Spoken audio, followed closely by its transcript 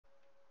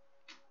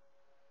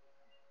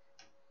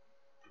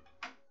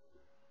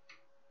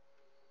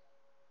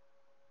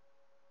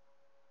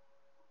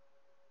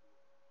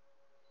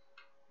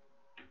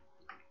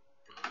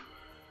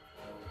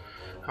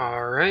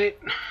Alright,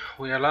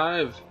 we are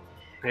live.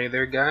 Hey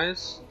there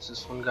guys, it's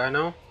this one guy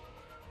now.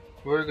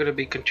 We're gonna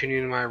be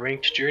continuing my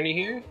ranked journey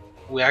here.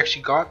 We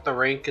actually got the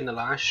rank in the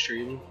last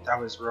stream, that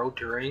was road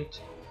to ranked.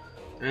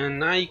 And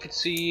now you can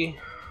see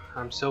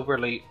I'm silver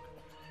late.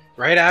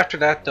 Right after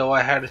that though,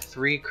 I had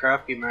 3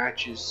 crappy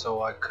matches,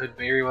 so I could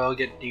very well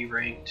get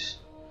deranked.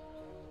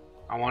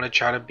 I want to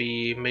try to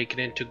be making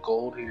it into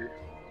gold here.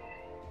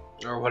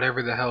 Or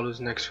whatever the hell is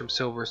next from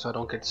silver, so I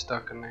don't get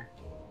stuck in there.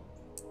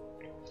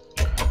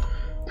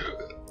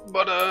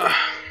 But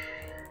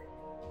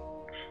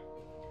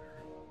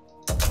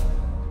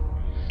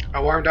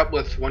I warmed up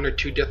with 1 or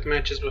 2 death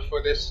matches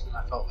before this, and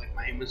I felt like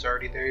my aim was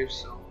already there,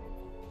 so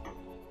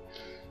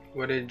I'm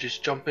gonna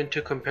just jump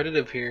into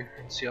competitive here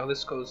and see how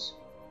this goes.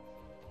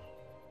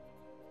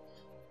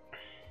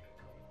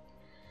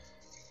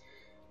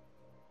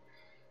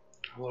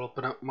 I will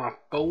open up my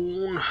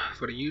phone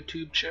for the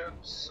YouTube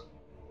chats.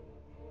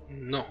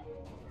 No,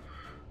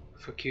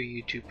 fuck you,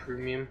 YouTube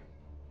Premium.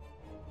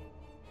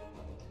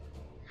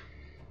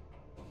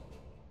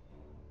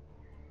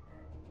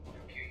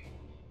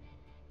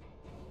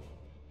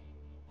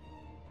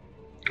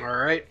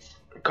 Alright,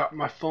 got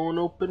my phone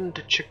open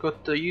to check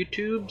out the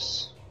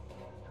YouTubes.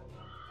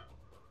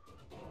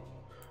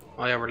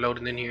 Oh yeah, we're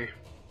loading in here.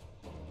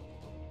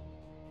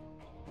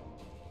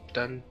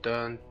 Dun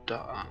dun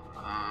dun.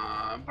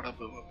 Blah, blah,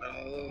 blah,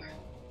 blah.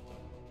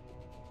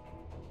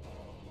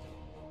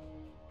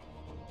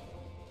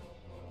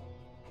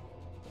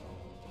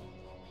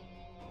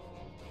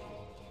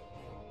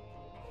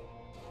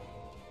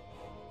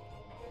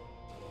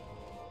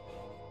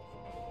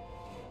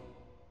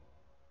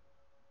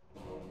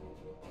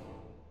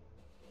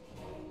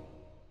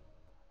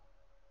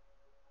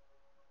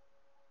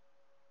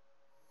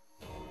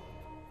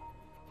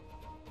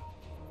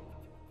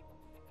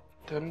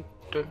 Dun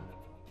dun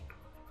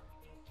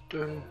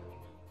dun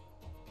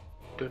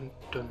dun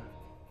dun.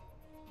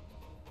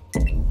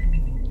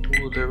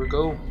 Oh, there we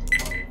go.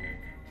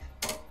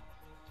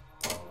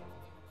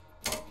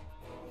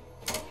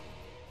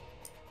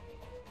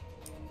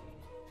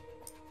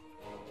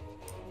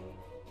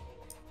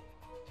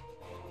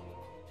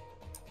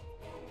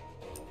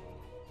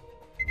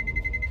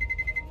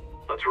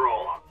 Let's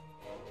roll.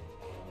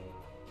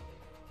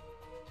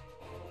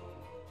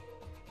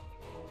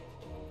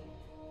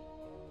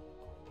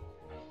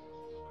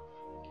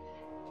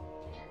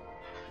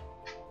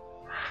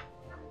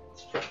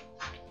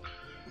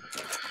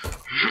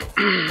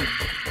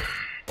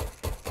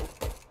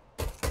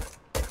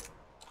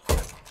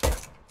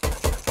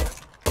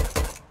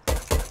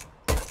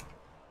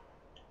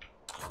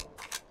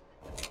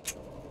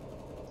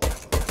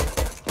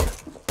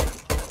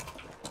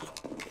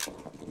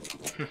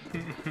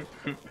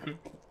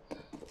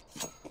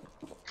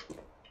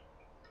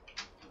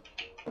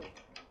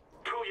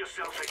 Pull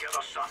yourself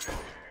together, son.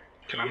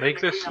 Can I make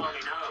this?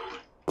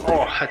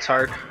 Oh, that's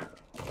hard.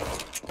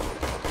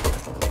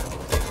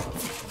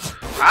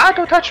 Ah,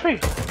 don't touch me!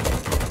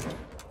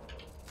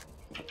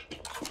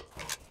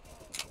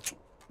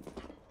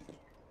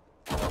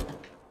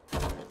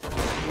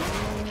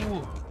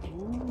 Ooh,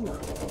 ooh.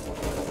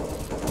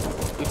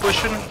 We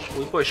pushing?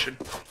 We pushing.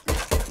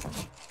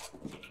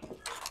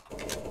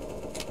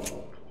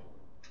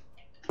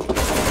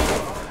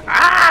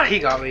 Ah, he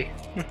got me.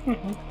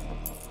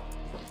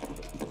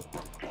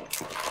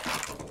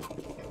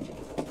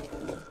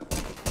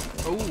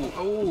 Oh,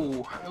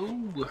 oh,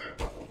 oh.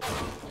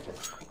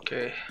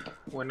 Okay,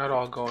 we're not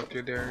all going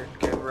through there and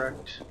get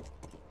wrecked.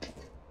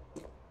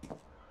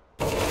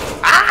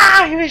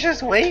 Ah, he was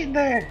just waiting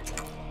there.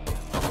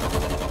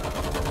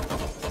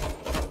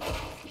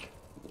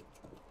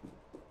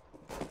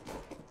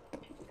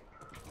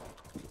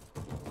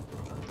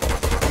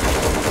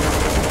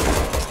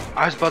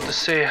 I was about to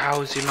say,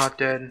 how is he not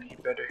dead? He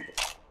better.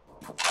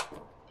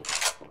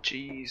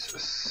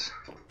 Jesus.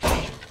 I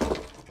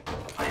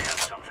have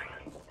something.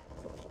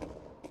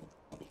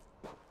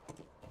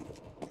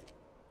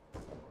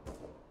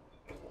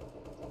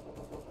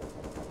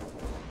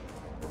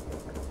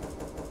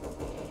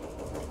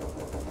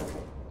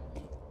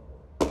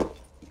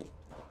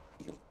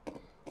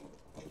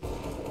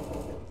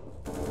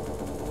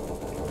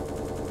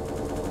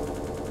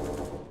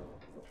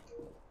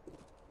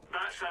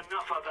 That's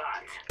enough of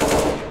that.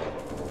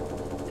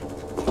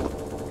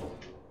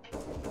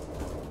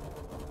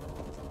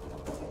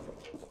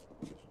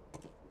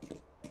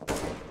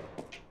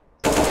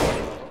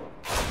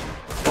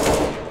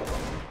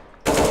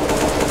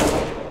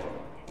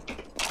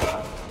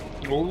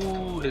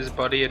 Ooh, his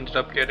buddy ended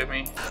up getting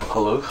me.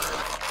 Hello?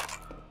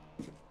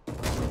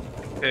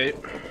 Hey,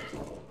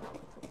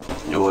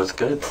 It was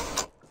good.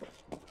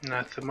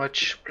 nothing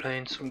much.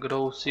 Playing some good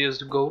old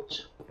CSGO.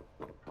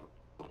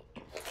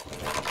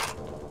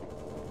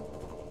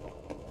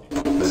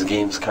 This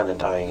game's kind of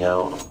dying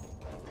out.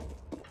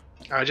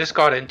 I just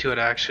got into it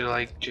actually,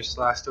 like just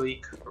last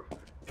week.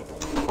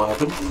 What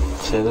happened?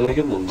 Say that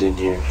again? I didn't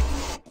hear.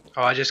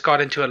 Oh, I just got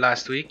into it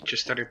last week.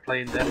 Just started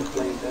playing then.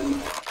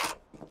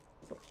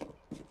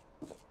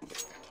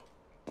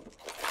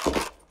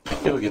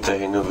 You'll get the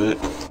hang of it.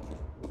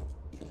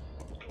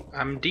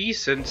 I'm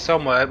decent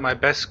somewhat. My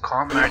best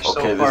comp match so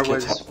Okay, far this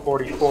was kid's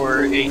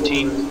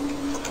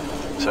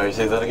 44-18. Sorry,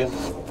 say that again?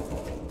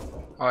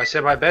 Oh, I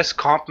said my best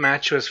comp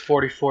match was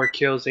 44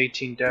 kills,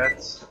 18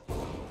 deaths.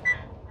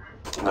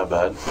 Not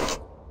bad.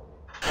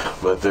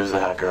 But there's a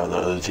hacker on the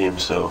other team,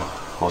 so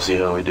we'll see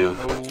how we do.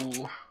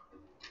 Oh.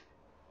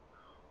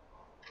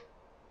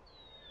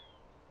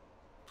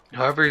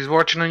 Whoever is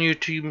watching on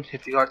YouTube,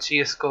 if you got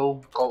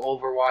CSGO, go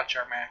overwatch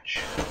our match.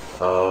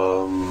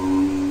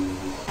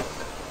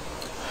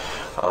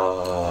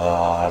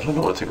 I don't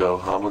know what to go.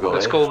 I'm gonna go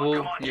Let's A. go,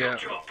 Woo. Yeah.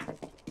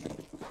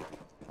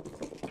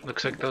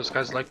 Looks like those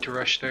guys like to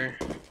rush there.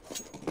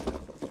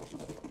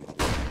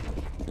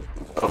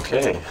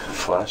 Okay,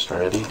 flashed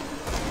already.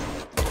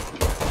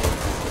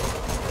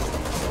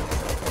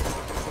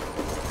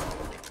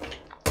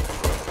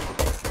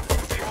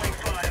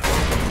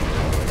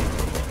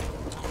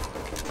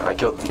 I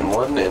killed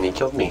one and he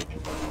killed me.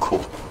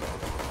 Cool.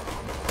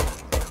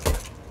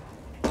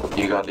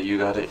 You got it, you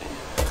got it.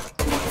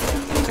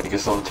 Take it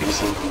slow, take it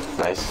slow.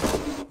 Nice.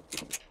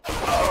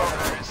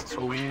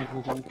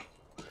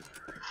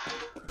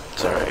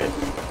 It's alright.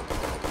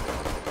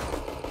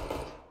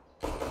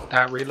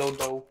 That reload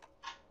though.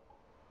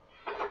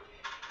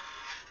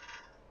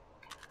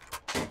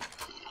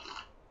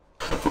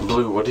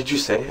 Blue, what did you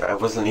say? I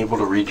wasn't able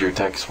to read your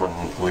text when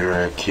we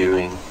were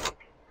queuing.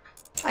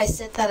 I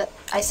said that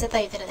you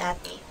didn't add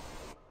me.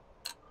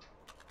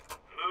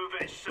 Move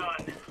it,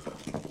 son.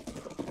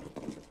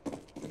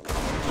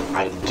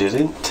 I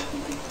didn't?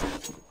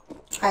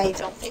 I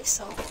don't think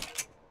so.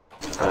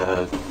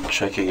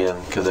 Check again,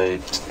 because I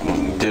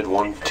did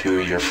one to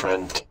your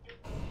friend.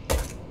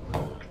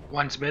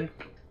 One's mid.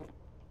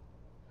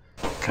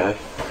 Okay.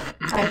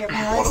 On your One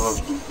palace.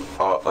 of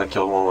them, I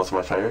killed one with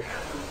my fire.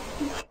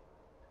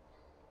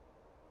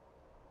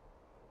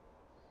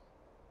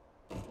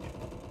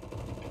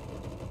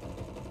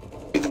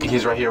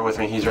 He's right here with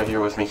me, he's right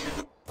here with me.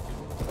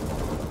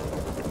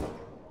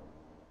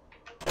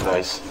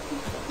 Nice.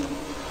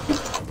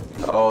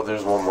 Oh,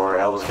 there's one more.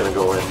 I was gonna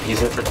go in.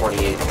 He's hit for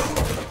 28.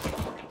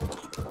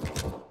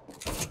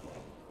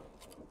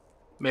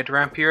 Mid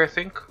ramp here, I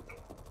think.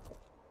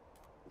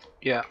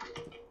 Yeah.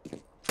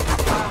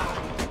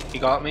 He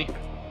got me.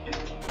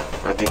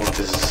 I think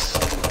this is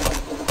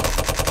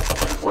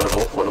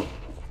winnable, winnable.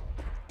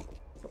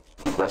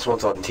 Last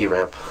one's on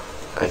T-ramp,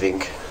 I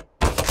think.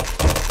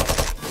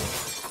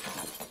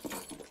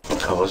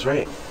 I was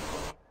right.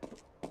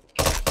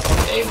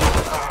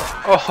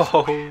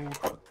 Oh,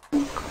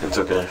 It's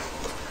okay.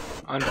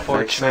 Next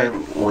unfortunate.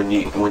 time, when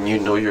you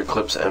know your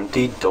clip's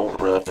empty, don't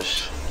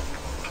rush.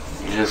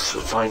 You just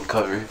find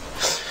cover.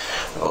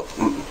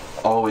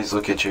 Always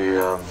look at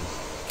your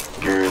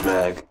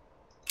mag.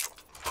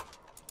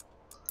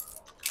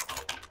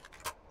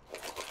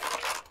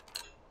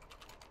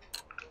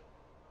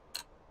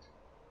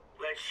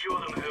 Let's show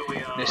them who we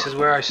are. This is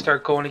where I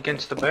start going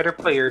against the better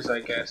players, I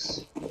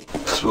guess.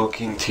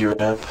 Smoking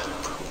T-ramp.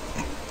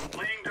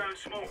 Laying down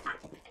smoke.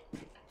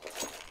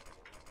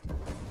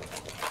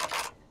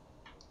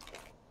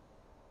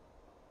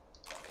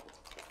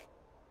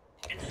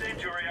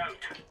 Incendiary out.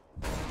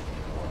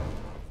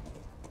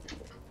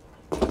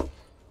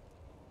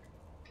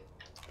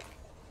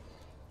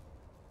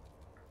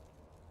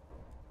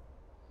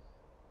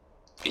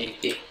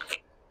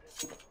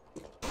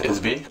 Is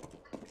B?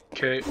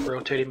 Okay,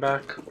 rotating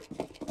back.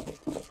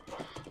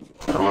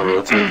 I'm gonna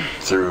rotate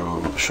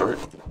through short.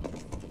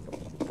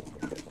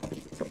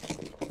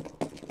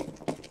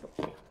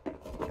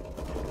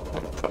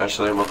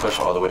 Actually, I'm gonna push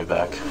all the way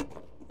back.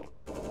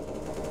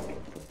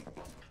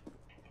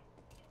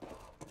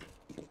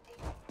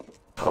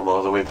 I'm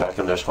all the way back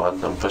in their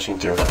spawn. I'm pushing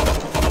through.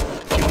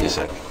 Give me a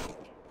sec.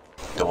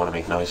 Don't want to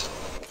make noise.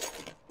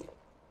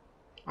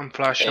 I'm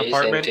flashing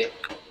apartment.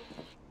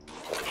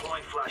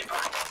 Deploying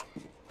flashbang.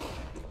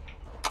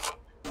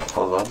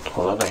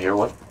 Hold on, I hear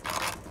one.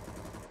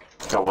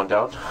 Got one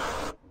down.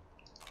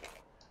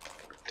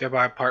 They're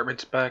by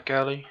apartments back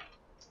alley.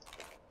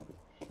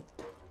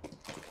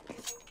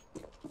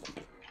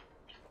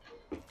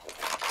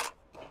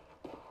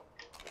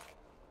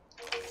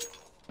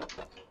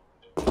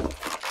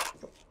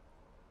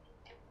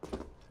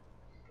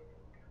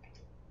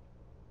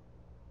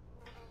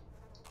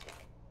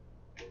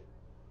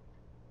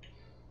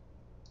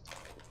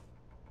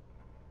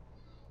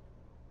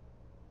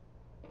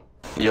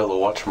 Yellow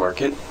watch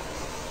market.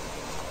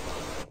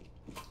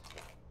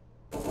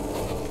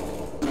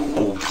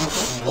 Oh,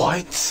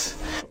 what?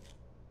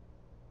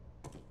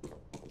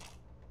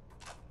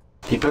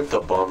 He picked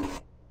up bomb.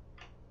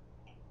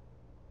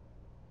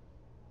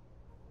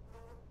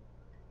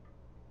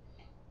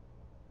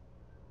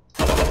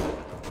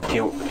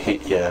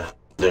 Yeah,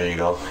 there you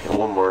go. And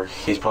one more.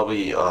 He's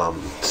probably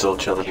still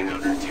chilling.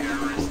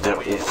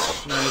 There is.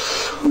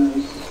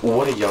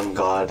 What a young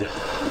god.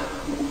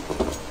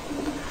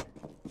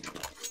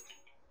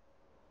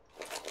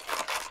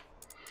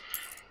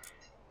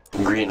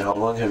 Green, how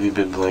long have you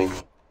been playing?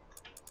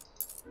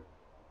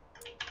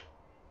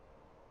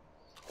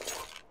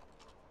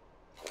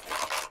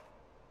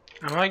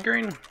 Am I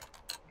green?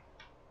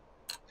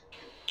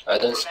 I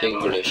don't speak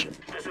English.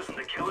 This isn't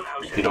the killing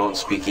house. You don't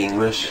speak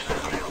English?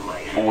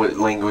 What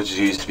language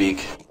do you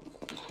speak?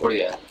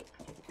 Korean.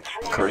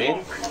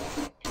 Korean?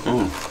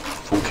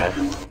 Okay.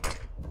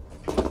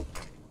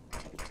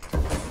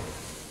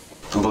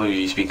 Blue,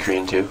 you speak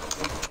Korean too?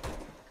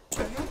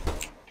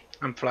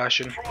 I'm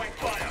flashing. Throwing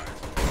fire.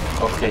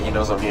 Okay, he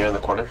knows I'm here in the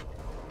corner.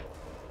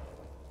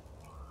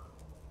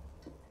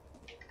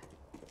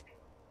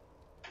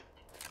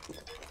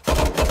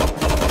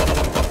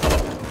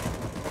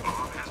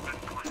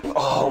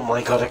 Oh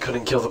my god, I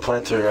couldn't kill the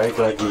planter. I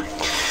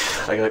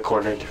got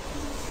cornered.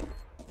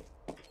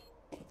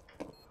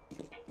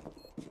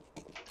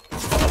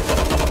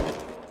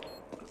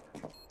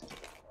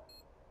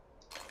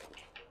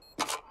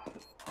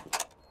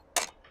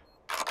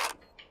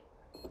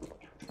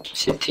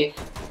 City.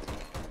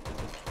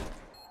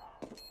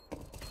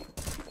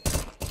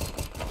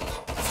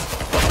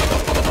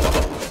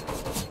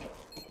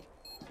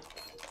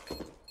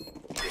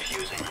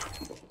 Defusing.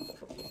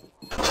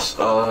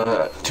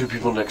 2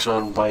 people next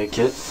round buy a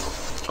kit.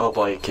 I'll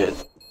buy a kit.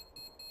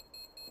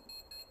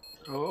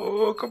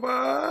 Oh, come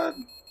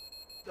on!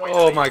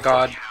 Oh my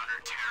god.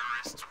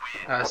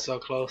 That's so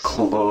close.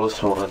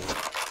 Close one.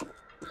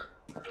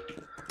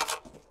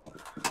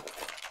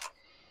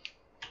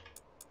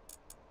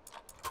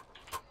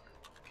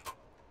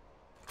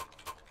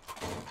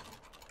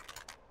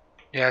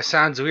 Yeah, it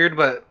sounds weird,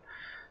 but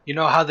you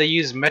know how they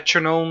use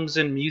metronomes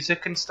in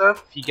music and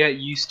stuff? You get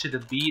used to the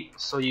beat,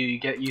 so you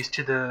get used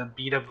to the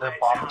beat of the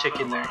bomb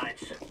ticking there.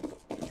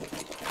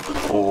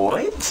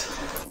 What?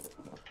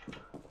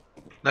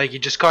 Like, you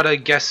just gotta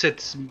guess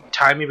its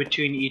timing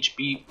between each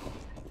beat.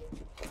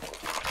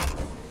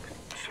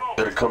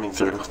 They're coming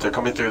through. They're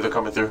coming through. They're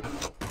coming through.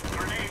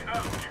 Grenade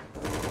out.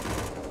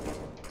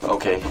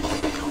 Okay.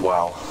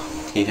 Wow.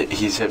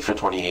 He's hit for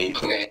 28.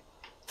 Okay.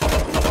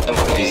 I'm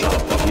okay.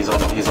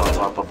 He's on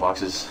top of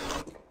boxes.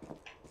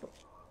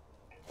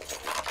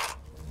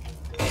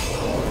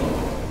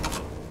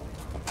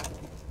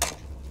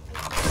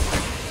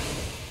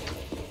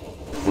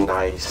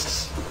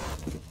 Nice.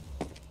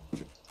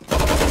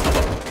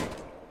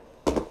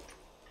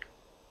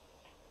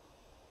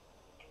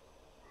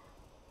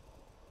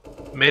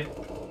 Mid.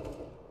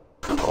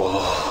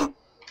 Oh,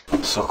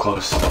 so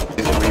close.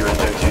 He's gonna be right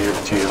there to your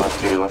left,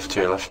 to your left, to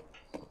your left.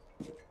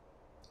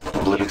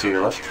 Blue to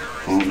your left.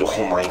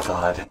 Oh my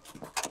god.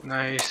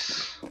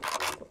 Nice.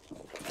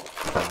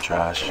 I'm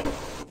trash.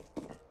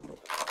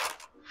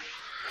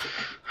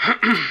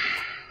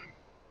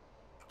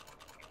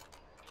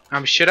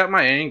 I'm shit at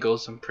my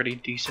angles. I'm pretty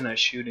decent at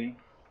shooting.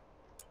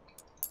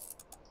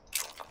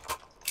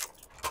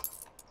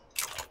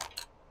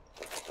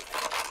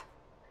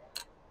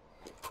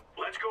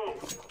 Let's go.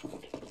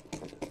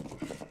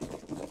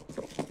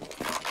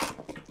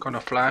 Gonna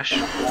flash.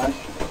 Throwing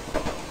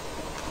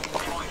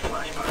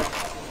flashbang.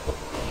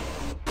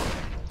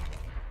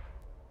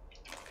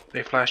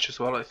 They flashed as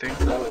well, I think.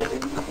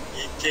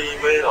 이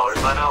게임을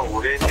얼마나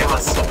오래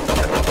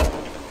해왔습니까?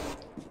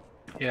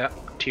 Yeah,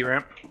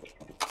 T-ramp.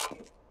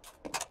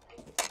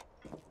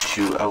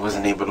 Shoot, I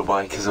wasn't able to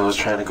buy because I was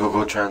trying to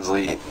Google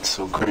Translate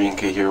so Green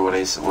could hear what I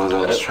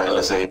was trying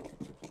to say.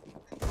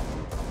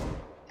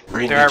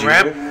 Green, They're did at you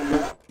ramp?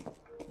 hear?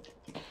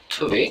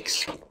 2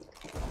 weeks.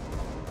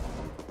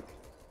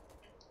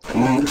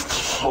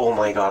 Oh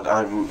my god,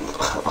 I'm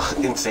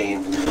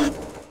insane.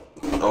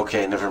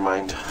 Okay, never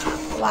mind.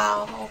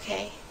 Wow,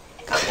 okay.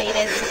 Got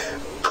baited.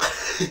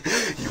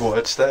 You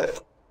watched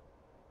that?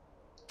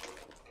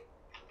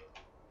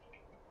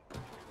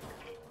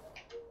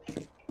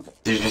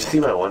 Did you see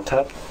my one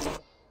tap?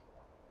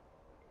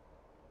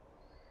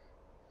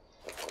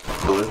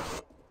 Blue?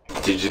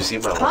 Did you see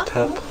my one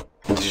tap?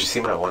 Did you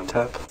see my one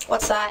tap?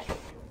 What's that?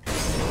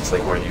 It's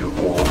like where you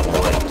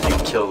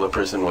kill the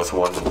person with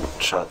one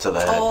shot to the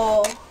head.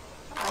 Oh,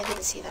 I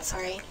didn't see that,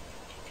 sorry.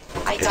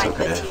 I It's died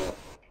okay. with you.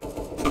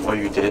 Oh,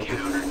 you did?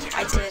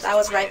 I did. I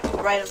was right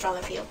in front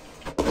of you.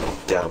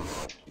 Damn.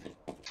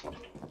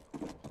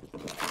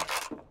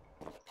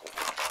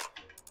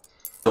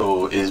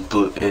 So is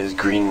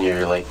green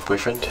your like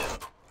boyfriend?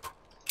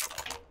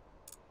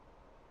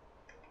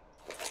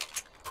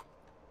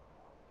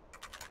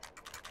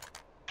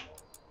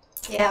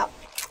 Yeah.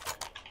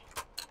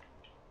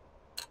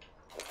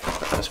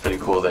 That's pretty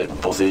cool that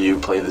both of you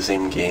play the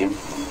same game.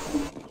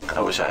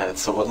 I wish I had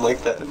someone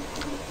like that.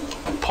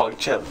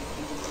 PogChamp.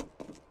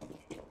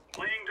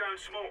 Laying down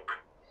smoke.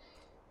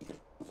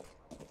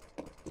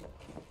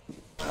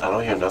 I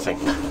don't hear nothing.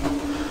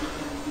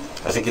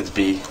 I think it's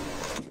B.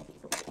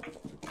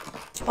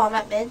 Bomb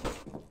at mid.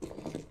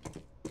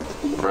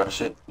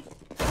 Rush it.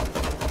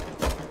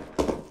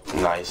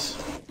 Nice.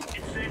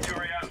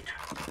 Incendiary out.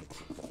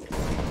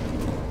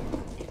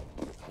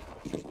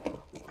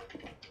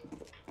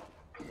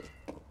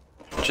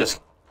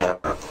 Just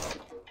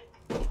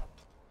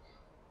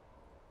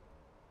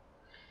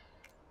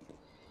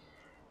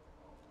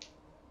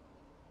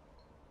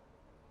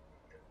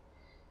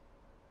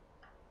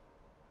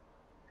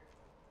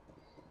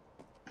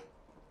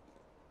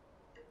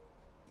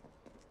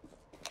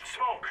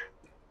Smoke.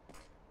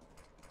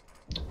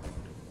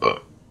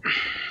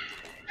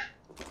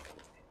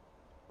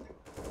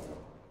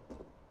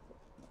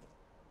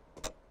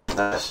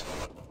 Nice.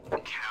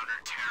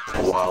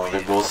 Wow,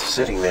 they're both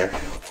sitting there.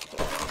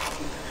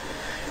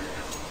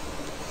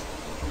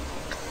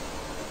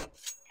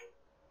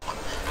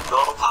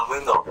 너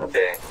밤은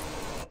어때?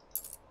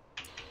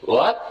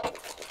 What?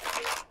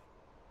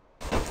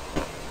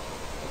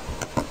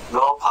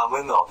 너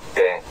밤은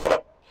어때?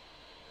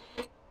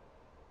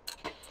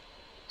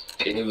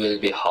 It will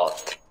be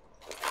hot.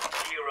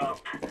 Gear up.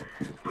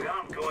 We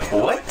aren't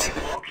going What? to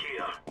walk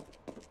here.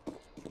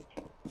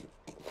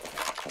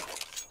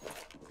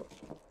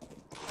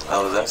 I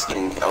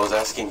was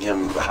asking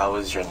him how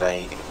was your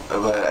night,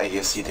 but I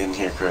guess he didn't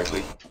hear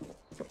correctly.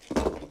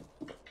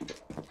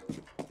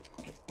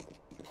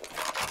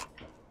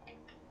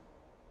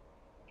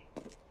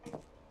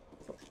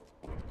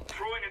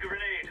 Throwing a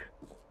grenade.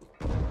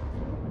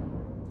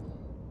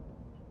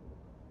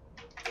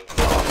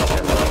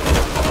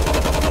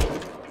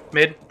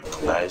 Mid.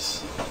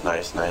 Nice.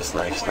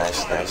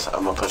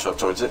 I'm gonna push up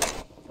towards it.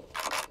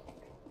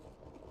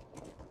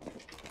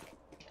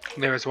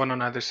 There was one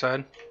on either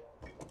side.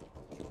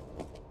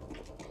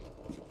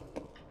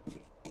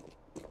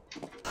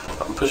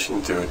 I'm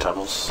pushing through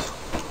tunnels.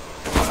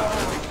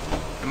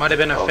 It might have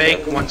been a Okay.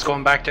 fake. One's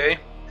going back to A.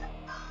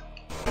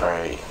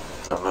 Alright,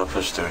 I'm gonna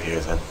push through here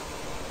then.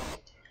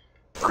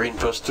 Green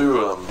push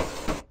through,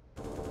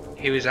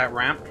 He was at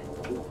ramp.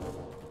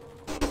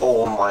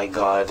 oh my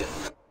god.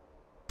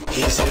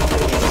 He's hit me.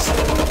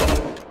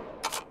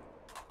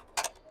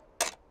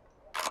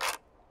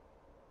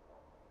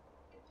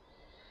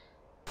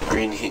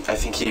 Green, I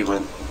think he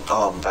went,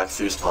 back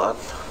through spawn.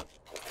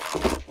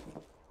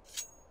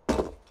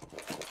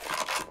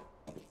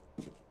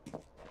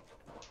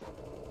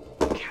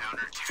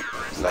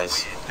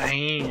 Nice.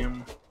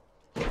 Damn.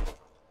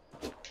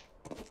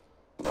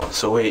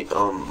 So wait,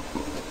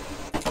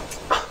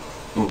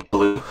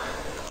 Blue.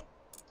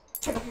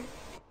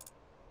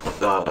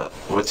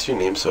 What's your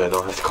name so I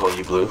don't have to call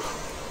you Blue?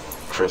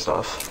 First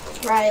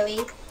off. Riley.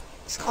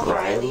 It's called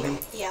Riley. Riley?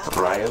 Yeah.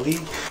 Riley?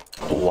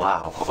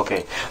 Wow.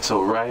 Okay,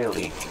 so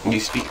Riley, you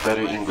speak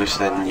better English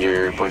than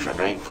your boyfriend,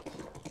 right?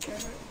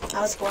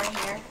 I was born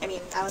here. I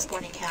mean, I was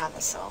born in Canada,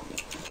 so.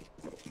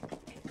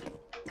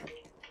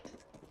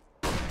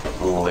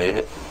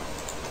 Lit.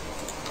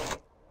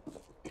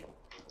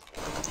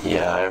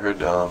 Yeah, I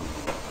heard,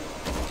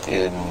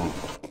 in...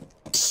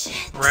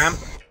 Ramp.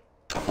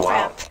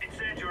 Wow.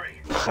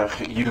 Incendiary.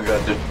 You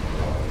got the...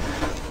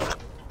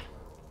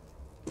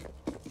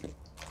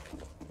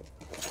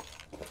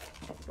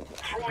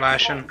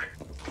 Flashing.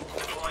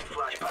 Deploying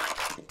flashbang.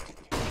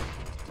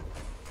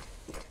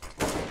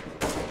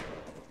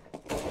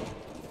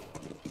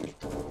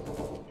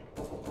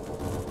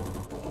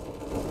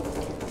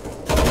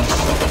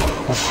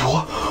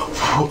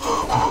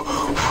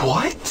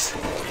 What?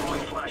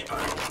 Deploying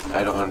flashbang.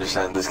 I don't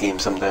understand this game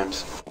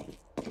sometimes.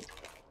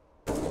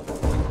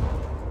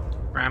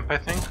 Ramp, I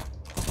think.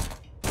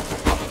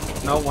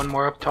 No, one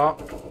more up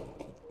top.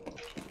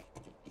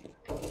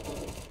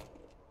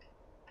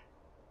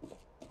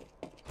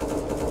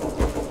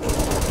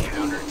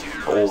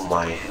 Oh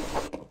my.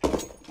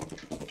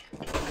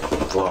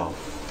 Wow.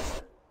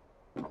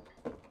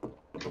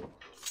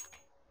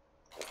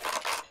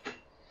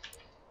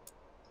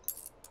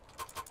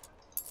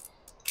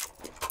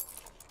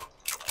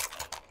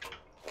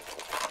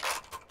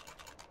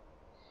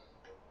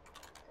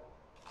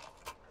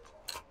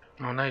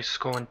 Oh, nice.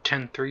 Going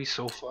 10-3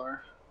 so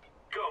far.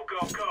 Go,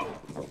 go, go.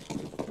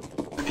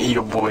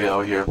 Your boy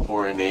out here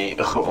 4 and 8.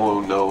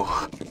 Oh no.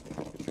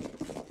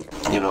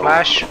 You know.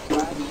 Flash.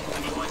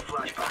 Deploying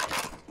flashbang.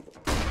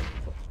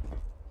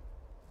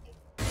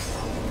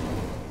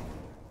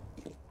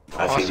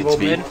 I think Possible it's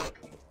B. mid.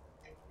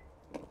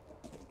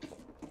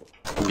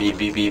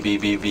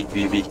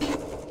 B.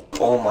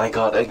 Oh my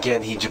god,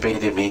 again he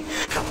debated me.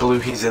 Blue,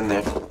 he's in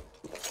there.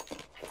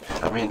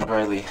 I mean,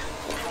 Riley.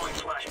 Deploying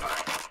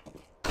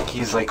flashbang.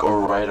 He's like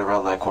right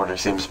around that corner,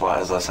 same spot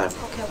as last time.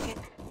 Okay.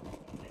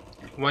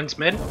 One's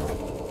mid.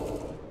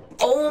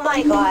 Oh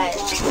my god.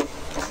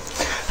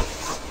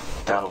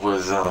 That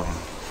was,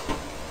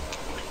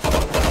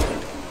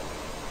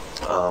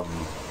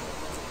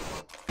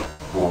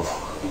 ooh.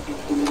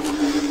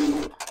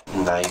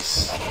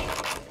 Nice.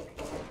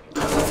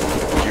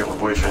 Your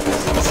boyfriend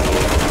is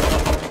insane.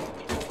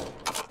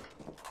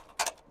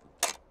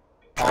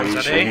 Are you Bombs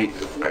at sure A.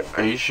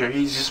 are you sure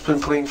he's just been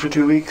playing for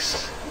 2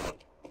 weeks?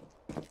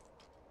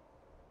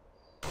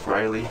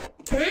 Riley?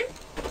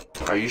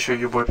 Are you sure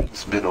your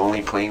boyfriend's been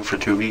only playing for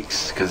 2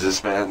 weeks? Because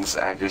this man's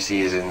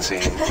accuracy is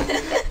insane.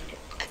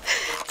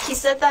 He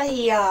said that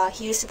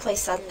he used to play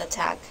sudden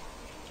attack.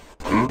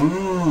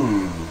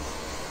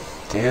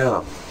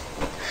 Damn.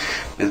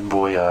 This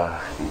boy,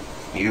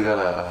 you got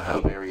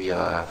a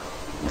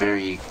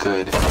very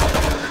good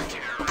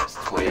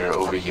player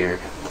over here.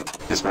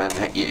 This man,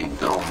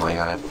 oh my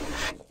god.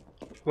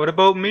 What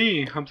about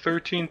me? I'm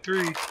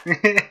 13-3.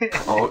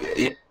 Oh,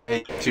 yeah,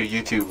 hey, to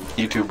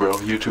YouTube, bro,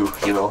 YouTube.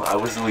 You know, I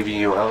wasn't leaving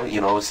you out. You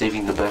know, I was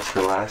saving the best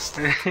for last.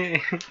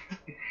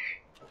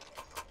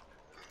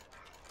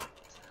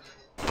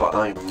 But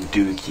I'm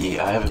Dookie.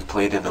 I haven't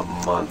played in a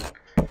month.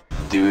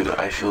 dude,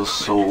 I feel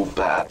so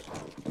bad.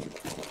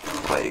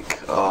 Like,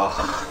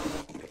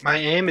 My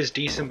aim is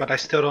decent, but I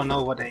still don't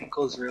know what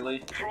angles really.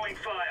 Throwing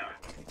fire.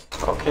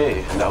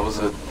 okay, that was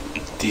a...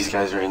 These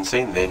guys are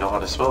insane, they know how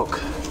to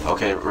smoke.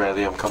 Okay,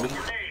 Riley, I'm coming.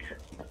 Grenade.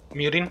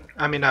 Muting?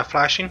 I mean,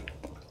 flashing.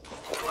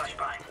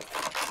 Flashbang.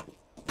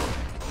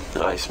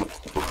 Nice.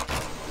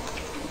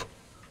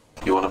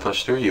 You wanna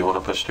push through? You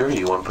wanna push through?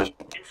 You wanna push...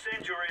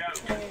 Incendiary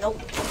out.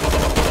 Nope.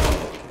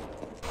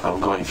 I'm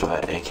going for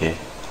that AK.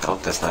 Oh,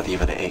 that's not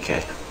even an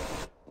AK.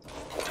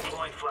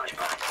 Deploying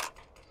flashbang.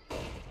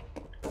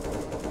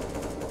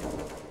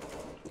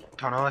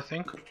 Tunnel, I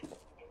think.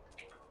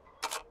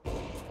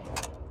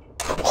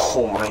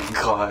 Oh my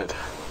god.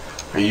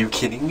 Are you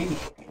kidding me?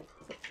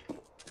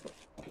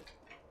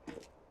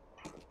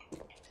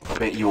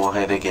 Bet you won't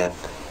hit again.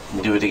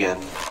 Do it again.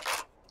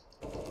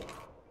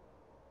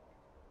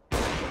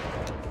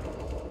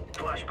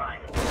 Flashbang.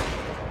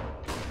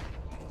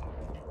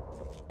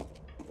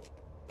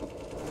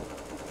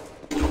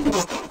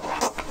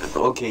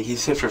 Okay,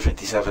 he's hit for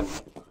 57.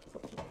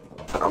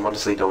 I'm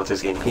honestly done with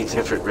this game. He's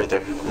hit for it right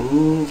there.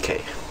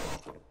 Okay.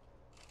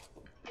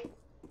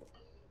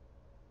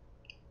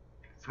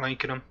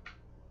 Flanking him.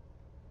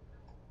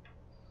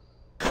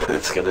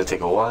 It's gonna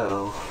take a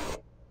while.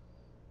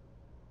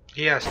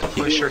 He has to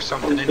push or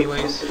something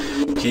anyways.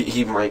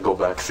 He might go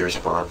back through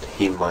spawn.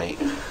 He might.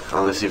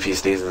 Unless if he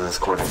stays in this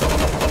corner.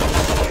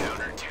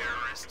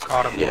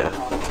 Caught him. Yeah.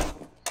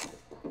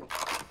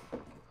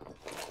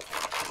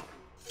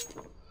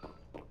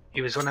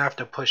 He was gonna have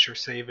to push or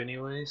save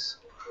anyways.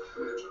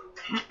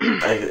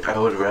 I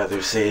would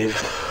rather save.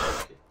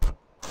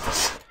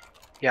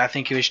 Yeah, I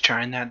think he was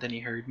trying that, then he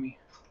heard me.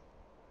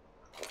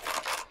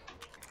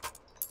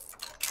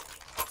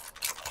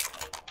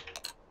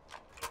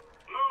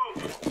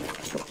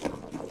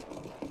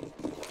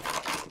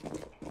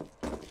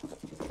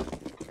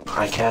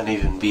 I can't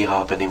even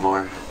B-hop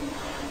anymore.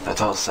 That's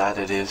how sad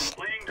it is.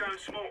 Laying down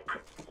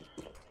smoke.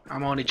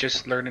 I'm only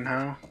just learning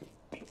how.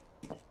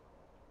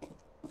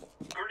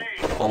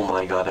 Grenade. Oh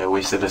my god, I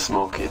wasted a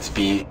smoke. It's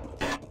B.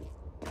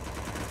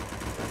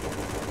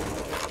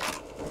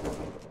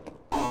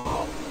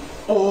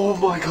 Oh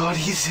my god,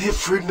 he's hit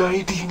for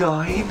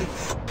 99.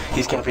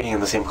 He's camping in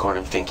the same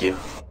corner, thank you.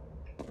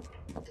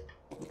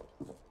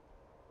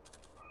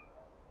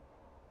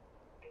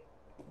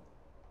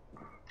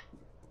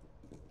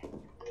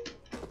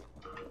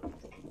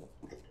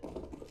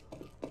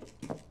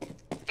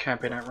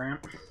 Camping at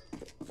ramp.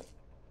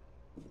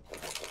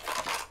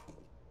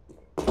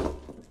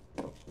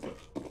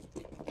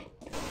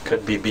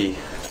 Could be B.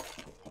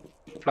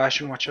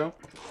 Flashing, watch out.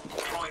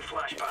 Throwing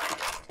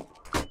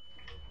flashbang.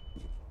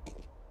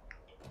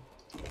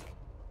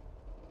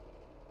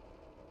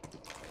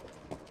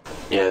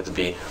 Yeah, it's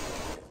B.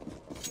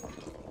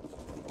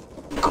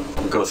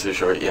 Go through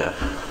short, yeah.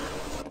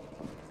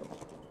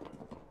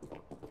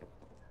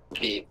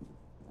 B.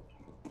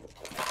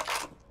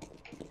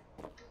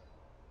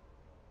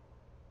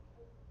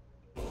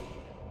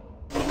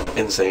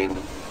 Insane.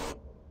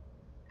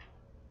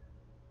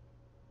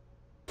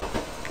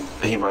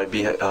 He might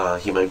be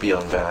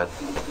on bad.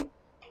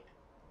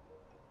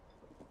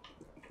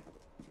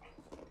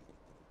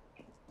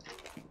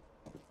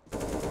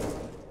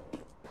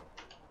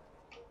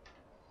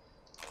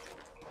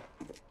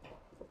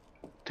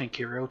 Think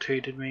he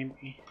rotated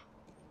maybe.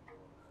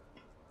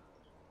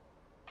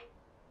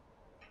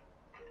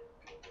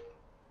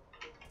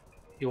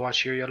 You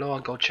watch your yellow, I'll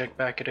go check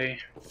back at A.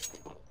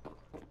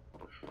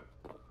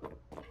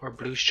 Or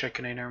blue's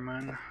checking A, never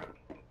mind.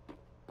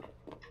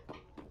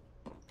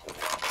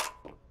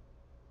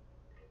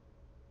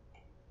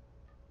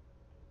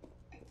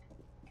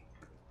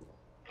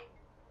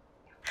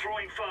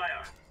 Throwing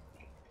fire.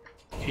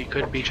 He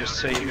could be just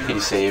saving.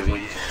 He's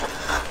saving.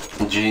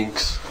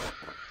 Jinx.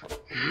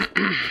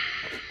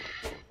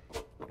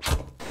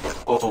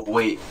 Oh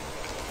wait,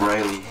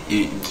 Riley,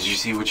 did you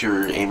see what you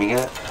were aiming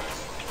at?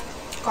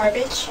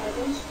 Garbage?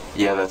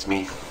 Yeah, that's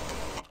me.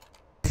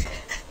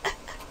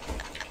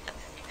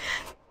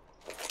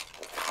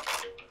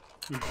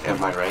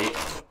 Am I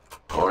right?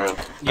 Or am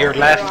You're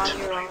left.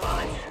 You're wrong.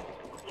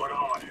 What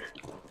on?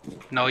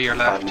 No, you're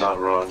left. I'm not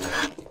wrong.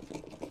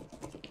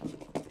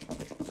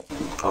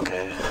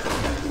 Okay.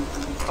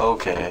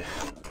 Okay.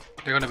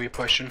 They're gonna be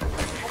pushing.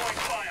 Throwing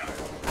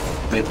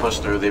fire. They push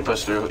through, they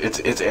push through. It's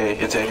A, it's A,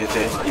 it's A.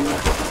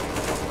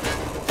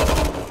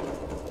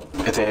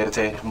 It's A, it's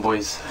A,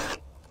 boys.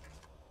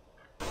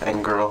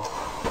 And girl.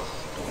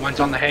 One's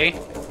on the hay.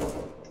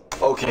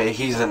 Okay,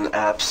 he's in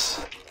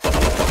apps.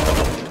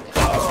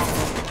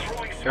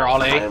 They're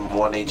all A. I'm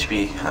 1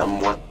 HP. I'm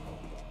 1.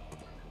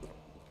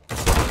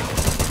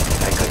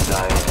 I could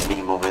die at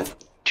any moment.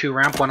 2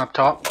 ramp, 1 up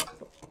top.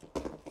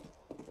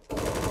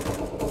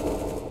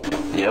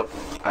 Yep,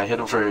 I hit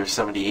him for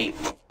 78.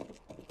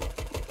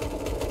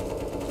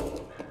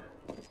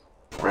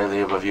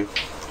 Riley above you.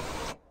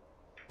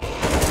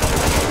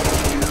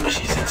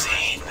 She's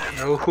insane.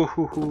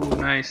 Oh,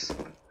 nice.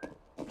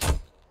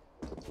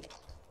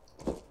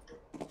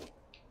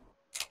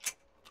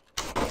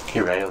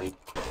 Hey Riley.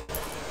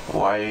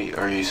 Why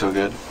are you so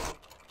good?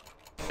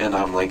 And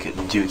I'm like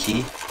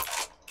Dookie.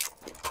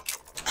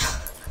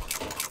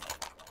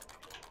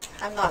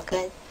 I'm not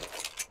good.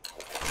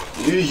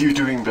 You're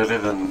doing better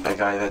than a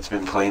guy that's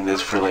been playing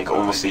this for like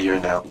almost a year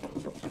now.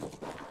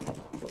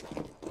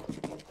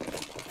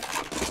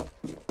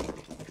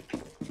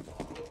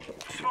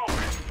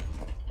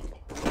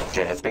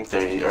 Okay, I think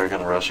they are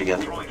gonna rush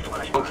again.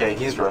 Okay,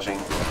 he's rushing.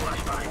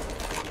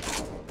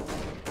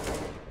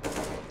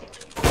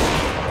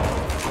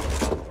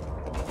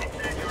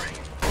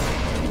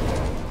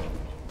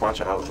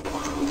 Watch out.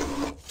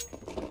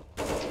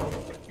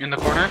 In the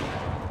corner.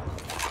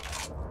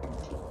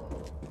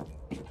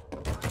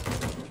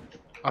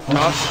 Up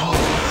top.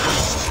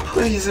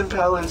 He's in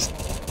palace.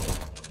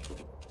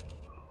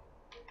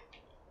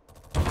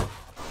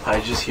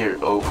 I just hear.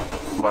 Oh,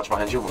 watch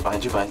behind you,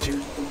 behind you, behind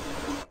you.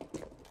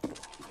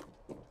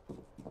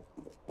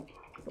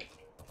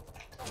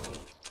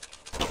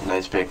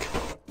 Nice pick.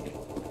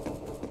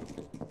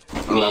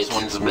 Last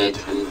one's mid.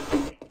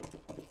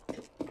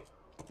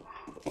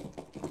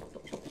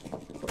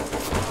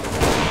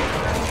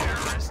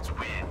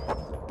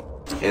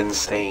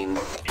 Insane.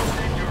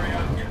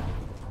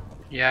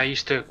 Yeah, I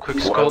used to quick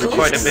scope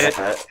quite a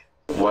bit.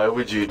 Why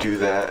would you do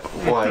that?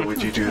 Why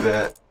would you do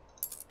that?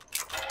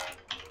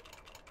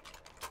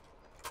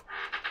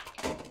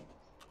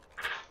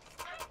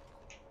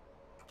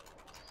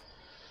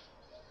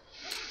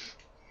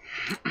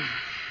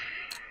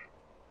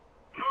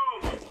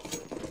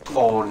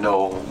 Oh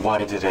no,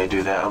 why did I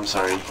do that? I'm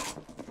sorry.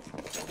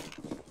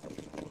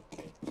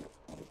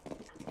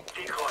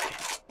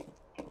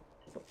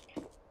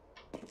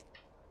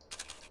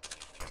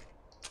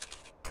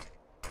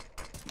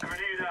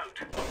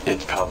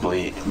 It's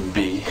probably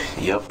B,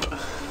 yep.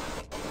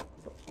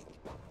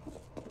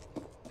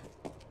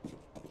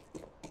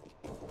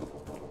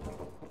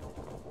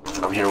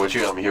 I'm here with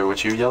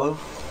you, Yellow.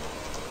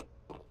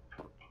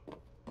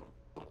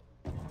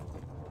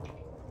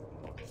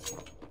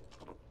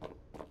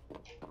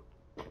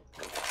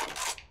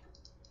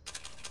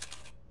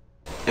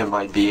 It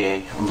might be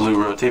a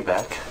blue rotate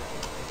back.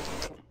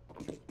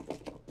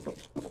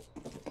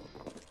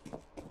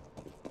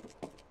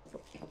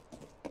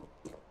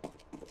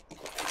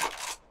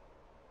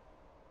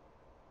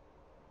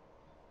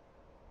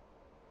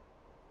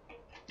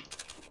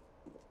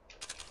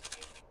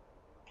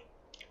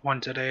 One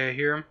today, I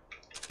hear him.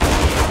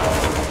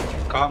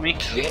 Got me.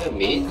 Yeah,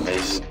 me.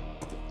 Nice.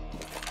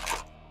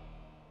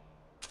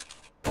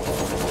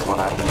 What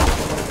happened?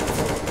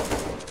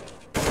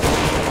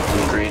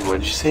 Green, what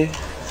did you say?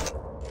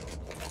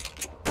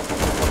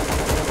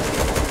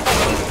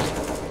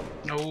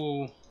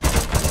 No.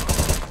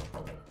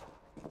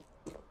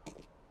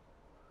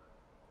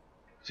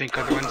 Think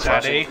other one's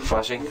at A.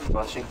 Flashing.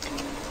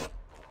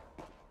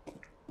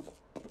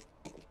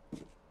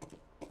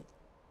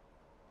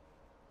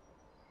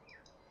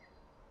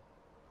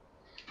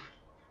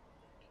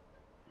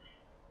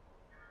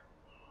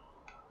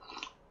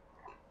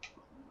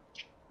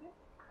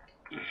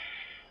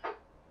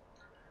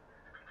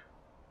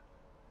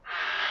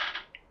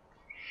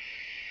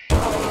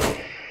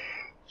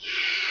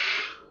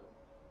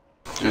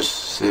 Just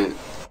sit.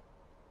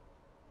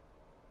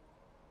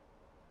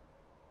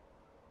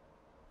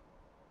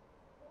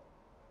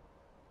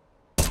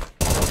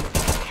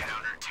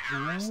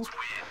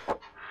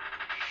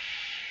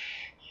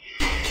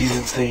 He's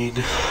insane.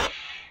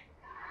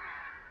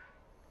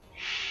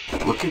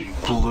 Look at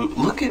Blue.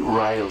 Look at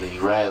Riley.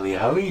 Riley,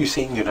 how are you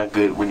saying you're not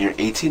good when you're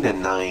 18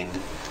 and 9?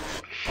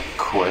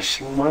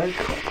 Question mark?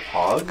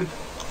 Hog?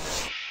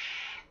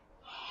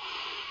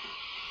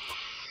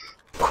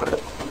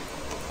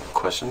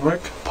 Question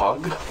mark?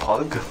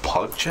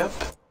 Pog chap?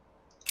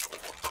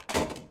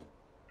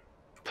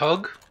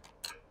 Pug?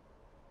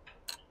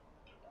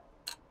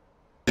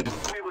 Did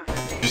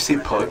you say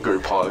pug or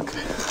pog?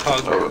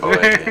 Pug. Oh,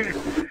 okay.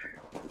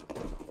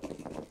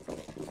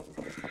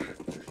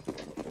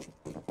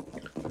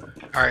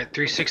 Alright,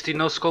 360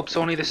 no scopes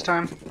only this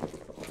time.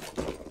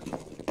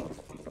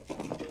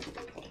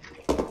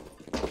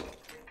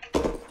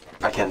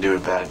 I can't do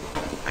it back.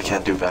 I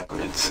can't do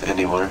backwards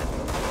anymore.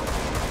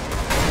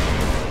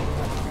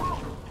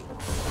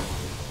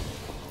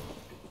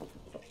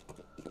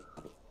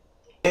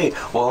 Hey,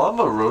 well, I'm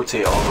gonna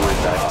rotate all the way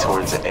back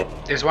towards the end.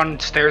 There's one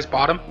stairs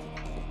bottom.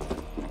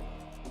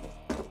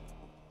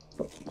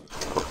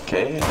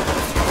 Okay.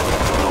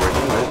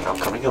 I'm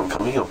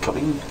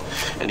coming.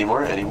 Any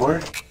more? I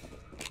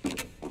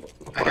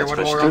hear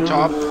one more on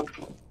top.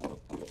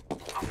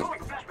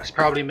 It's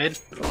probably mid.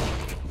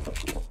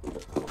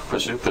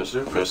 Push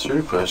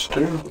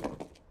through.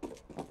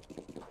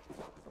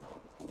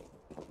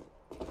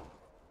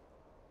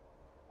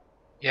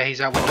 Yeah,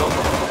 he's out window.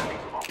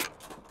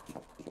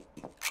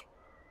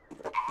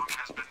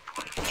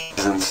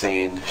 She's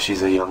insane.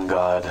 She's a young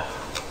god.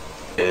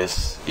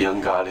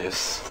 Young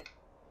goddess.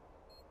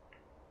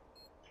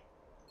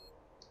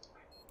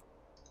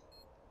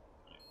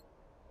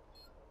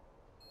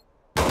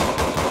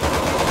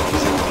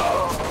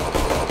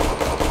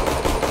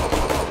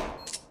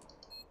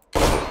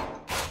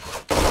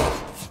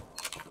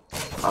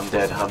 I'm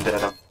dead. I'm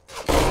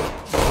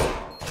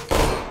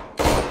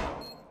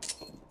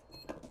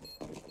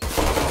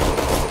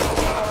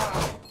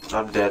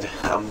dead.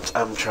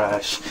 I'm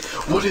trash.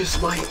 What is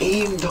my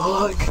aim,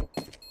 dog?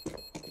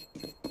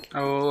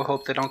 Oh,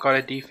 hope they don't got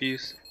a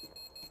defuse.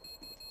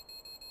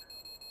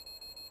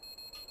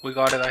 We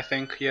got it, I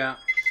think, yeah.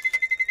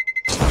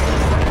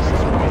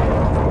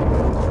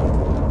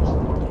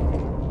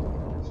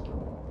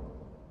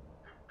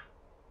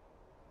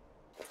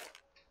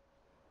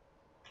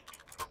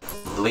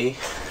 Lee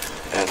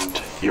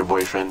and your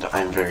boyfriend,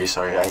 I'm very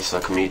sorry I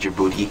suck major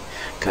booty,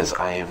 cause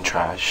I am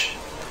trash.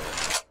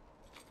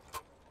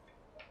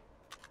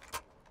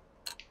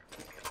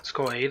 Let's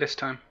go A this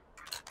time.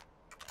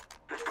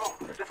 Let's go.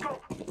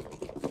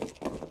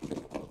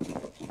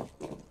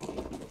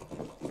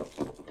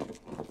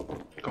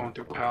 Going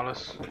through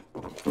Palace.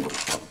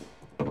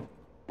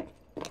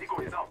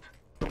 Eagle is out.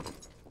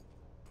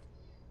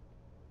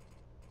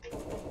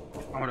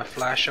 I'm gonna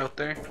flash out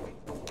there.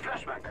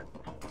 Flashback.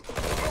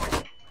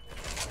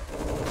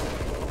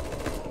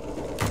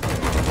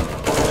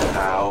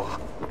 Ow.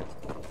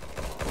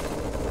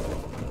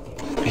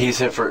 He's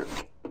hit for...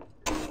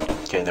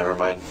 Okay, never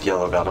mind.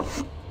 Yellow got him.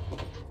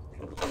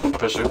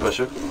 Push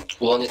through.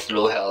 One is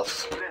low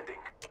health.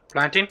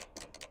 Planting.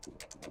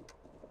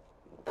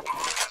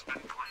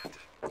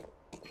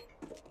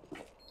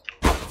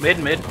 Mid.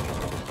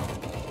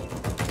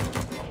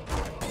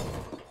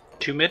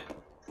 2 mid.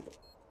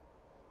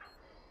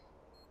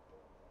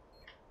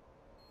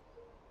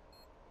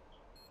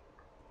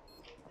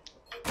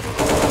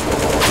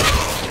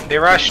 They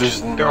rushed.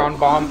 They're on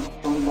bomb.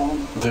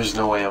 There's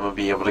no way I'm gonna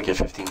be able to get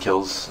 15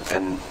 kills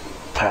and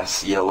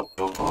pass yellow.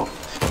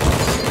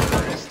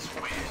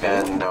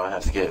 And now I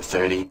have to get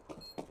 30.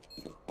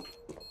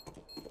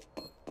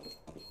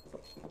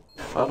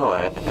 Oh no,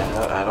 I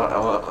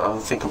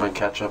don't think I'm gonna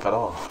catch up at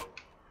all.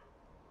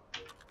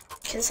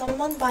 Can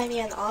someone buy me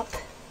an op?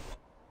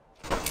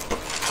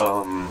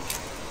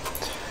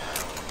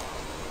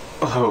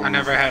 I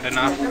never had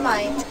enough. Never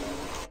mind.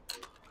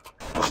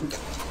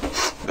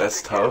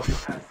 That's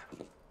tough.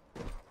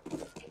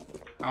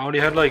 I only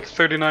had like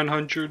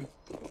 3,900.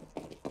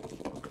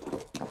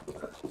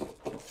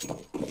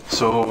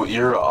 So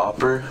you're an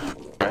opper,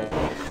 right?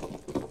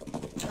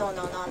 No, I'm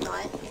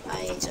not.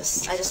 I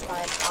just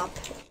bought an op.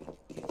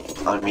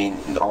 I mean,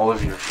 all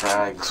of your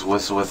frags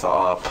was with the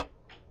op.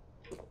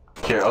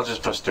 Here, I'll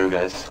just push through,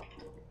 guys.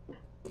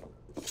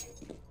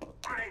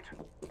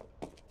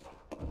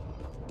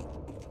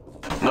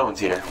 No one's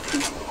here.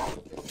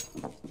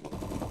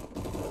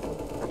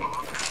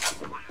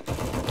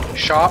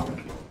 Shop.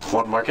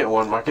 One market.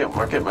 Oh my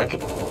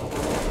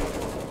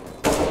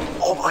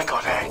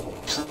god,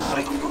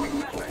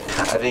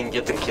 I didn't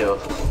get the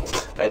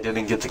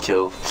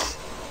kill.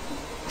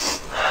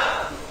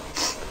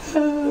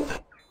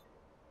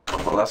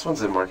 Well, last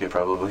one's in market,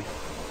 probably.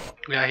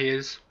 Yeah, he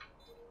is.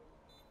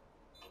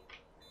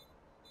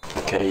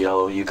 Okay,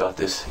 yellow, you got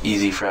this.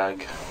 Easy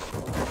frag.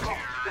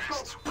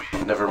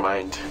 Never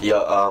mind.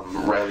 Yeah,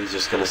 Riley's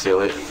just gonna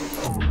steal it.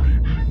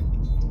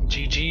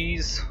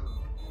 GG's.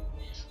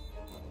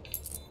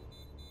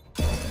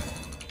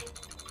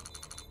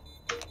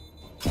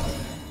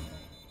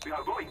 We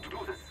are going to do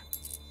this.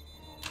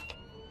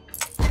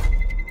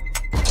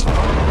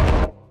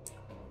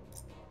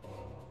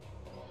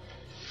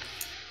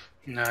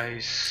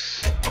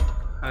 Nice.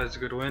 That was a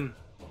good win.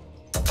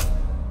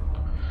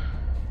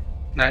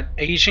 That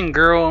Asian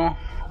girl,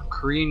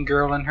 Korean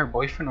girl, and her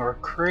boyfriend were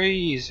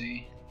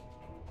crazy.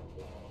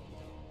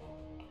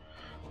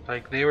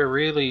 Like, they were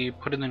really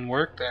putting in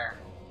work there.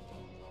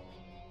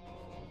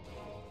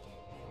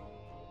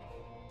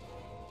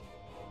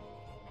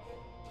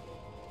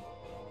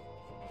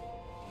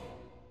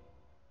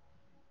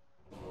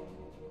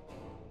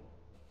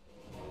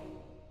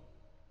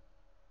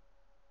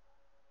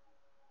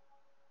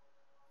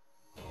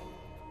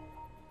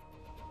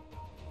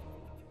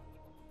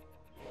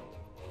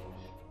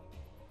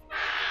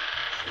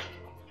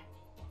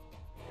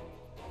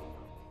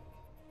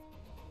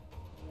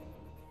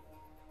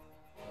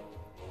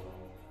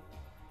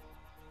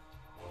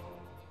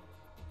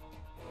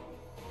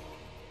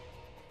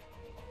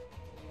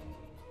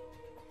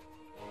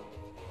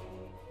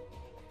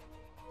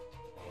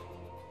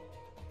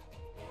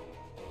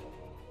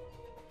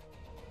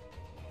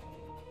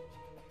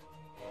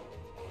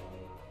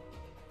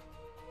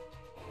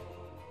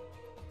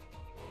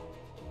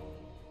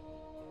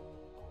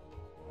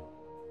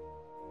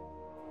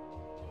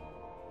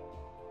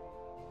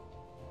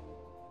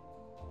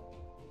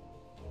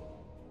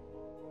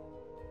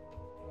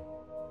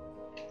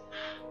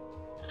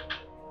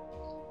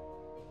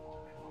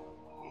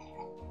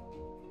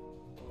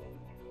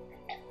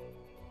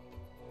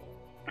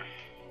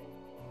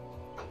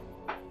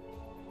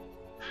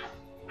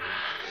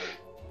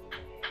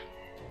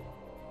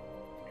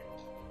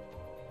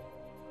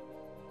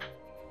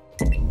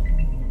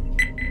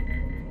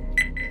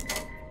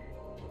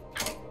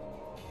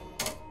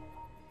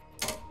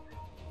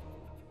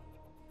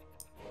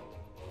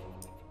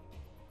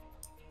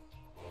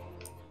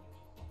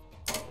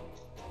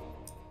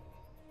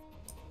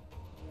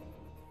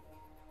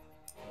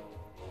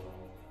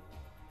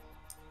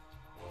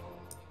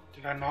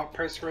 Did I not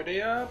press ready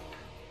up?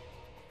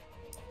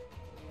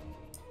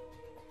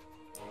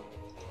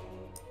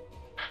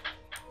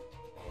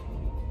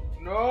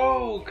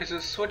 No, because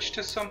it switched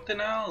to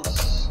something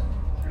else.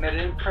 And I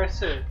didn't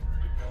press it.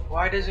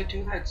 Why does it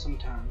do that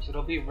sometimes?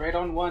 It'll be right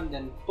on one,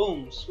 then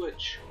boom,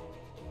 switch.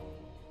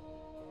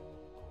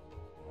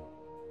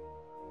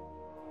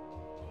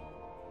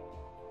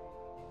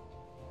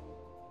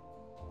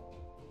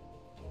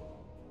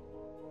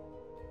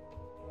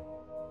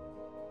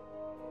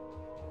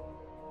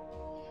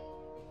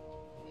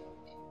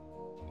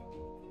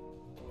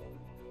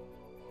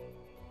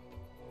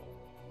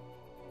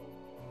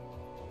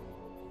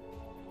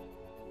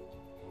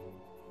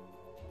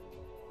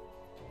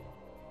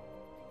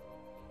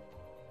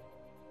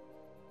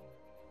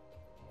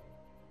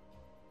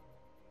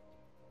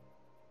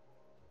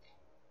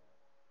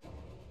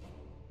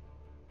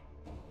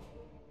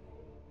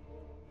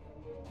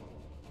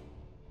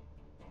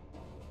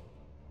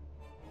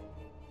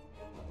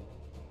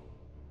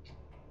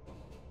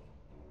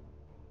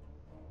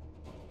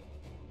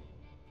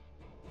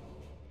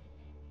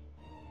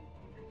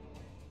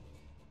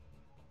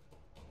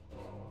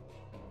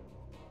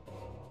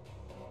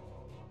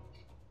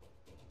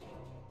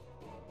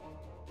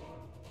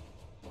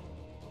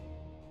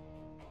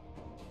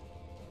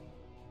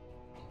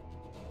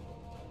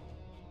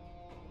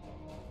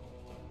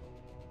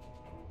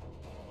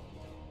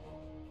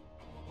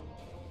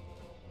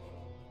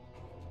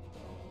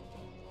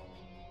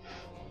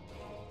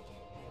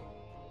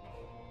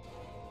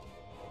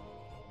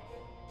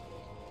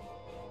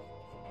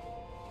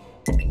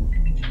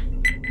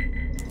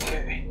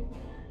 Okay.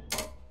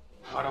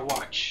 Gotta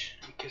watch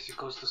in case it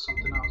goes to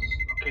something else.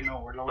 Okay,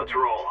 no, we're loading. Let's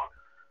roll.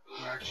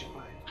 We're actually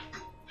playing.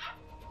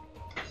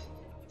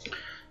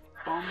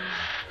 Boom,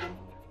 boom,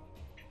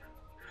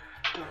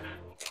 dun,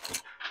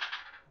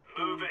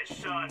 Move it,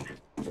 son.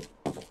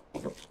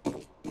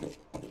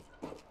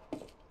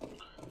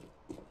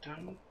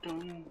 dun,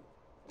 dun,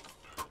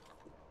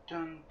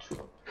 dun,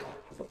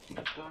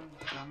 dun,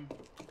 dun,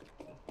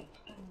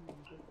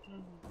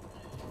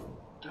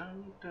 dun,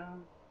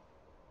 dun,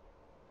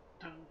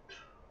 dun.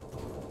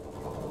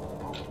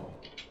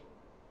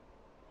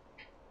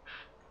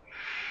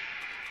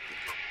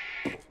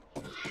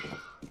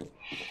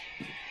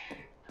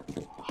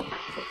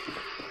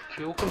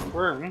 Kill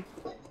confirm.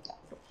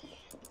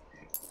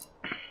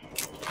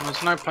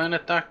 Wasn't I playing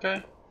at that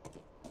guy?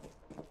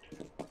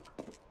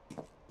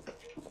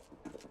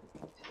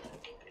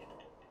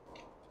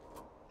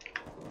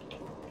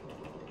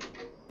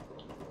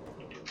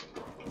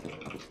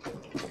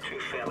 Two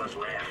fellas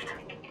left.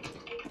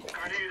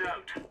 Grenade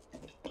out.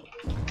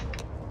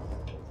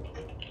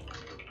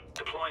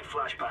 Deploying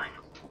flashbang.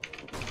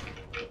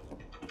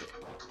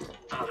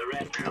 Ah, the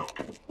red pill.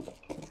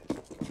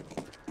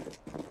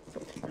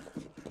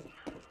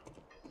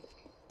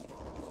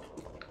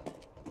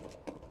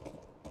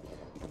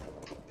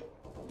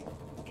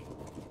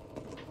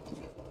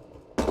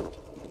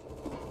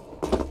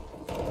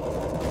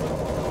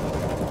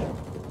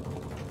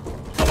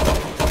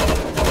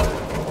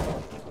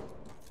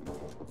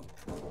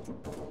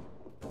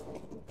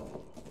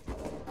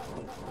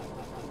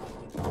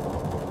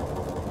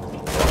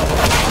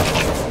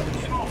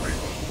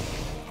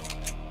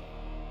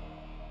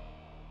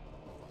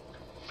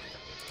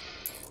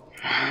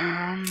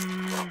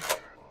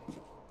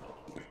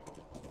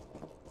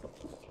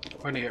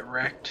 When you get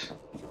wrecked.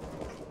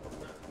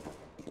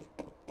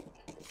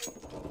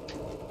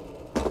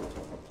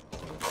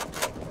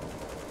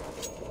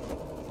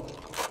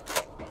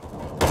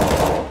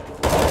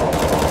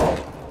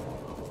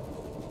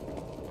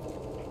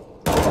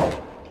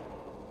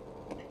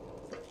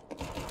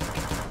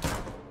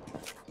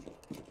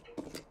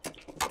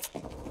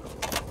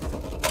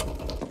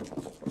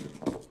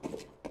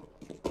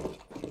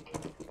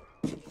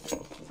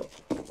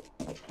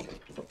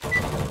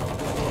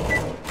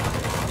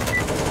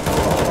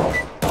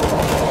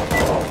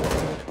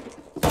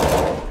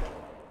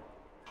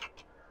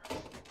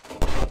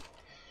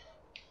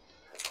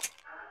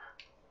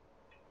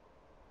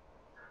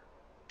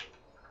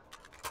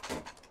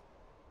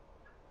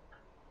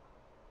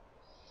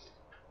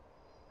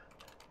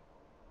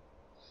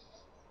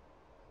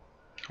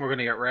 We're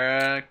gonna get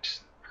wrecked.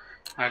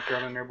 That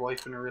girl and her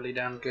boyfriend are really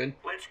damn good.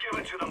 Let's give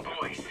it to them,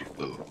 boys.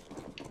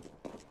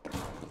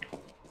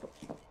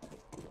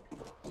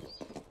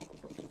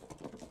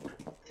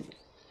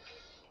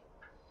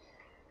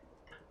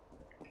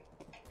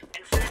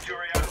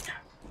 Incendiary out.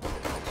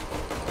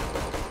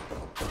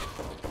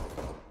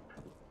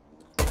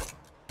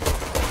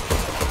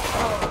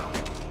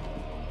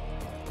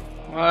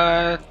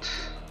 What?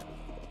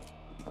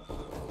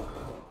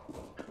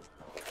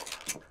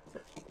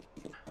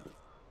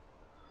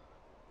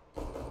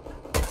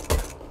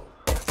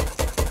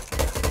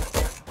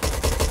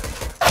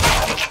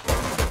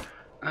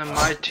 And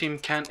my team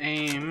can't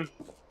aim.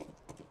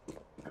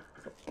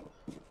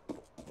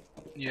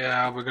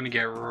 Yeah, we're gonna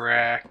get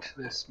wrecked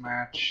this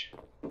match.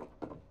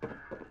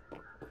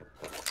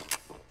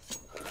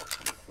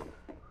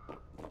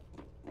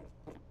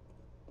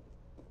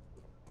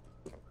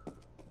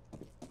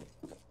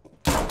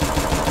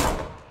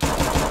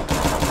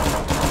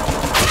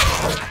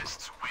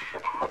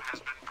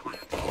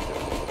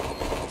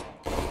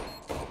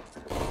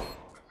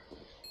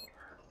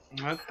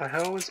 What the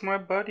hell was my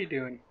buddy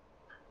doing?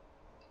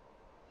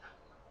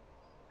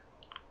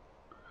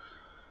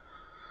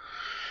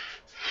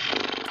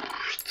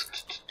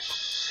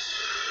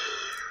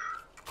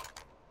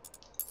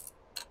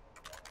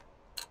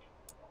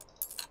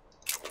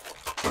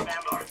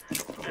 Remember,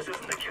 this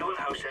isn't the killing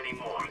house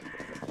anymore.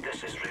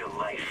 This is real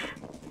life.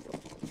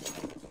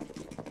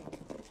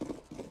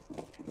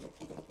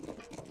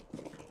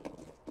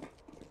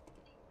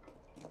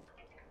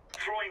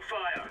 Throwing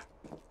fire.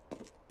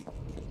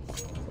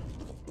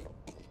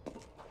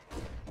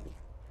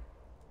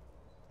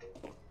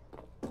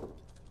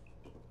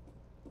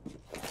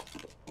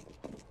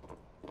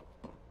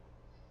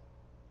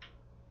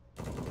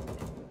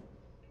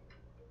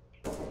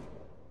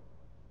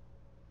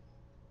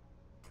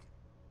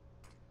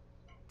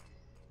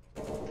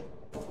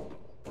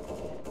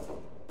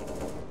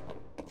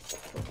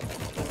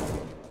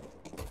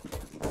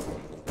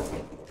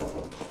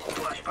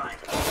 Flashbang.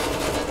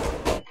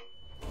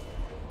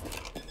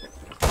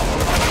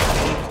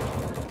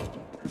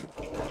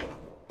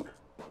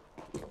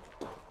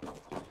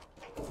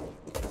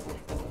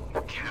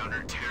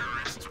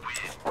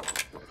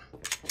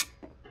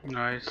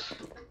 Nice.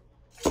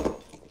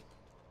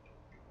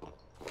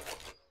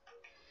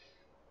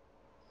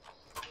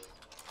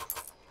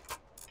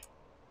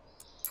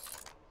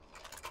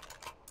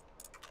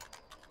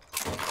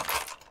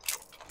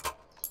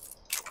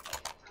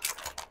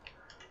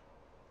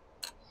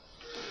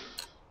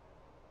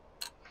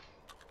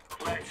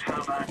 Let's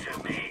have at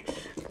it,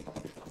 mates.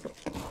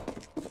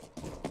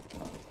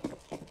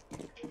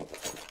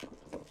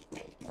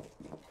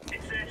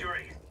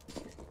 Incendiary.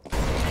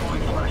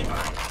 Throwing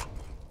flashbang.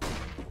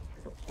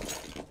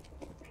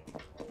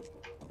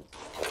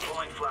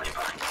 Throwing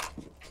flashbang.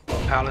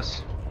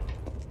 Palace.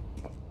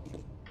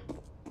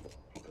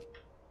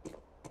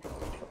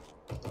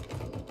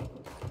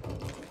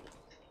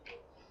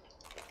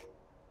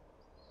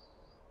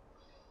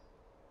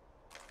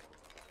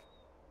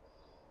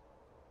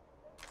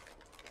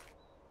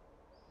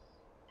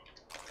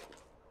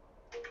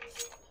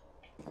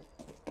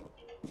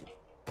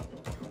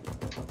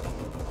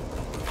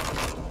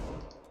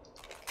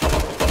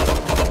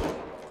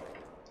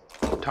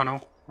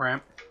 Tunnel,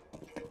 ramp.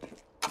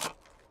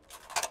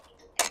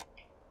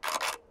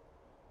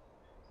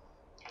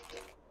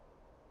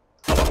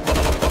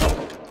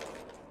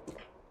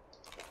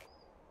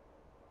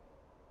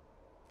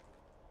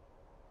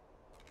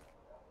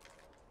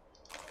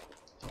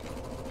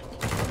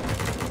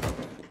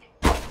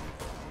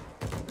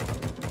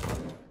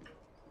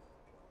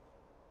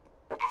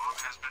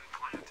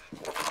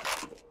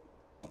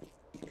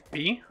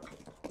 B?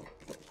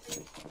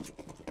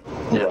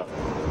 Yeah.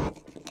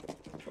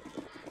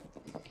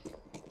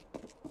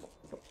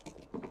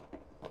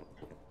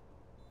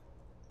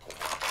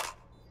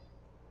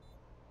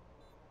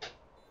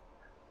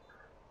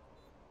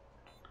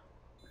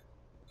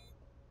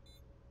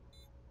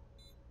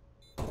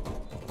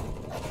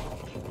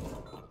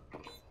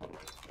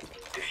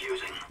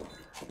 Diffusing.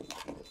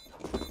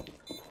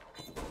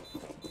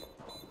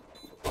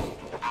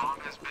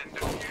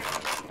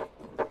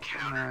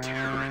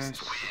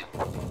 Nice.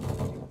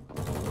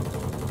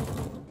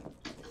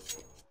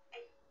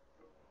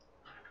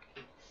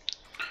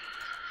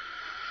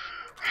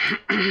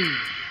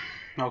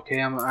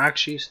 Okay, I'm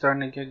actually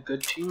starting to get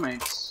good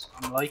teammates.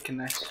 I'm liking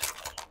this.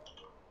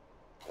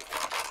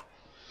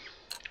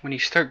 When you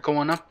start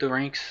going up the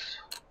ranks,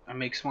 it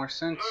makes more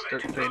sense.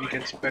 Start playing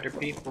against better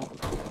people.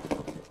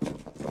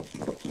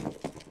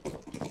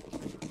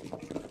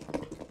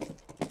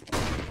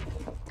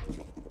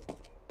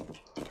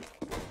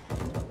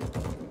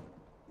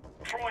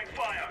 Throwing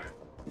fire.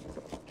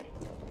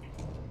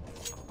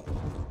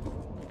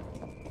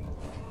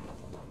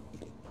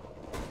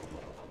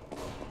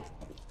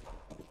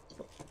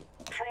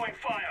 Throwing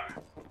fire.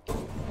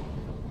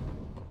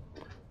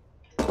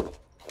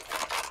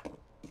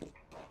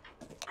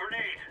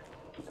 Grenade.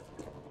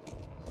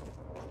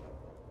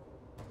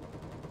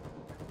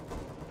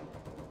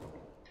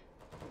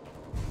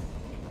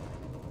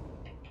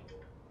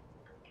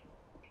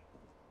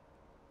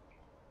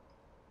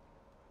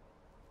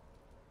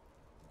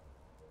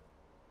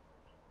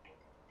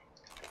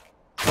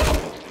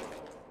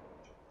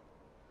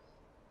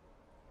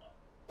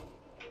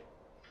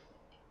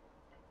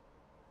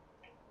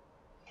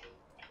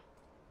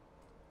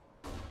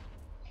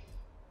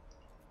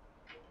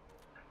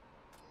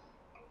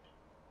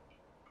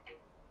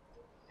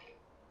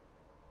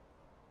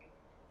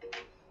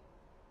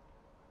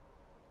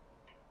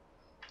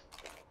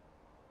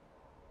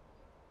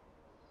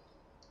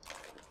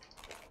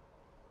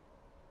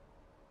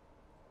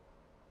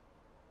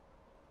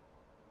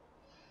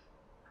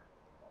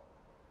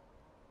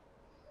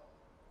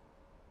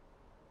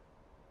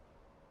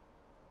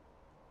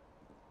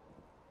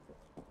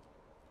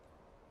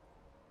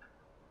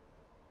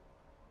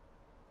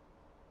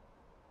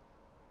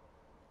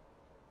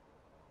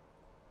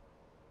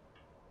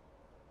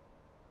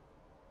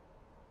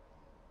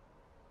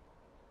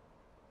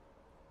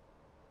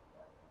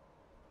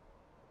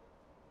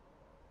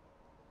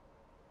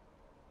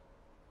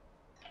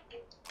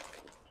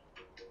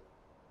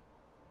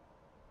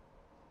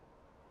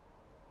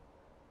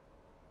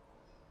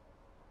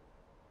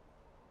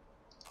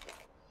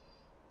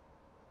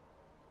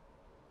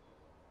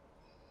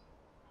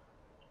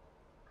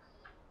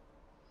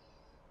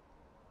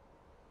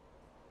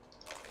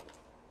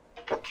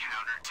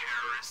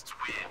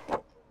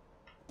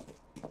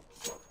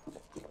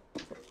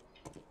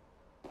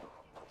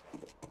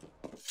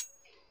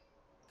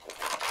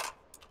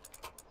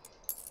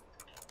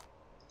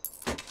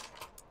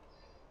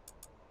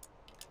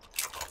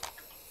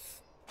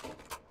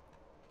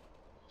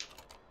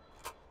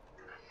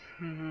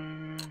 Let's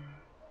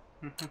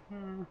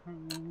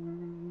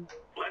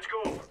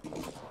go.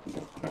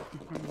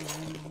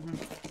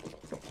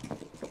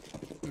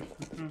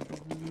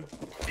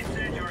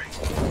 Incendiary.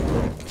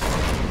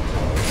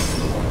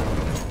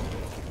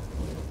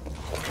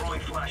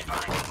 Throwing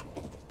flashbang.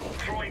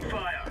 Throwing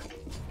fire.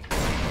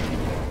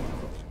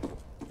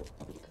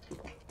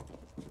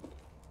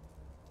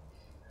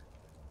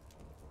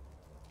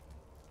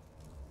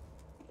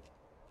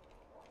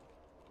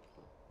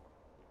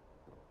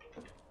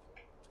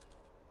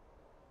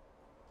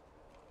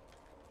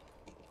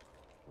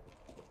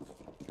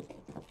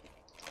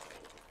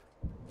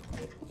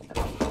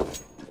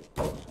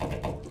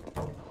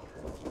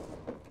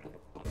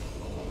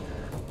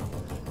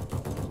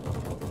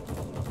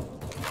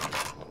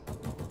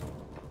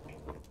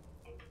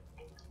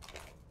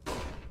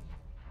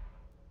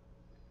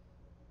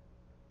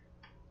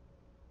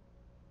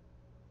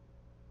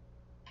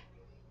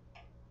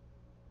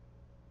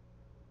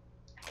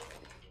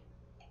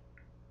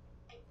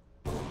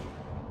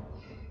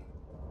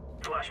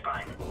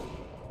 Flashbang.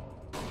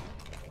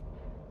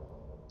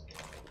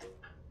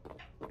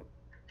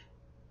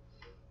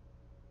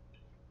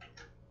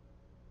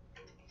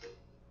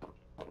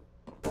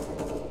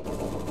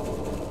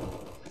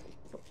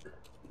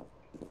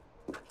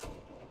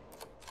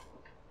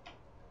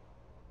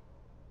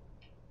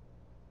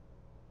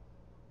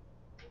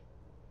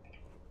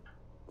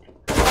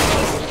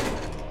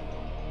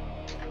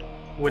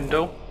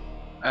 Window,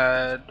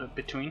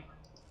 between.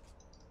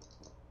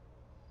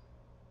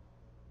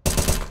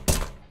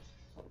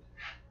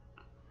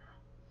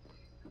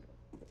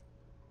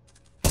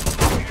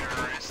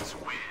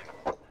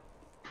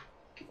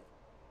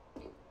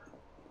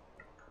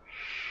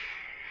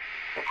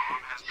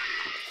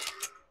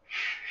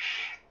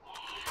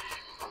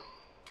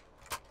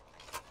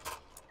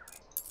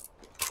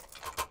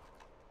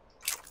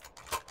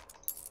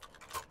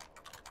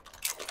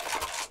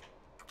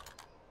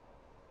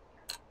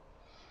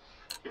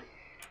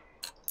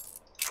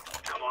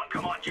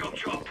 Come on, chop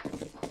chop.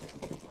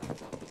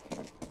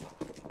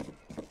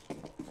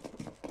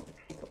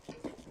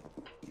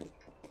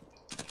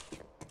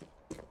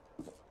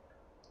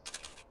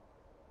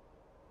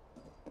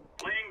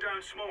 Laying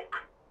down smoke.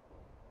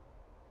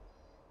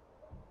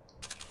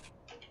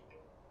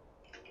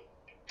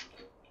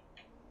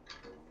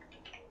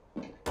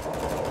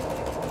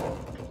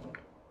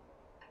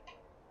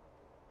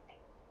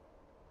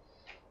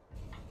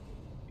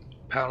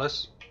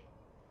 Palace.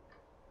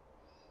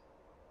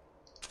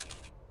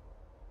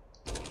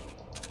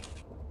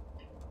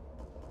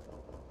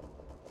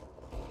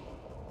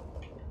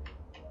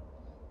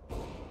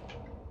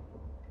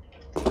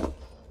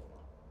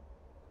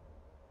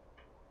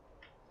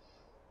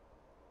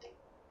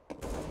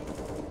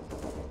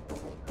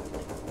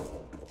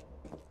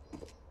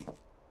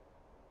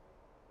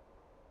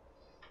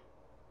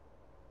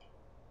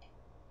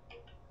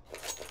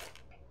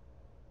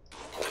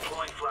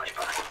 Deploying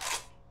flashbang.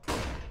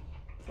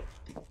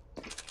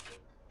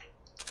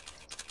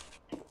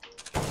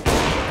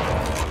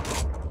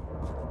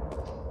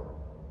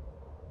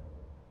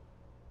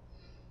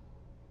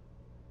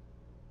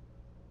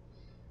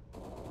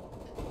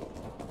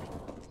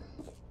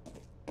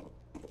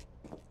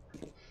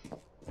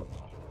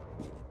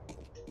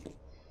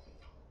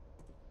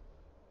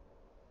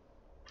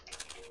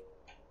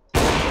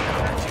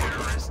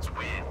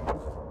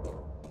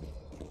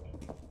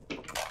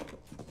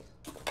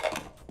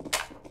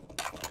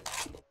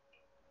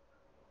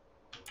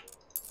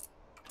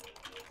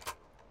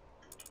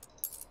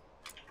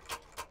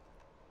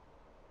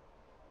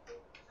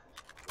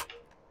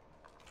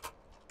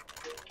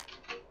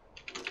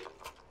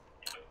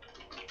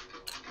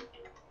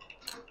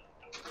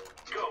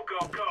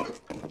 Go.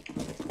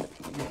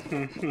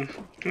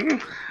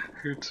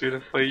 Who's here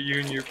to fight you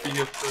in your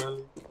BF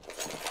rally?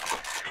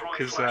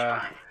 Because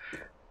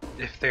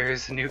if there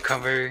is a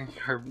newcomer,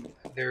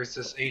 there's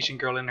this Asian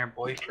girl and her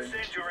boyfriend.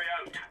 Incendiary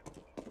out.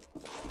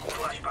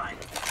 Flashbang.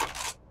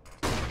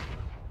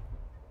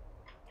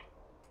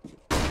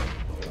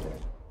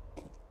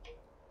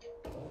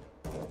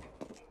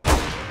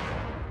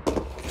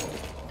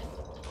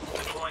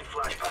 Deploying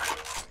flashbang.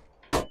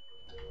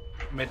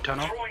 Mid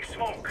tunnel. Throwing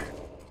smoke.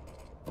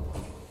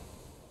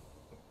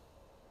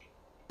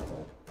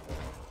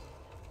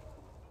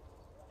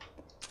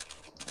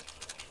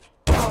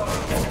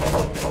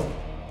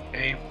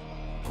 A.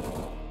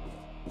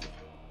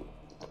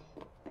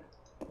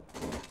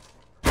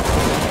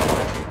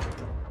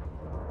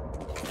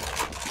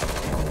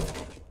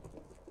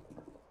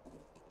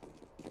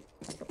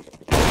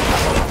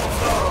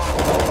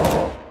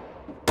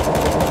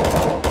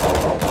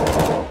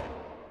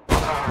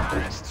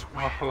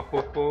 Oh,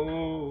 ho,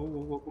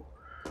 ho.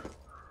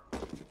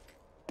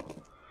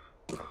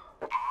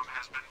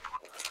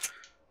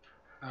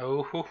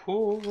 Oh, ho,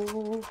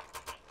 ho.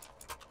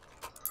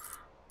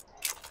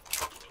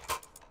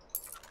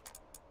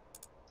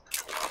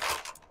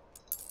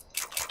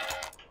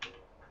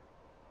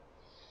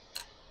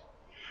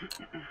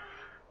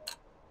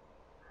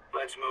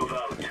 Let's move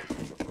out.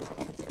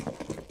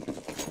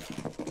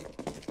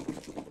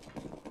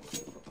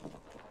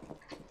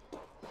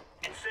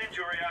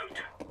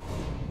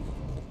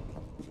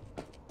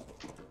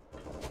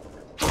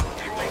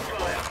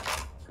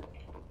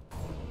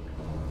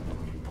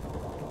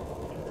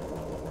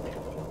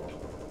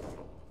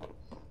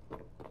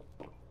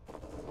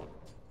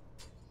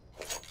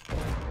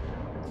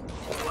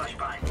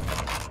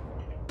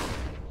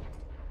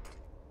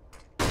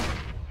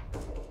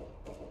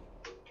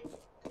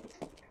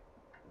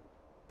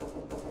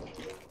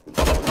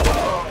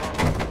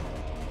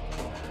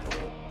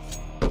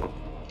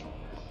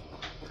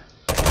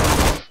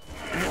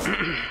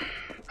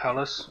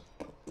 palace.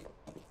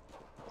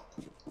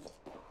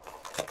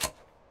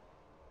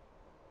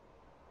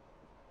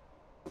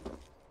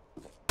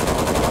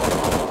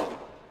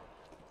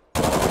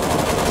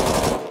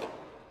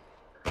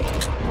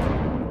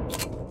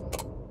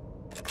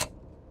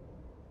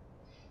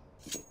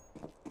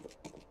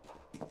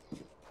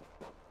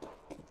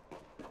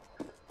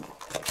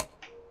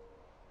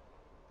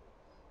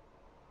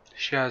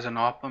 She has an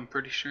op, I'm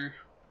pretty sure.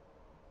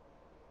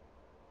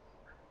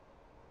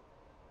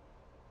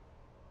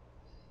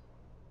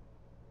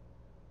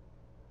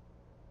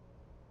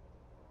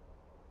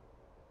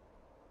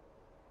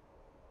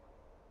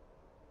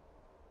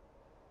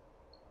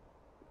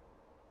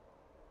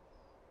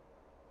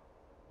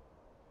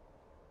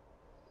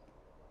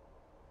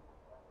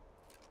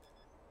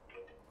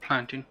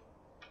 Planting.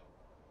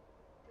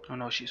 Oh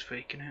no, she's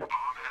faking it.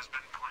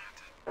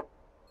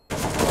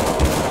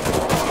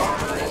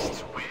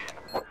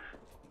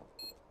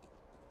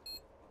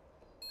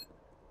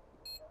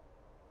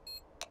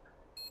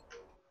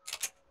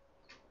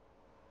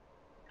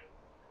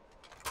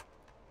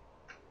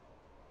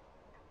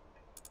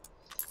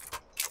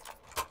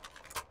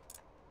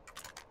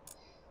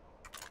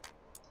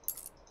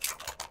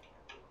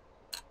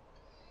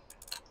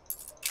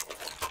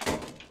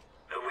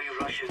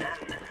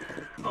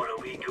 In, or are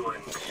we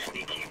going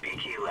sneaky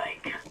beaky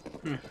like?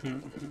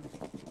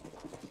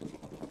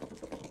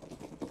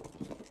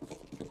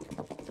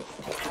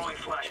 Throwing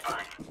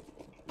flashbang.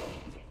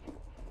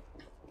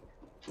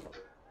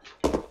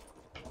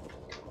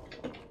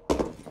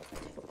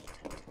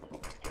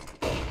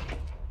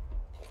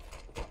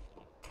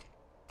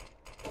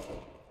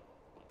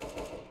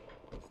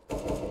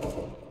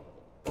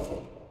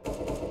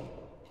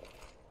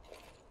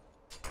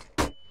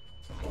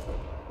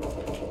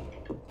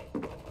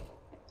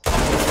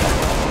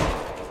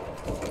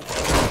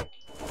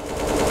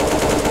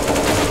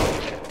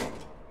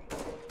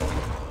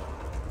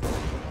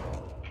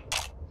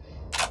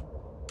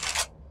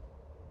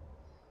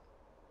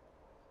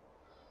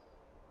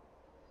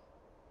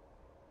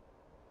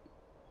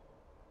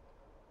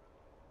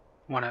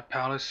 One at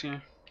palace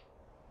here.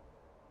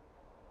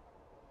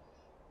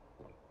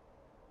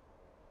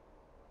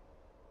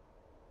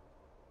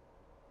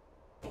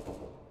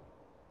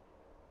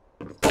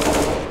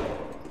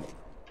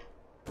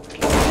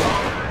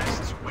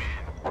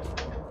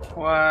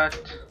 What?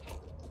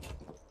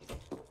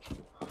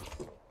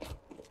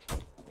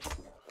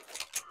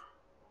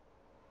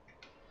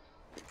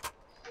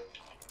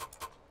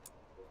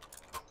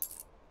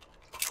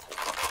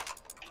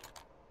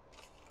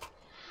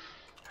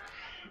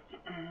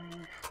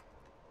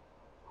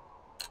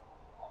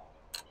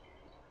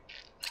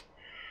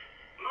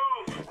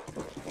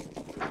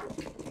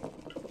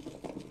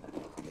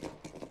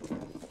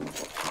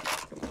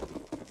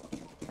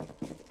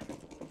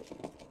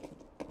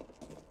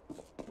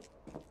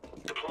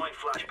 Deploying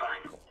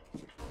flashbang.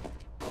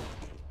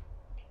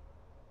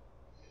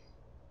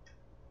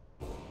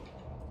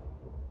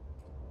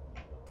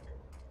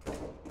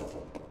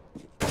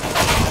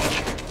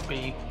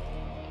 B.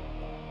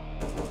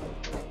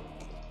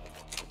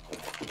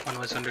 One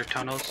was under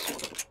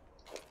tunnels.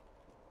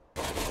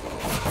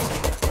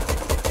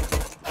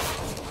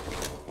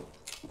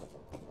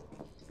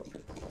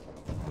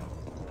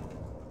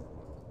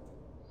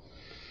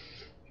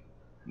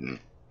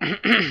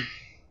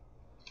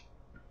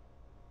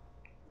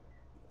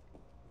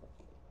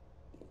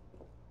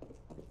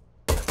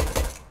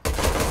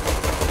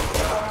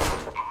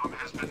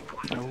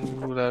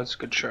 Oh, that's a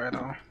good try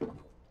though.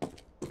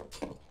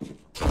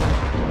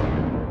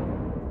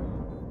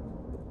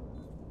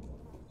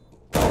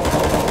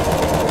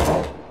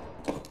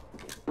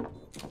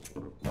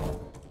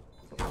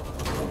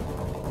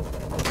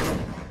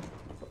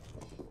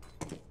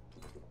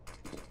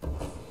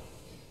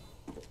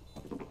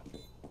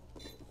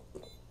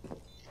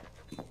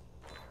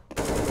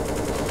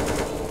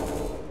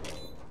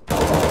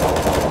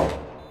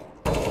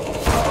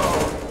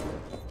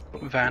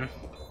 Van.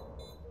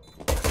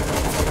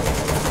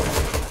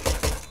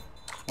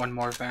 One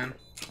more van.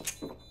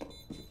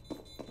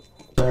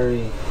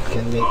 Sorry,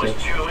 can make it.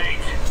 Too late.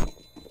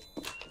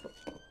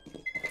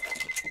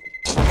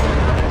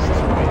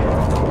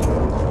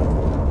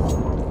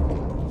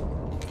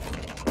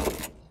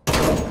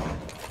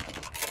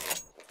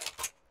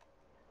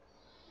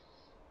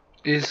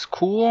 Is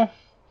cool.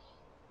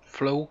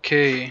 Flow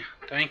K.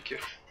 Thank you.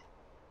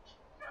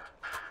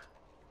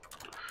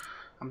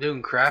 I'm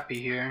doing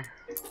crappy here.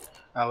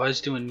 I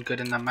was doing good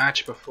in the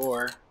match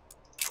before.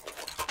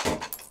 They're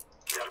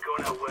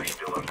gonna wish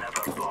they were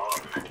never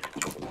born.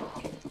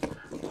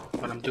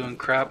 But I'm doing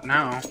crap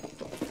now.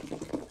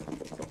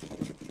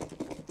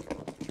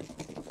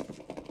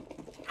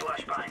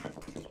 Flashbang.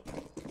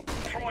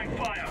 Throwing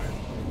fire.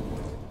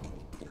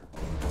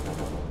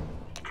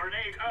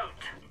 Grenade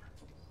out.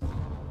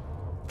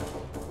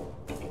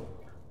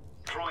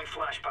 Throwing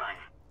flashbang.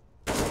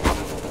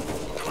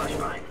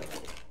 Flashbang.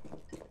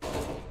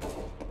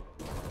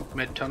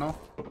 Mid tunnel.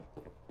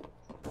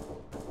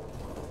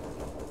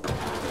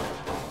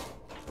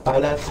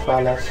 Palace,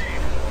 palace.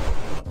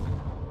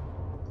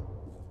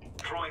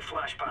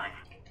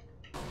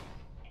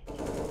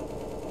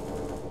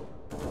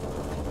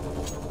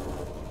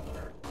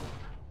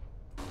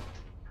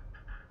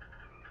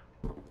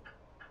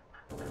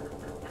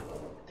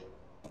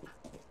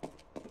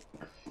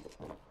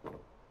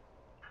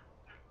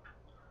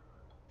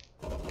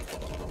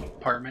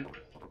 Apartment.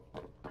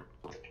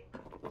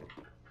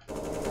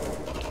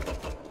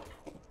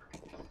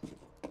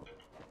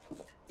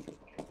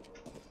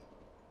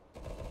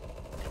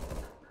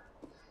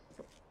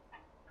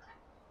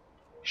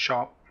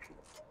 Shop.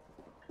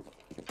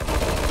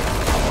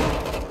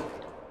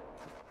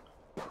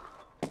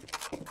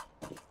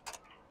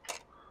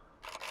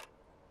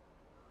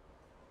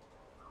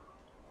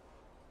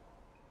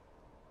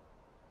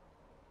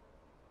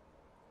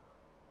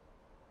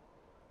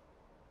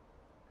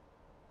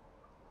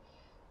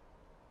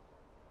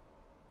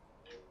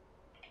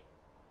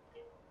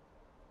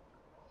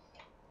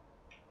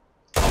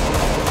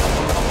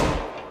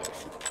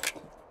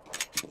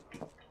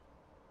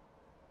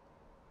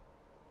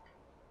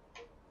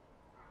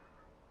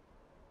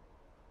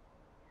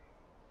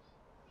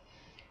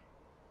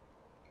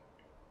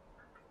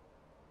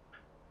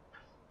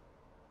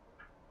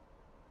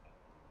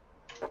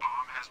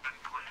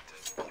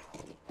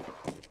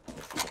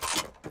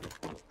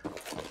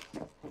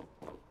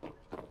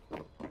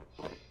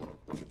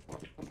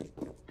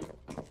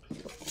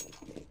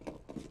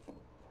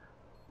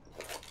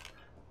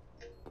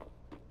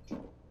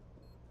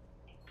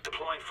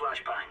 Deploying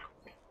flashbang.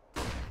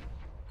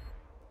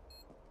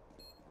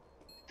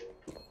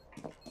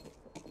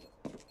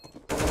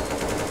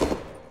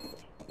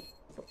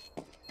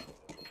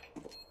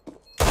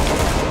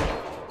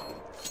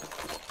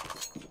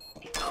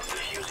 I'm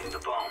defusing the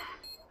bomb.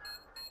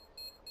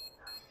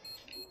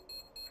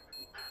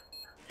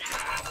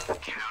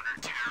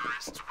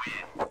 Counter-terrorists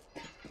win.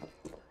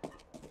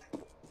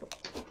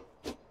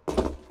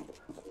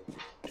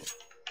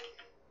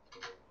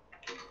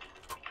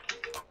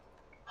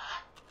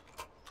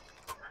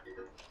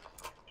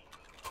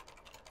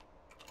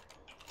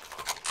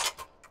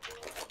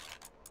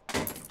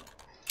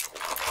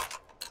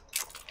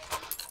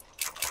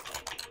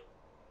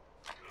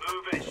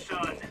 Move it,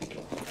 son.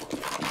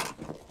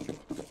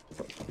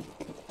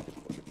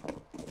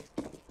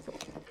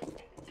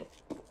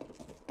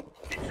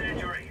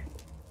 Incendiary.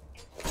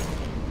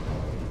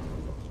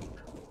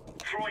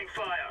 Throwing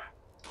fire.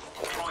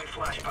 Throwing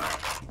flashbang.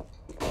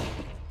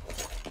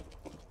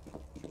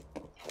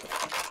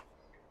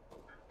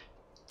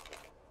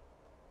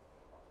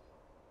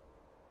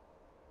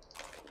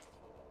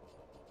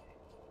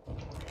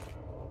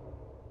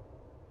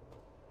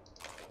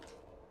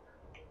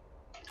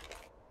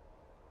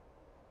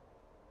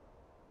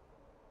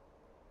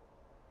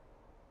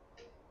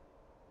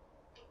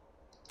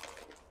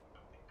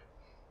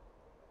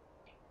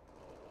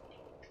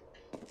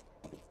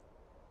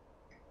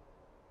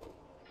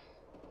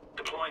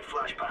 Deploying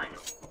flashbang.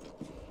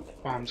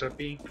 Bombs up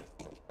B.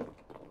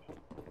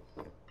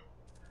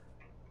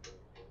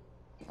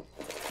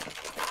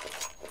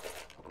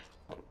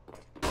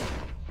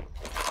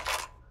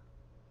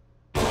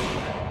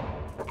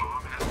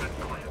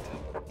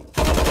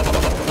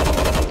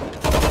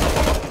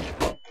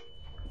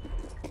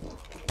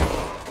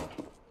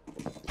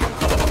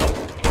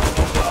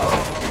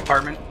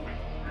 Apartment.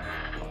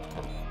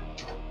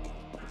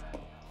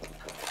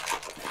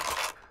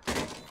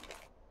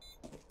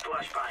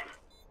 Flashbang.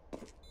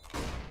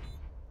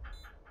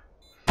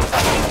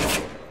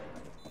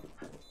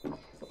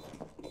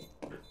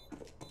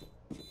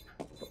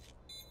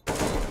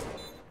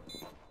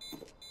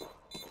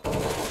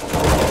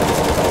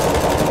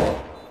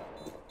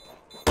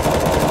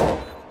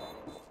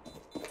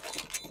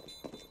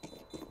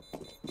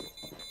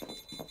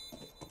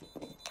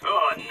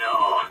 Oh no!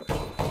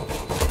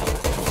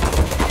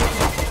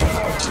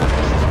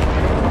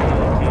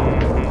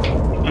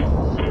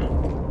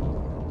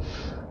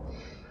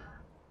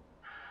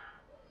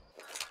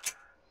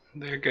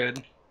 They're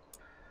good.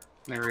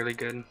 They're really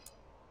good.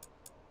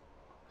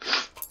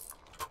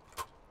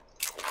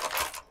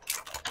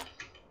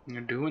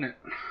 You're doing it.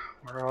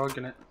 We're all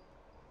gonna.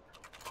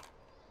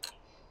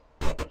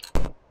 Gear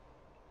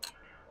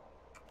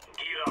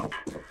up.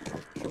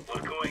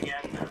 We're going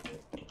in.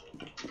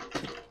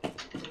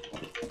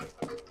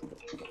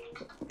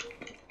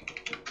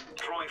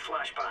 Throwing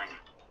flashbang.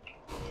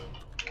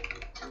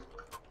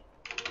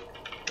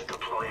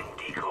 Deploying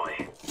decoy.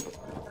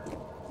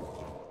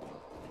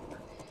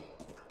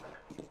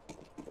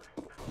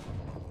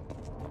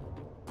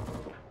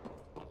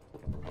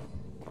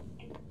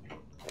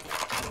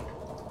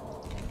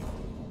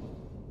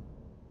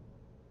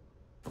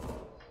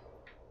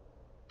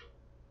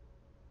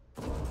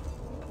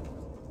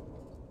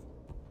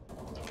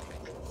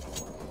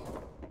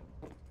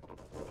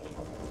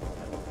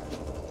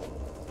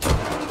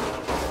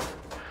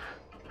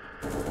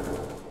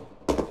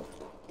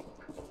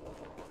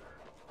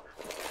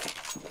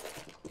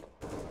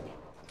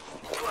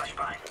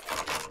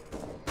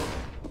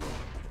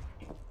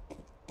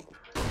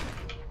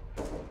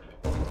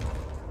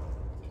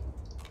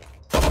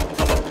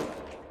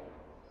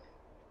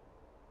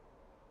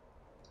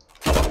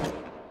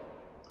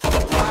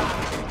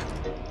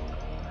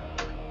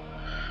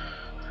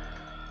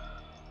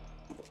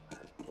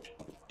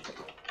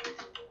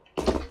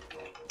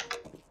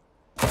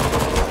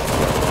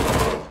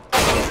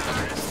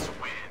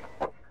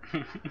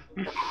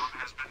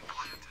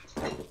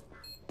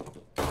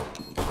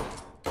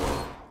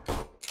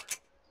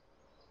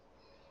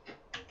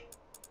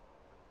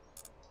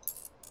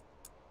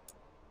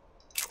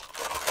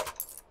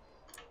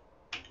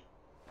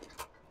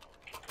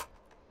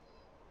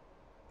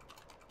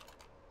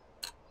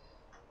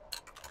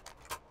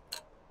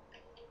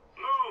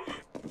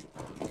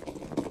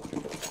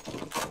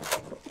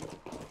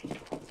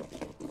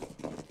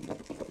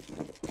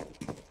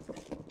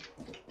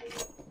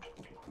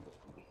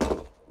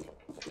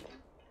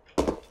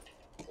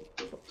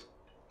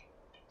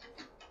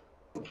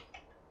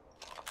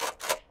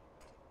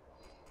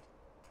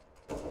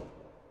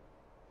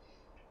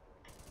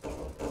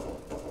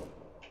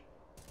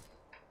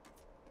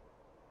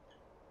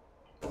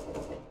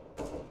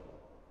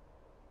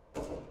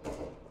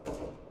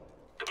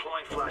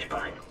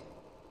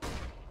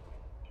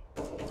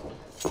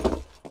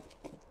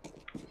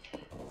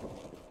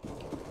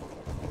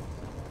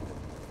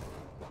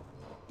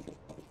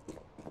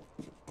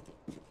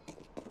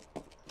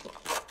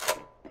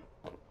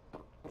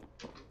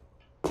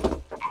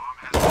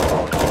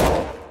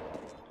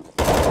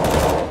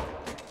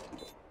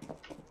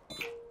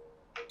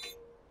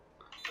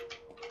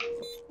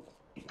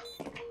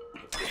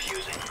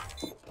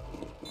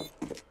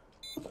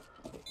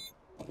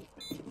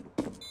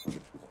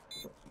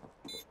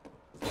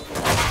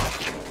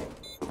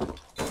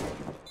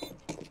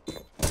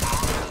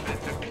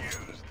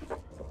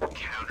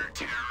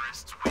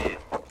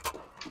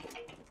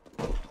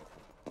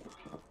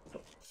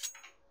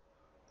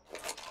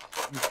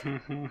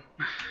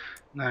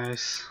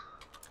 Nice.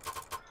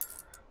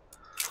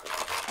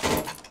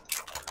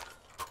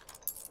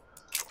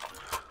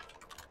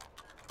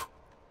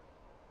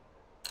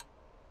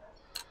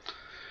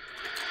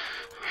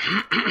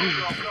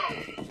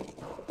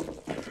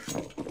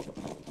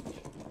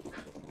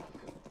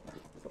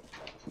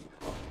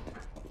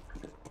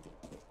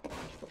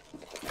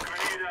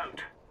 Grenade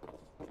out.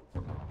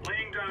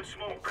 Laying down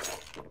smoke.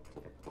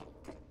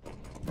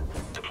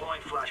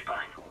 Deploying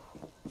flashbang.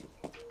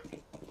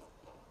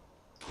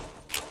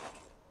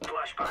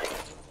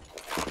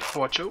 Flashbang.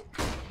 Watch out.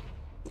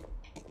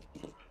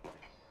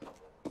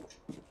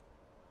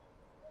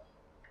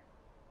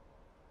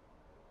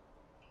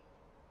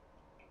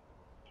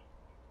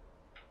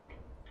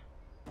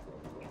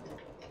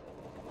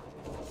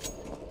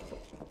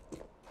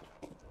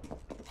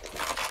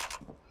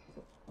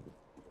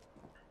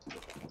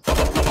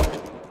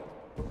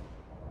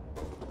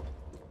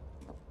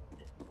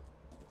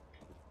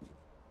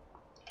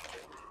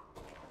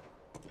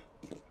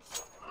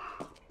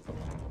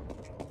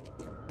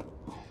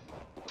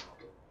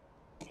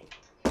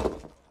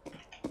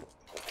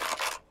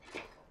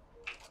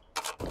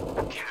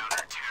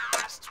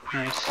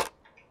 Nice.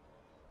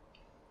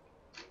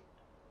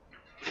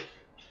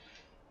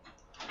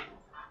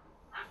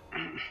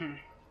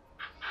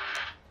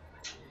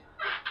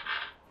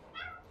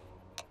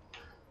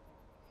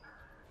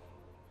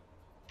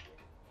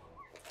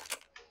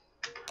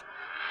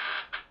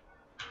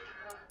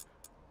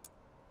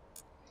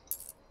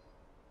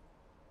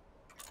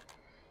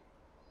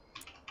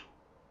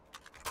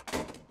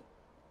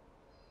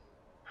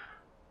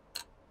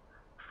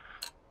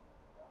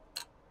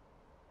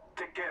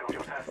 Take care of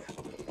yourself.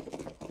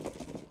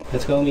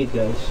 Let's go meet,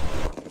 guys.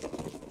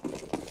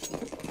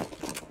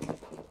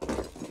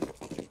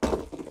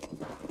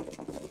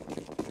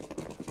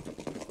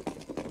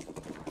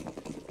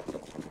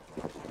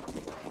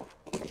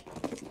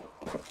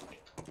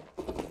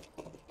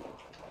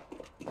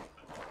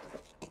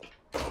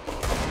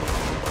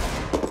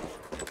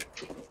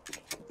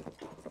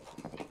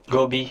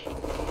 Go B.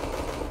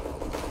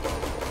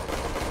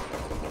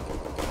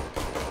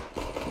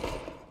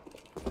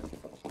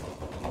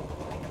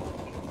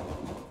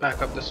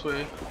 Back up this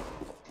way.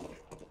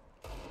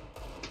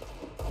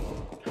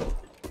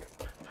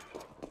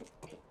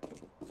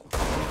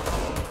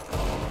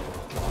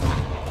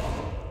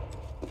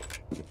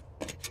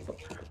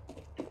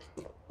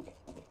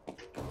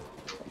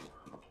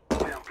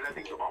 I am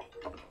planting the bomb.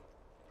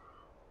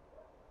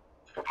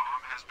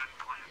 Bomb has been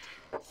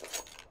planted.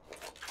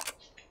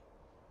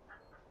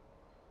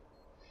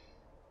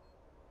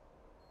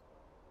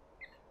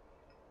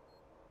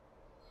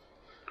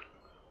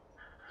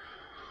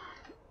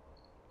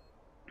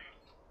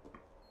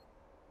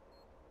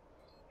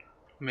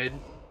 Mid.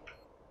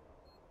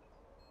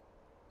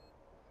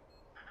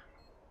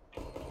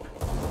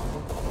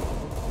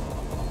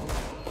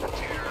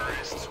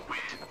 Terrorists win.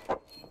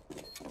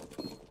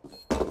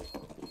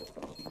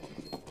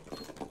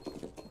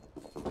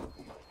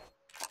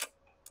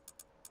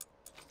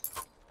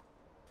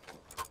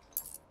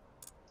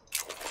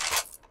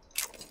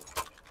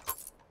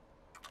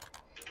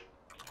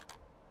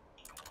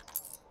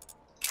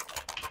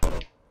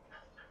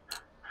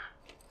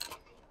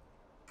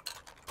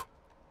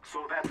 So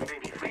that may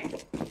be free.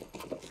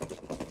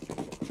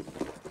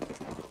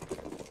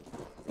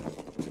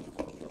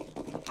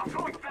 I'm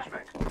throwing a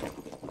flashbang.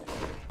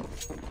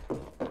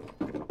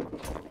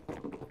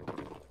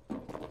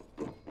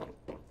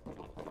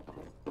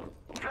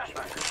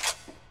 Flashbang.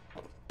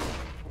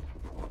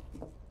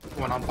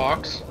 One on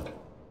box.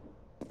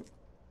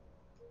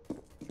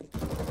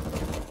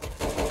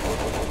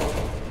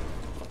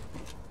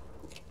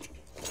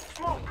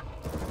 Smoke.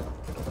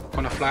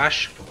 One a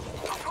flash.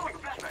 I'm throwing a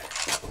flashbang.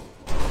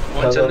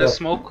 One's Go, in go, the go.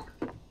 smoke.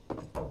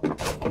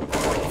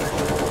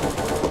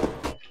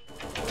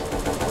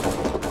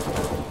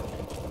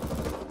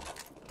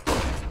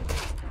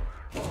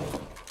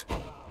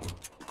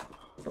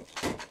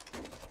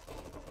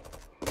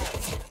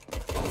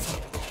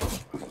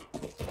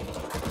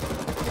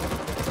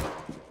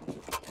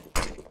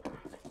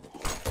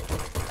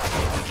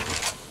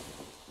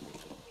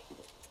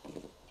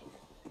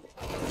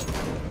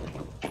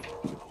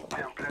 I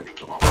am planting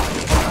the bomb.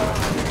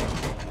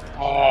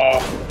 Oh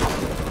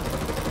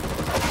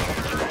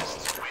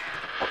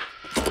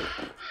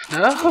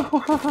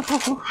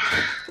no!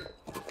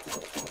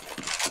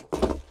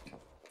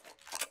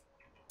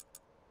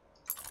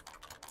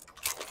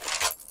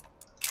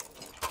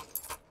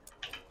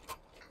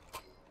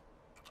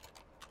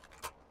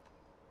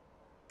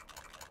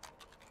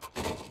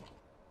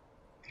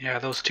 Yeah,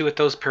 those two with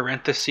those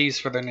parentheses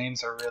for their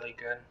names are really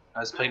good. I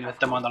was playing with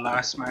them on the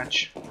last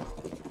match.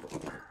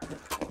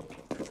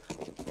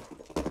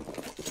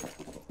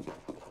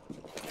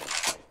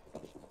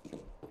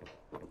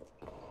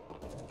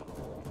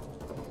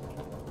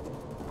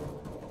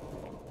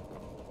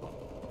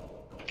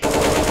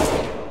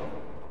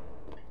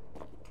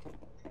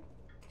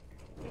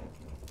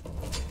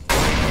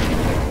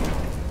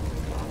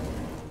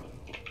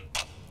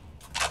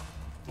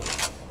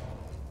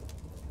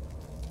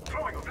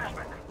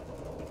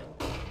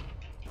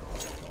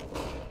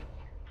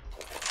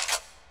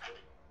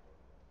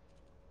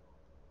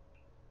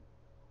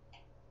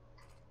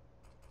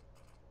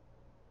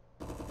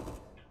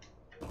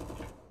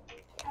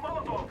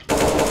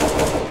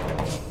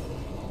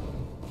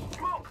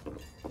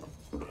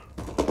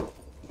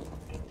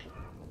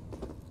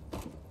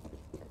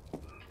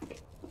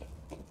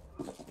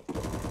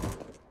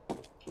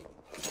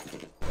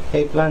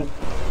 Hey, plant.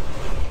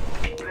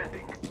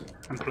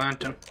 I'm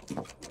planting.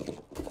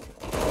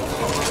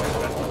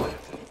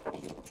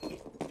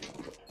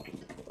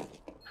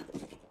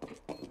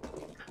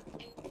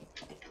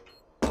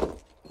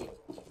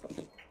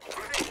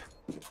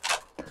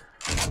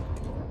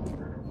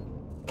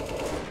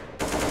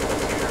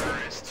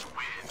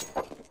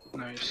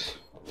 Nice.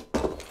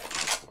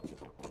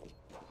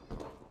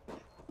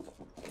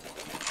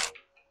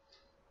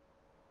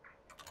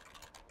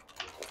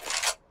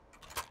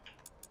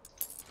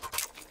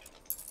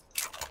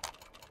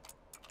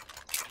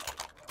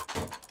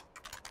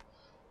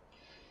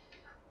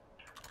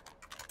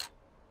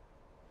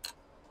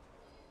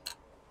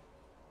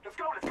 Let's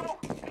go, let's go!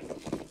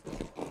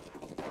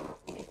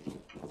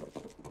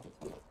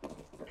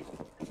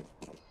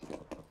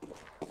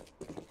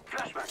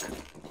 Flashback.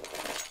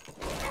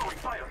 Throwing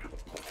fire.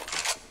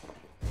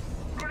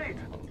 Grenade.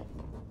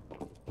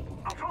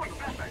 I'm throwing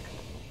flashback.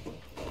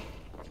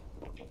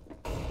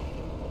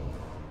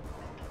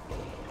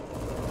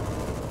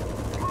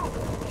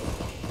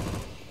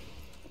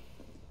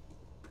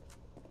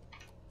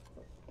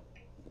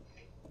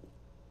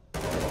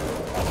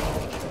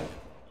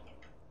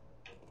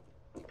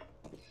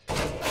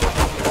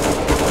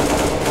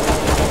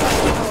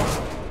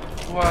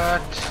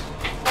 What?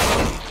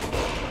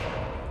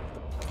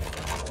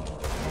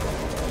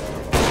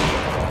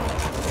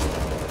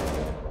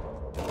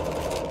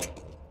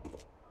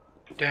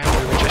 Damn,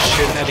 we were just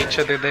shooting at each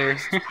other there.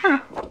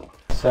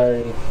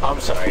 Sorry. I'm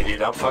sorry,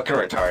 dude. I'm fucking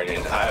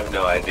retarded. I have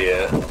no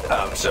idea.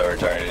 I'm so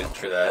retarded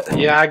for that.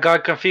 Yeah, I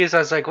got confused. I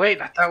was like, wait,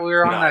 I thought we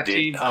were on Nah, that dude.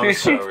 team. I'm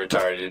so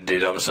retarded,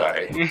 dude. I'm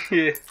sorry.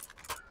 Yeah.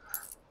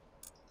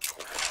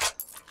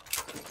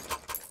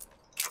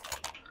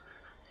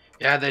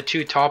 Yeah, the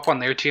two top on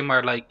their team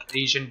are like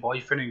Asian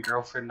boyfriend and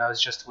girlfriend. I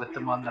was just with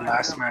them on the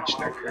last match.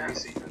 They're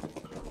crazy.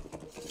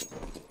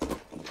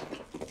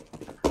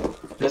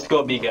 Let's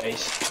go B,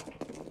 guys.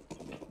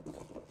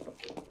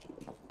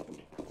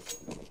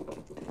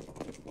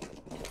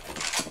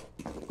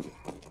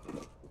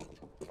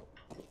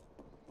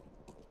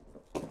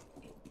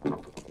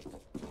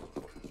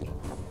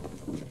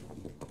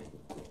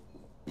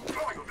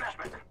 Throwing a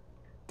flashback.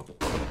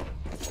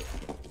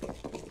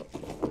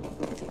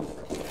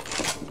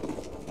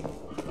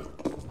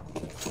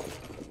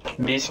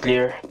 B is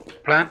clear.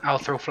 Plant, I'll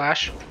throw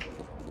flash.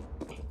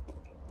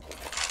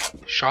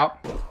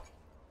 Shop. I'm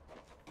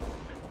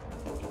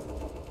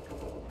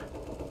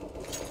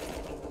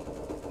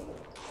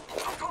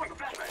throwing a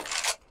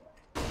flashback.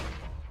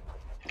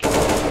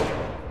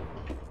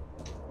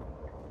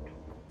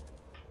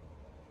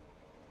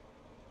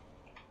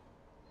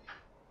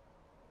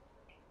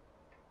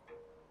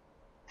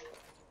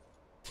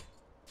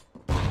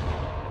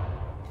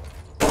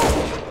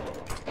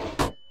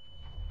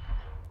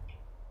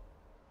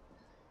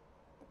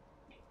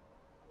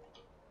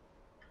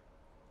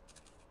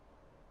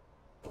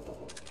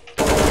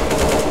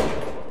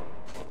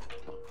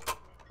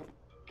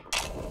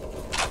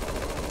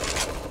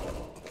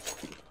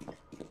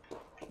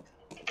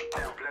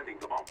 I am planting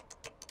the bomb.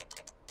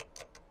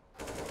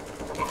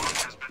 Bomb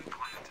has been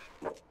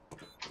planted.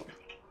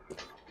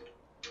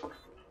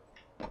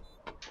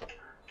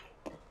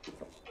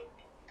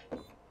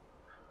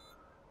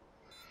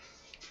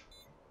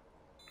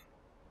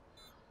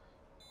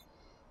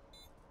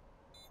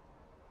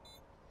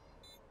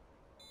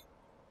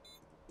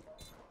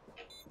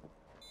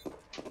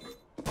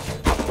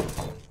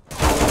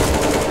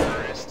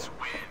 Terrorists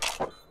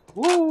win.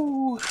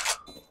 Woo!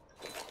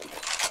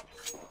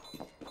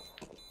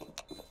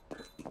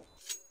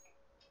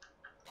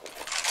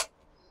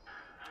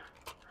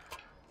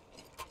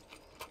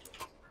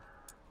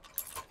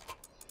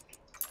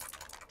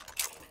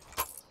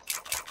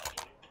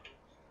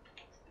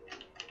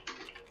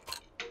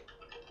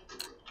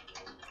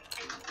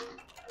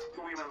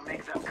 We will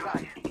make them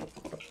cry.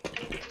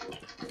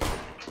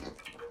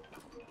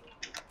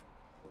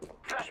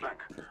 Flashback.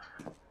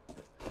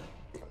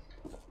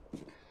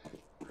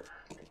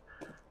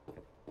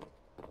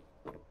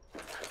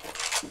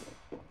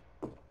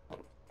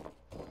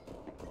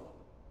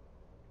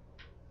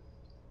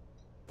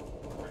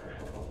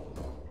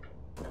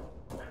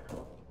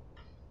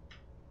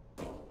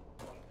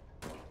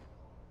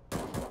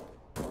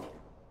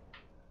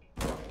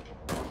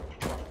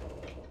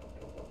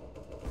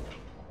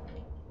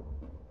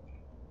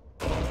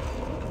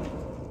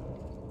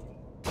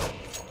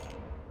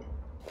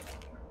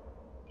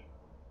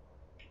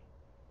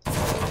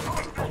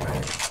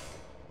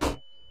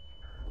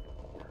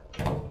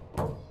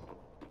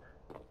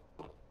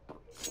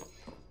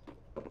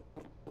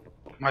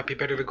 Might be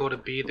better to go to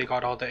B. They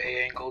got all the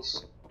A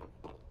angles.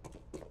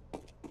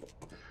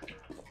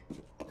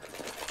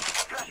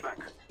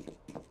 Flashback.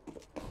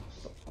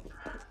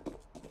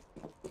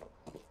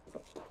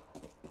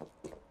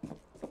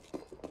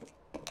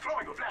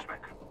 Throwing a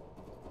flashback.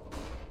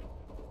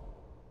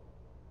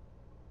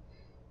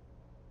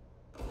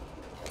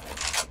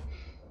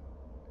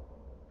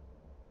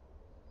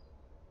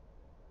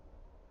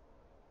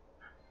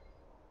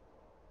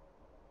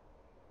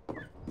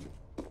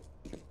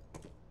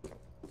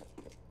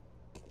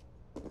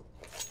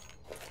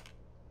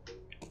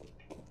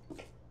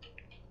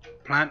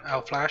 Plant,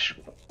 I'll flash.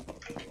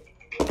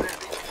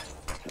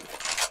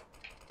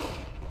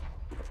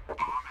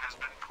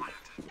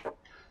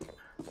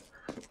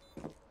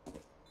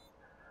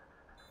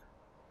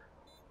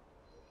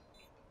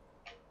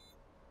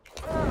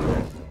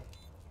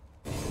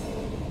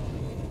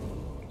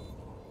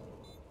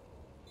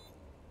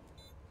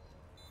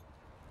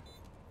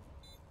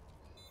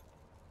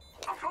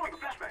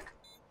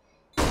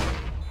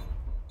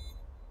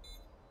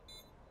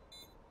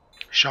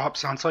 Shop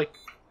sounds like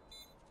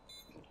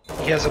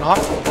he has an off.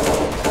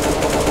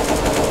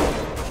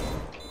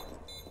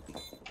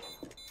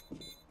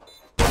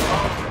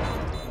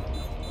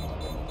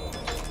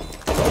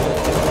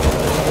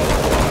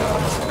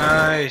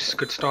 Nice,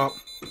 good stop.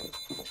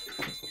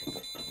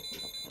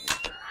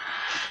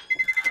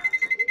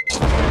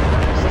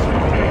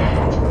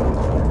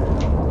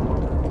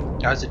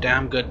 That was a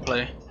damn good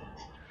play.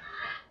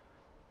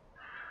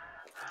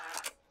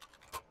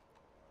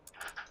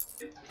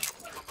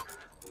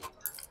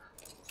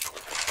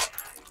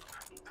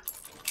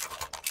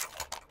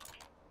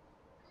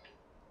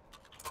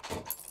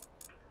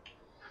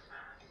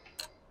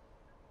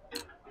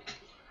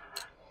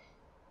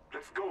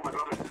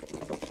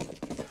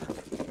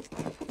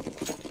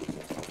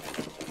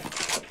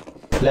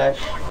 Flash.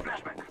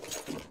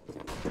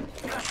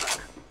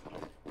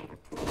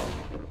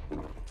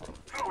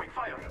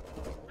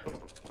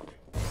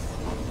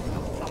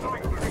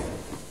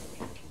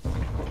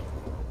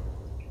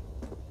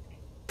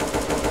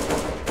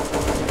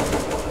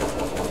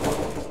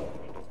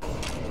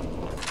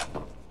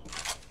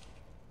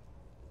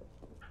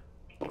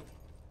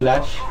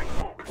 Flash.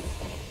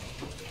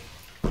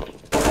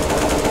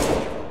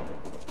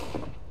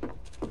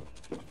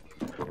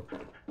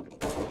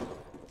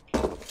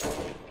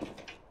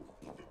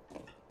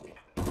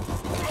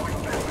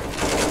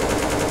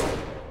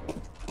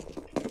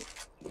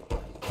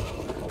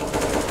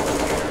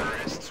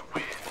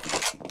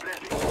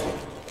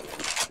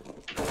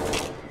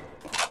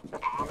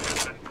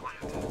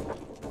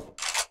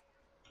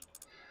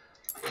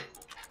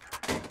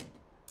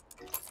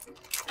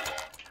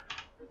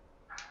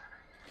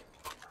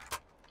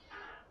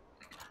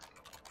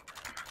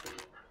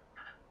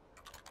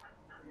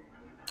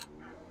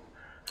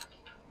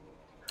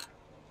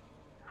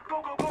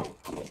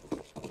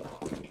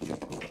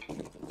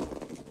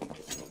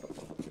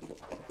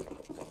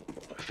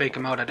 Fake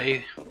him out at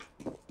A.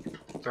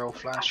 Throw a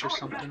flash or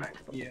something.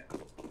 Yeah.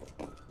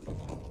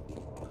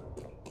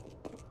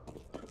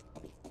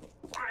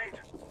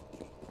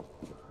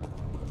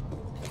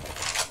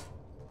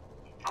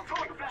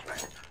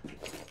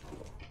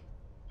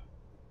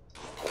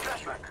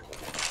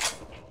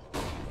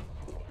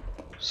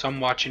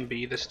 Some watching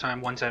B this time,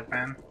 one's at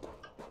van.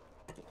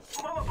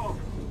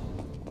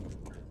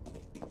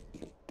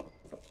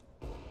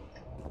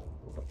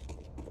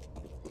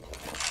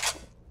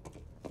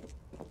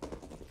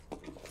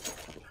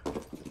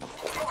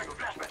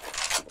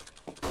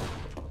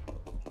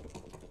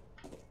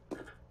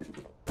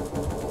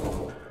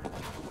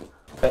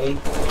 Okay.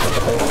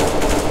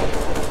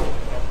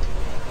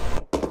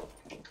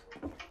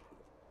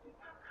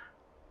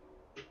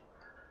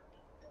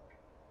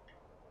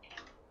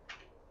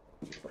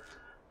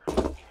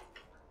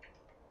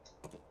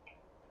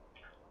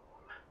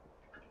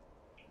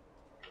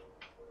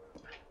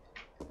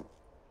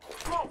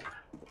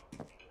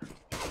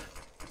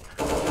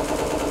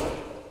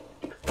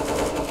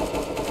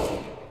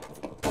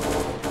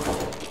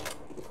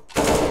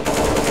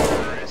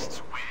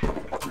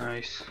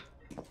 Nice.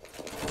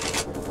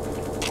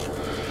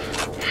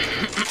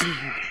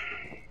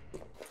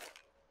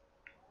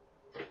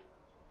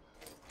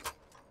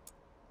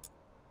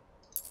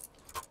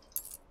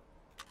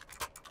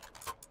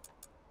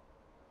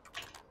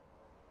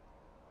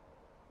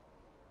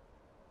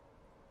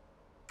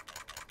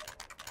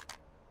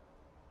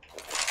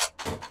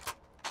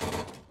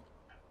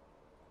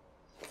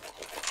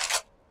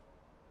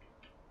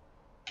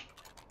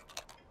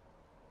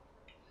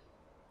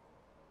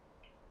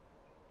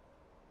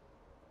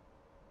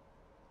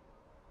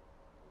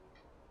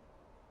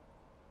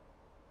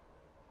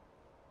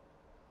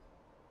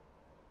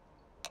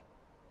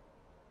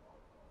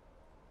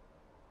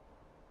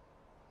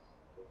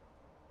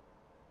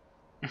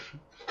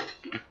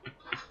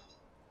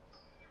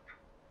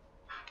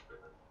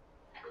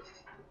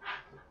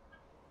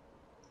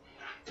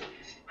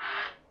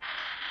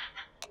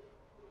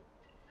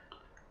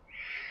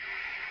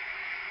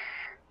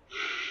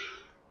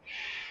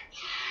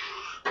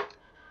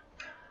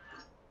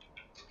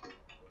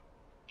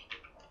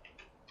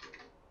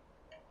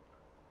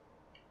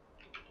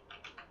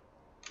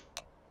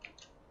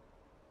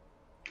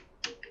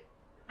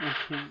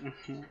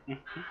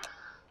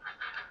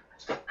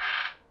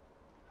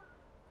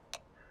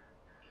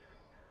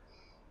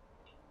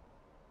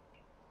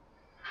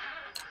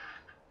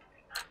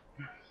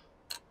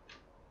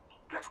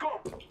 Let's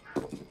go.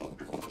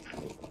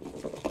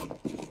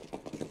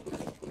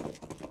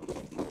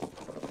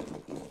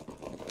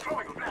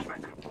 Throwing a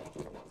flashback.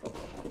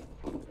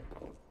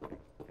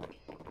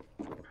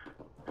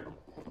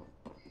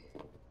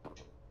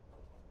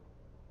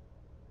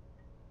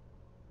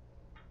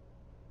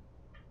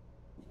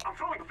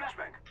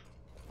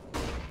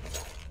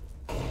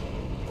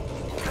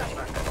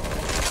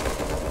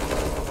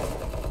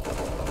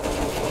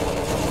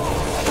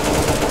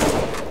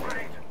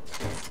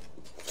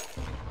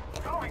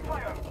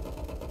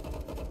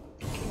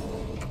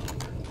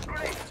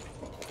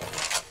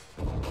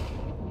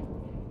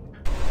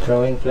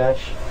 Throwing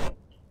flash.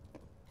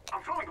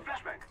 I'm throwing a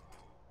flashbang.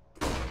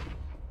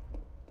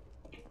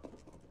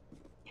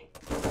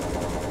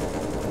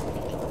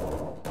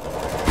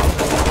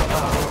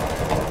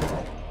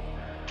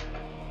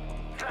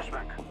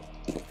 Flashbang.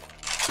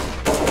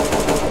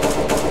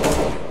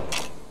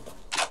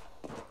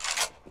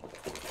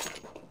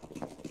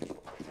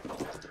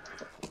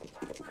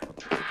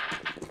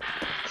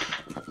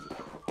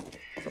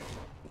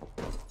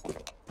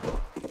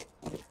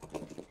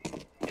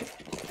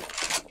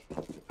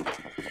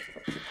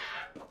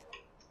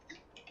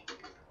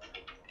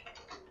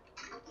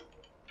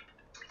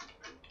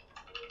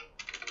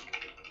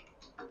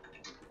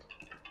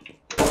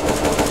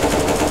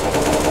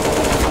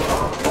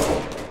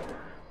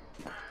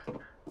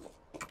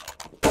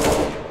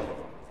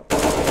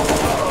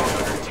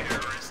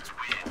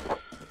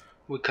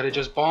 We could have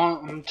just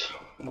bombed.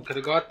 We could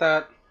have got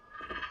that.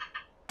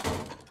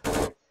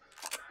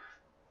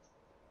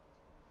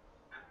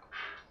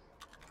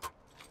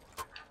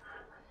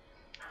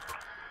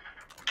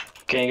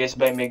 Can you guys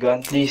buy me a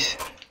gun, please?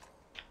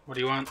 What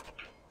do you want?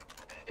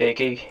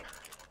 AK.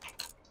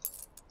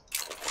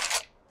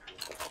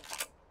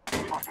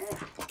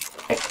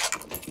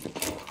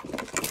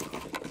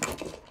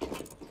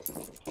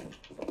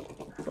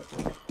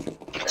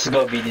 Let's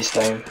go B this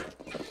time.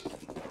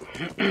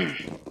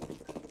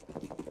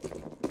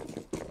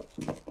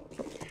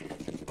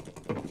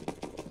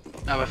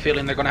 I have a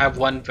feeling they're gonna have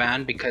one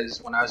van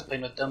because when I was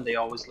playing with them, they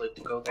always like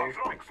to go there.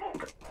 Throwing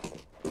smoke.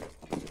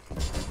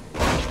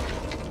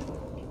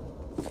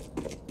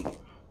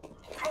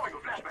 Throwing a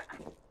flashbang.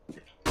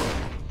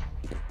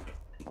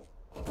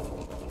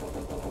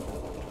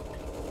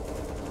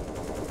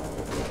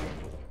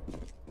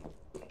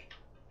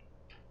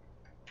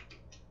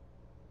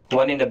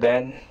 One in the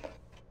van.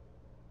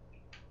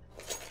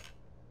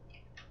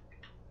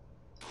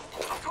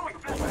 I'm throwing a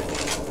flashbang.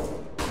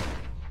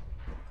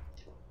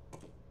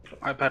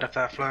 I bet if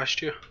that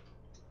flashed you.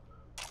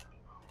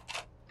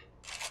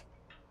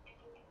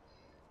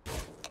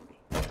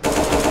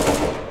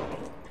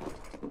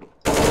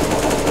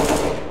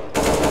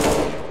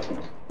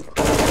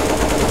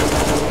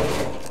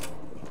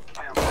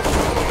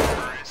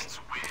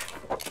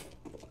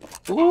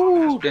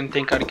 Ooh, didn't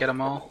think I'd get them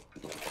all.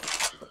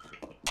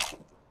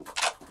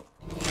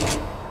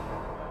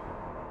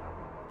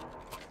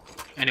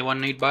 Anyone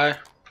need buy?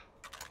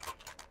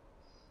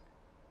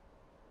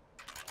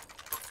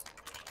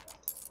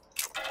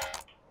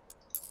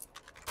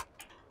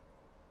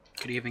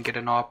 Could even get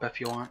an op if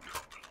you want.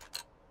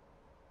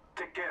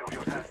 Take care of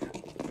yourself.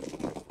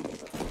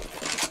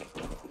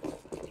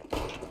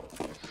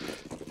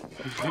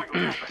 Throwing a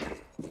flashbang.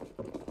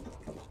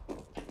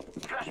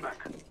 Flashbang.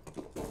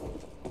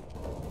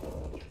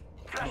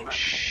 Oh Flashbang.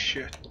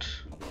 shit.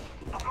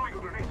 I'm throwing a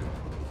grenade.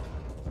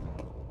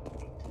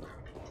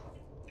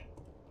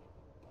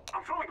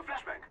 I'm throwing a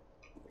flashbang.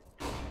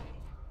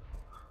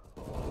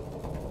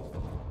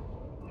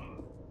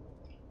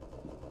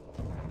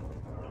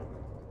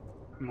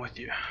 I'm with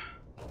you.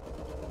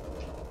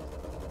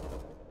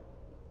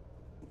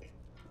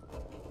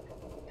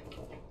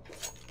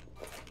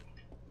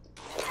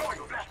 Throwing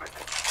a flashbang.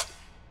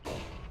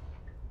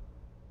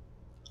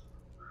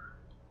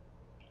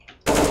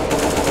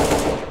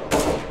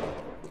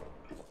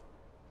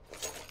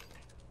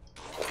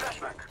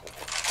 Flashbang.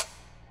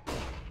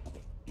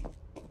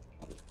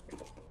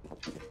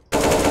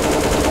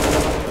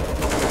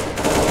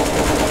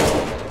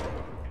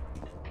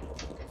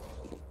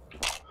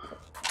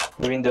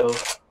 Window.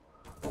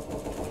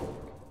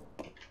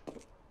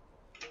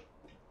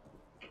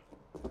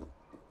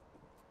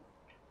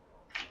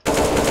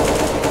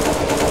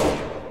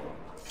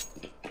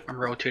 I'm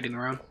rotating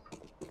around.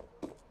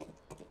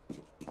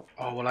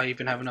 Oh, will I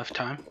even have enough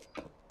time?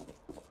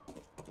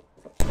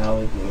 Now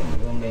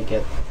we'll make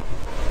it.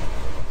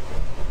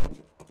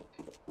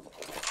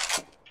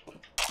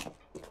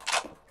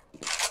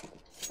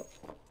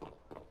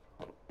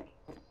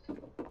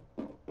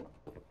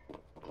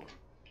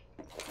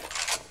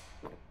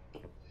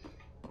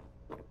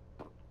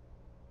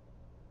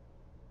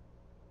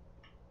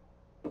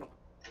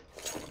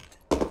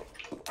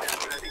 I am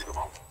planting the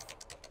bomb.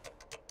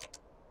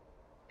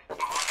 Bomb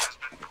has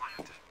been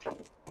planted.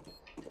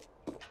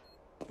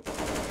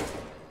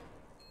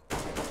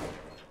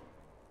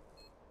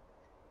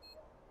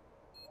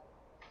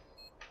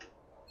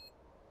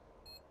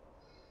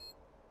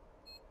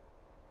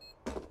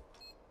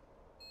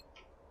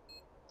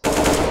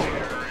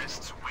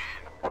 Terrorists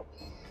win.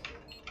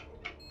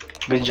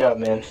 Good job,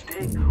 man.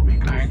 Stay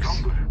weak and Thanks.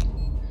 stronger.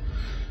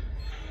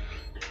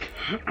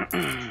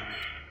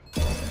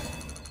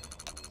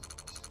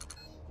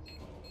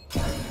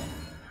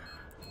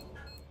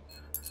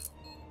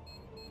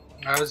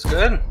 That was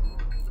good.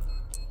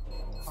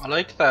 I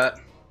liked that.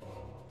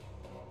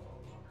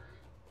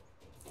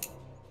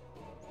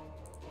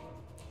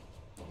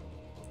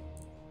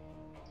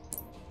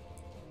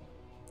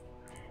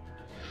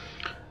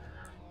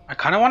 I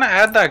kind of want to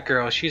add that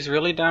girl. She's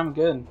really damn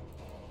good.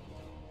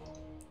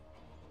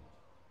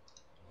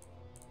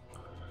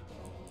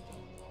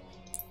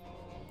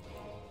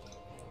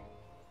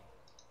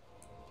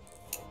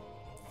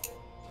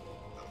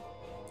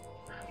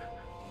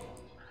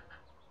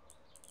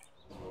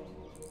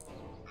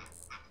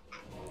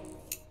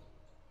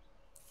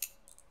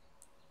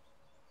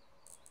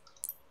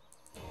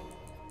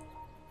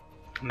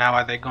 Now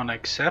are they gonna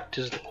accept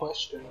is the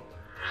question.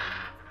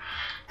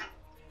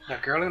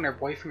 That girl and her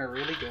boyfriend are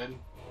really good.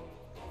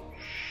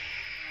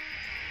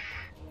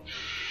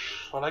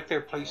 I like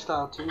their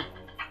playstyle too.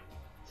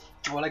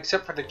 Well,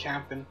 except for the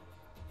camping.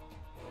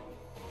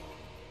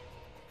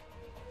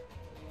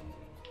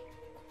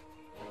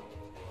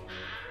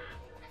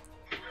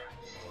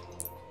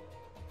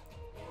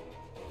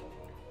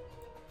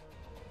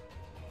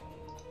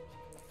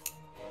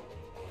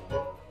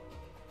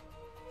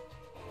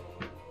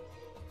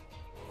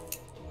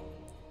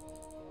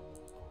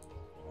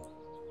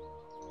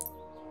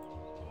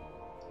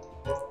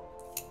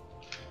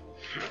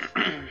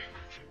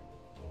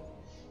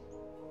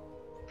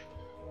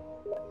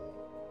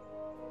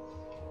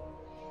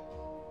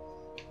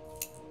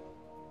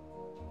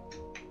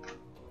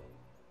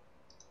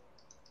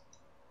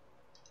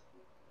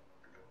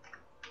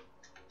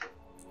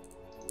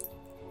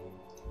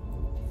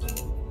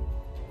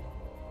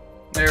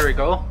 There we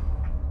go.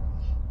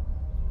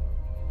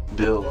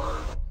 Bill.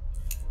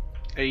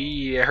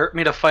 Hey, it hurt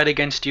me to fight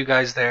against you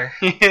guys there.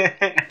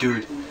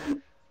 Dude.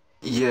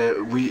 Yeah,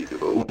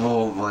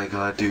 oh my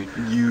god, dude.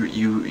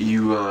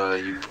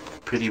 You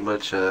pretty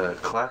much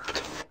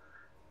clapped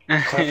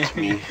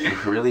me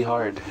really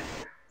hard.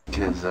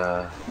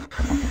 Cause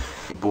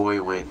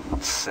boy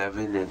went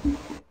 7 and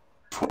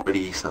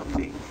 40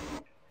 something.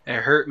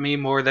 It hurt me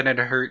more than it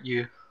hurt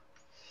you.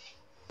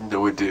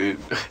 No, it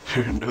didn't.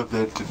 No,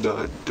 that did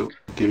not. Don't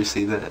dare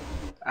say that.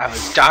 I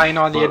was dying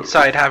on the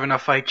inside having to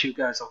fight you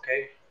guys,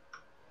 okay?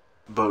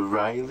 But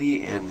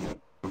Riley and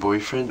her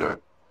boyfriend are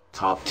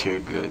top tier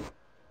good.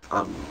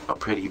 I'm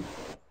pretty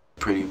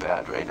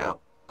bad right now.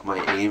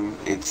 My aim,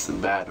 it's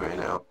bad right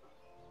now.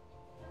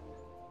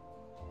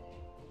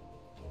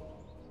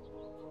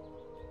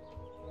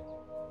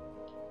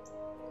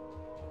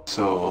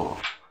 So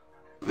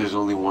there's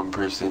only one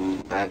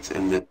person that's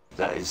in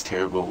that is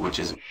terrible, which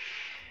is.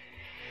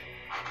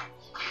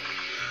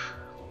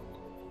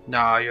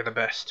 Nah, you're the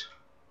best.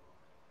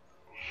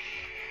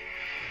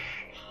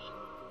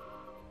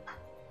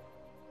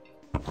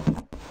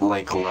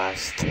 Like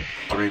last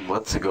 3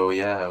 months ago,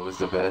 yeah, I was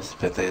the best,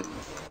 but then,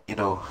 you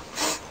know,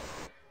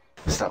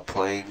 stopped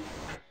playing.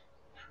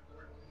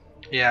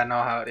 Yeah, I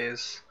know how it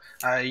is.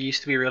 I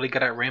used to be really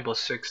good at Rainbow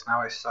Six,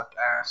 now I suck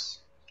ass.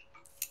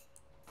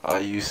 I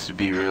used to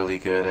be really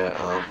good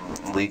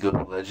at League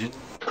of Legends.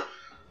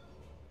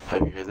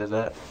 Have you heard of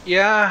that?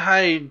 Yeah,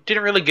 I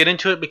didn't really get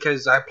into it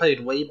because I played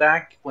way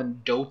back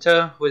when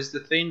Dota was the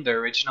thing, the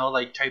original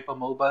like type of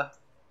MOBA.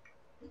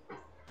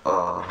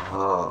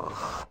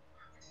 Uh-huh.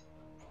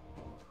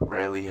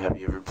 Riley, have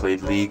you ever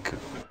played League?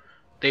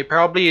 They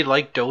probably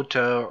like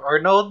Dota, or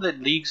no, the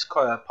League's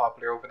quite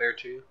popular over there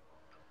too.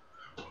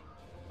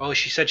 Oh,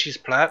 she said she's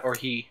plat, or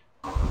he?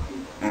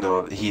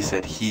 No, he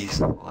said he's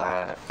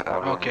flat.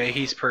 Okay,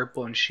 he's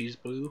purple and she's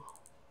blue.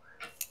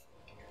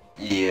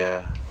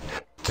 Yeah.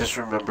 Just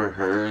remember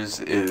hers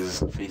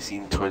is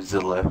facing towards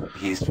the left,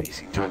 he's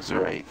facing towards the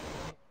right.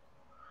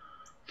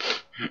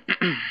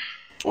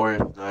 Or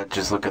if not,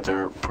 just look at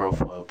their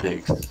profile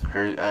pics.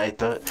 I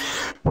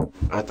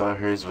thought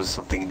hers was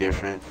something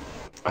different.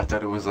 I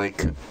thought it was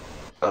like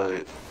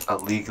a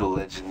League of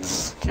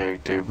Legends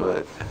character,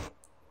 but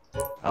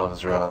I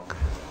was wrong.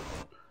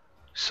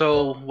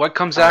 So, what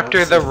comes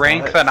after the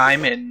rank that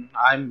I'm in?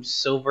 I'm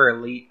Silver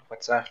Elite.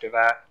 What's after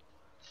that?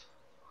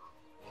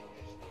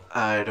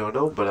 I don't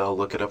know, but I'll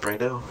look it up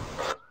right now.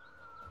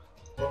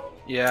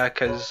 Yeah,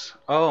 cause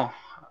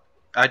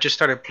I just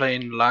started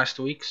playing last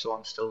week, so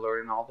I'm still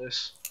learning all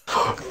this.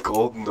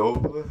 Gold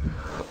Nova?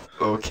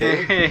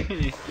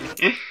 Okay.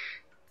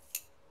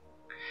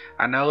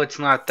 I know it's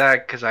not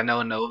that, cause I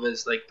know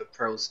Nova's like the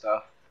pro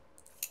stuff.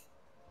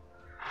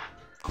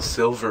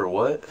 Silver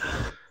what?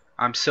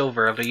 I'm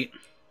Silver Elite.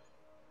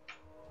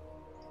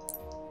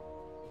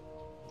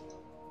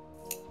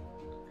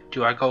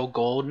 Do I go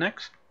gold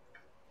next?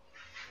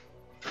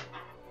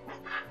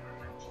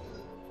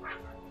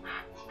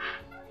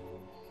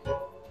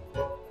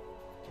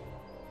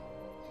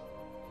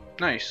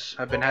 Nice.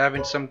 I've been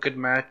having some good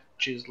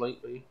matches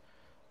lately.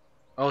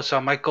 Oh, so I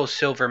might go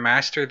Silver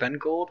Master, then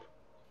Gold?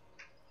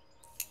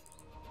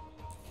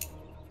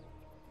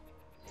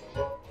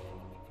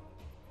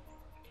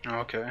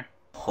 Okay.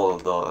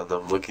 Hold on,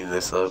 I'm looking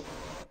this up.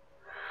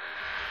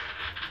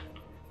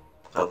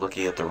 I'm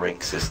looking at the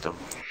rank system.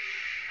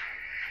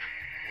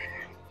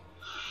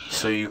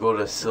 So you go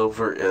to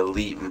Silver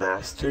Elite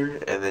Master,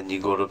 and then you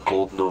go to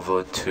Gold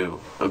Nova 2.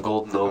 A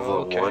Gold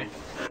Nova 1.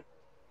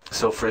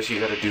 So first you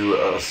gotta do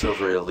a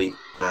Silver Elite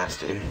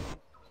Master.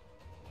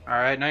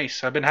 Alright,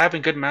 nice. I've been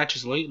having good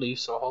matches lately,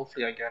 so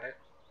hopefully I get it.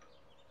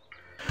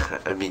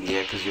 I mean,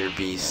 yeah, because you're a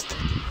beast.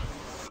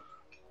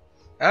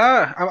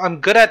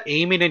 I'm good at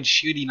aiming and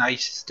shooting. I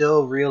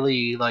still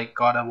really, like,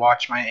 gotta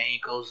watch my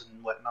ankles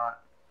and whatnot.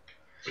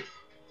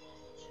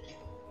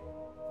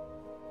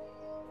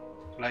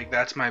 Like,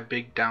 that's my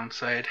big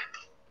downside.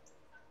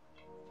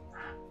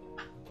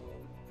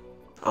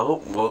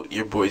 Oh, well,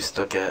 your boy's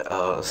stuck at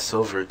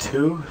Silver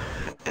 2,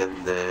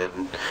 and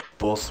then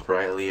both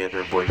Riley and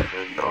her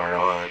boyfriend are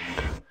on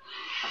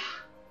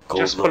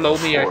Gold Just below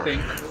level me, I 4.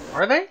 think.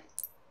 Are they?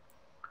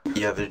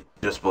 Yeah, they're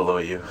just below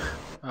you.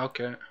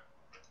 Okay.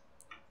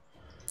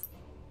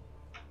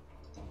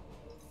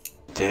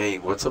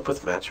 Dang, what's up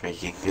with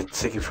matchmaking?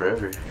 It's taking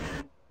forever.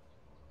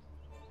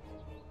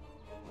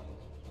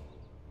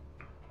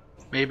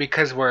 Maybe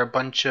because we're a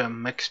bunch of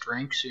mixed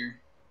ranks here.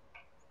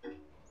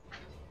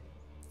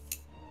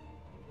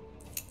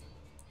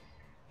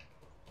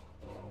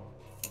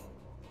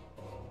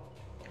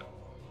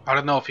 I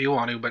don't know if you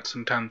want to, but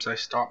sometimes I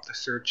stop the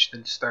search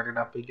then start it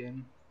up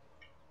again.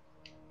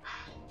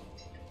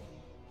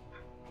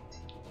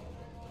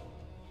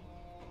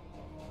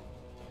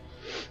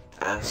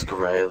 Ask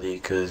Riley,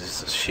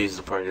 because she's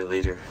the party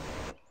leader.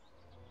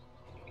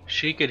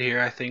 She could hear,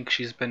 I think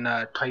she's been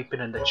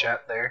typing in the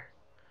chat there.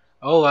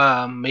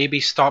 Oh, maybe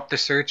stop the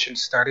search and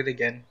start it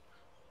again.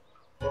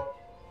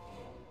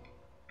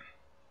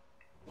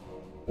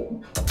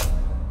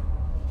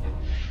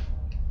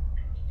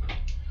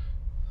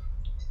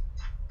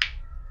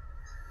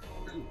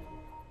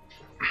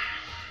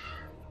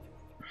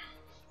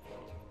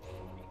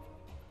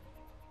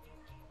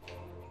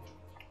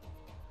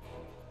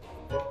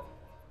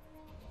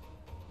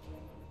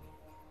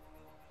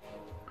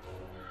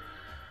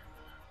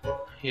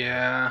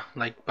 Yeah,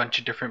 like a bunch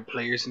of different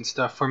players and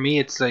stuff. For me,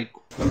 it's like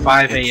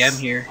 5 a.m.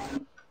 here.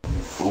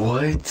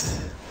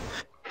 What?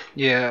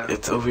 Yeah.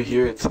 It's over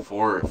here, it's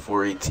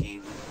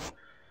 4:18.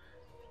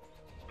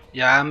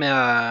 Yeah, I'm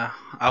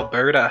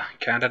Alberta,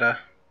 Canada.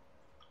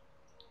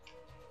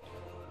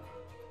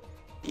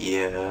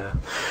 Yeah,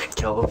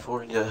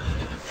 California.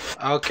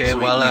 Okay, So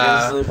well, you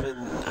guys live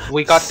in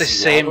we got the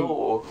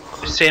Seattle?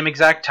 same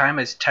exact time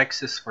as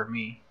Texas for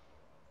me.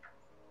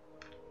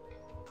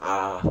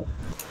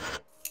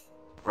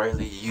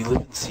 Riley, you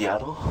live in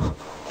Seattle?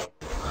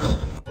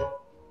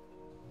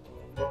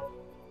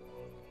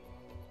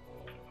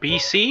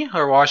 BC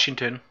or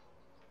Washington?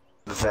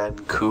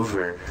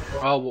 Vancouver.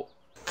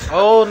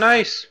 Oh,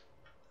 nice.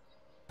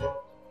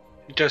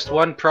 Just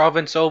one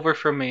province over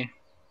from me.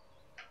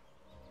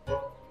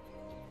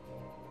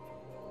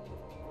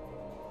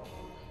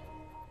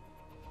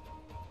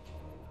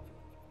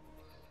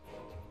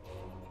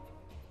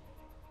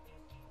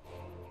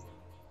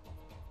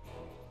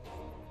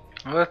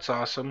 Oh, that's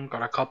awesome.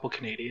 Got a couple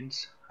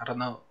Canadians. I don't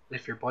know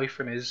if your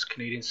boyfriend is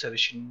Canadian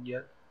citizen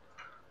yet.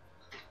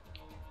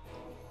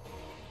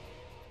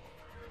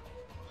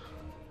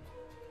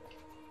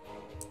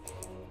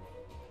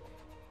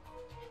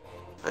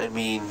 I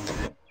mean,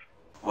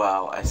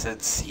 wow, I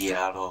said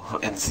Seattle,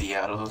 and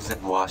Seattle's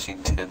in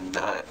Washington,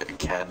 not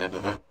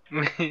Canada.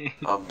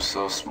 I'm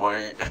so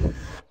smart.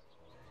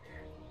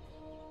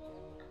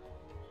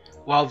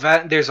 Well,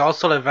 there's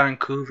also a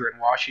Vancouver in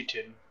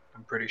Washington,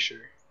 I'm pretty sure.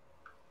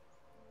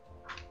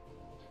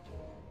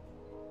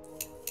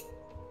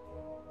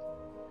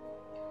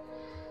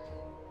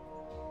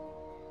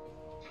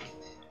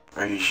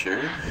 Are you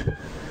sure?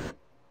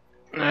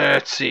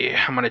 Let's see.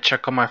 I'm gonna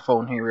check on my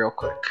phone here real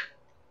quick.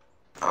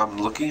 I'm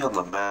looking on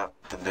the map,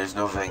 and there's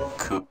no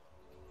Vancouver.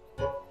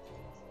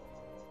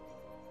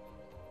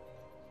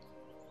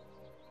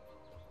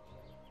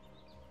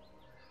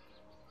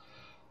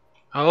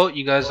 Oh,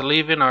 you guys are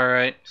leaving?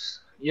 Alright.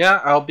 Yeah,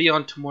 I'll be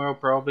on tomorrow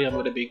probably. I'm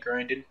gonna be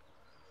grinding.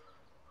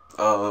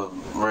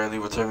 Riley,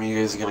 what time are you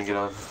guys gonna get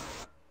on?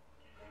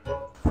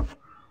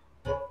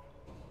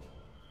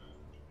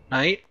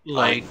 Night?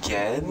 Like,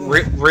 Again?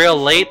 real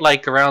late,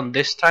 like around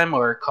this time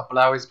or a couple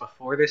hours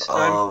before this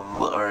time?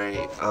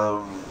 Alright,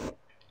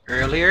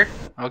 Earlier?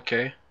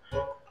 Okay.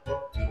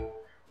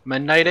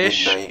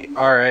 Midnight-ish? Midnight.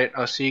 Alright,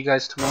 I'll see you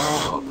guys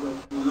tomorrow.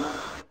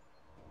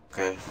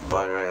 Okay,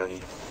 bye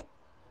Riley.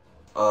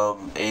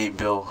 Hey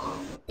Bill.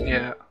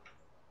 Yeah.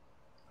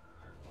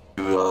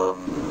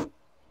 You,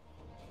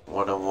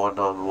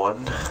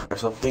 one-on-one or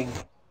something?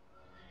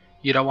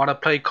 You don't want to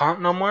play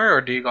comp no more,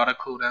 or do you gotta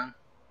cool down?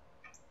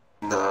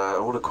 Nah, I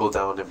want to cool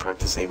down and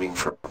practice aiming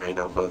for right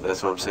now, but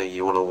that's what I'm saying.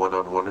 You want a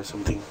one-on-one or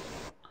something?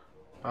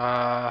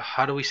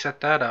 How do we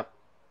set that up?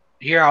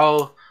 Here,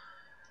 I'll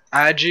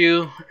add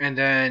you, and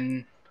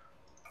then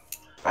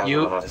I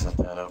don't know how to set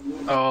that up.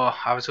 Oh,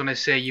 I was gonna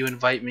say you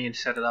invite me and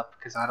set it up,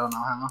 because I don't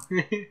know how.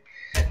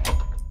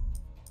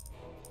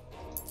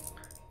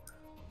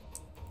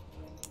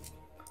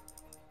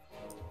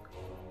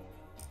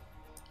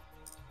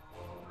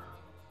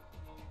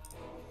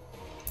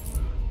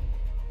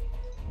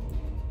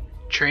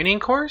 Training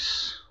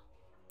course?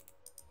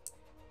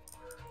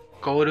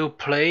 Go to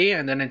play,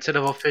 and then instead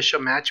of official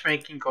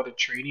matchmaking, go to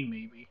training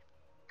maybe.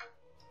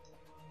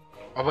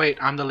 Oh wait,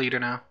 I'm the leader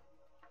now.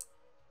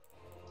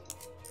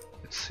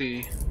 Let's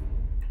see.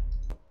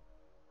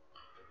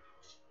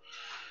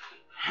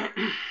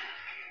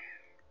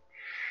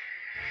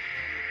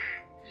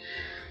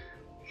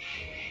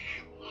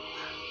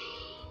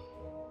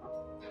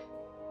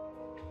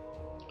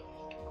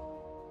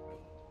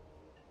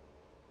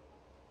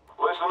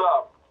 Listen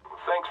up.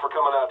 Thanks for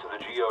coming out to the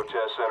Geo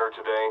Test Center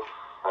today.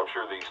 I'm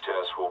sure these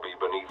tests will be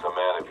beneath a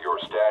man of your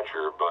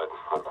stature, but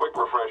a quick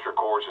refresher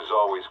course is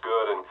always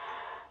good, and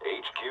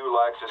HQ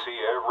likes to see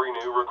every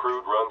new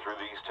recruit run through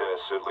these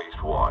tests at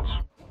least once.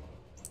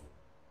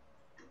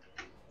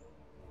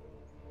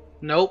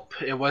 Nope,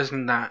 it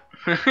wasn't that.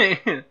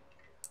 Can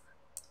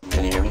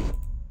you hear me?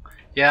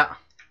 Yeah,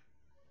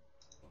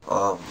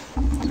 I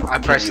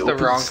Can pressed you the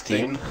open wrong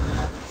Steam?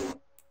 thing.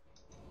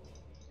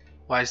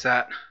 Why is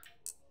that?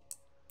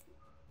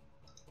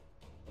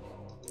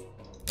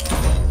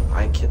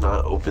 I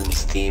cannot open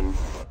Steam.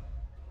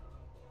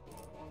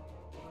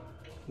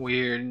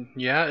 Weird.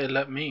 Yeah, it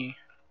let me.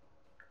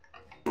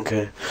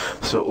 Okay,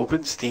 so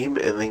open Steam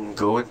and then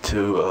go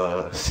into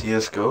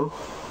CSGO,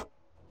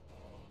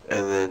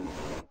 and then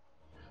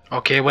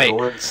Okay, wait.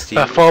 go on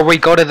Steam. Before we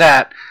go to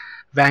that,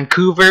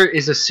 Vancouver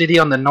is a city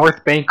on the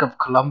north bank of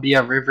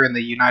Columbia River in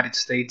the United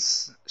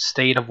States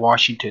state of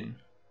Washington.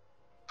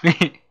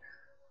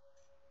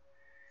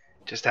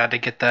 Just had to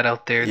get that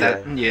out there.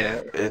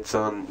 Yeah. It's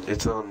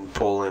on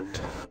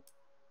Poland.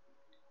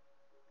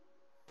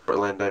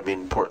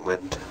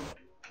 Portland.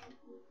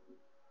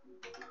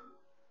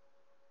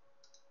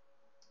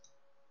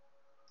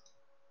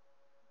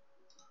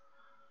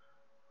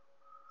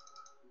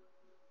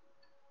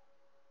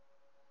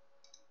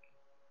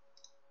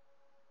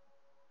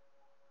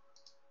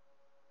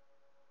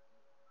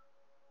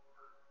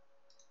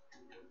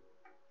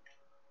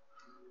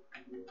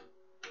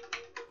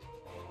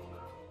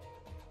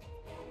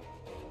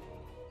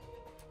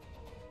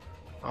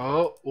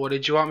 Oh, what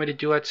did you want me to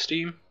do at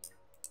Steam?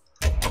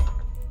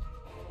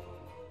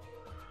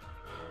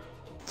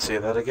 Say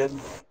that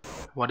again.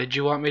 What did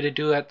you want me to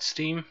do at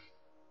Steam?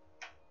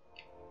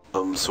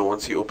 So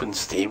once you open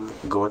Steam,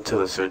 go into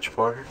the search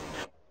bar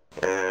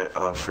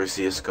for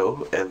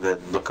CSGO, and then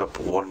look up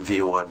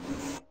 1v1.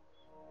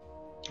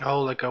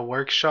 Oh, like a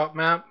workshop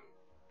map?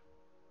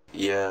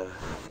 Yeah,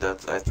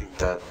 I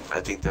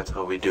think that's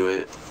how we do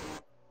it.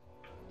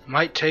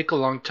 Might take a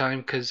long time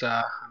because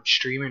I'm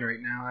streaming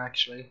right now,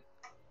 actually.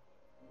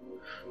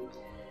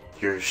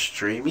 You're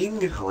streaming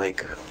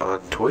like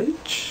on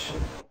Twitch?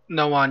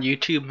 No, on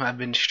YouTube. I've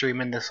been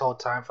streaming this whole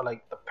time for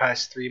like the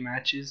past 3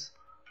 matches.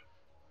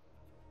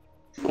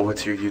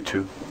 What's your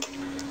YouTube?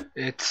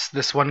 It's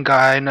this one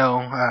guy I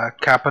know,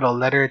 capital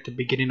letter at the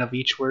beginning of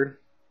each word.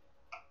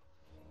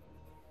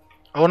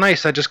 Oh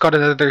nice, I just got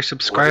another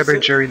subscriber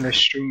during this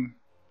stream.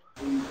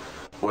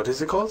 What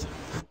is it called?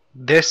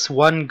 This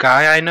one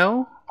guy I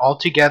know, all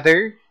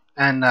together,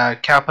 and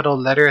capital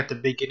letter at the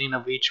beginning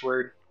of each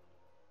word.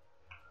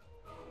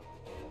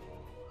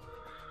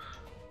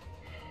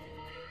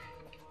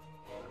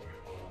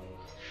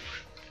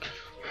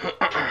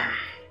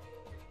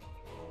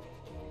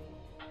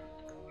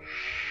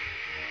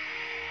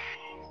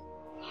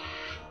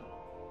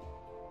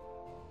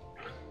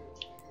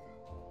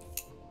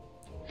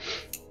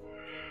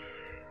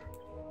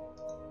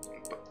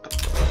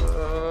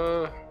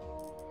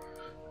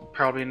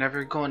 Probably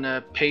never going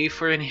to pay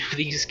for any of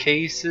these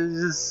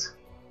cases.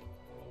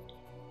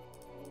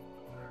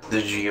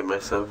 Did you get my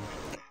sub?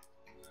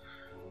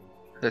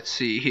 Let's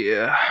see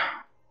here.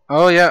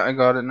 Oh yeah, I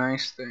got it.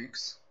 Nice,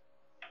 thanks.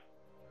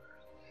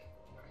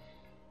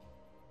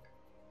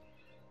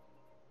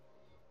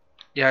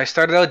 Yeah, I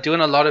started out doing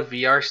a lot of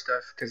VR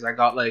stuff because I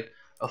got like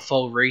a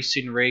full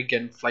racing rig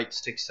and flight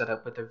stick set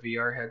up with a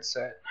VR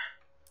headset.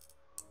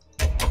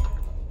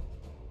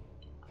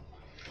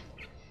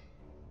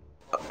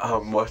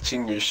 I'm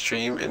watching your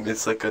stream and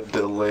it's like a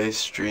delay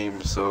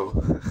stream,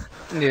 so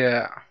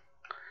Yeah,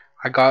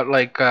 I got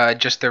like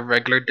just a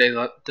regular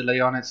delay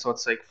on it, so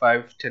it's like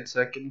 5-10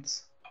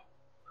 seconds.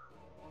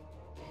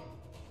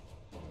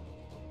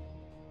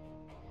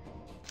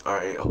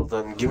 Alright, hold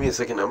on, give me a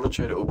second, I'm gonna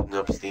try to open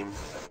up Steam.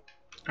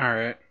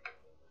 Alright.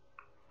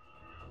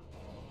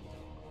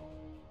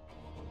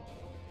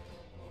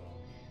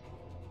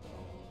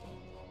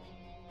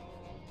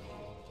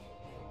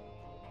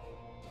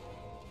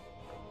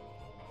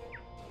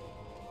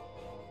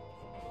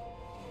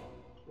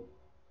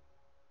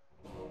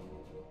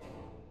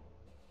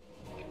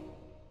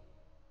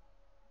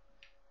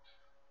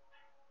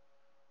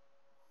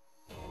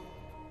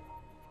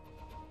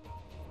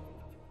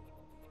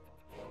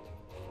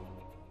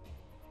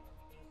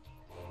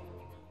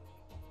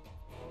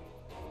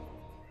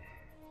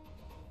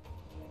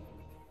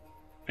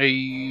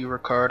 Hey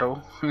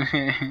Ricardo,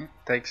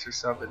 thanks for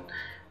subbing.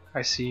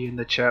 I see you in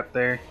the chat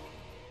there.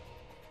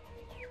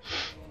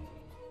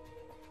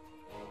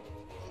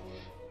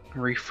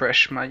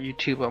 Refresh my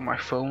YouTube on my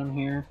phone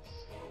here.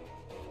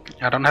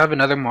 I don't have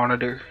another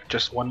monitor,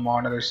 just one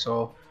monitor,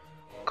 so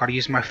gotta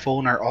use my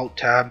phone or alt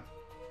tab.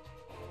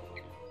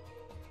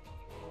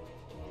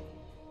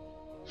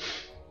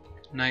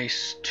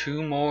 Nice,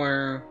 2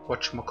 more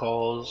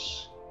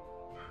whatchamacalls.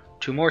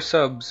 2 more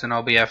subs and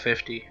I'll be at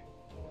 50.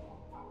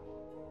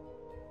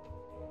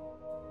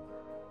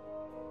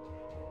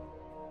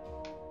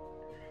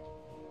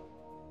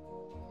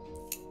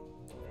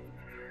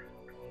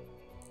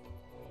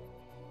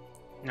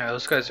 Yeah,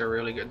 those guys are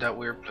really good that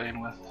we were playing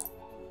with.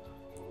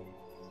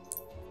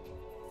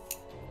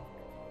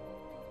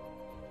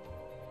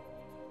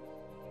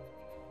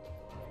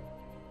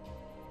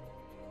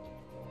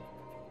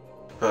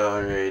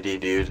 Alright, Alrighty,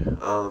 dude.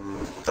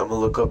 I'm gonna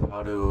look up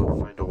how to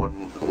find a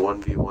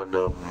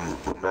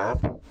 1v1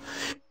 map,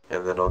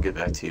 and then I'll get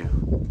back to you.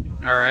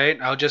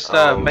 Alright, I'll just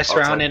mess I'll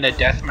around type- in a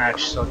deathmatch,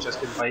 so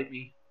just invite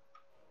me.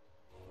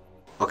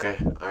 Okay,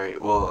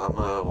 alright, well, I'm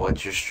gonna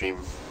watch your stream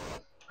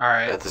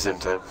Alright. at the same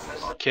time.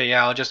 Okay,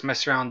 yeah, I'll just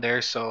mess around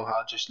there, so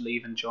I'll just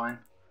leave and join.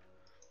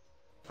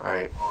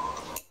 Alright.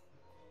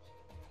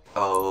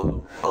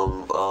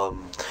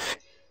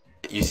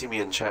 You see me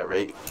in chat,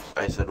 right?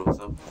 I said what's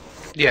up.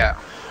 Yeah.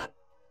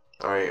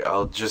 Alright,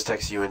 I'll just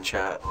text you in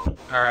chat.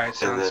 Alright, And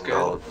sounds then good.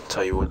 I'll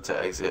tell you when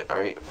to exit,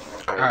 alright?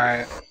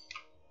 Alright.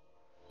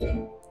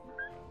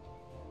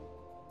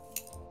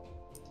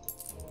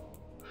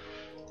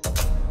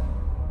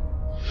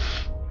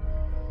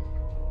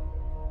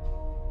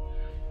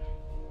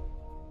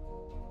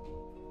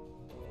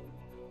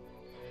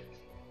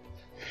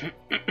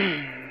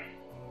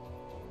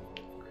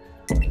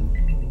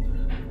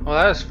 Well,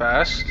 that was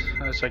fast.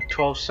 That was like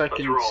 12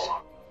 seconds.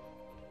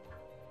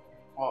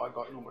 Oh, I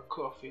got no more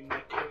coffee in my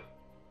cup.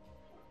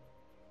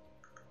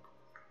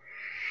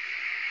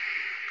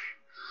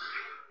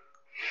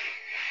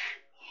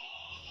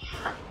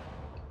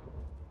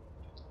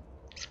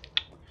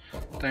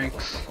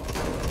 Thanks.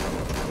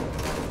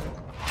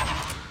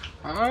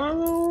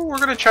 Oh, we're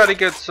gonna try to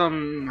get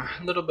some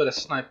little bit of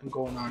sniping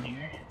going on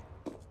here.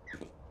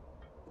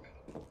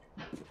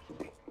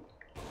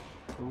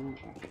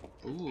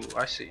 Ooh,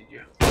 I see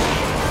you.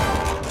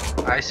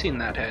 I seen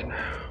that head.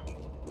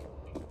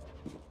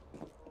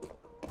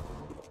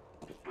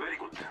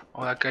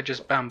 Oh, that guy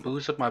just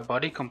bamboozled my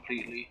body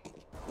completely.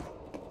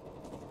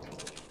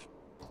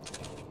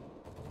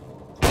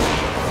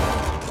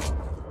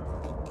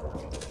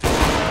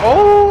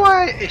 Oh,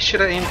 I should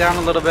have aimed down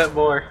a little bit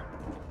more.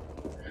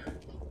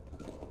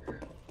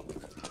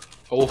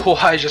 Oh,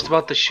 I was just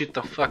about to shoot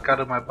the fuck out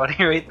of my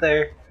buddy right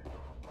there.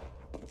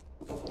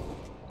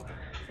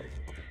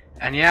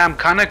 And yeah, I'm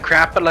kind of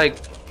crap at like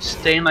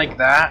staying like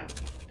that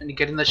and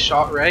getting the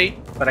shot right,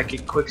 but I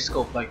can quick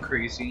scope like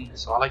crazy,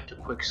 so I like to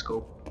quick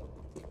scope.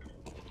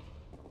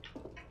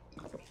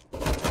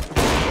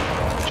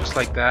 Just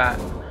like that.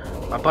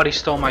 My buddy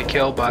stole my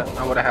kill, but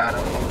I would have had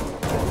him.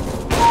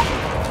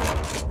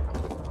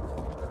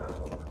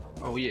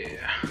 Oh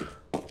yeah.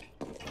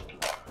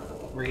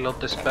 Reload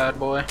this bad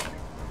boy.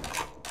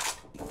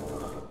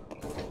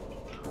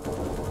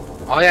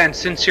 Oh yeah, and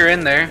since you're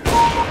in there,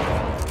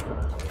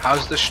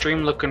 how's the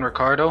stream looking,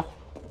 Ricardo?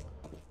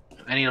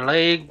 Any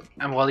lag?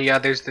 And well, yeah,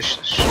 there's the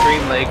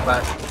stream lag,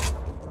 but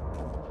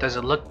does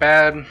it look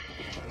bad?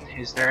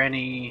 Is there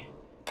any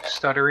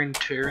stuttering,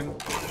 tearing?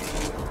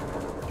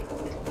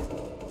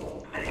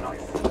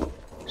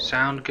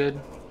 Sound good?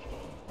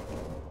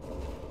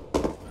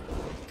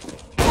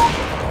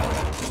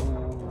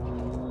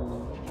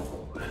 Ooh.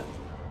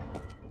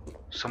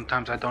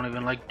 Sometimes I don't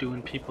even like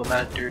doing people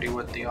that dirty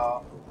with the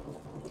op.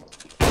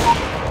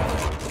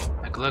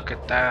 Like, look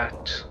at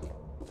that.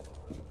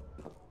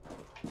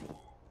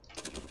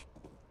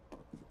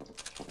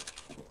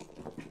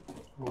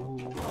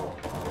 Ooh.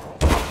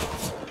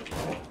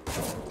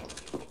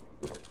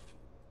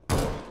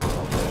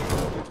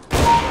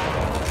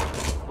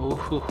 Ooh,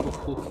 hoo, hoo,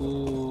 hoo,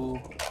 hoo.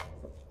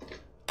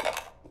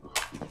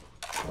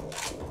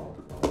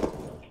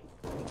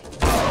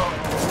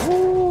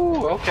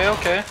 Ooh, okay,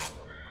 okay.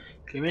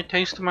 Give me a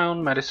taste of my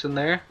own medicine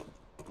there.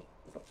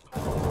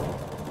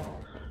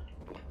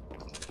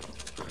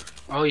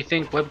 Oh, you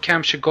think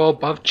webcam should go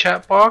above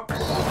chat box?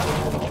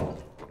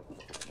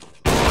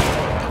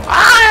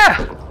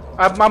 Ah!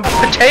 I'm a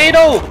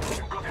potato!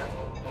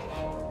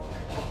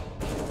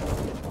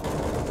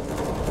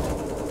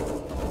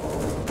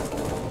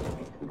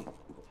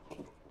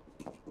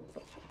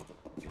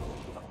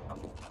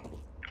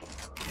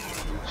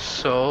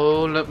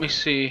 So, let me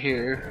see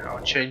here.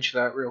 I'll change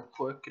that real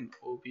quick in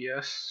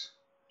OBS.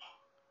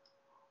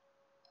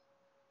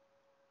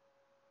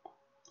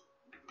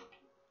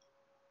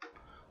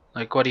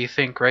 Like, what do you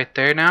think right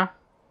there now?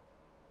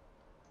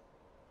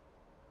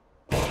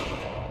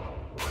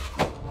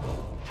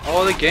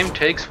 Oh, the game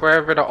takes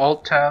forever to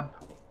alt tab.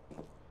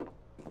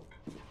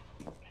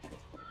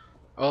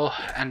 Oh,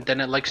 and then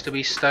it likes to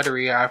be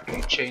stuttery after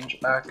you change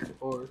back and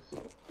forth.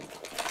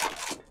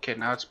 Okay,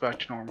 now it's back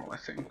to normal, I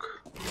think.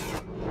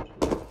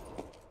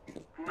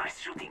 Nice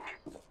shooting.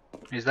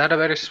 Is that a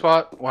better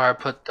spot where I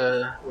put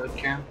the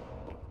webcam?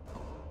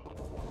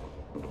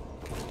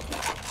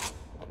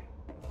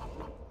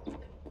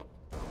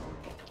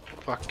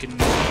 Fucking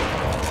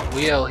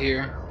wheel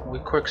here. We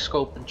quick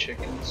scoping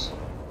chickens.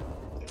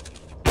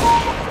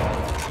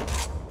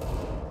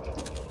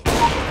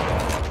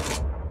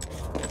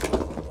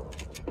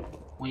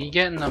 When you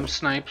getting them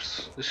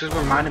snipes, this is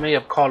reminding me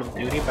of Call of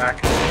Duty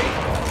back in the day.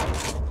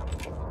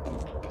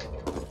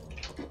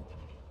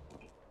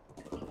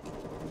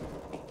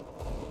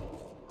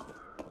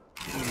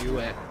 Where you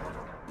at?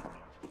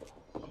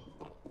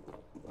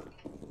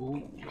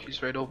 Ooh,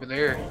 he's right over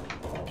there.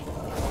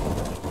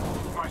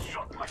 Nice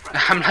shot, my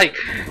friend. I'm like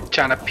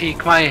trying to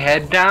peek my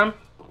head down.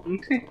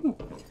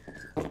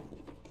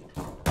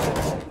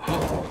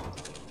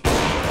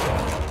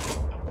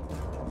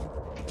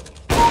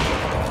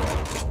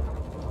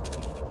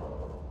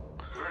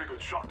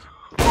 shot.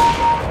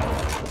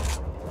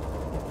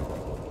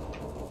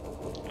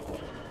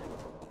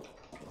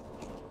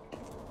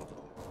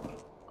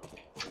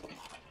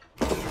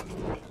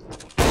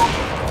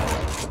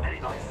 Very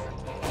nice.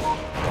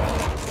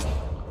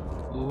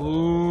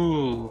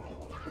 Ooh.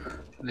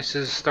 This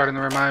is starting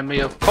to remind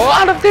me of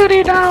Call of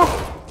Duty now!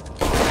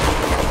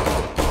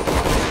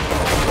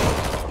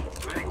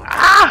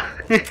 Ah!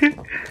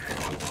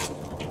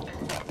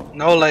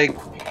 No, like,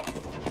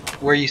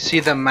 where you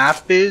see the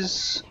map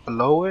is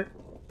below it.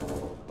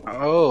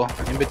 Oh,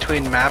 in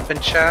between map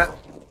and chat.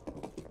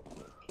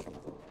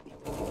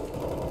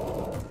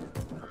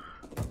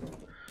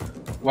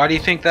 Why do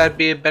you think that'd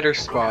be a better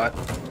spot?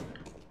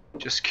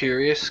 Just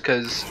curious,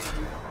 cause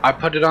I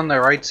put it on the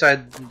right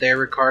side there,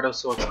 Ricardo,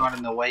 so it's not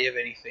in the way of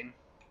anything.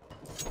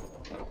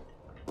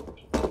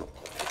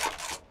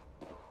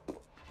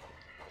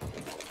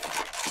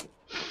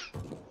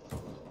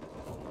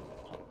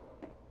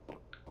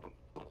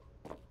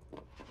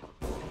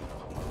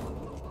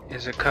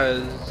 Is it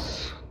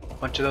cause a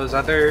bunch of those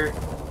other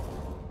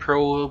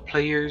pro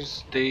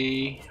players,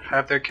 they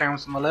have their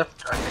cameras on the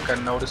left? I think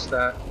I noticed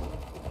that.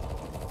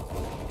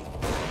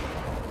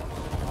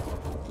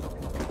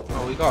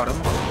 Oh, we got him.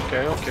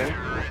 Okay, okay.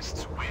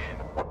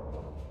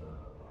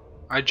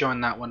 I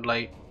joined that one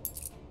late.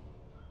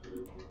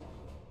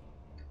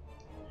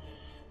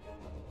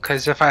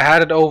 Cause if I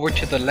had it over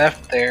to the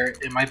left there,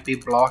 it might be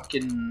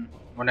blocking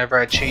whenever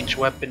I change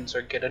weapons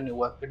or get a new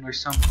weapon or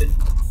something.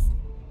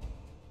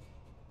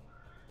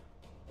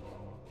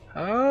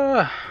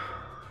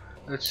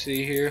 Let's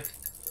see here.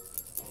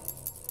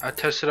 I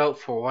tested out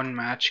for one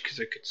match because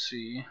I could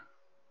see.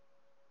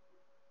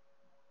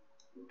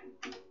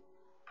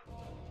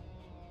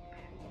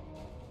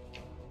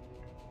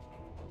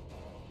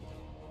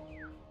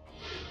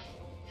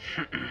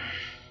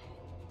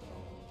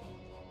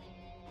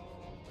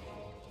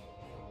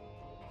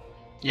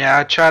 Yeah,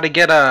 I try to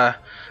get a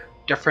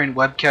different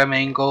webcam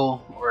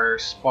angle or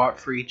spot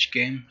for each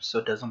game so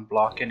it doesn't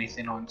block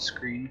anything on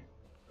screen,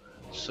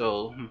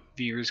 so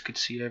viewers could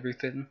see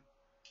everything.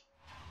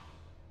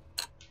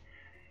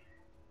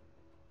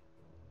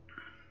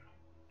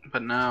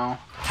 But now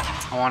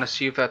I want to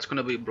see if that's going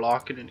to be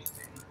blocking anything.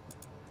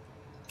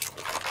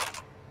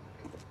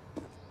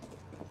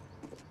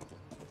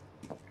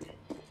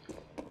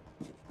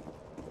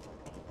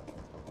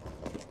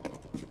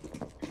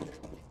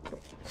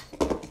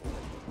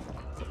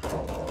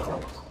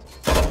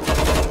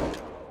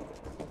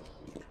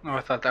 Oh,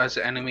 I thought that was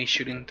an enemy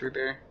shooting through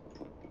there.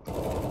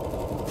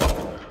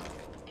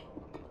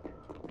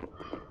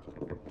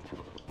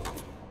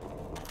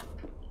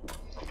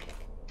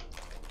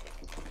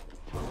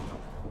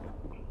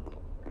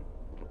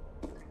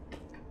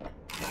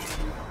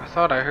 I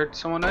thought I heard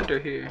someone under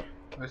here.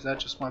 Or is that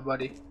just my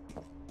buddy?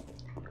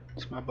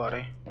 It's my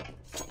buddy.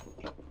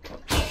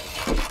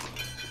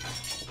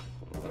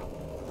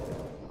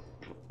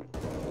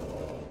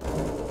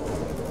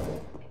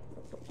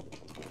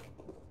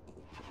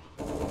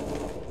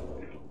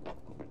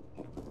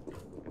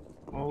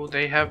 Oh,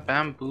 they have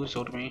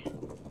bamboozled me.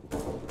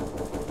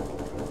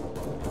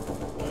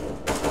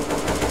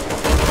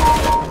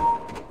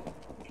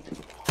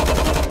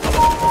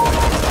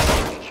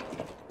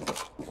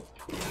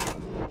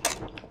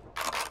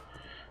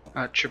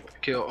 Triple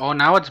kill. Oh,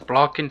 now it's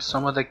blocking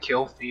some of the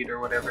kill feed or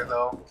whatever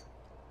though.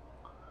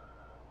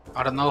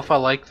 I don't know if I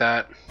like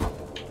that.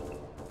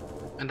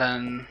 And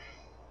then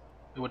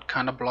it would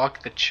kind of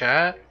block the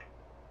chat.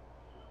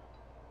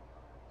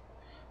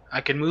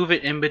 I can move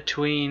it in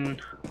between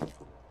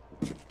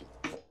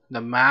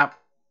the map.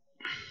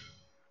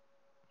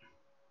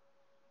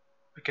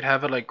 I could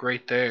have it like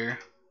right there.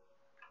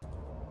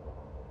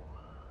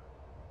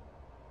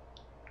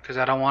 Because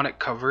I don't want it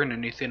covering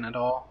anything at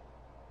all.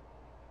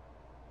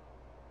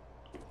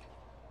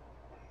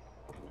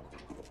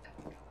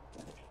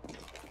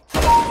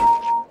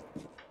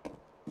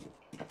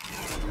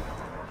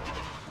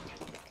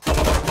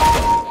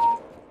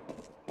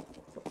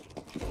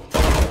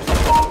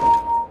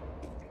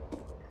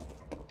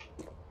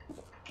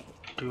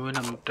 Doing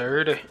them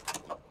dirty.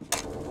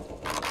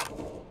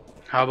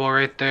 How about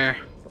right there?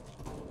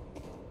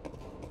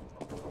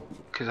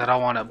 Because I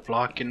don't want it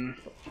blocking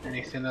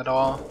anything at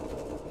all.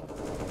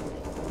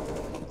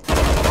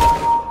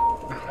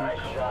 Nice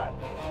shot.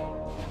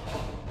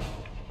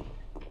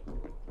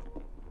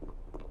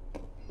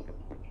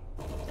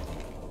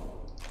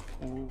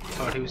 Ooh,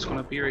 thought he was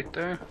gonna be right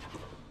there.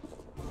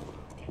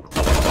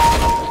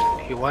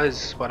 He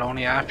was, but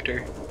only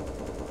after.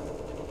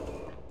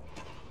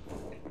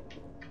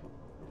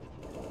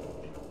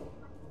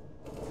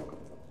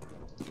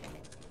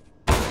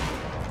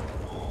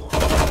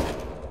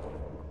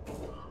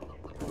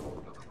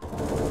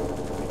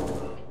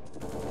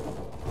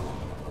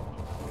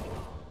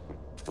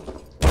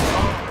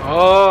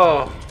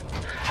 Oh,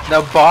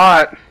 the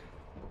bot.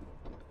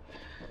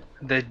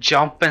 The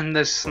jump and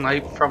the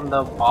snipe from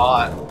the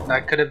bot.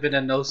 That could have been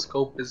a no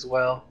scope as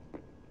well.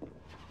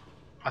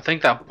 I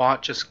think that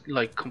bot just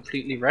like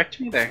completely wrecked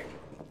me there.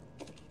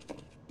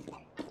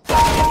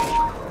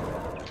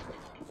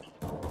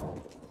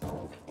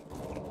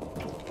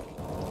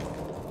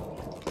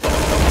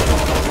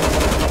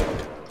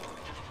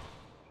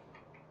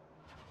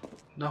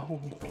 How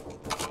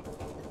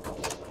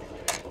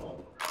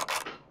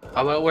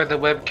about where the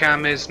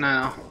webcam is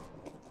now?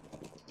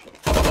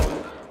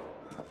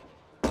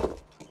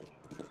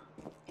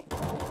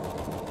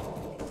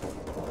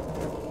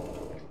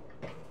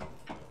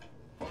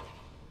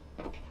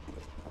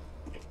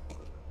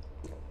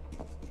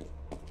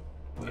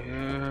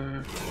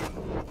 Where?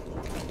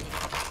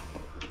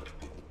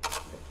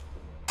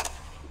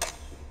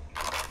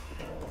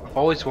 I've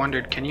always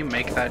wondered, can you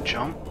make that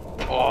jump?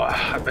 Oh,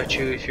 I bet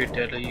you if you're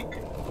deadly you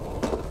can.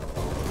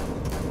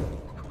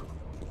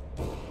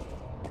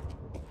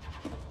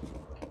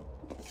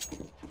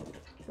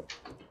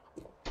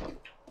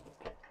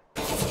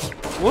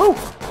 Woo!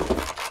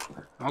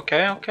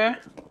 Okay, okay.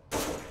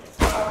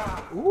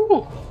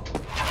 Ooh!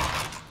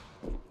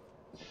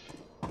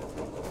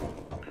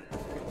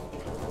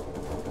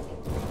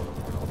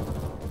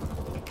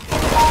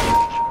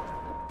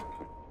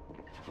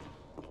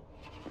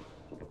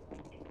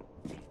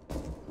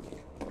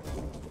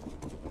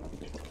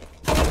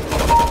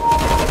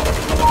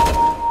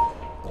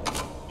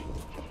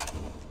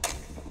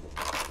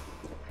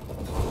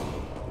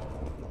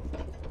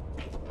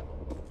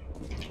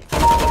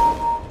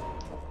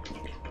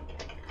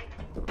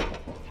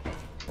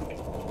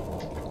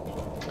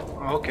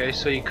 Okay,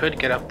 so you could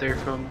get up there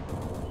from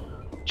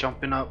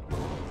jumping up.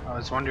 I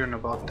was wondering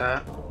about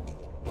that.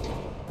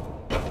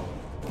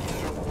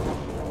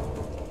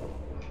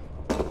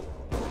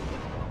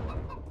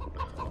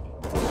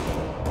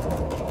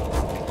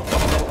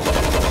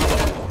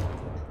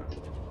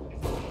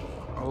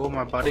 Oh,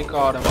 my buddy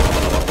got him.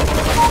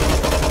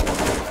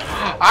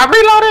 I'm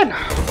reloading!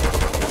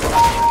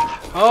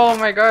 Oh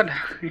my god.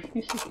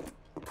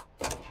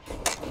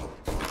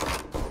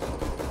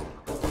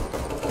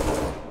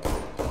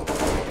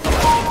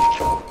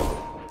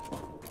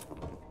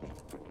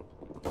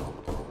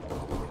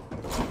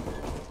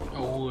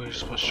 Oh, you're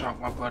supposed to shot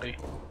my buddy.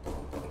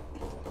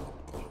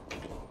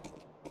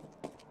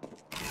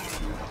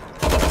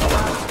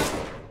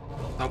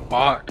 The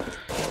bot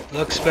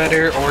looks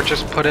better, or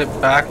just put it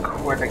back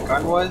where the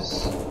gun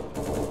was.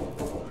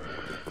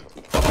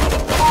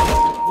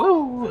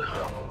 Woo!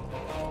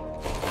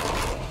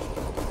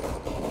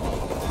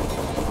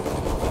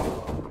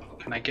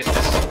 Can I get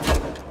this?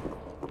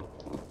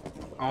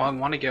 Oh, I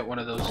want to get one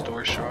of those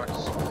door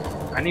shots.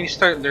 I need to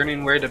start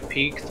learning where to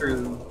peek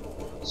through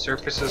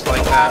surfaces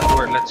like that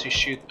where it lets you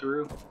shoot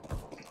through.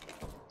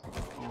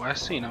 Oh, I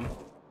seen him.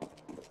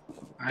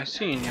 I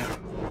seen you.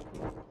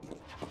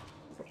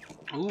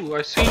 Ooh,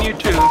 I seen you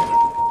too.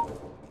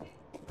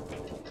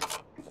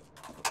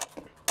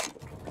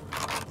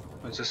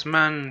 Is this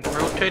man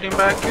rotating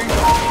back here?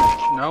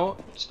 No,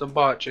 it's the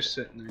bot just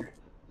sitting there.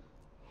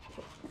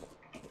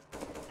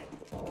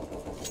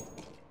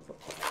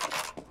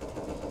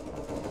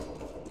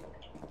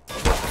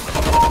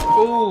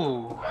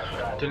 Ooh,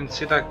 didn't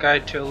see that guy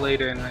till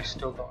later and I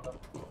still got him.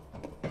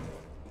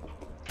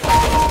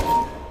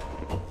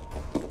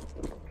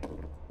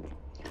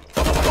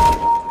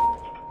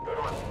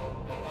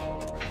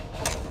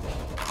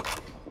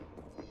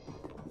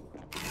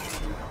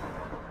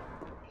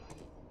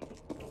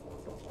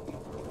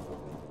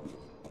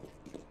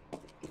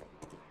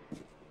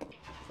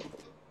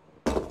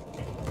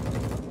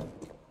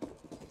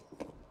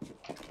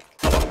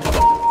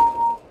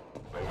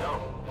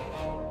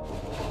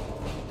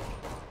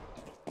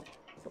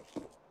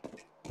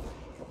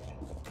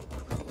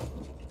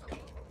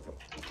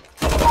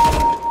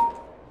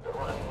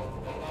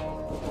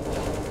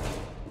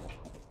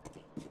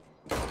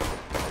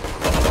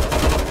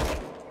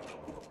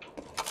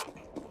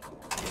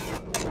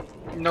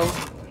 Nope,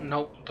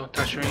 nope, don't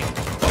touch me.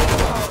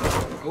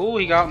 Oh,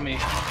 he got me.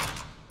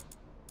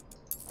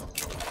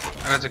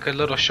 That was a good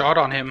little shot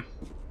on him.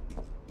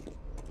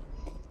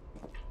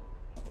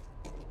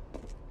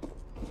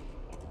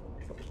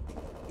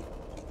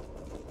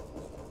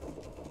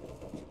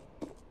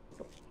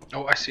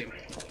 Oh, I see him.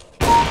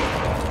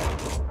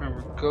 There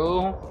we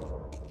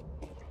go.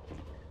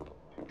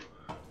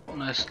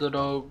 Nice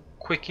little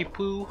quickie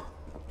poo.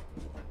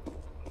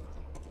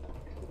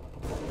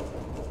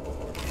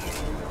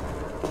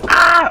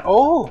 Ah!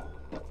 Oh!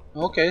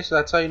 Okay, so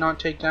that's how you not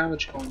take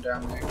damage going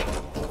down there.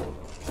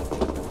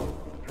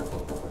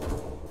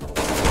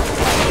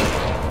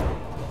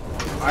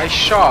 I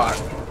shot.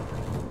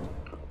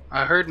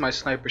 I heard my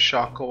sniper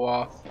shot go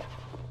off.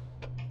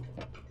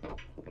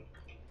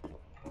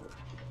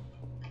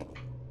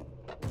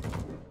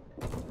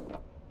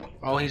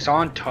 Oh, he's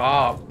on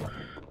top.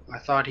 I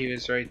thought he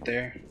was right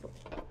there.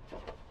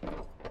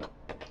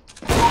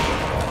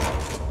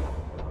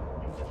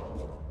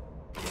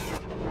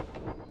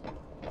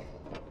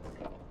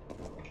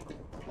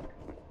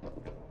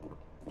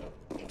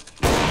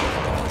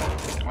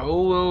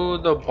 Oh,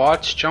 the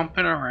bot's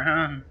jumping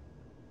around.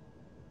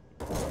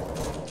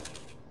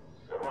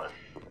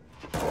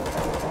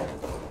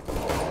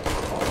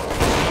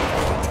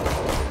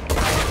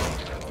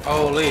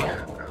 Holy.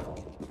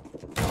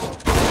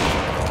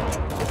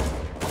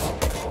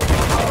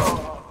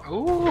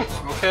 Ooh,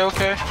 okay,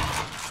 okay.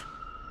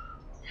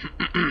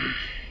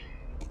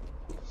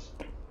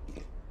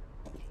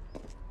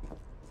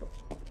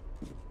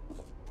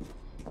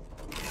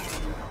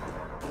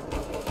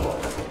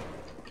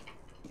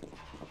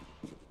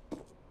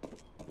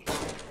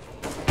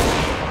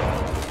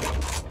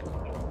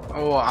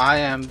 Oh, I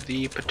am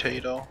the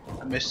potato.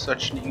 I missed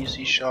such an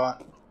easy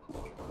shot.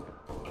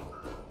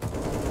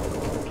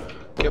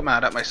 Get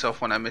mad at myself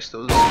when I miss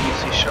those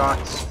easy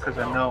shots, because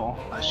I know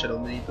I should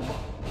have made them.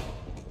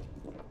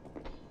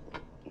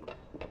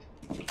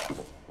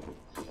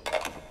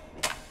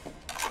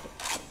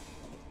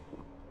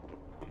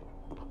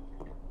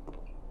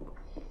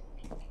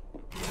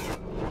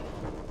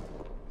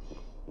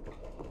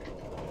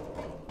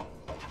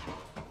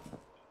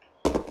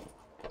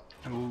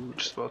 Ooh,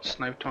 just about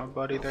sniped my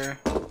buddy there.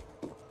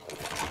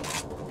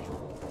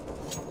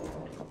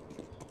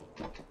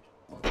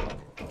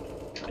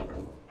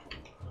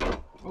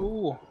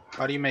 Ooh,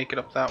 how do you make it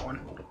up that one?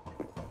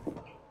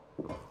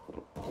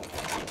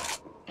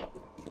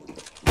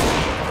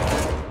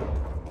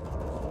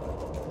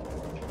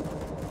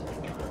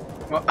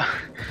 Well,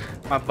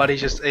 my buddy's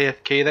just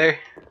AFK there.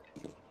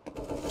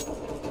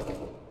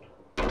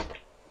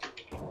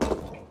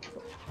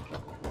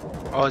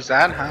 Oh, is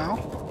that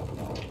how?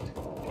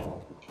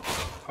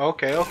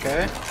 Okay,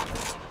 okay.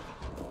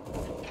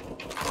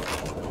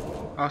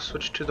 I'll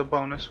switch to the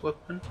bonus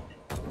weapon.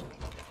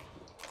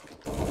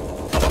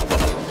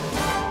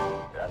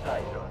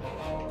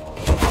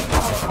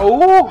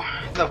 Oh,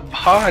 the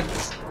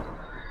bots.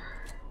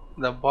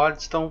 The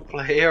bots don't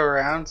play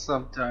around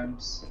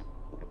sometimes.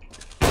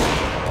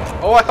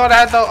 Oh, I thought I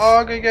had the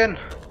AUG again.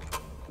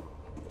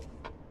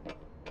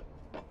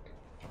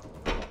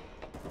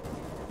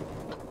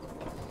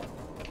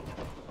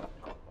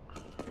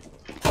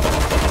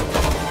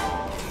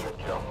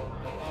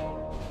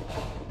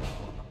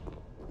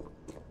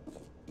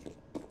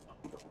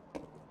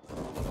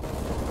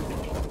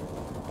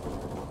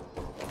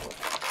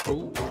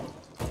 Ooh.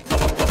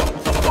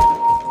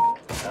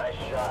 Nice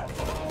shot.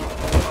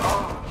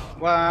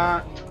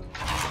 What?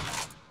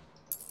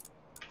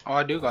 Oh,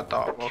 I do got the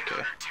AUG.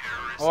 Okay.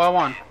 Oh, I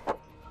won.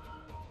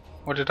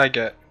 What did I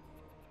get?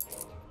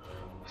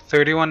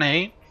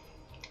 31-8?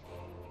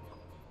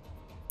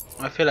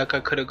 I feel like I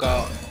could have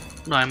got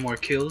 9 more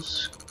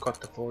kills. Got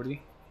the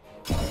 40.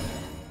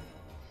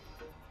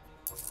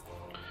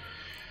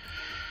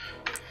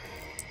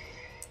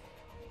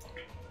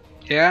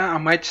 Yeah, I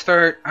might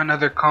start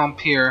another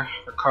comp here,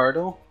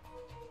 Ricardo.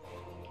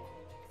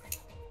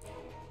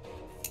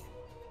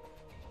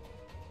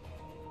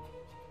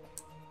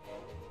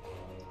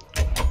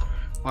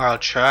 Or I'll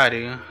try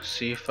to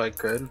see if I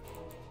could.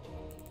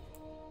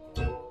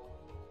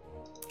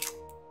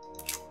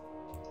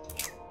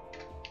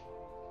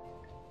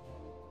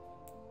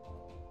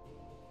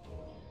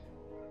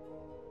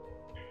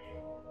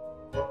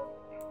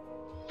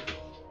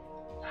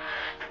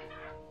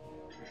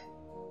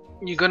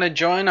 You gonna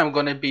join? I'm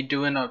gonna be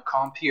doing a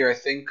comp here, I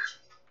think.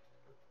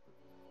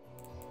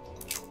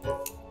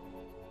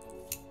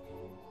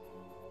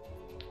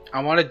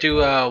 I want to do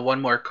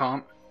one more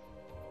comp.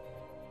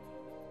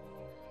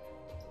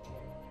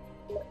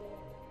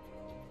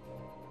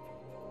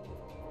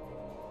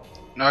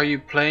 Are you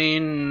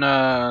playing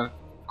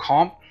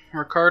comp,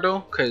 Ricardo?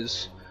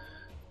 Cause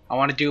I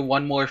want to do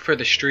one more for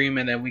the stream,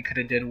 and then we could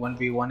have did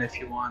 1v1 if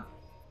you want.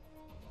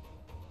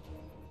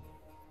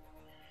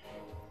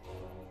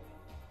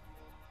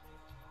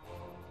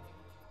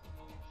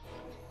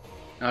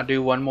 I'll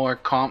do one more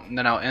comp, and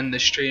then I'll end the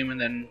stream,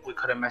 and then we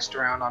could have messed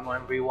around on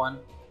 1v1.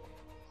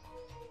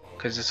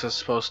 Cause this was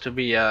supposed to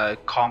be a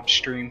comp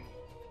stream.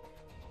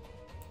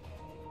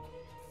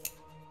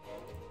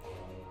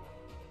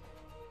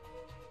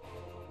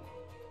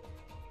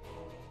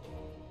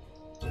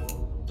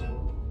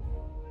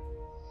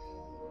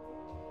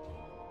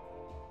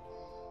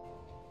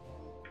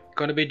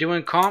 Gonna be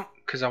doing comp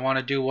because I want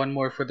to do one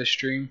more for the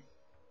stream.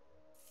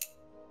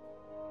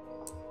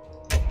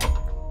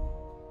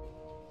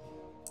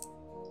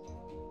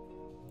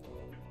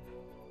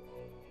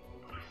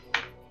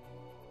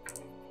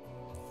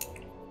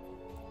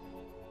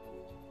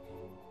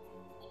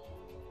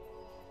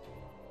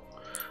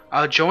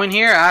 I'll join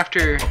here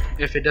after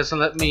if it doesn't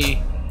let me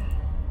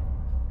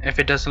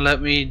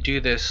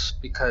do this,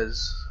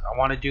 because I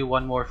want to do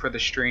one more for the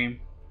stream.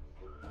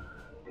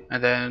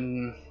 And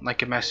then I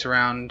can mess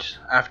around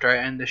after I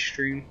end the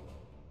stream.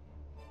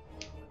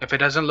 If it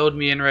doesn't load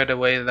me in right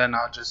away, then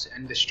I'll just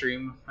end the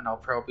stream and I'll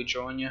probably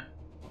join you.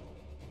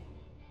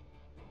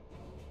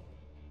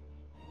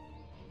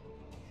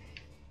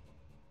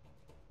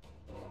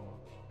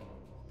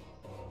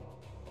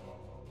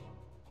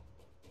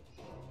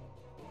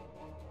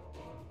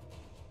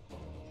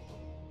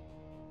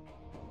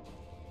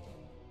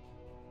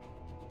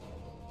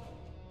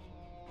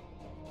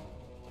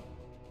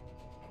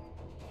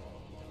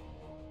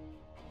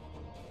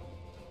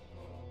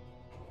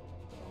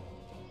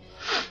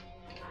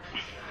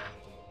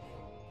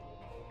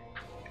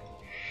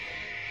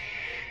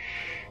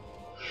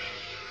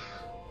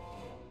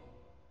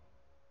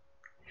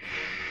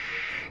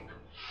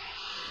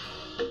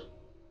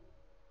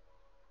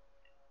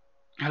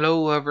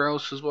 Hello, whoever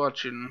else is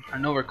watching. I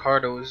know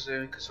Ricardo is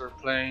there because we're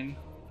playing.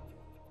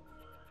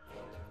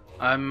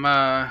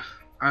 I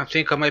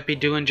think I might be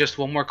doing just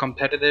one more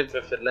competitive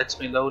if it lets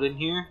me load in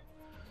here.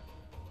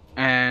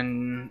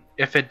 and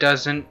if it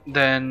doesn't,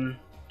 then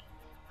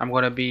I'm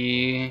gonna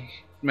be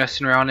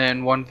messing around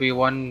in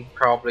 1v1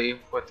 probably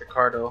with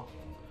Ricardo.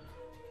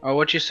 Oh,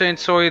 what you saying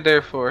sorry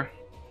there for?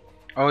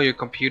 Oh, your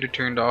computer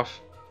turned off.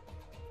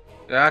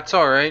 That's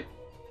alright.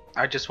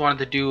 I just wanted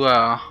to do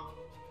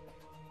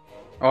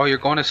oh, you're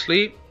going to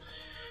sleep?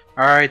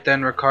 Alright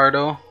then,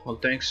 Ricardo. Well,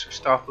 thanks for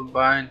stopping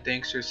by and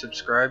thanks for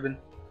subscribing.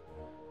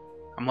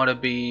 I'm gonna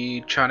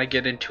be trying to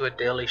get into a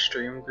daily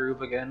stream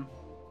groove again.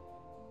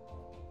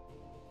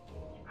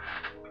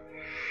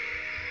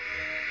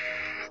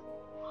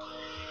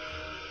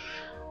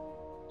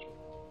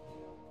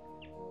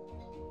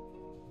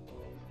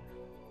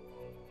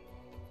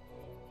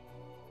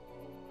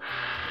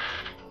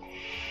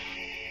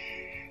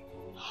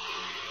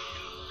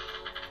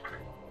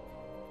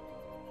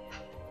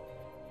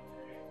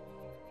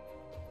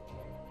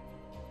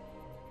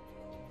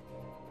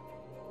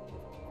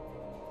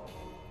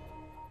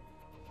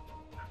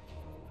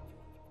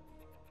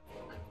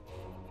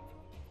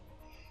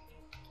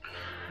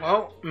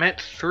 Well,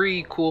 met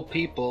 3 cool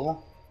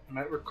people.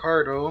 Met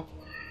Ricardo,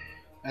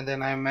 and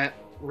then I met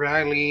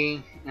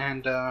Riley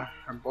and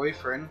her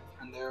boyfriend,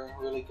 and they're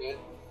really good.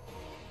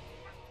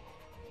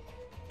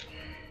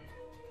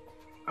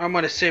 I'm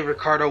gonna say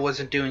Ricardo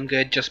wasn't doing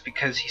good just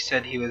because he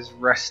said he was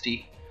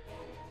rusty.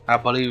 I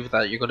believe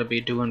that you're gonna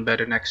be doing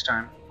better next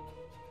time.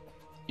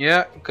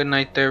 Yeah, good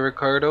night there,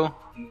 Ricardo,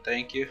 and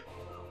thank you.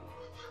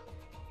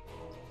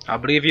 I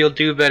believe you'll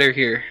do better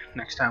here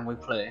next time we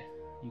play.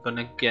 You're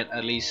gonna get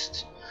at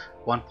least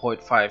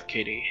 1.5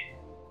 KD.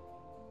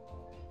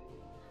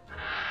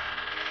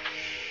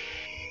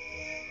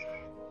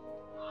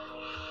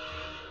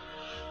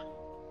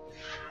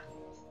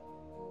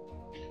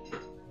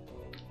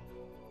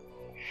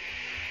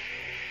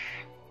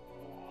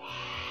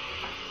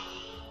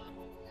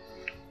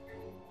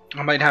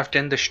 I might have to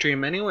end the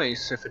stream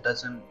anyways if it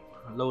doesn't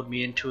load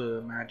me into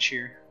a match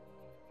here.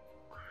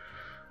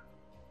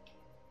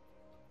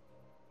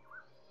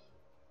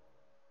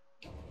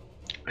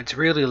 It's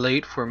really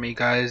late for me,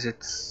 guys.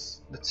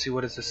 It's, let's see,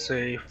 what does it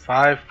say?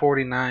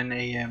 5:49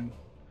 a.m.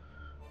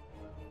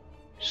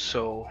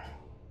 So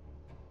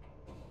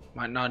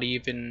might not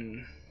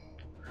even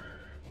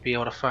be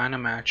able to find a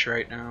match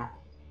right now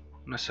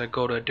unless I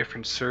go to a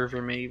different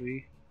server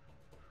maybe.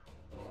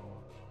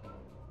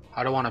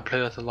 I don't want to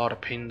play with a lot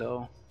of ping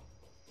though.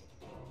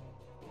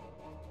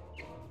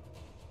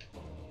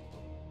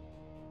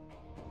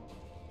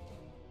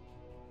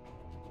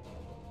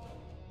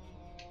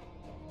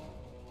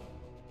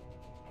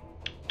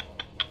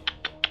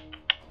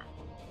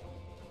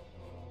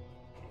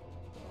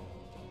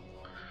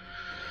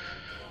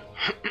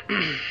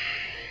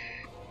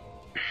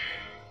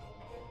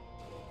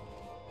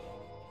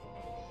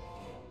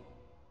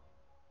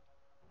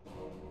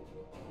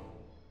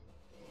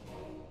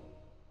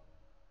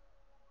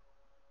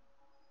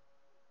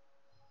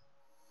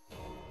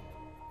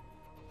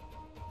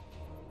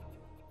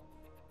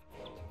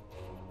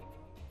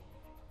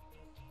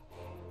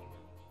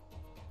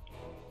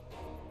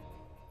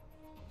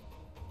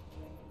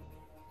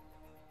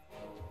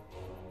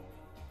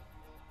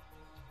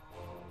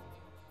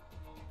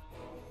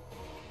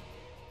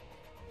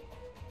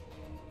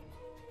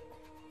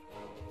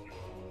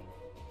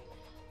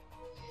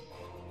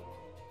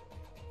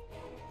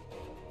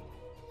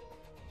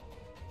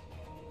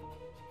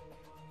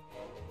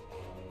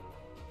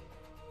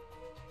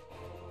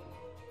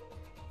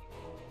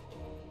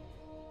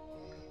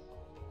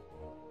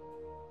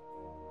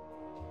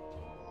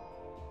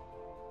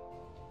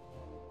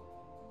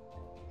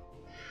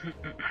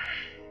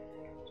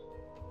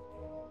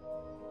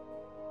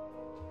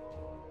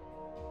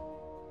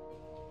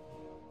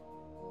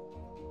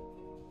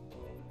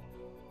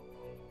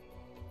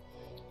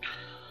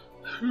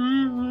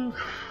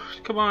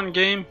 Come on,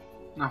 game.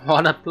 I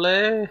wanna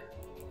play.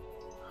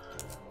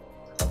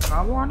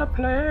 I wanna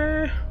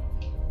play.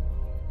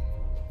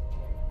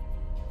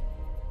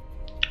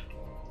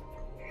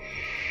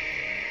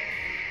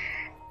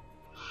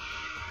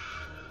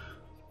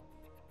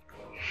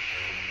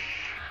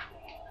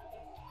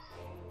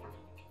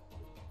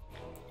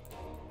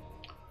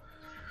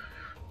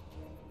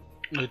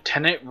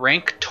 Lieutenant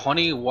rank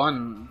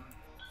 21.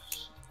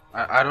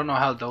 I don't know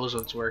how those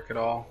ones work at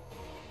all.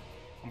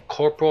 I'm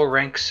corporal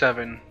rank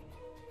 7.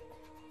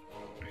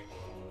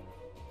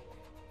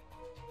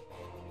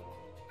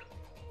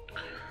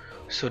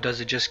 So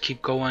does it just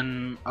keep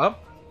going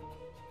up?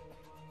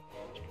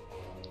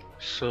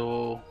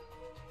 So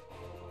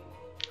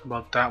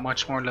about that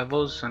much more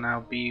levels and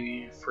I'll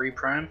be free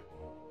prime.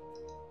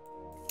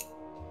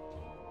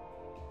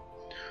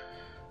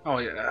 Oh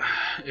yeah,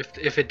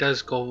 if it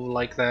does go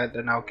like that,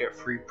 then I'll get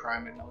free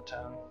prime in no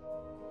time.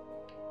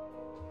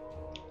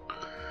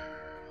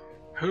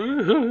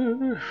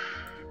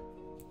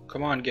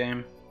 Come on,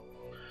 game.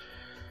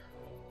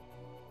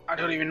 I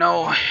don't even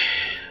know.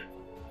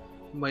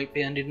 Might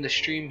be ending the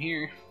stream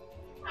here.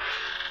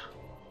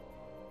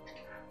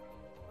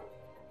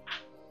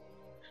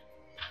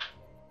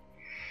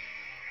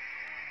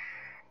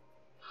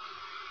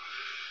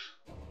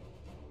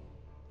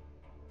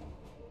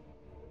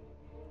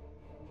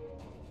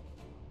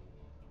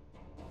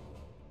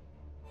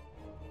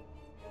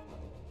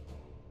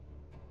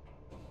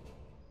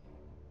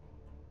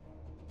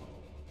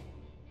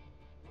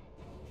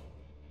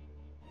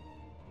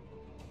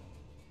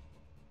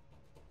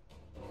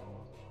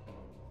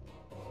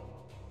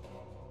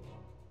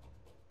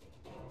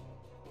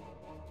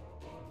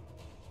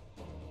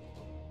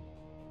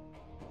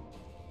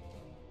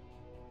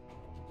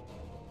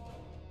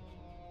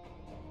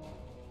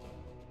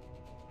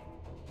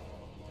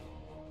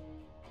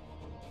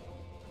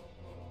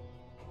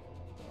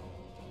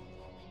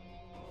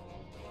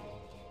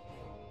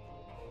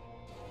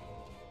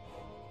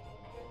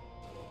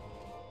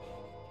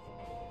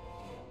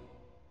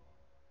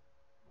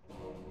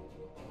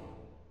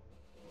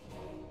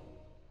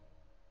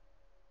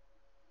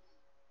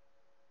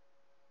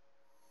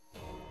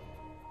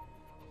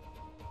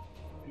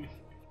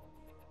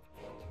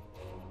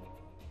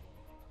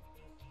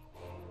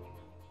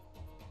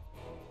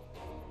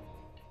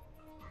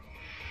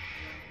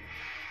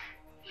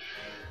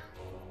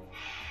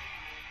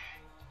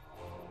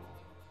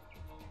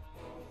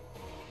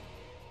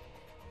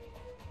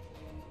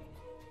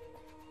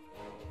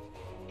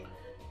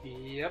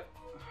 Yep,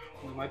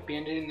 we might be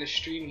ending the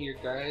stream here,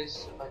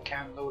 guys. If I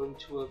can't load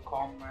into a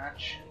calm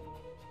match.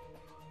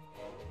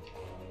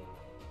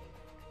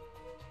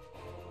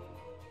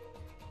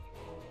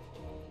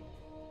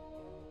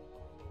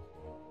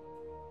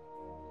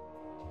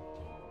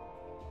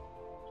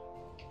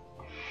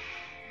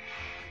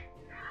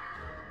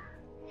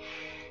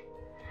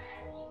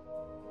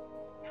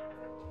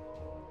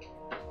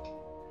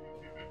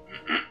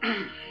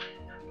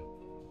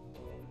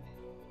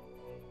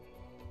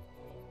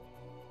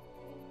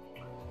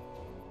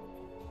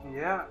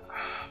 Yeah,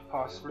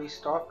 possibly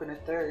stopping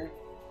it there.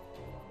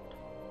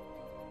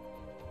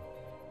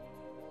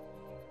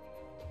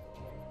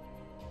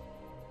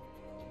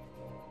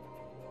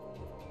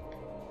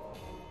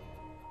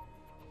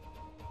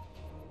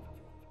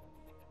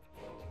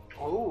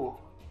 Oh,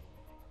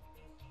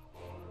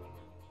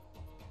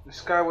 this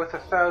guy with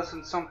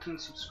 1,000 something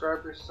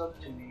subscribers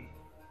subbed to me.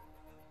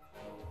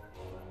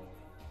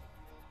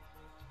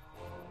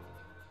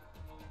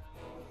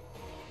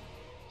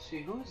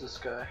 See, who is this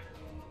guy?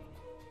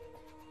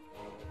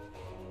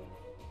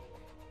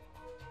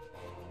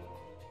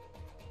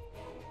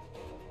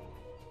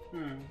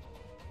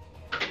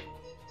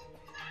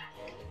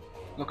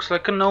 Looks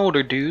like an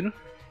older dude.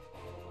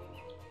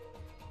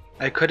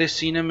 I could have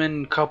seen him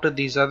in a couple of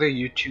these other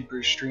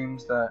YouTuber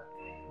streams that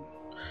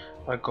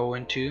I go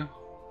into.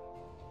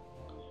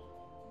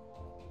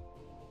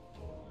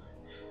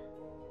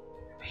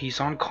 He's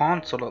on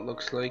console, it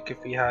looks like,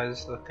 if he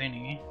has the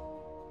thingy.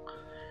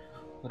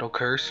 Little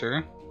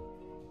cursor.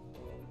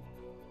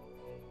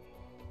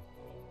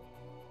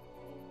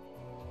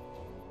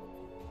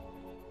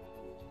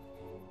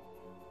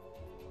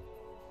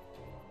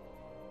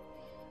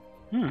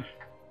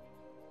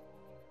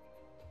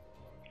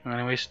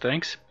 Anyways,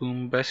 thanks,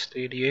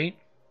 BoomBest88.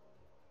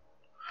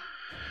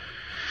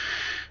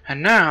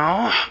 And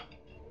now,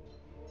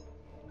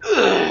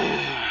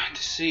 to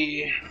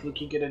see if we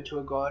can get into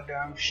a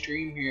goddamn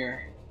stream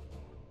here.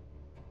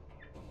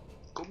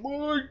 Come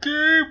on,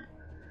 game!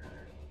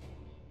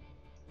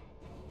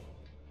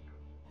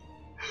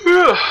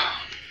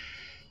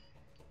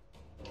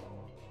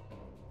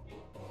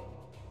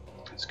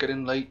 It's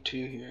getting late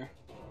too here.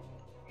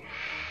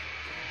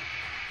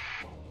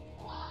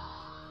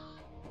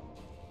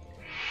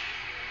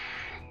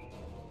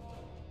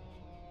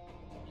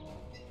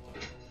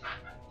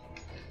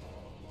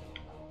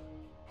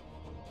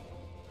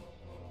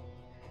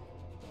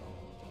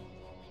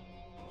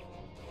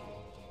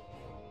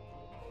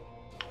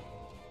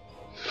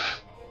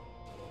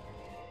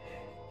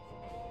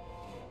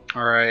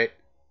 Alright,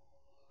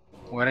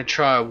 we're gonna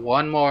try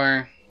one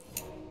more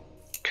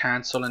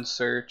cancel and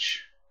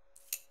search,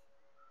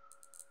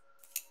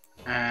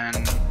 and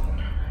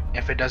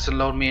if it doesn't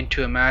load me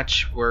into a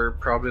match, we're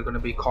probably gonna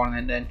be calling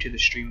an end to the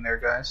stream there,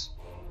 guys.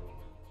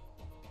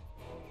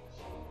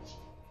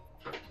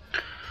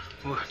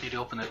 Ooh, need to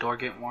open the door,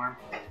 get warm.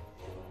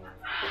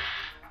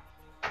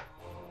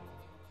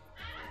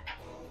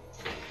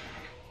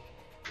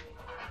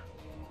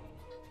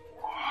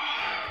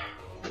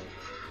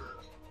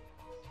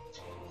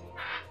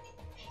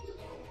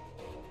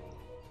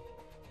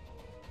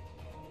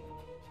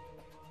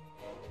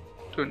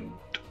 Dun,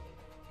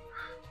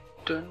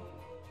 dun,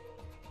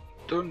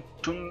 dun,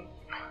 dun.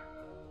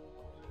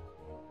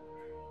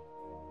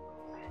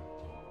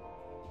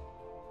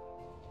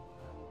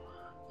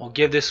 We'll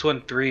give this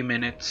one 3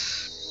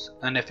 minutes,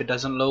 and if it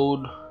doesn't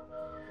load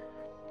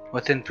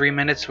within 3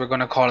 minutes, we're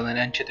gonna call an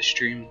end to the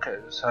stream,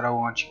 because I don't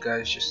want you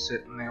guys just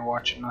sitting there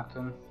watching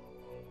nothing.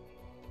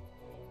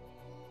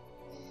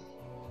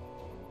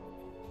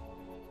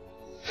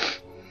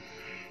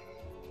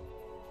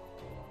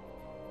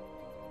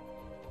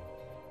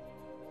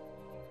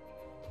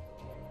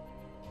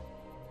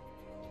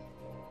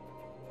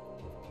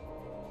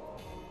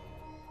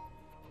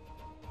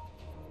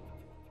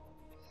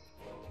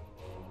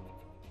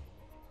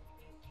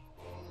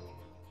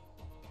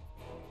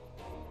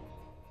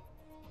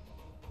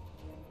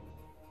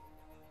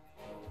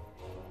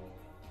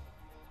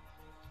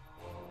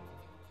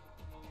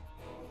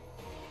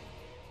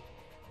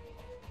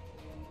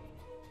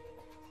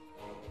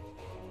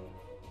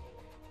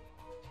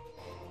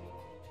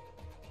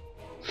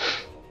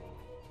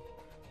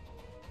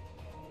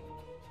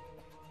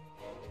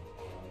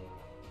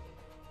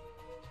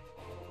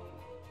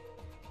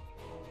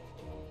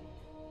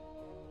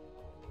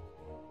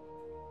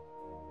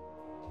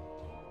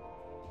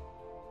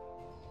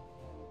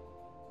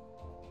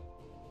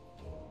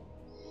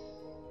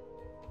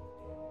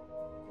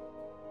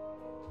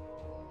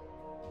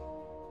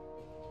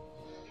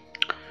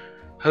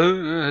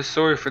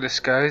 Sorry for this,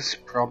 guys.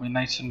 Probably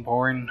nice and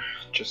boring,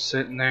 just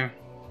sitting there.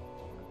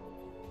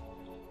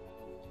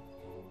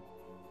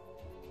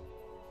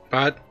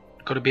 But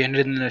gotta be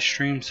ended in the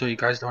stream, so you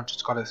guys don't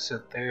just gotta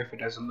sit there if it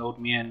doesn't load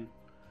me in.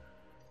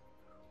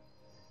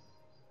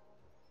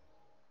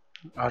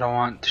 I don't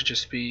want to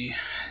just be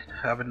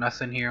having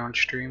nothing here on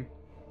stream.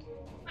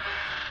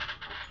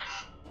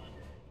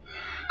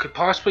 Could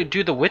possibly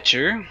do The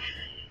Witcher.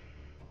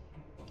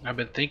 I've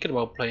been thinking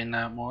about playing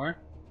that more.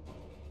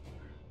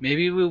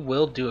 Maybe we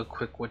will do a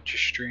quick Witcher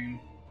stream.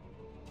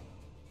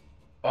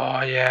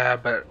 Oh yeah,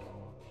 but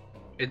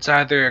it's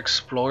either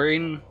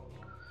exploring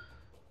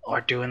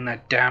or doing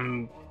that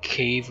damn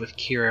cave with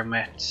Kira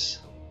Metz.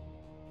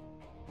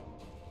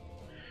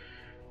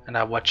 And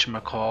that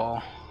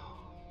whatchamacall.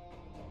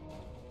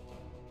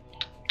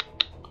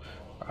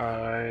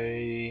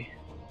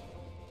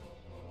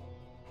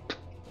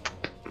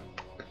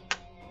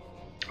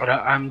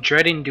 I'm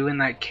dreading doing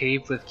that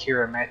cave with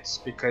Kira Metz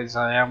because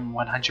I am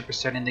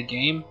 100% in the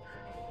game.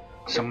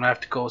 So I'm gonna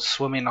have to go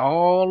swimming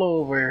all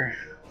over,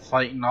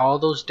 fighting all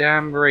those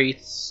damn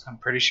wraiths. I'm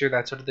pretty sure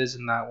that's what it is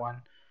in that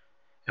one.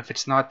 If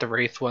it's not the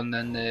wraith one,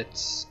 then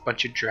it's a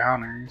bunch of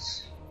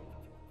drowners.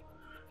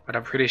 But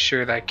I'm pretty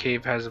sure that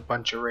cave has a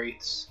bunch of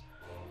wraiths.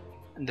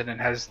 And then it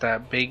has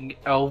that big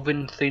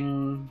elven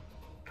thing.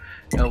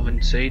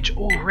 Elven sage.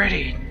 Oh,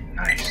 ready!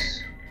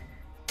 Nice.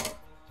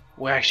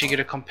 We actually get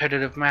a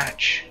competitive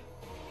match.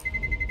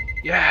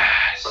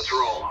 Yes! Let's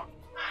roll.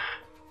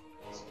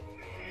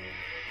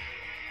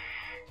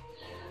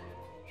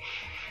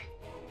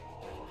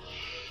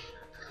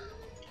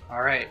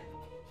 Alright.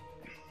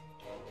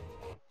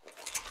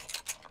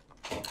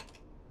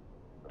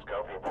 Let's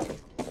go, people.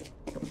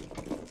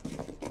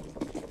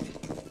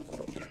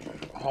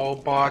 All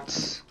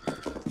bots.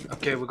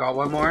 Okay, we got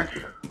one more.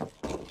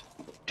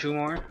 Two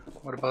more.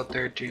 What about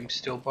their team?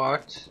 Still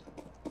bots?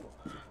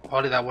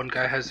 Probably that one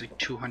guy has like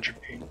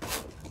 200 ping.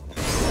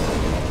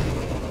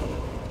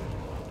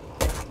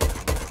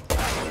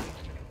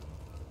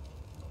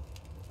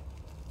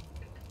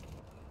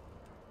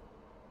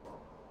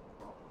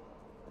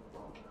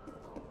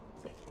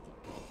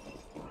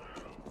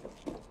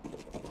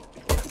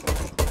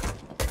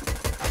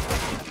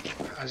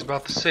 I was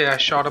about to say, I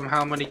shot him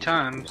how many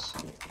times?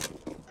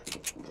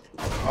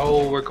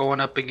 Oh, we're going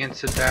up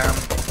against a damn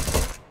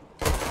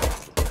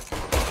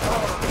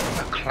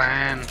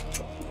clan.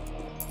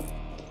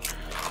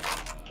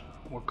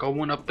 We're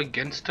going up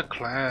against a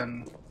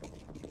clan.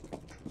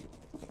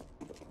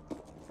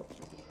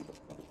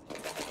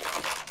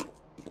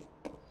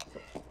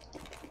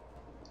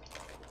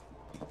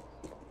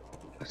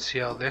 Let's see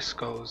how this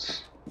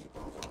goes.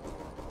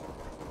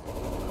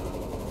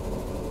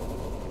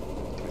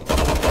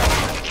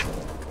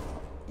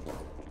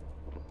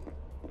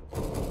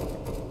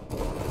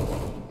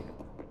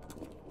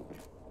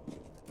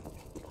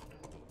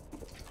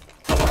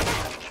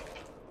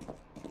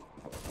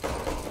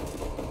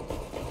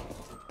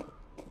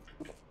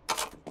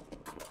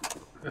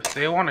 If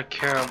they want to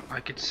camp, I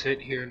could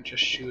sit here and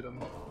just shoot them.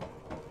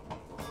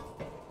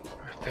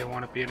 If they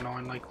want to be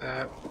annoying like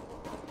that.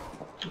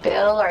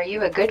 Bill, are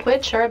you a good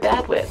witch or a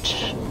bad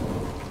witch?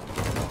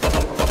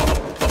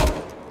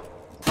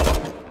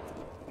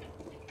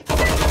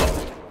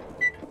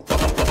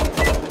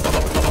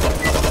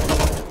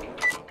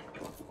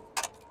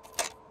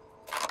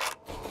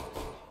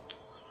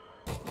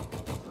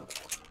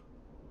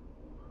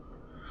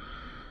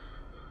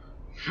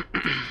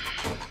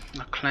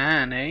 A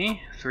clan, eh?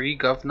 3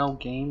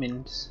 govno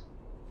gamings.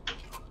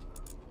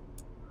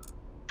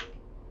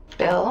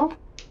 Bill?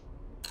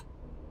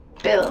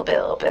 Bill.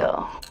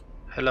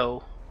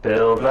 Hello.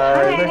 Bill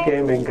Nye, the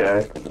gaming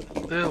guy.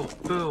 Bill.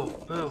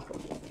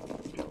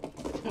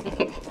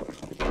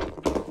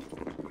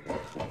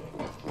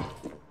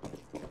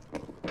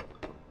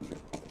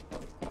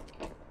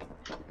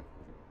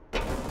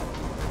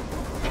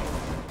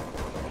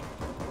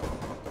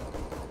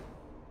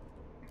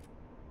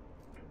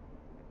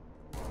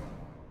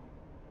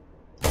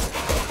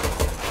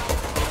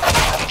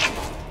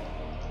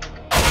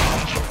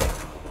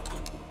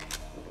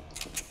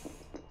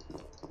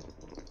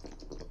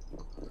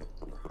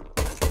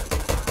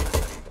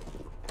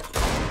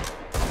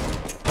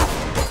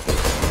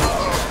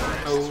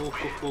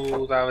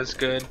 Oh, that was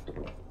good.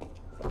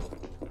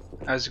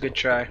 That was a good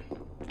try.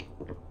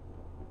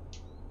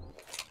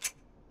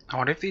 I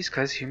wonder if these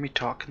guys hear me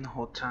talking the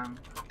whole time.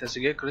 Does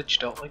it get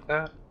glitched out like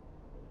that?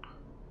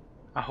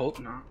 I hope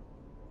not.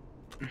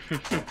 Be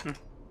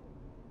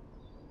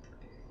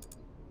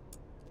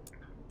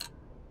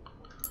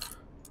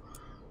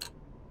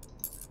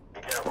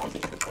careful.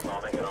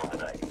 I'll make it home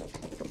tonight.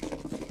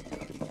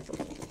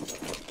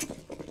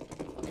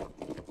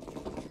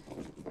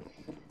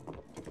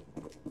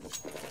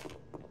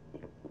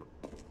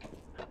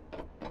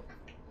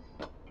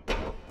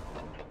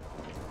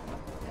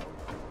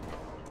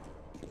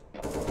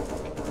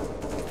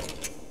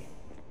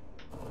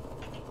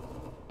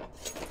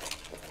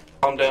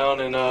 Calm down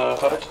and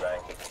hut.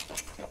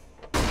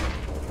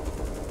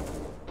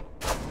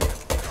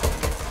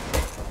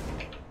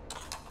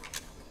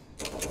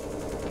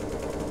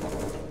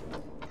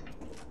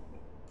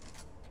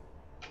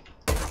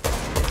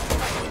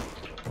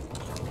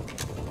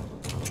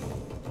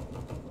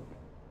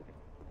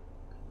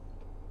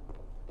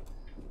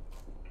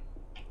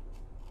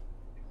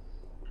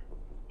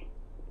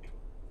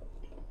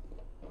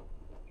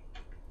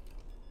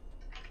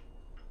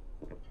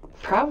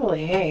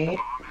 Probably, hey.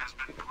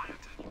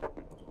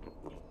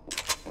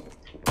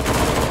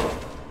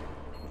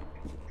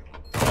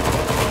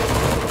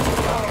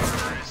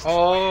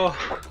 Oh,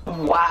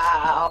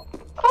 Wow.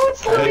 Oh,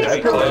 it's Hey, lazy.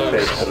 I feel like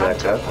Face on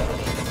that guy.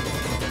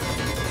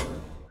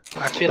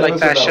 I feel That like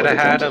was that about should have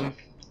what had he him.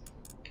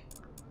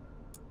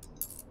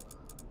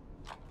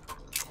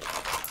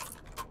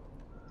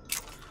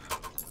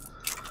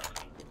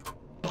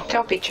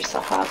 Don't beat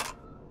yourself up.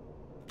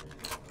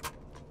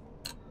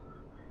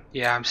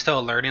 Yeah, I'm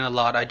still learning a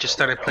lot. I just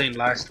started playing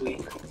last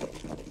week.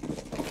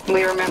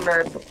 We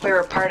remember we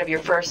were part of your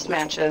first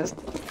matches.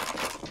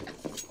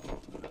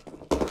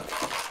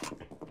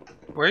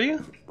 Were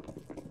you?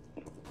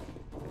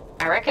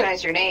 I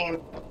recognize your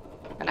name,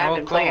 and I've Oh,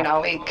 been cool. playing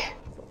all week.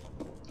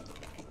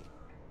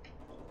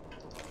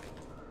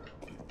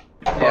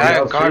 Yeah,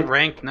 now, I got see?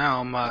 ranked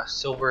now. I'm a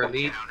silver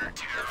elite.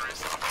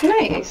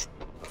 Nice.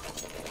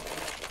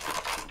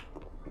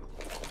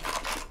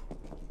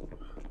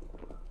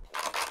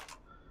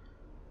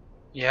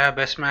 Yeah,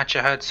 best match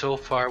I had so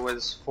far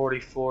was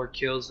 44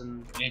 kills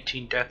and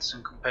 18 deaths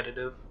in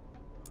competitive.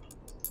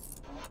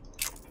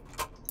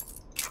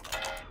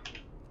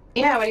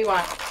 Yeah, what do you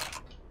want?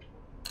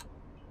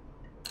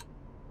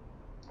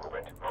 Move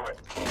it, move it.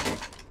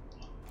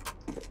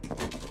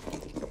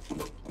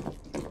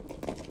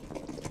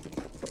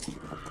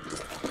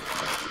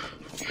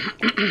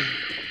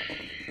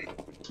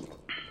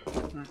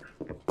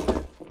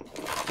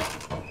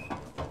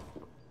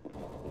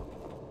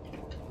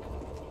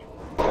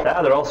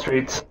 Ah, they're all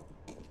streets.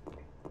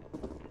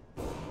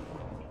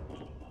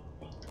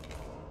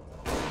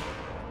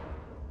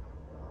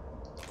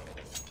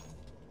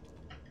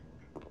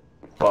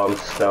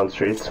 Bombs down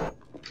streets.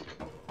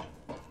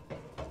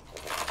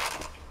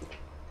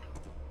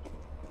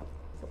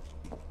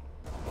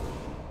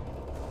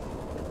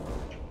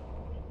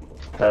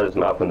 That is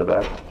map in the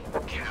back.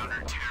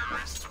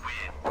 Counter-terrorists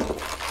win.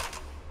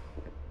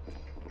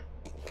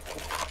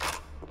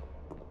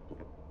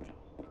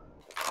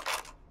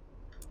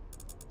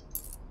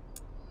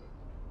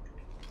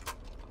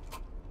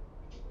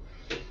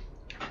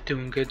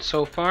 Doing good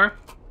so far.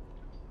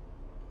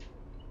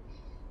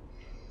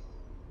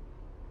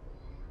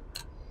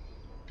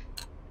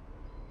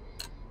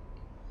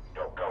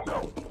 Go, go,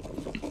 go.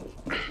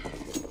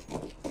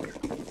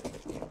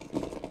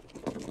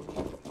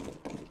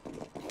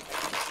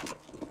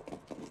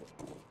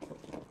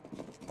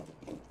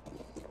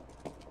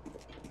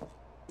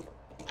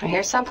 I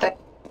hear something.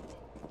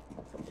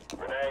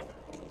 Grenade.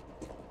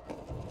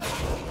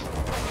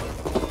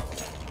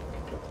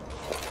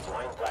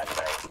 Line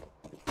flashbang.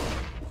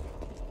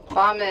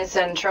 Bomb is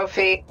in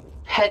trophy,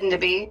 heading to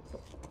B.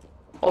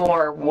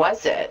 Or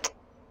was it?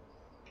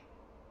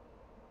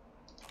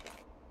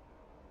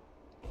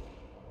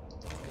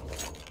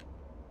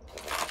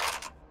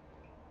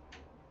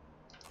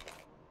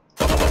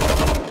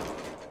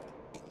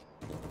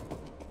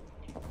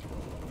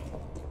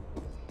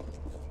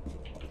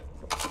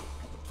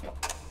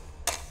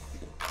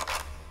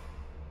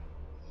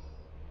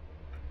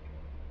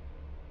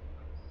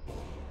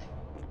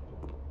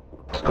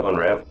 It's going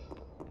ramp.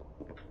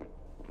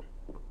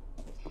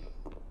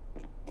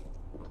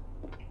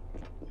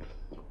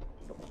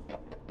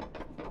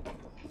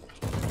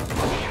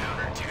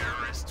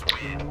 Counter-terrorists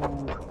win.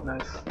 Ooh,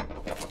 nice.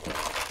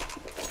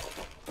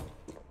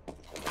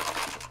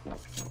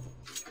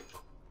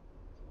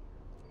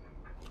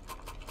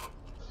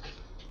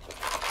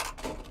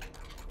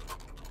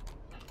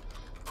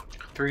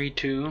 Three,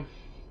 two.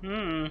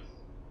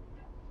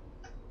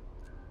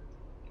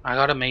 I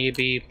gotta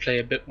maybe play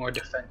a bit more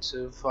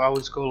defensive. I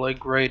always go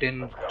like right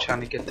in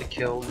trying to get the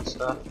kill and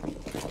stuff.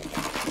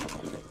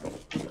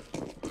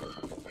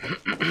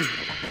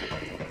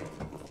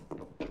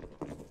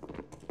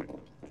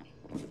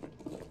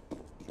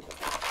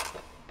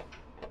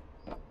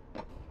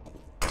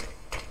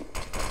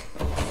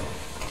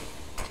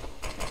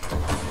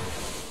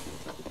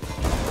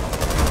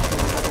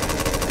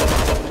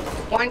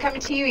 One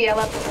coming to you,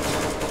 yellow.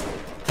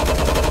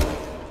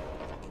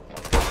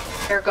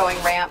 They're going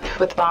ramp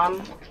with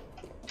bomb.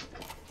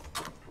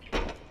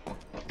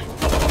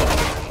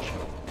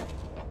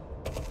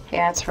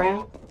 Yeah, it's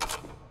ramp.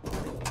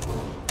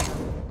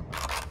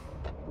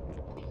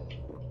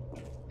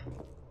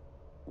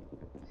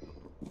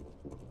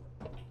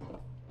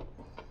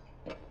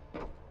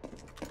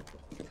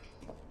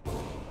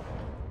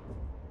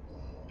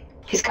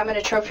 He's coming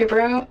to trophy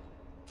room.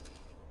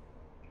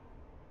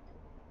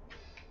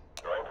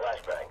 Throwing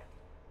flashbang.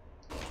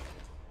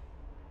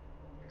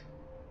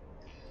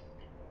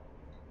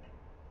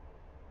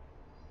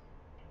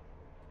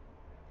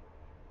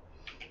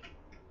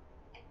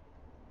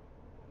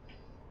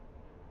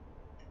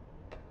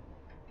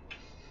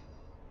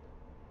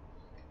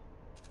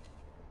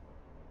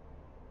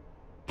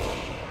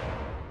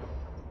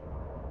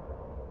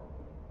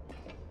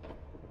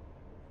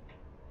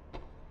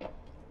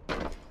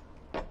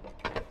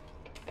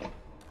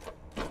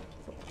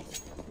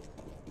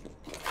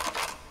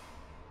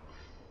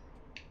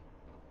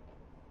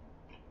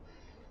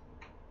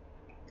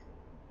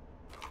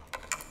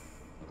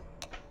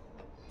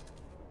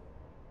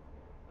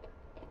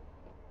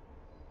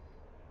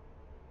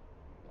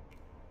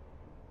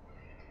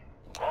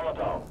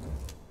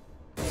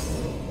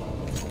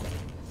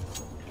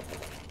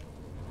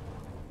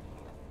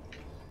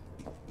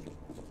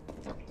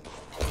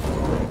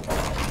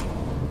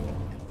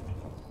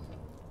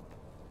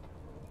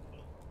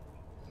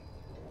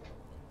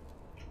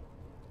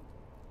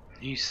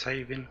 He's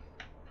saving.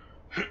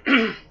 Fire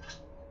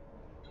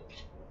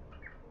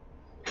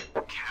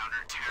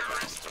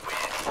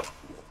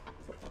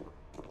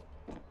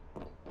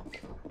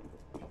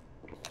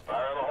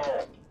in the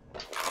hole.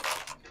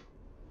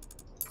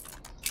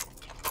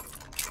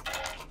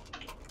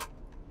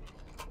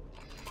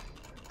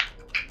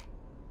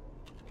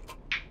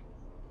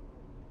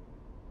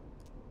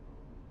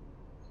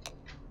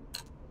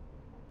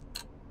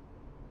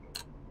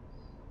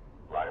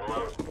 Lock and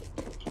load.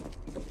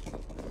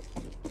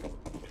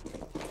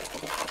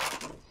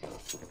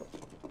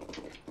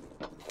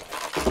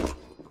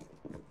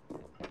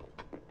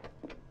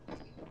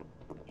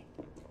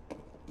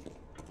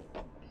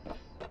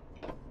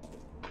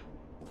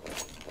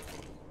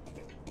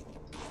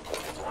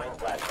 Deploying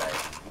flashbang.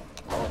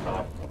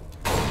 Molotov.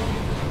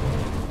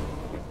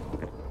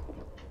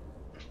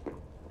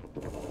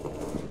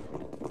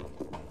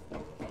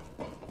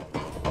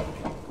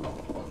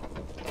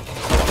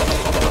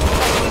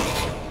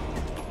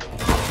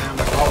 Damn,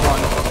 I got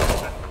one.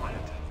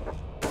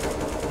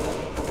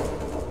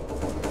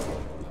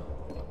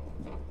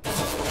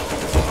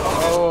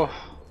 Oh.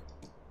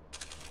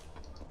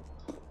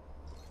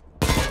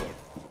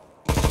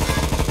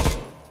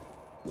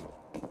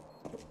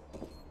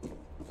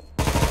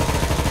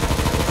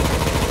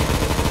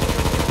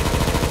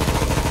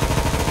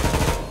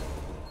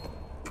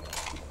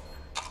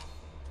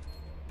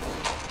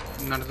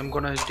 None of them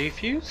gonna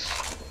defuse?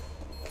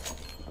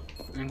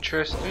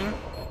 Interesting.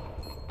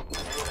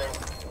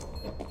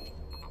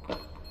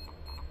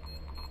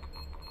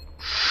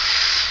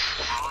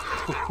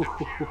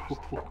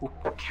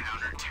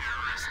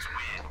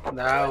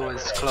 That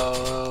was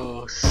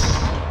close.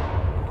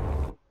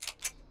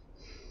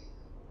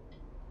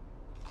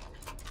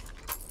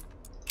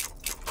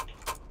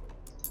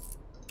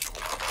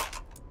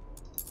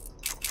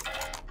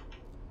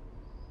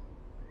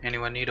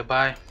 Anyone need a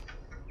buy?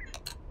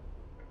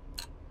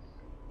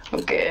 I'm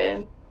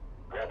good.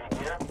 Grabbing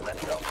gear.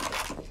 Let's go.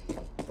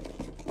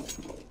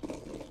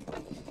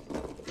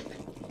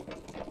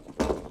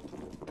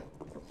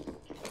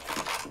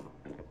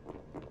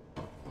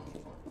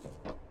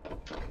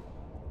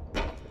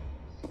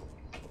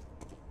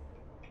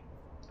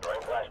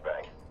 Throwing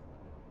flashbang.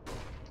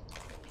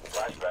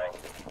 Flashbang.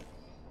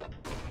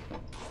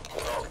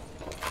 Smoke.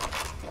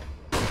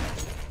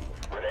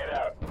 Grenade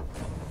out.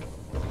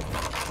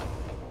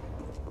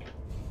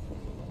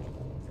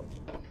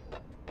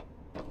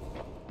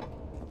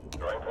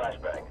 Throwing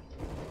flashbang.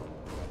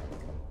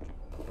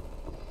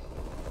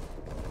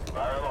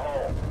 Fire in the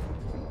hole.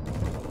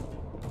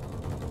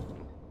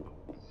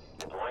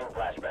 Deploying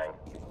flashbang.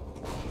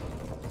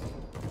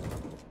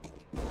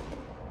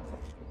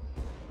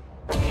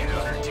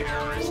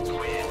 Counter-terrorists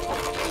win.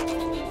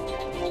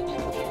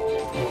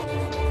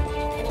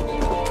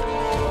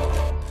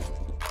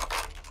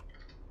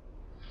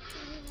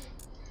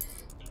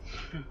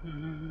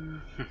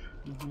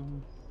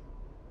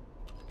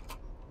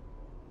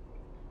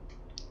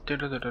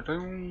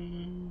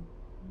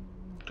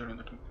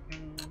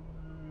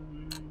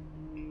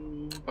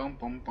 Bum,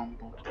 bum, bum,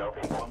 bum. Go,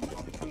 people.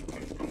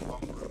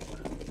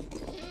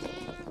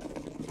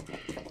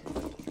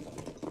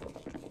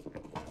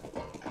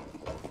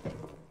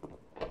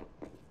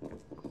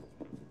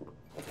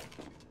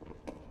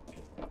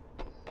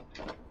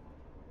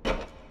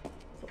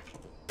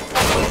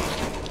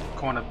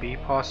 Going to B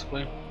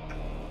possibly.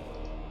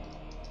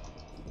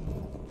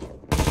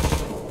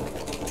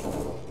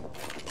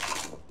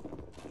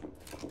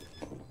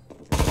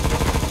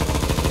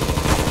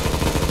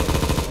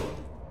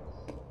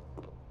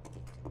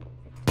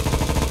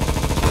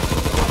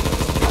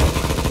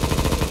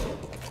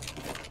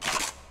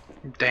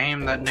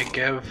 Damn that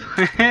Negev.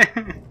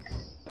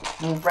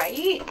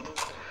 Right?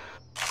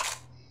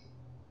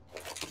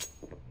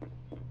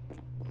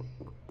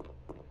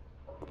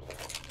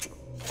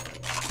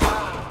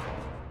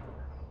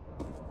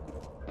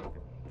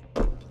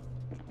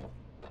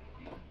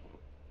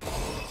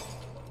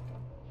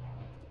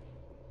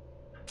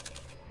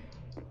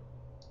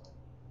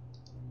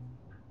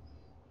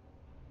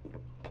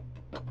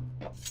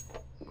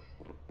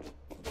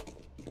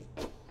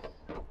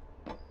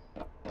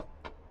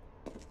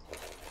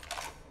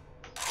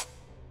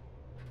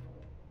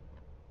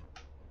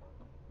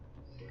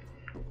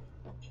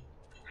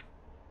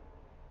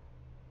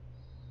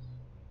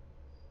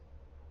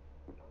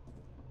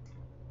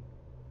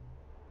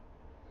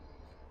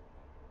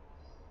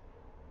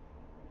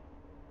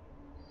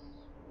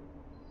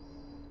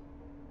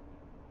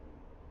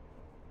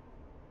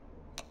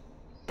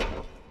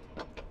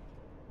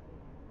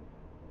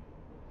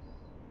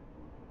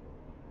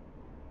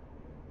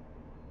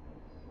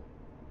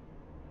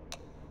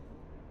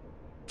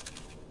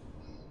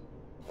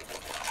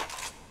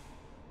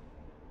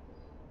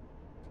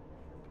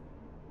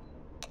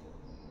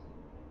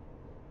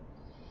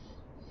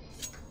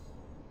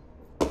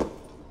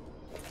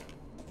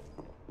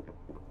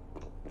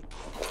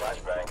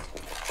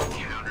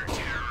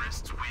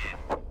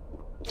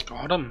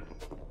 Got him.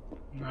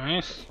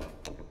 Nice.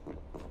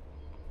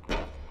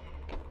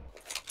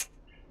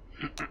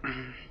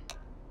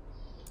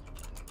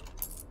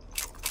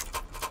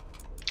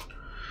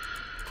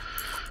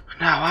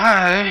 Now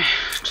I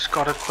just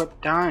gotta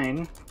quit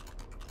dying.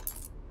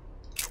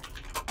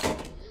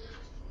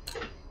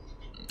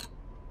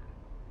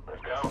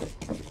 Let's go.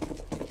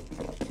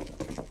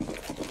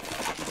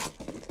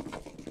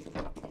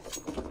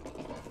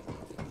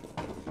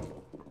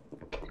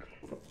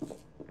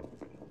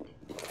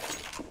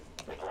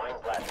 Deploying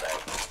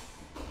flashbang.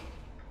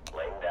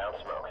 Laying down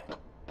smoke.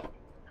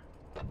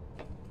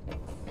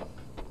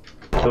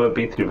 So it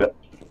beats you back.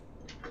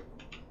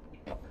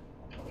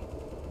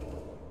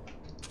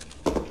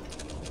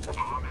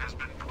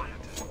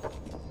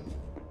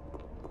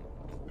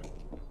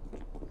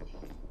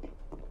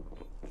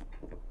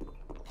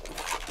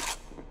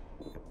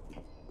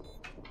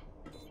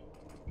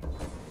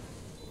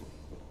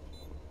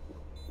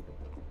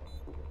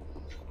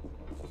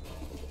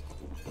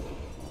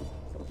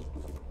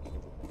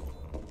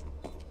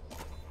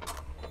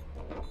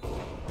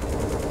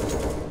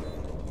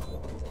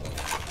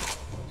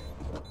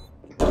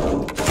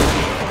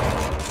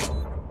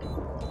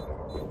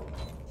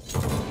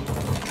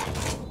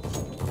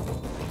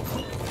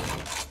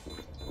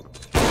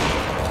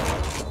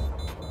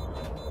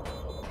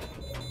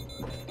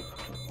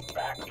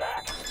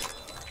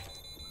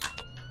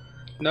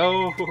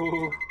 No.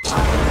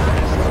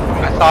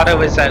 I thought it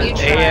was at You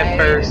A at tried.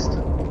 first.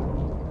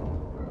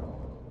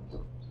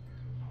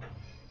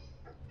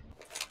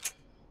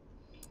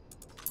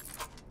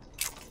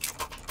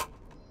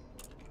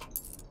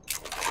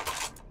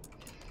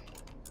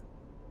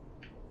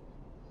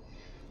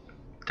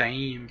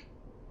 Damn.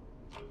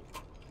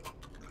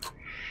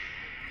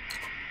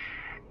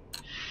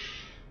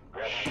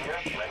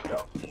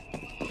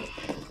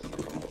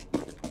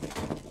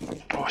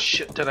 Oh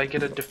shit, did I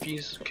get a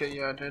defuse? Okay,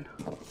 yeah I did.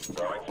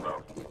 Throwing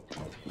smoke.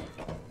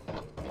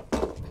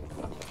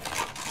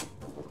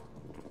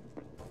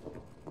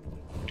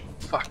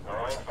 Fuck.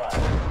 Throwing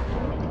fire.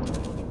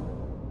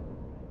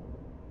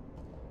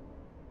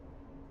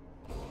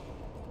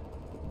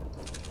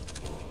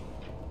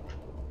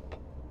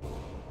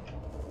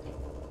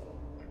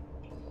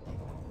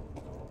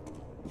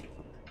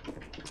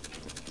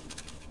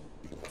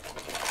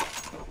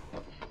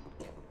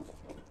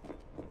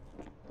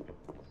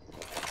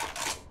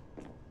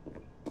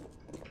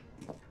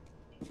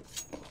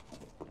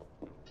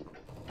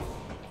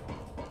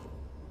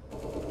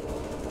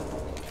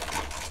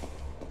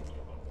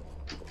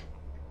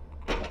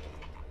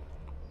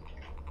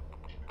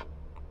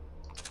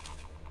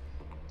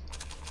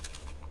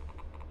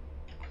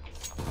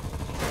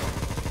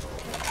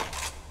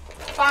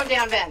 Bomb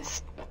down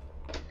vents.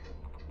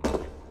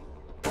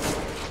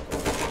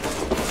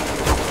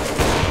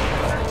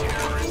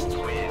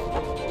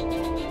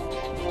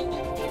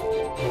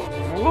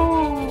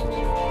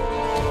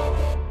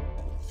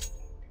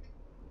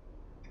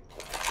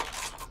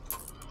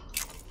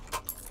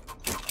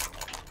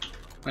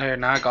 There,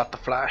 now I got the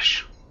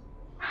flash.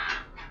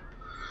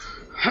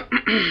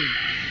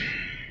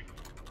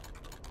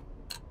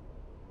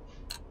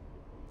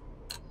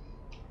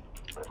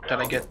 Did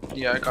I get?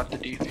 Yeah, I got the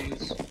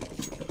defuse.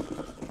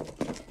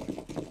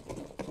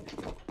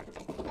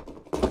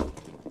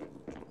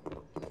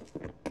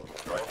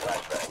 Throwing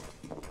flashbang.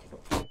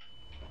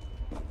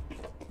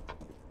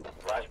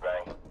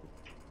 Flashbang.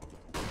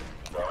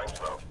 Throwing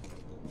smoke.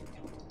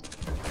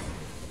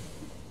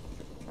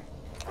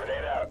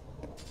 Grenade out.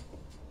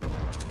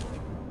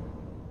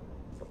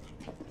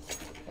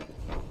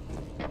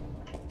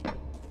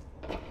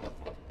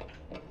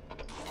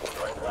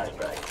 Throwing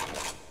flashbang.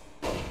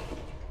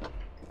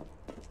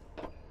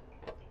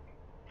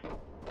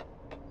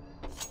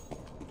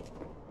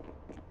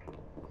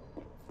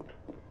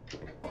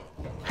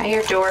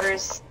 Higher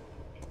doors.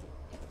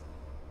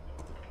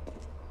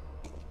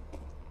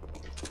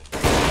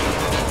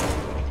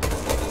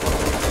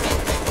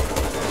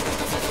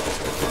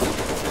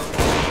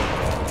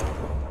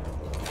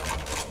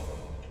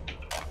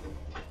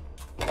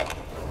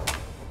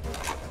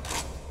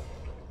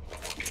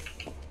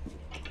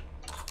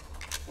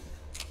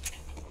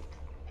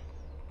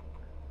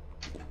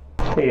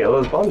 Hey,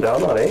 yellow's bomb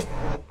down on A.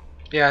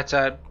 Yeah, it's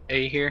at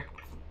A here.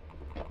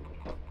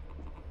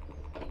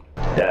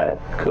 Yeah,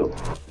 cool.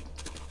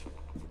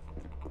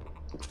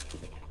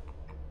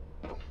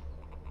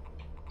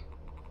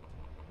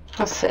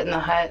 I'll sit in the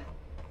hut.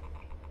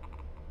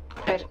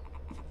 Good.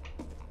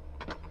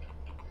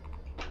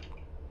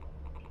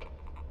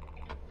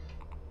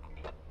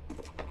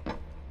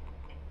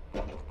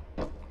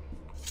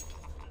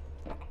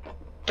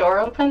 Door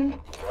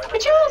open?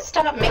 Would you all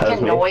stop That's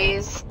making me.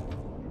 noise?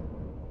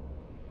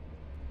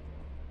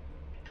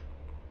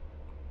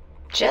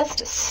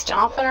 Just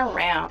stomping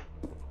around.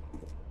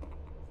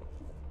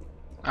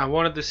 I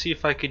wanted to see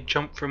if I could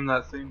jump from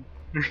that thing.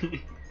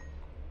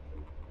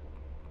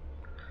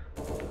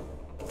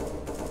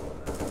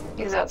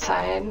 He's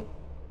outside.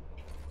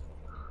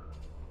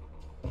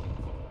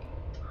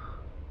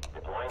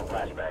 Deploying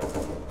flashbang.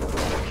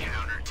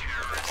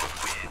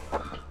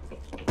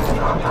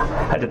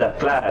 I did that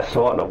flash, I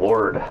want an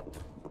award.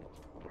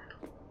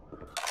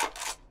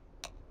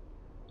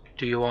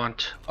 Do you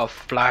want a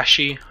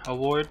flashy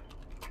award?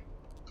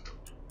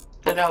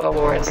 But no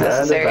awards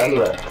necessary.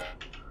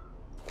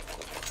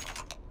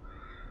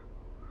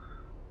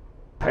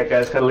 Alright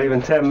guys, gotta leave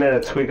in 10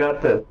 minutes. We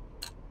got this.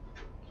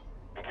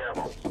 Be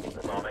careful.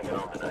 Let's all make it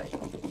home tonight.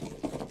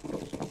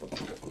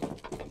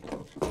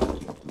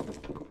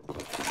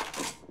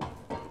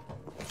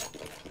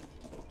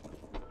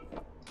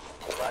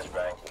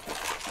 Flashbang.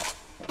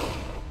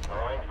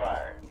 Throwing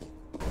fire.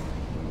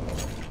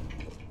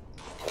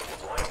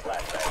 Deploying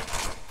flashbang.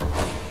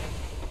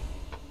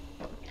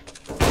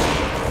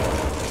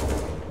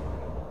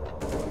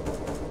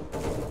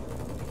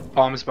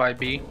 Bombs by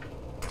B.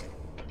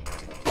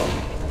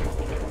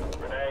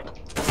 Grenade.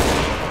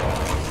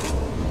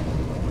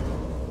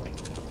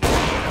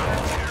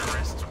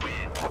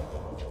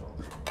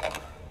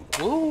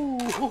 Woo!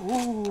 Hoo,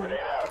 hoo. Grenade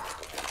out.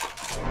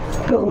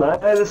 Still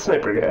not the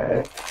sniper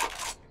guy.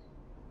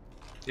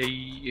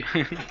 Hey.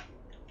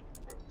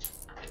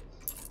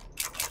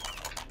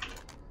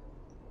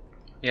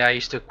 Yeah, I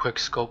used to quick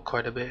scope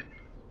quite a bit.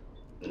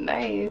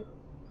 Nice.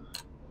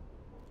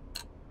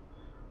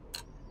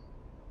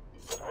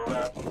 Move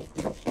out.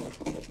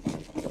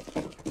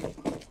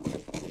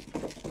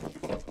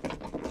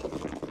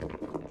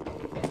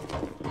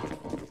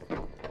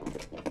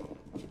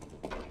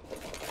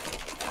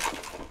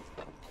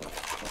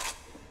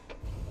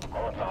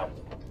 Molotov.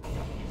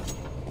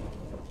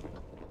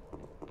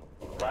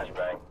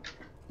 Flashbang.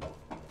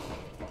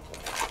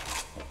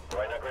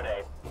 Throwing a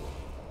grenade.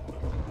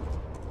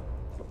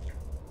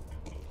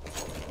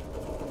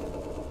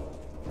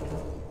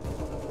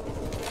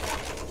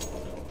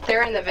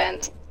 They're in the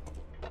vent.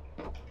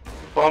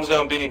 Bombs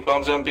down B.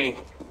 Bombs down B.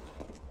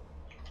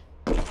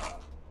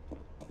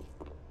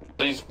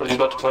 He's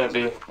about to plant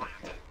B.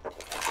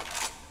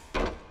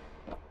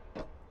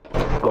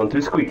 Going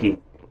through squeaky.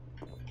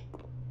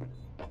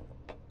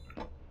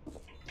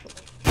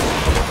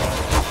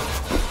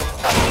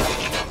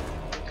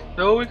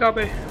 No, we got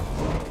me.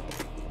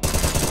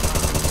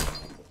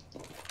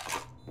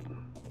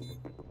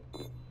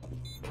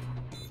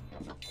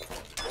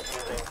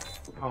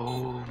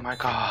 Oh my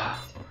god.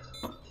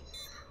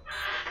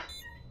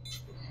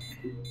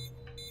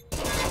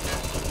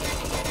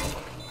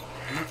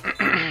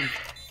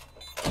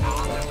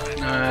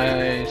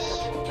 Nice.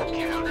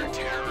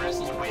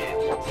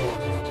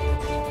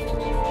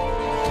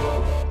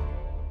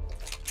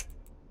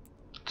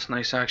 It's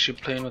nice actually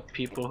playing with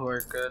people who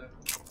are good.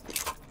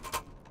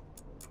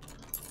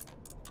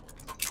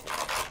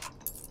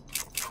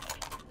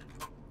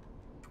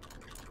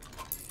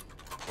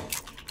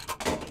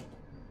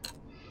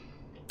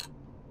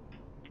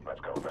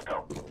 Let's go, let's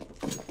go.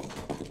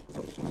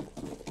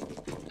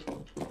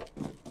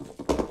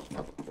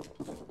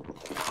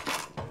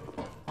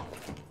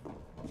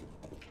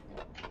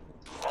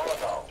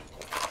 Molotov.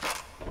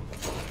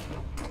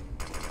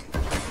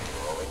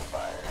 Rolling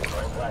fire.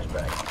 Throwing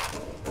flashbang.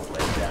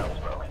 Laying down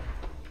smoke.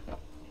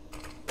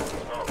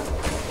 Smoke.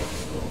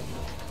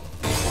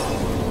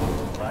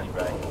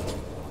 Flashbang.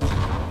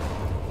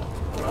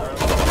 Fire.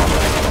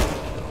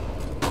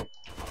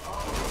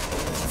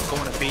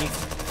 Going to B.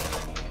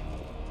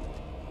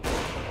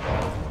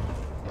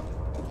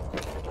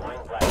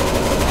 Deploying flashbang.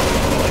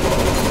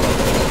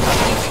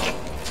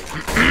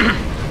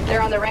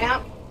 They're on the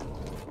ramp.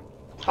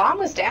 Bomb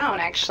was down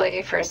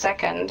actually for a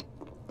second.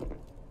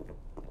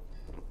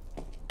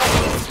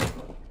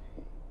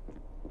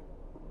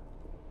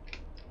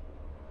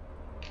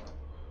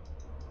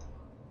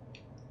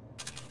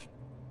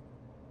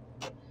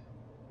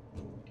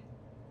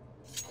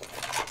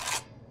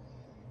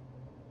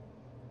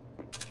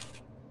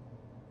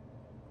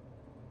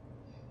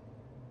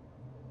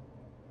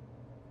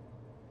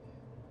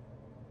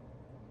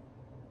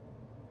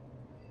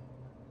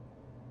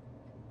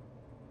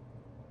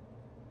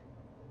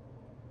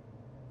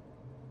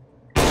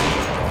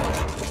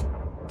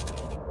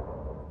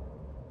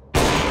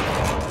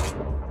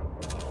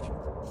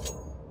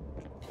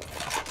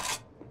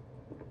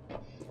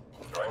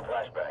 Throwing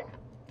flashbang.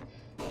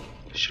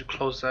 Should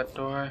close that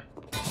door.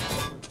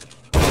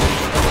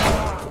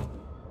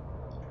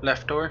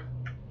 Left door.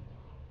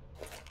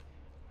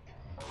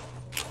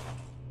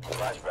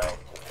 Flashbang.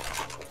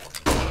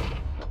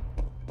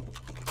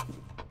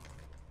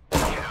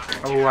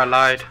 Oh, I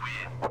lied.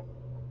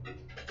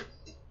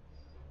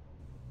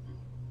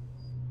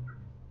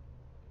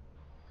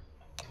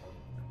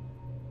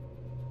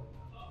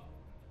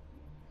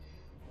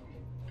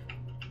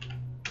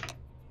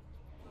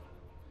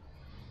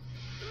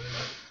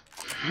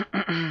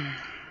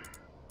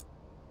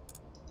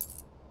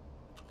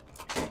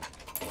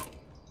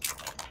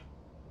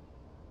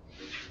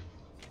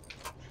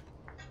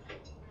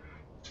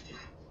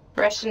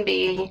 Russian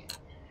B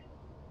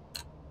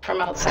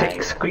from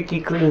outside.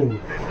 Squeaky clean.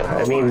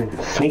 I mean,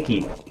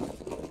 sneaky.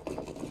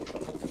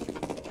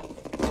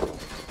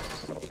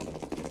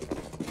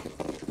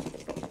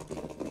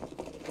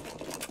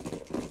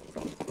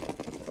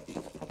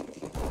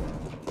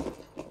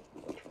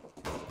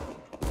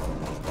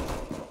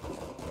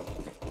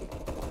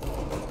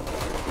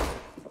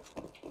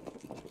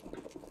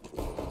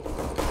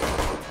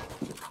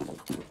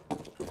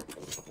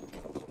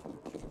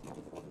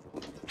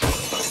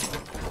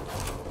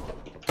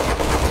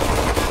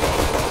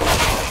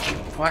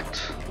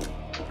 What?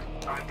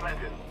 I'm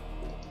planted.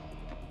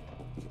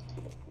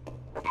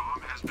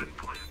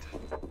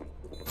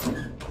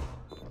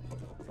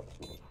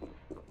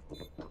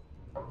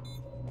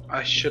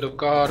 I should have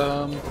got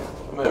him.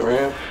 I'm at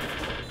ramp.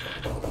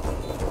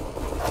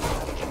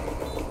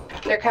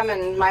 They're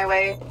coming my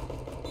way.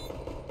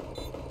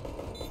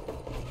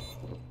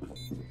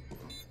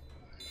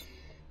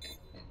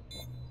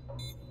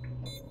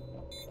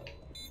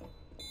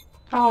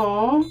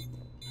 Oh.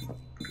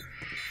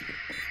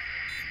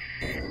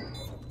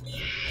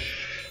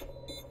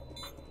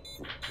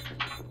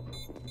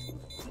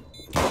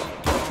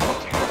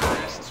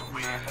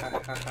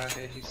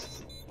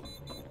 Nice.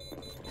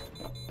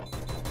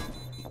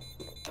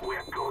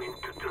 We're going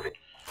to do it.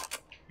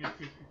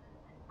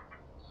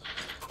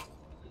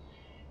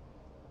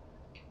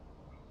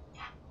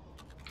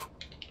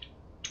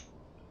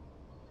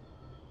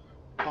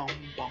 Bum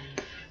bum.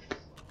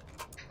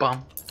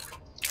 Bum.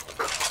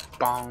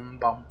 Bum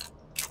bum.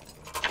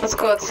 Let's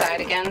go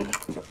outside again.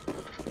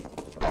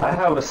 I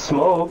have a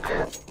smoke.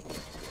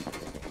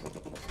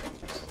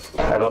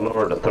 I don't know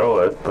where to throw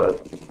it,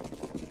 but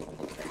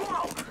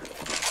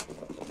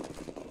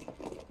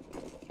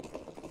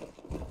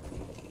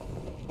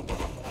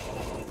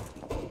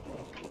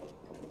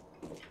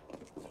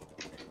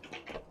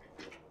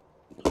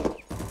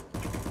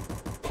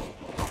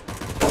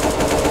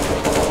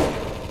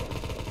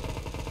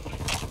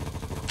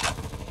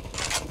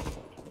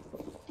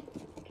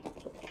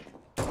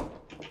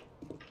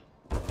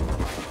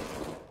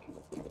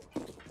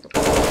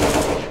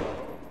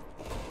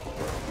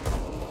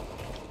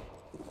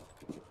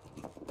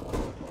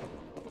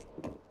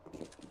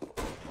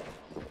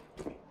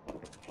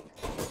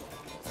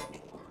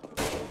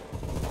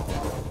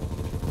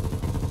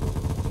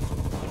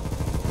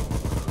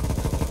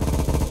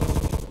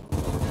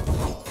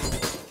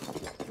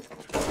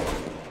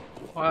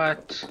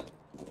What?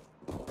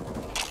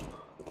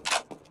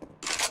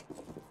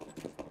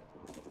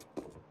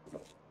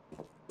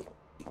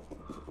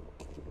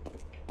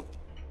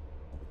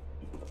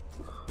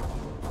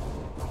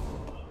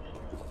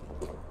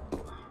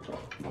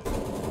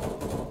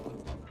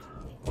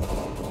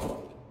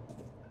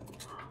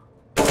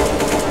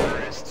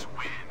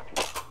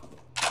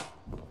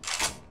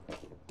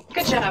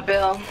 Good job,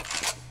 Bill.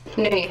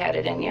 Knew you had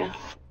it in you.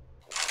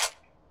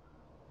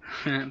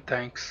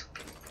 Thanks.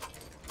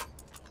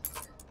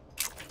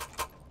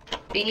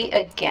 B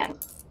again.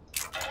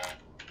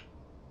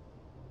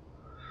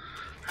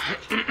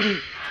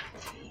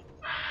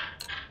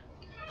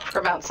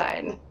 From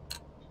outside.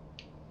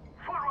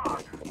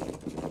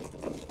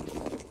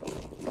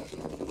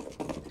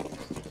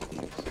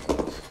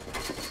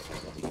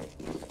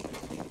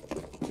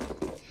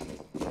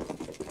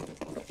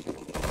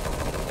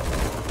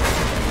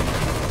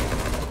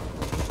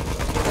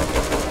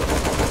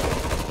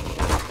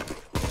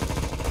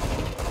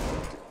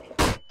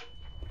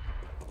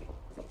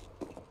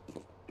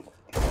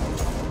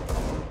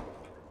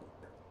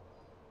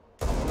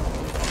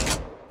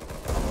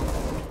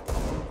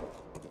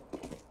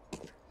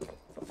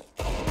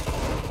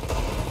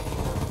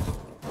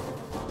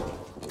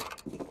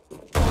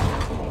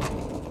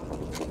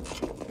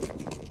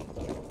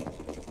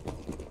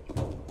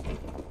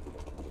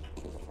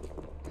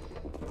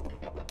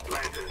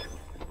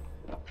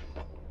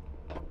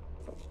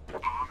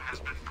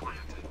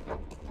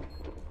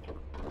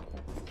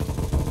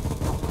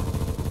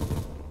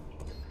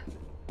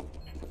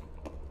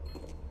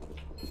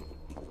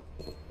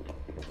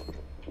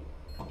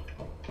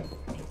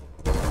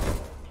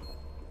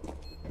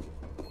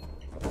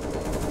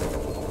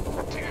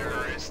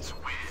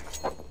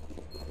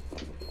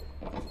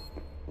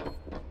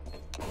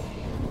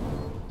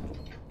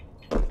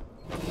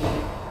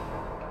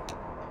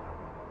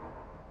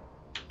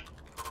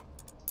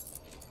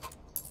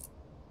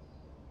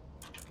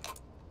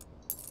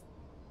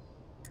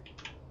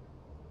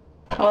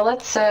 Well,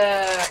 let's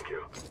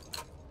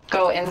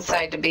go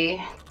inside to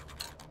B.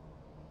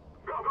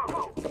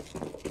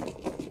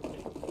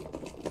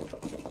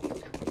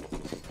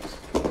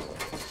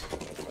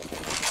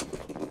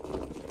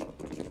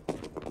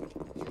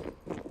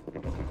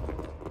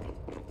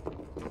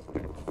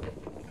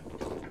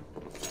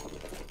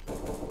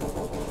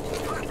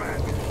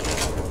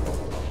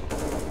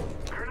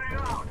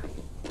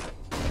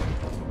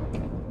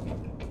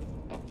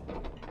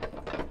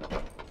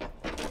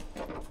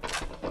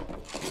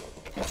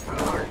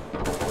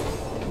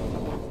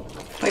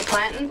 We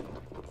planting?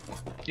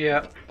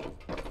 Yeah.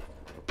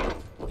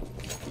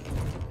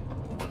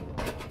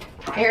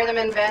 I hear them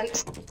in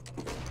vents.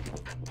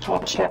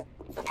 Oh shit.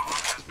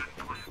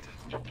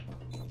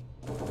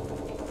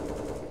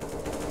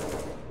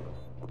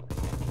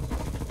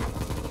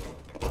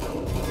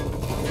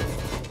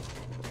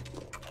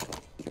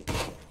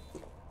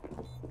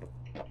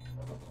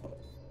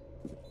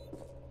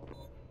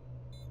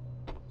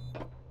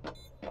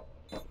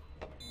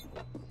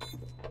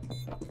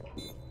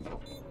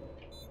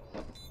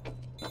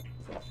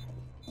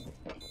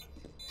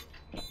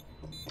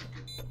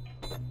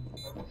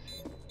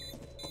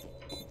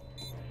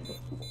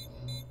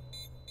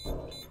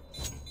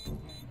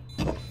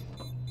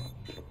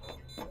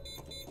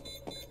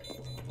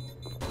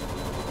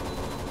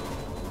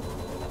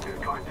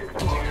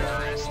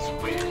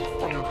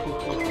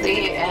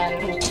 The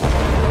end.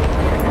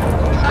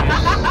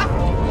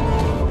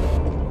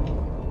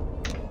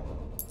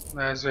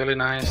 That's really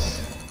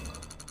nice.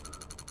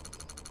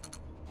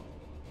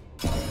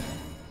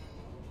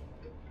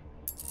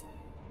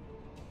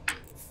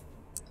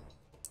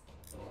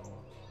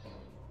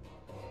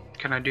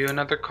 Can I do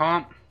another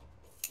comp?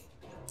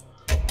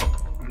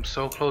 I'm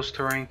so close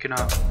to ranking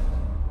up.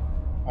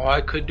 Oh,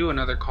 I could do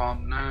another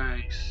comp.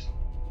 Nice.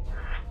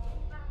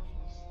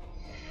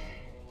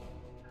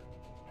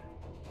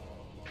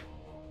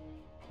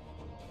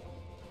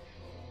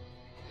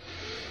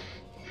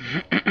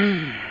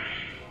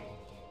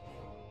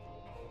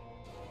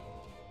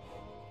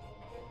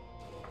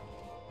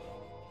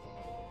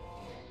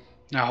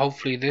 Now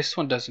hopefully this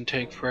one doesn't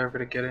take forever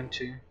to get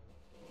into.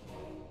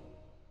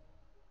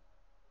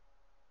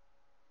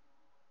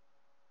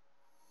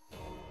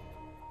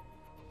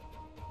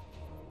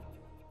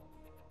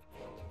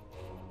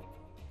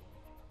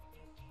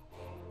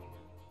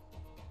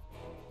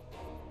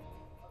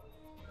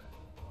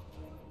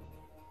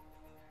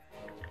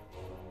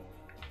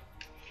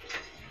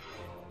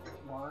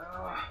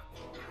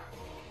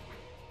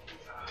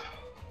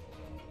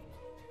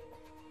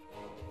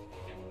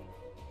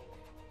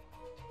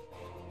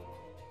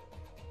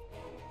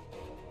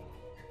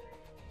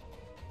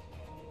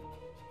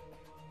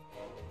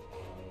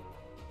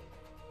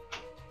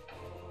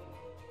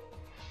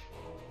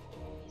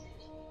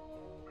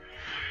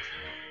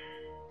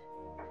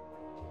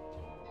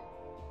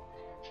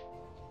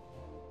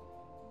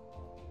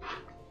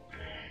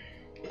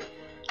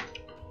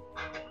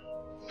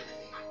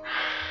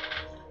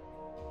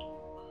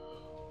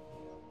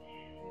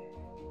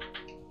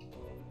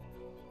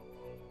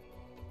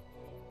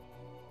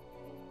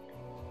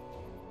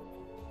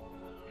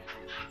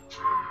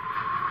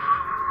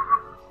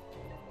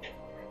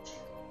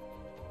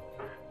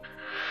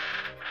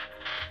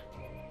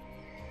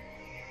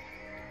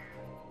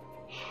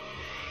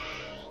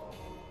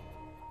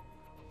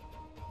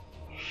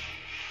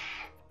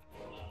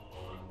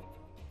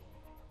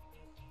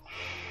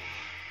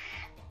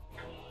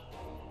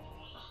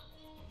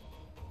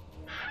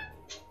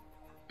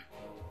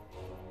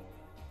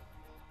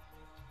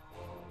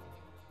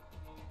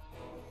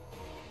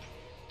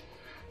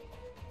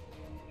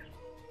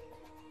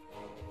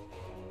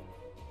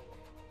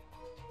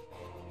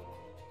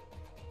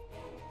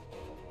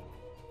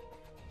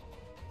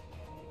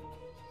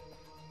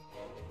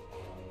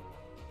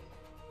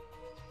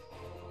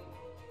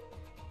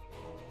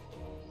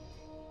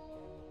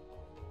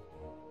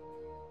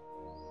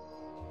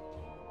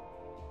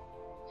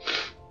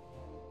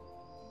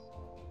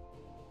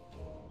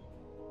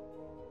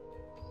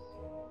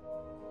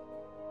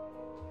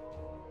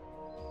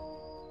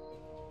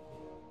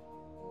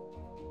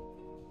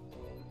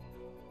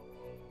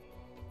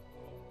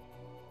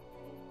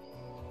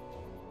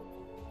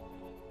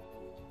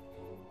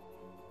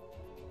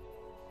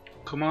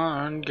 Come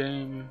on,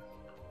 game.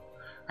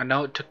 I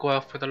know it took a while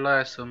for the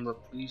last one,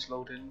 but please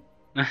load in.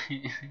 I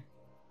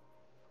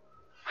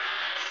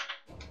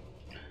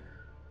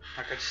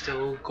could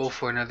still go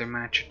for another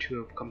match or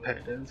two of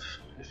competitive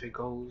if it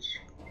goes.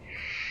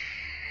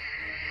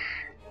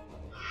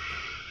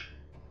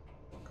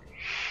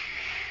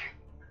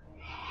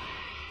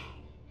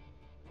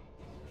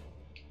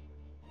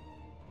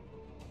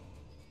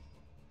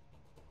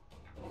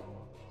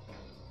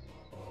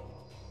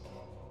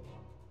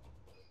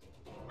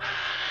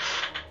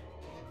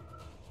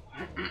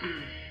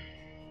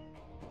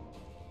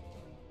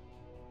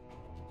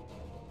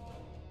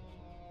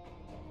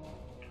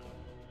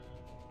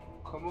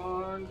 Come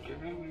on,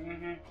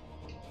 game.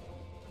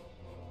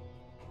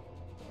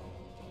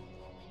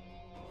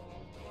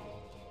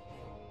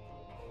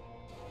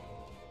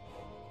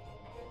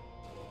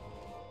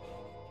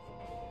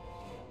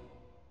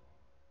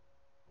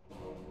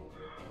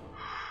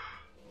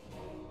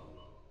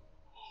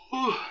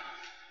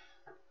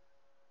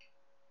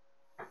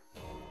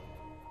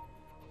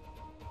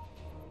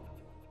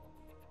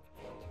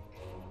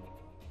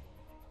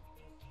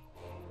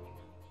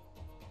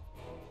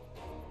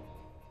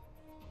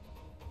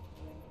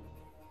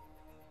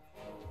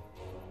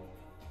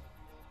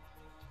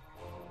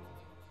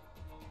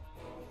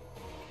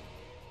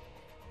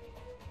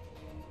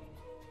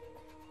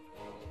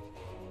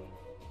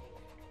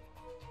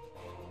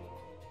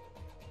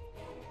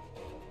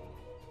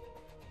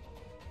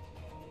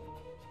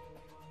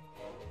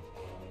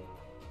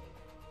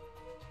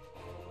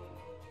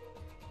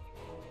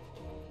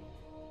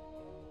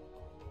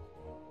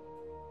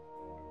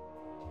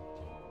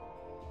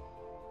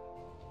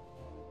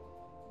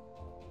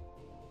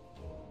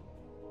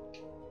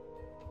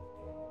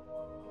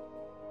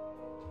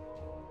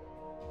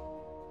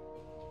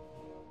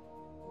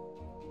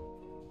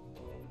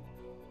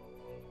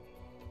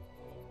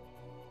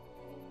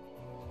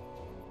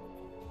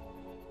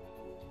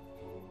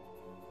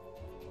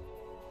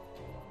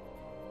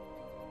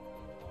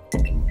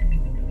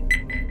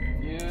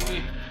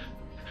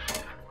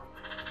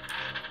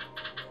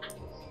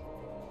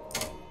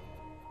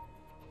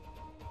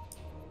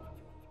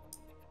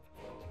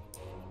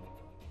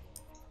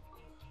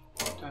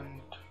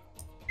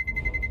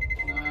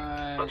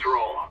 Let's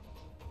roll.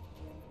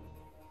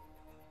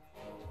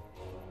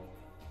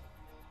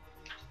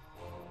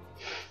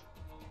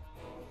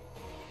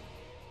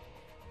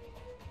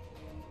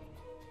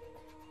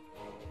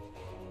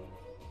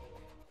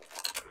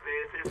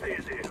 This is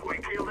easy. We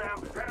kill them,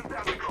 and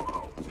then we go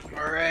home.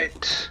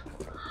 Alright.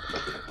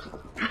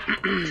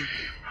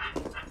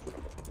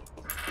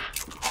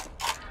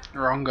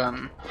 Wrong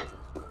gun.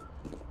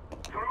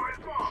 Throw a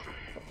smoke.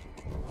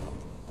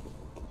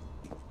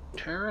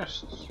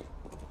 Terrorists.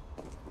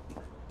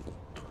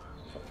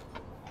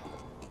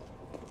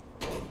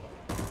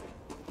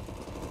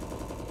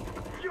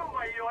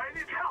 Yo, I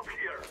need help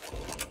here.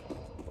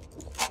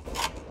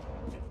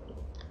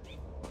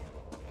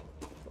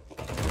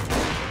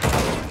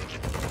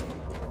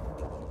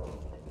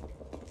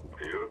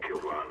 You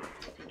killed one.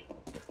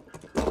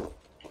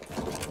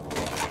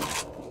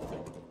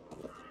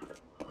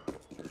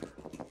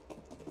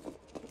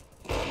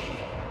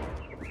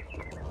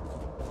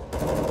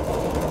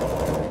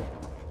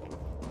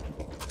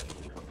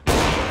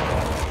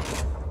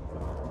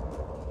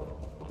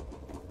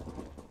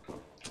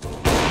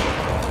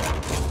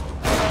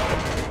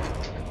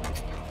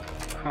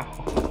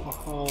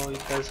 Oh, you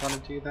guys want to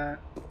do that?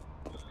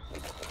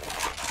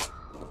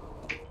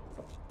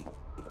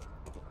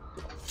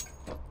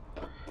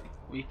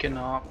 We can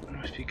op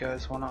if you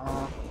guys want to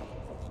op.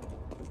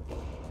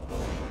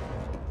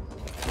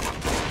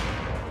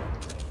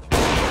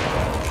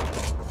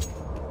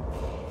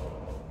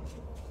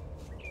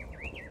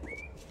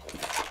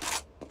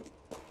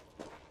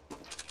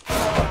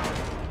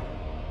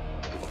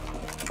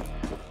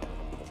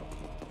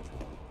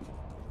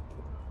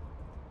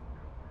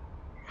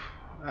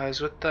 I was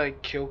with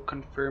that kill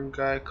confirmed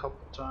guy a couple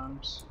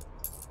times.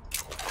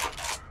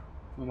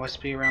 We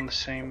must be around the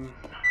same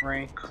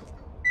rank.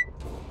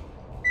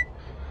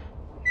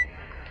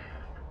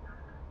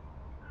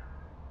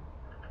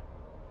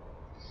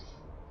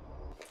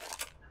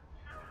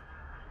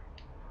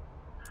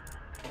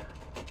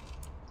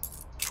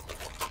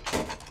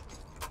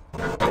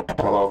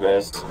 Hello,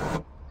 guys.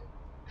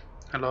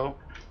 Hello?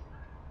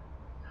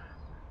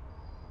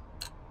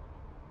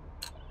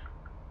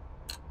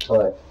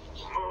 What?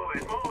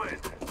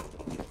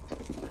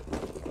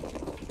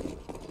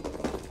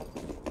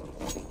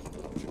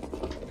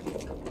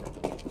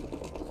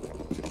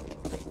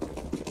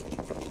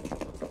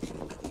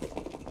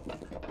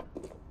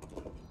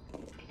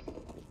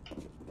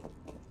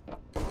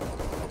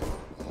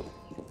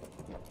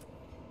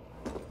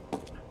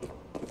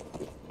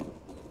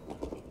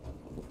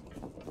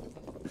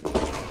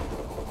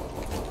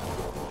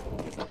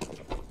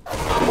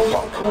 Move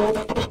it, move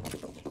it.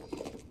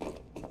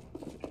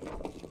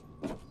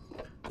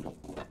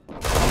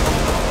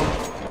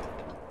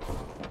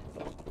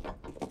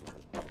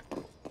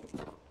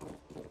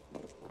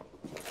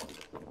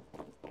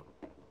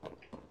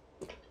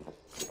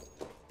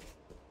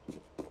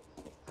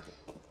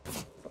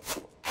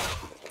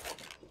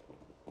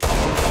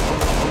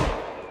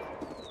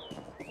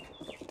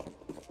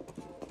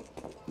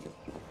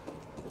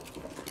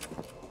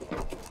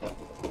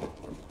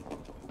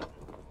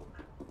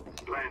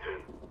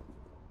 Planted.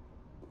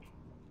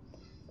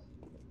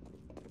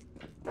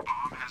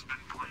 Bomb has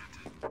been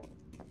planted.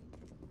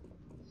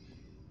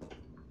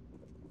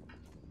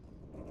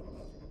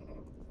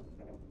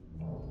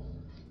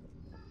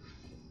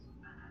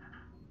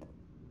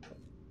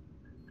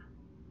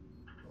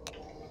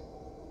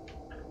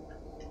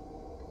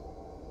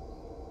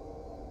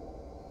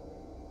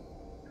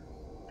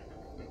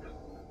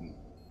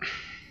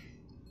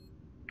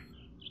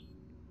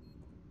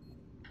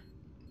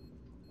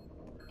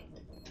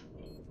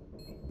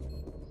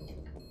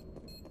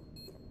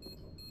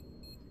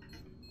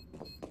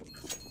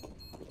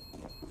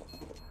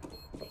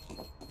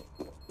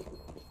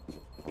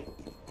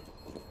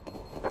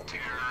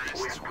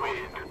 Terrorists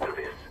win to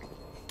this.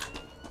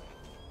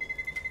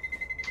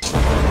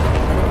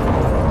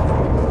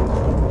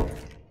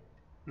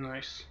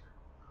 Nice.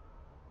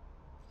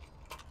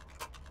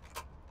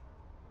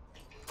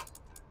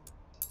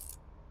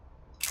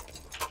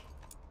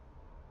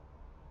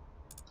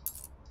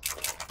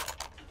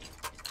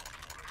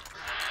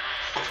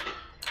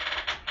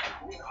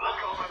 Let's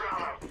go, my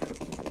brother.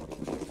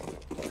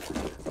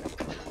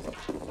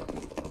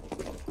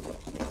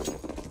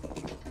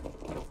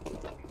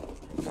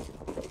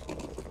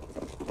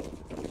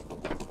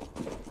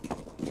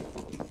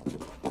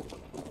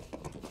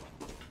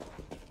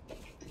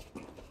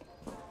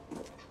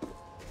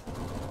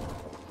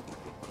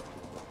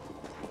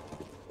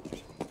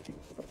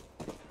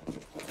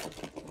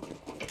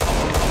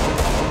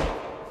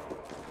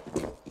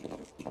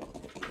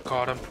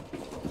 Got him.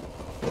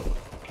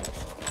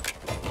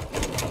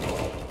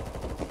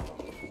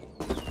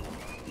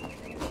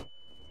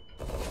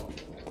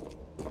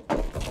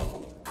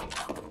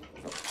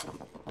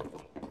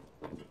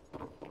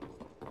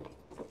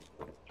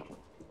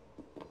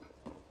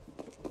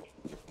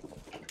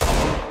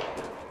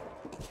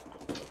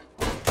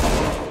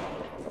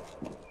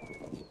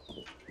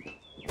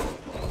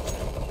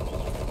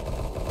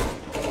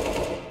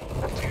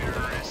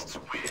 Terrorists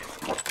win.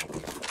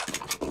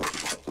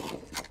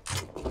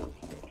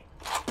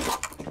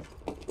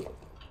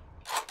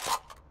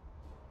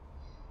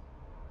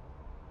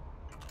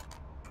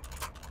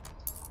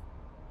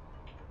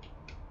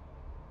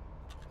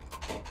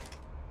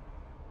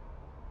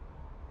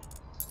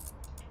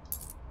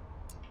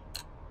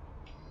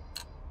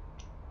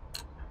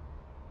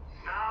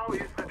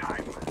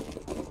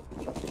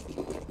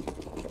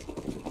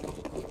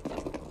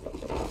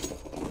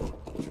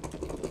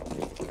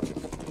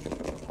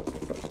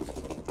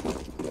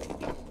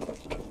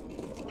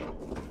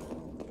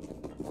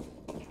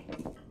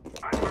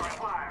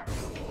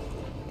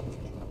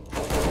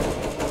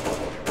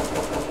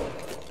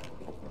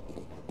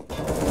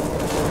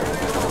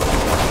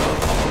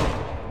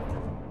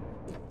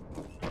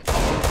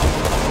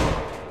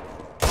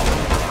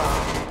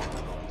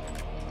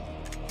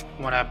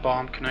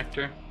 bomb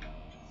connector.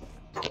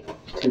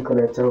 2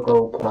 connector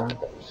go plant.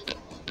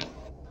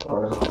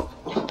 Or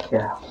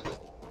yeah.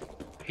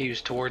 He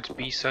was towards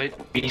B site.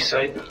 B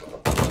site.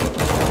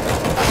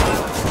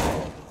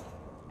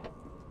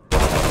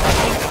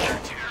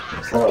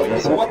 Oh,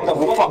 that's What the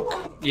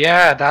fuck?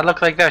 Yeah, that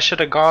looked like that should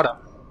have got him.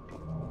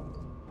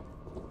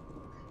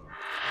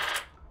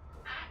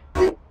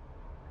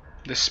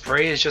 The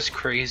spray is just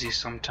crazy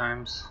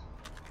sometimes.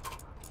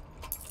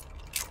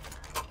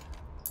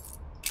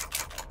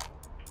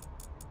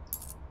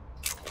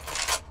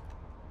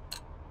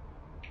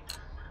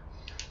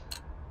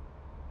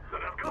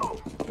 Let us go.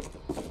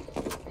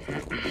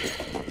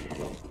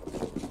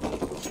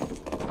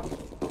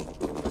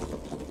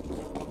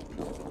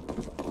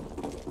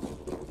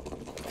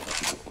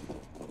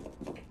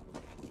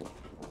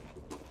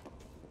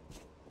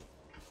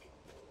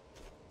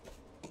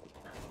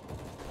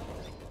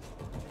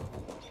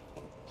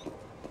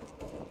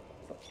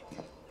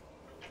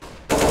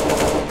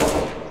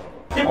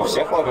 У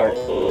всех лагает?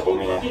 У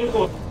меня.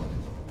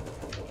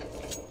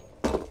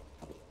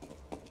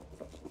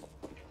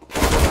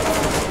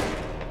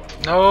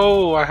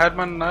 No, I had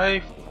my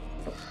knife.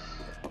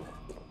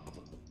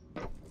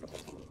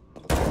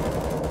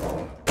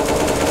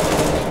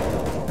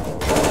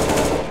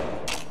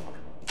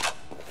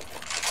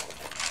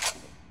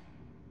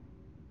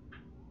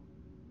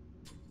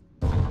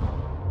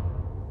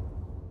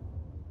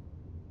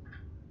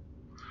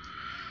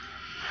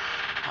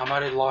 I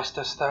might have lost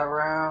us that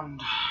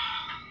round.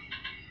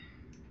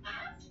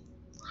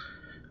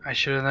 I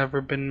should have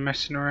never been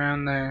messing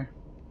around there.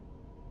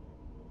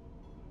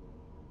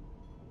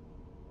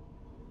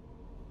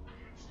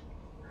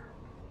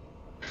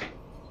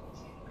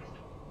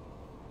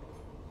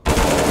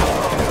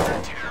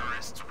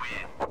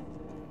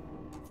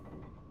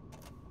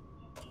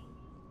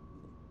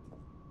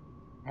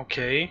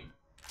 Okay.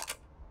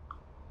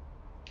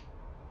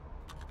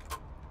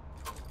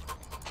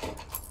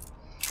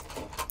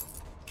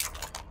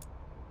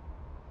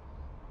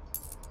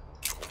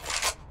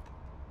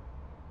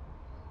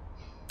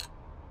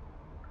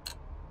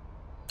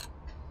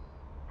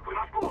 We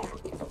must move.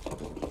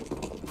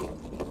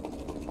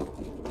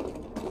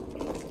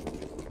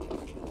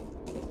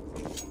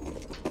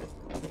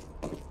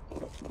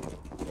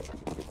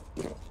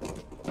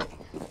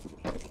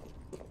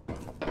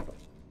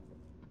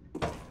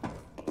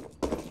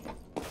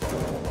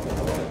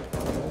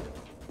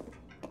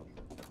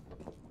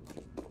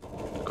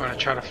 Gonna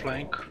try to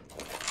flank.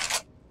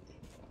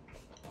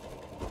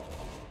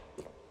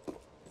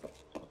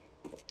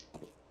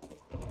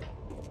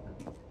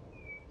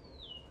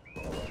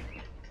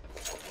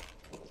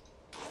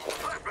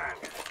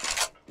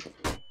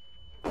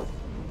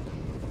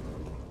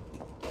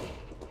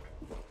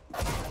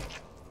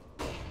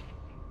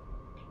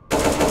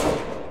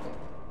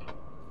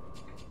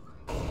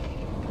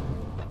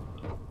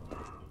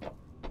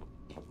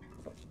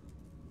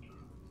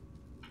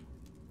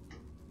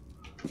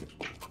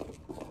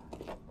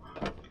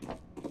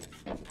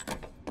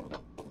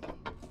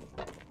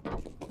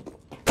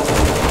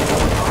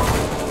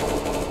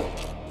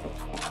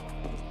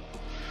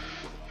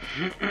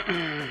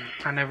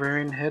 I never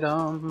even hit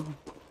him.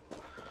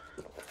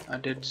 I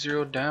did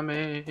 0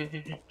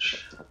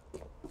 damage.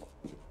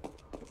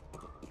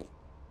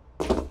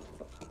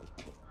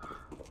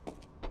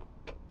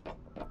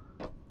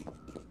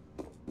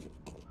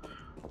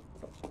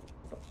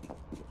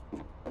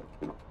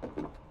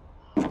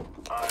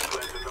 I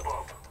planted the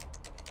bomb.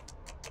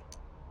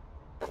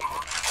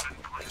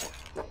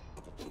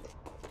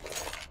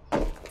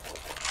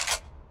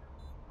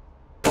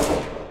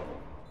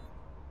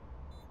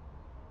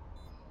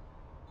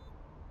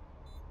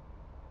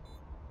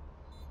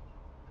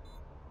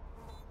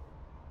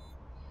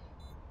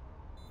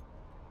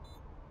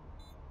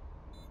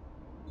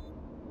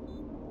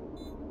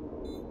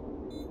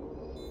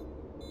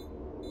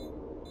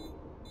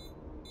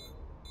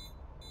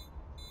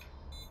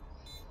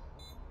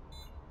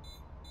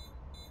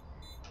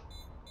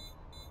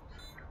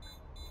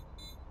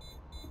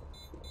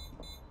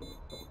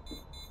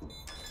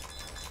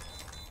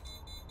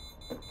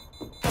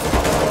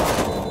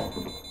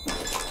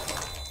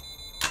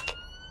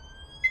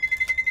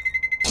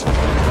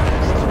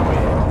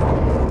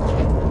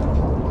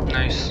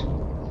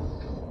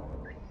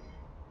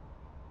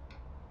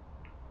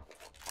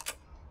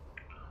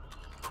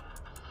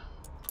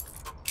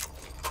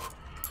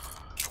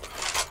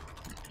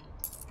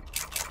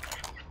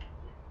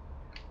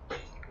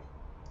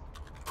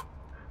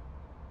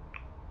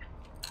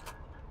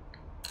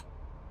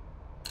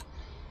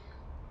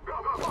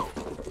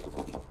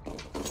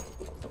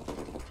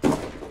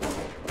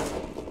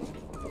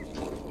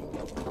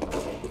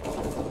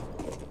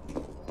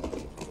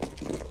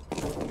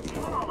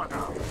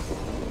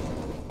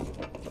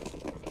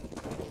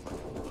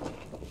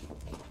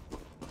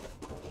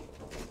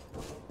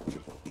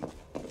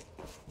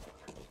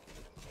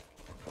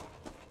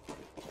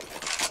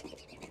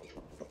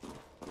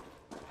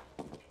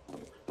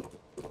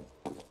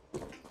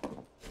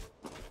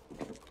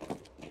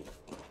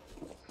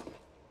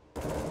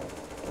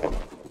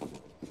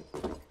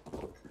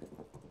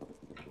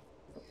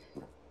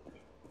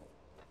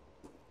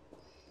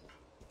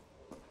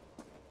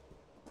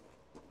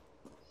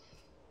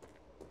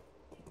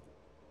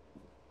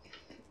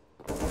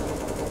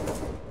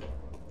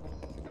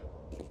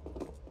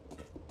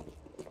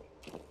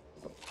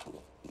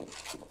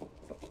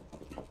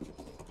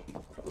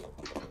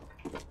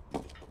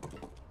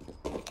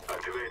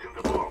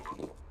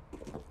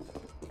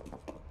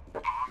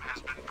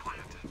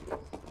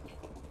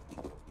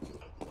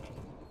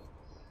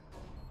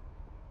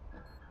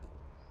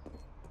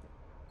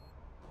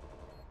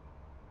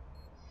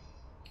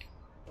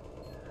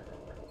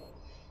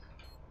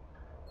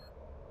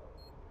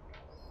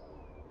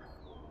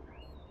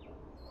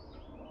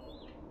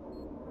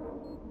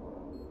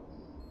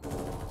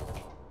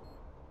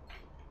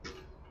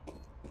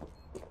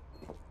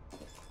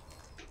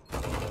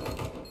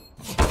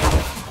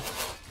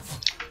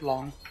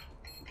 Long.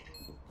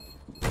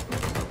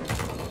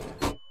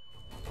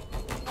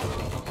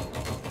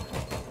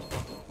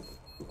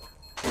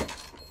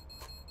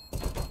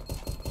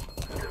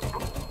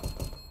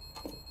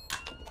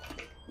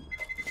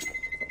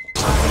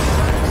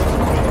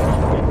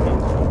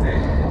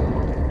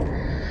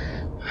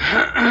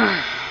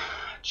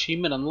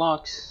 Achievement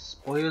unlocks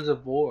Spoils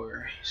of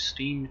War.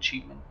 Steam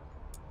achievement.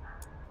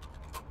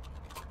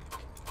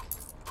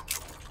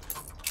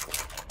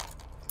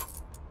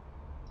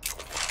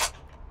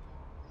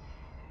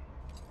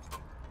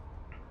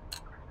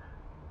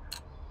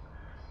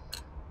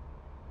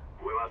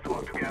 We must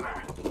work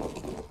together.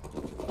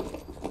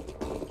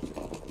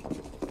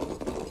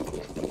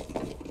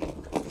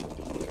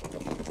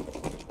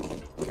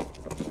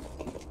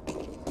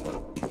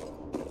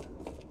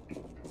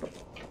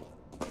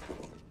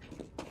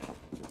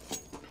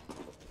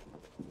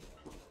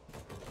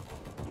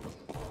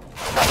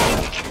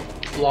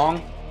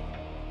 Long.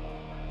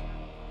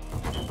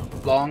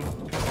 Long.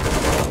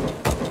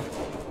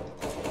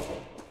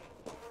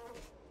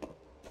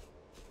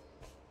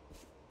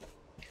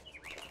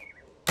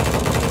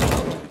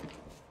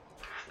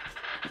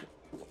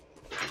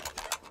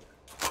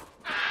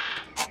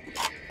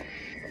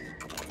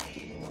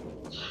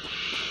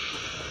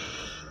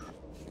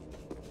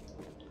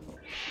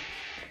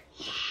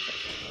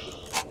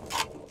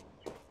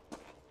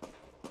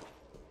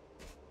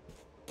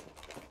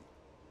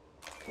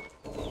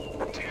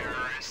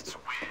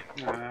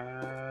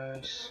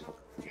 Nice.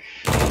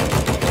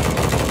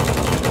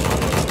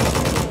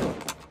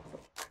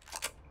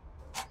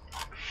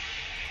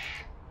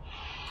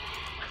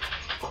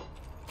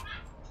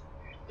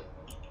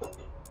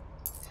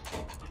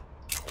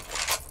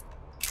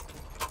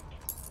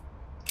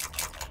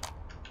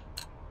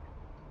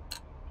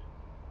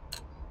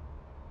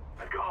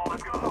 Let's go,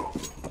 let's go.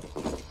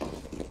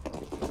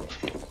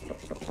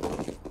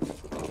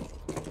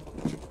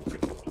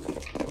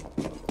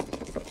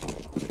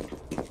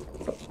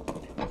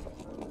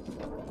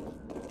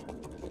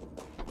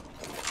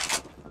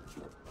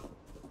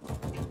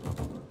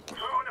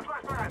 Throwing the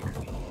flashbang.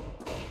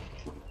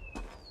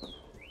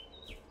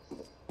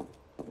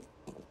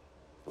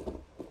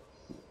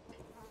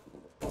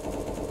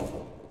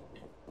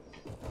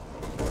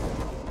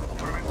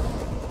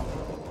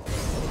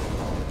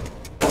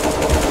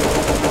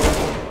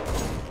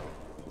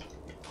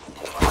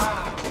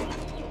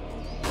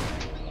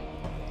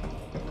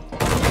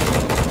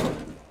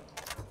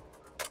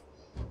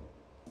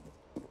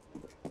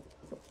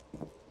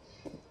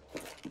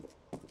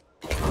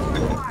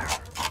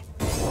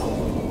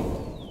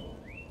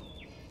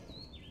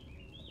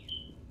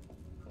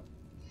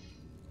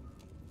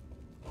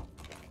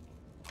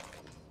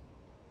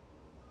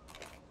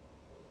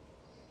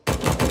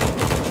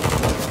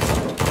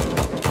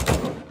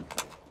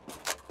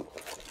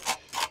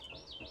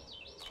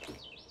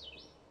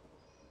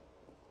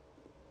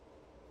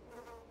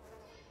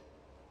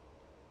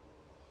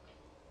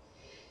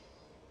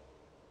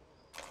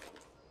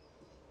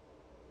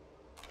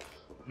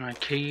 My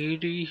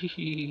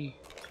KD,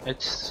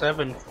 it's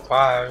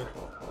 7.5,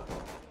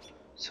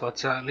 so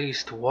it's at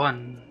least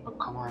 1, but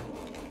come on.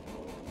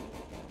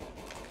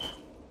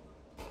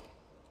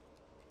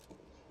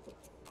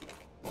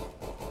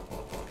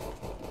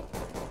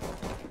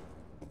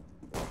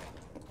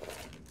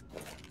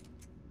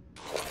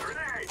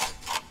 Grenade.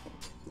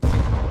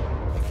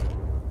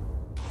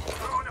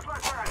 Throwing the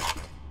flashbang.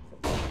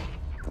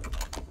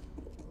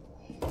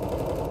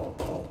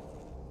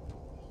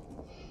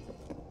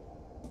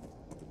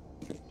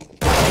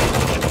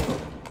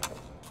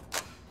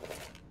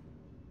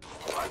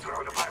 I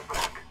throw the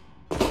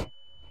flashbang.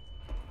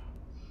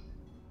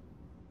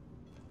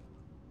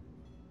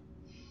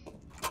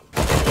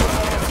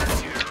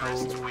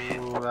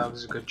 Oh, that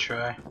was a good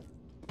try.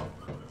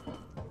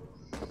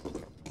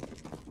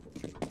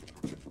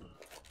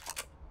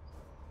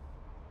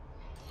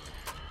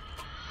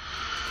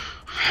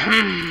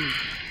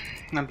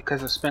 Not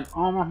because I spent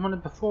all my money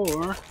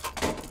before.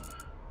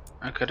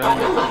 I could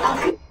only.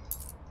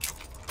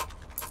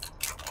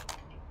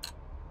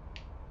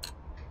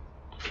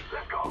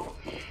 Let's go.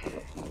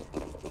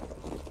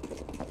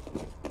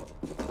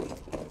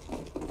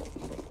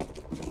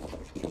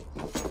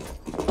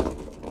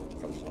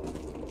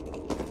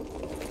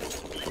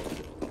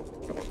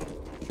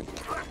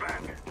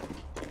 Flashbang.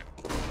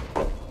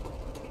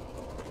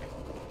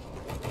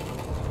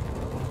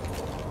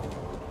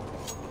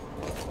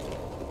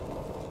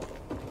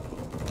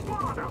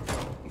 One.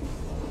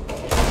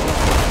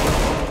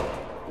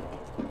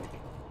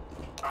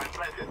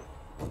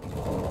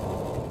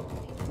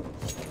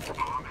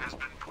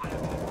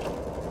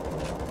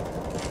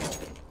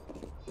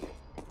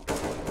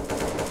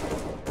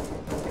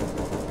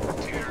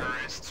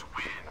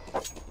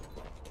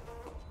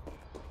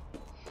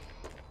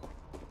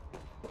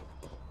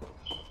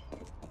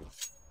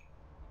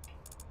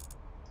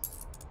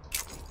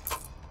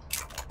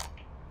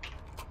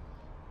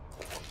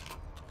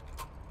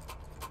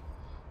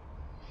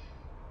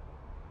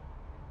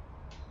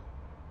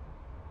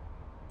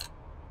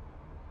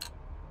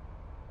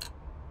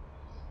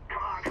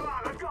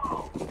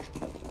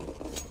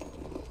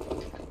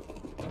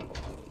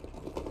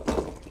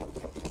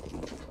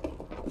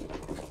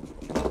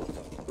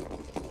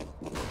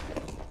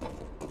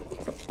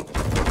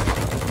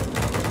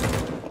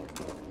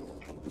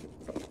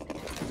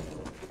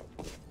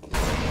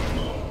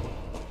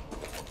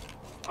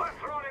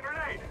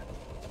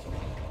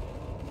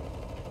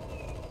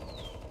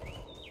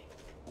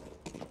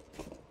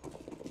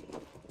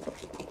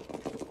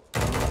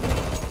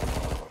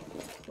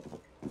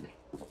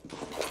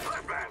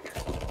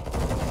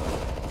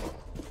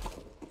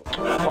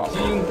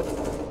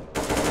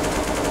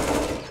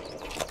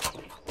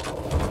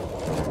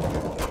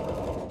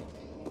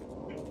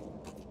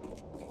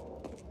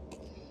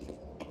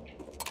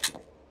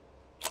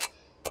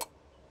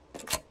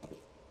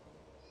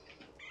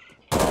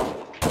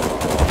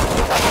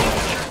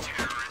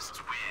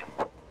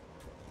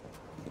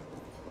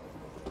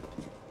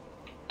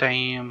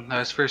 Damn, that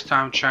was first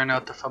time trying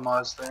out the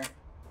FAMAS there.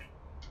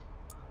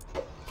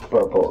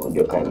 Purple,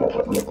 yo cae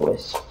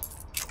Nicholas.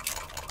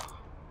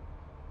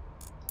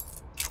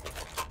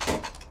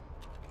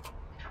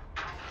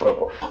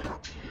 Purple.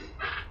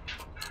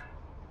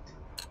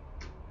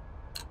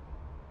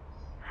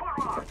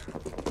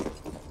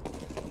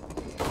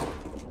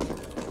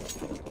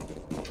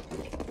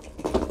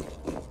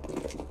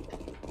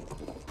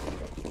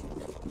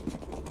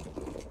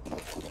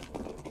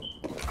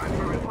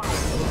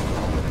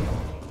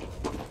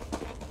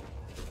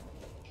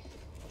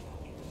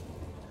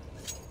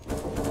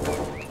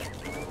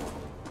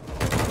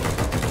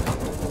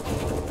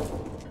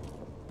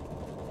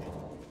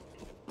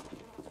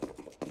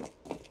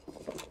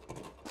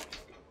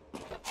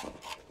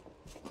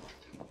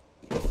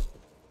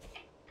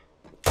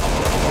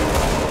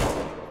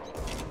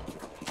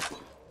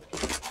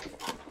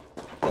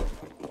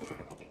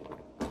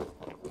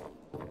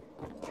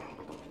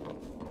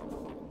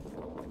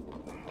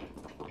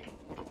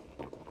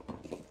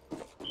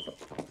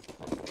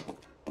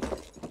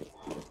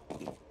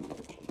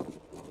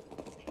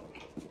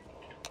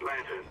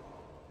 Planted.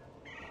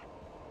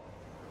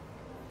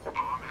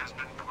 Bomb has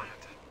been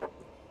planted.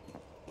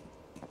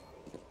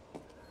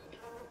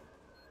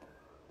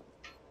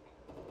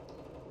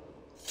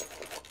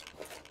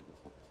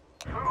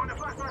 Throw in the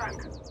flashbang.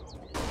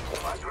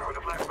 I throw the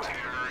flashbang.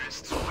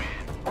 Terrorists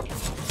win.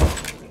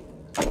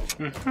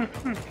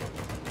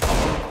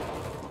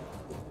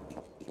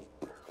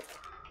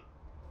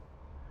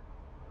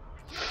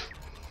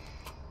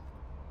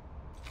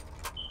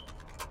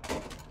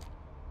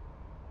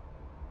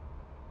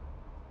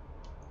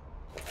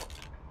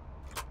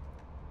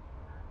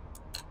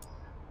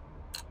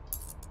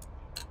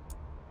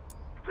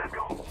 Let's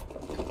go.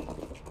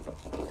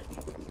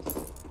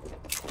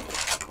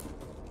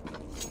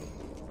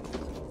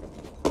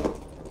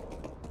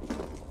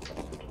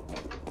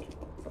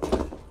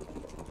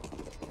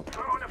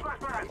 Throw in the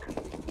flashbang.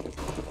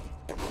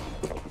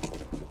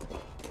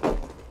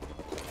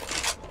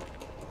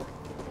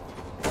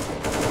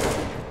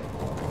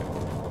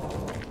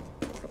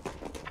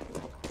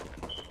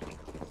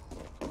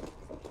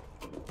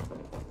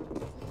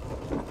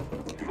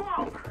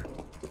 Smoke!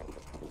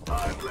 I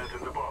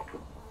planted the bomb.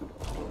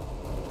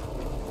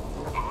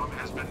 Bomb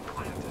has been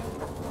planted.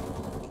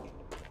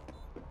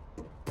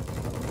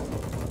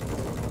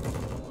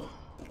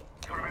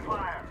 Throwing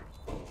fire.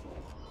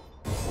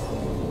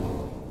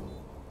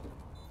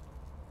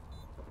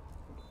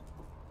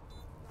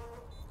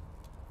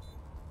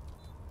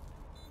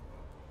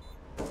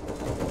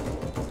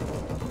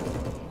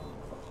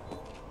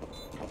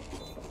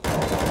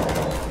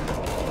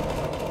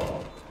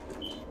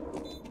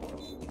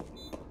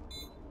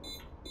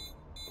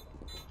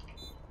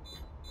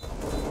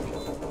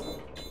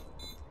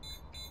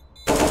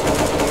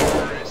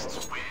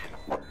 Terrorists win.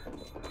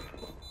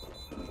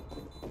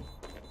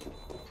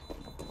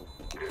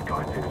 This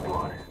guy's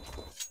exploded.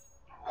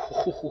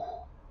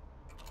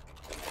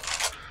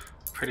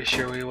 Pretty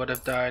sure we would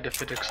have died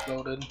if it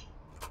exploded.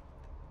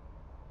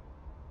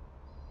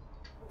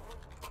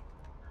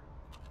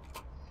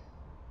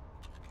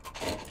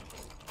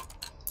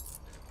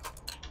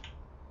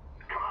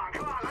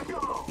 Come on, let's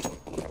go.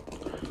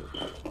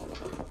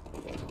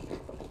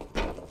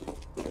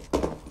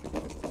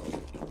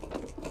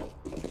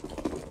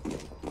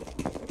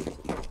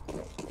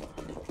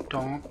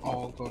 Don't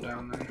all go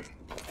down there.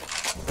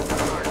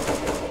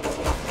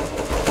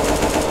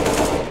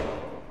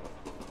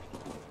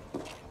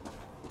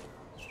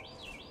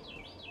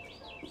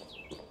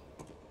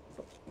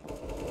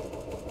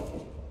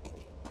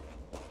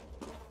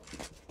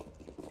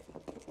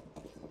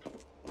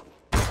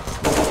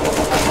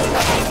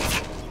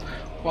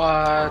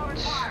 What?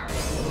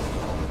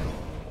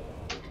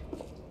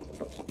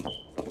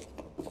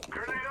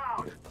 Grenade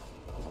out.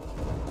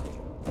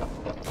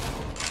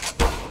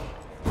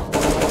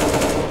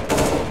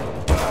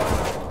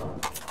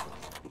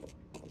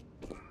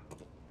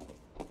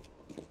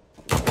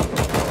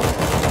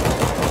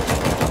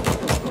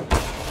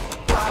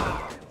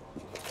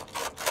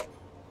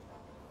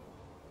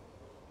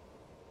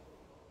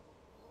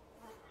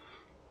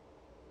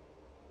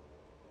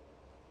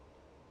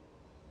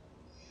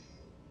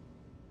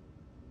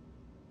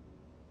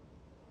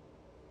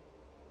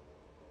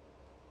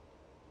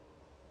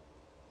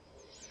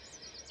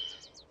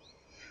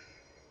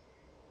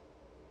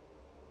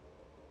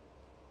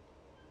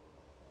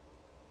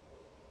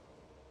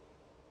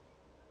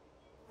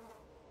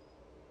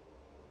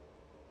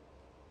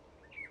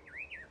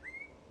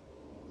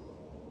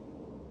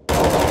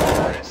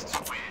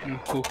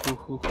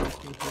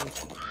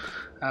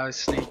 That was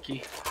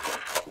sneaky.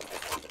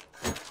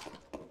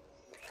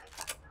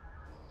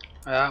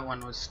 That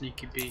one was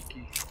sneaky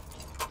beaky.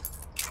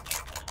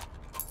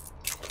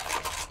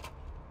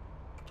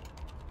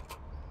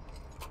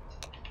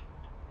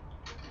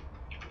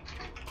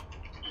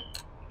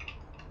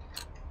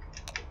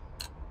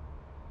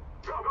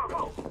 Go, go,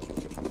 go.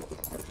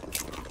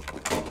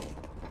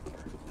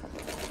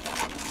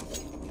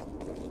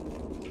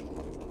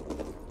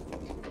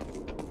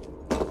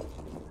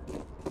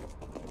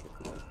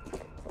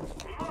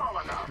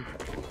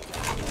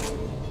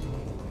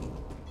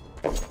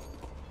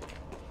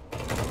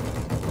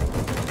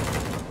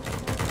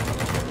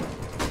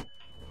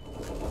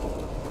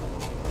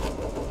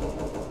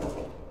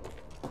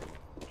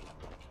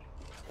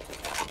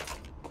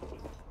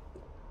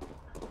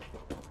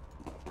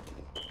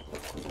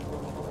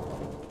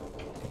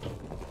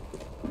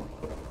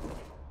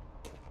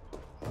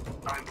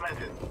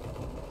 planted.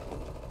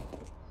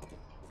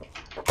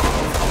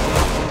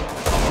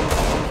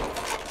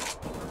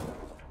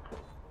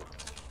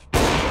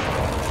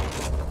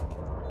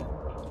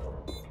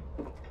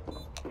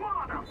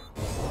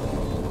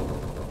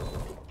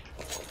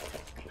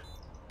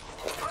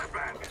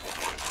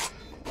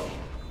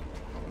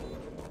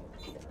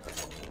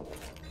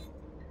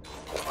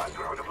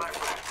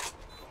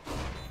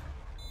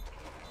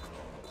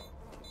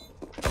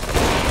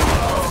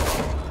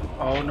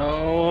 Oh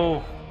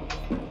no!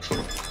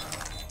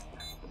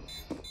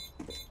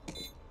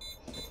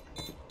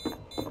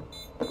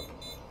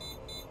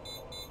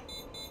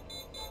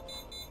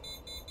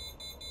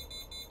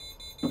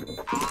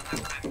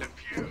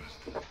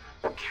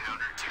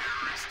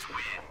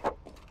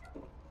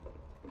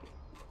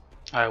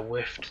 I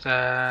whiffed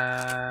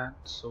that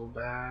so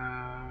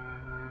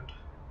bad.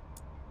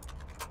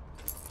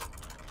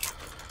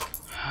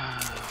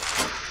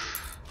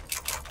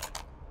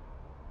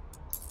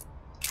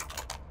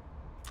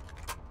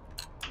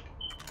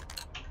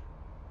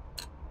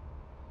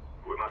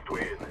 We must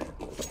win.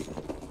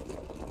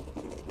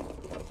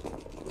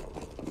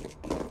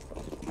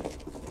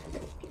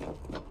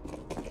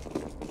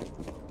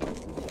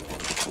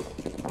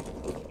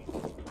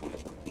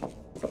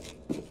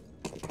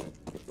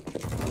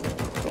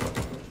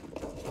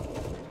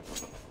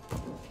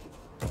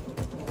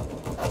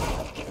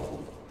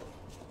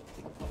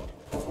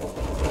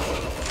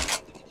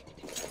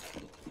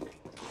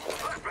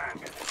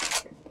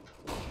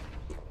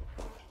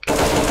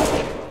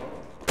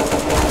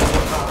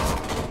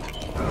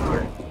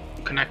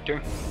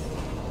 Connector.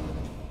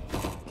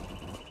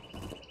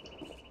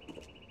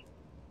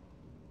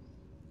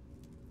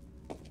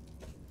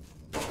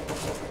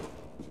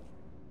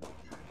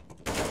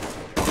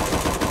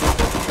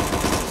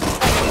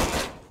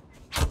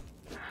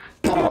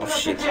 Oh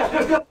shit. I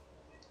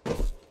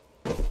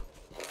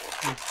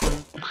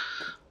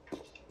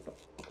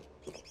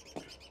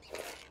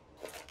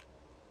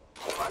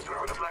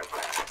throw the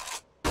flashbang.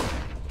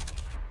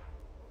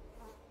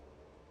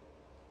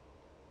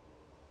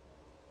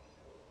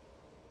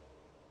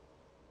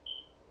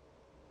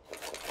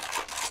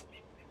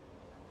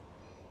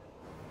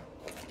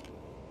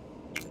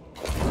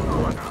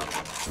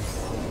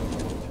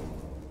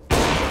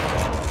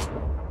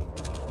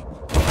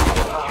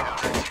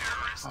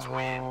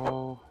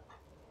 Oh.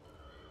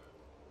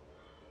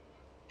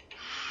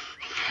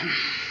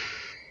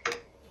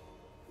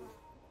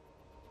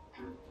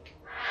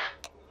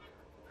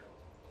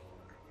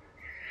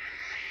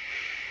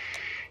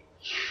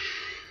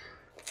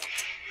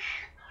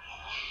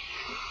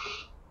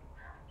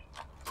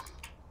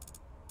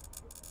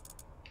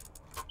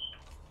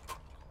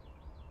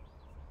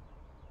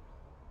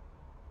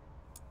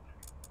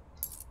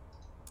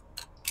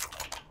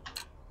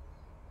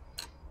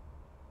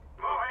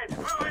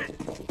 Move it!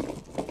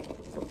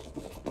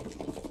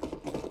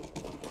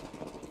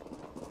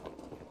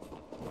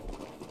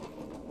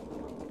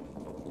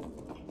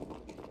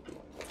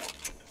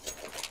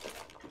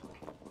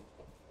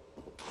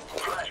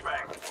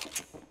 Flashbang.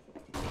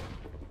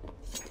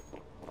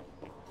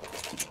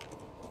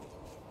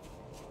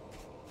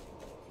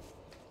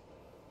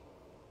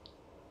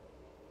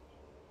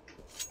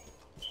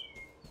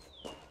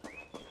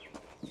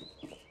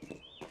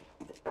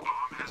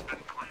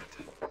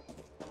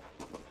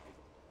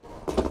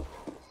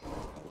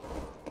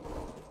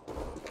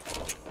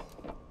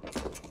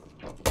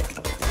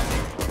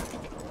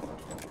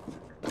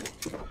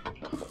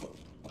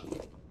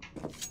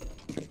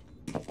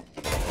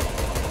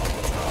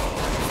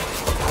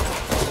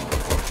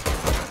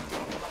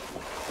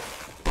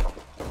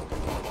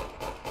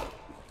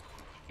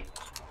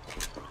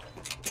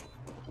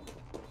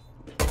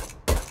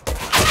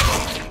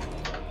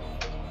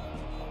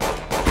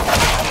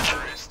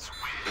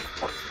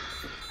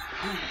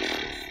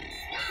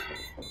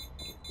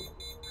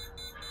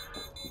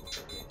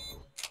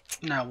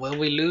 Now, will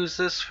we lose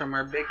this from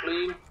our big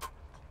lead?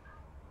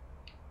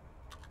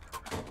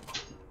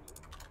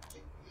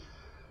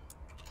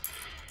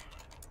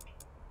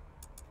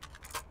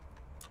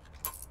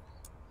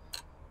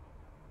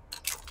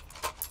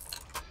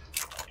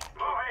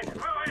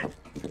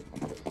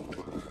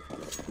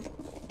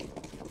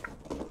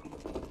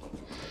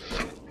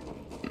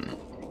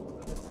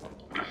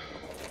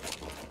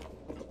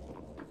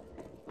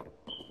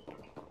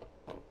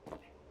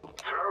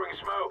 Throwing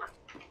smoke.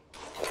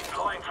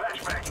 Deploying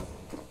flashbang.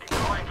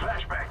 Deploying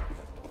flashbang.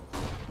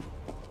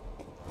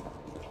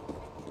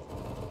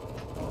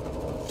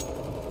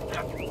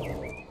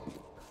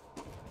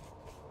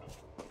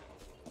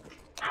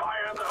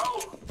 Fire in the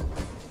hole.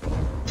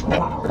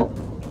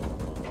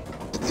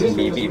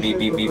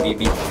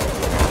 B.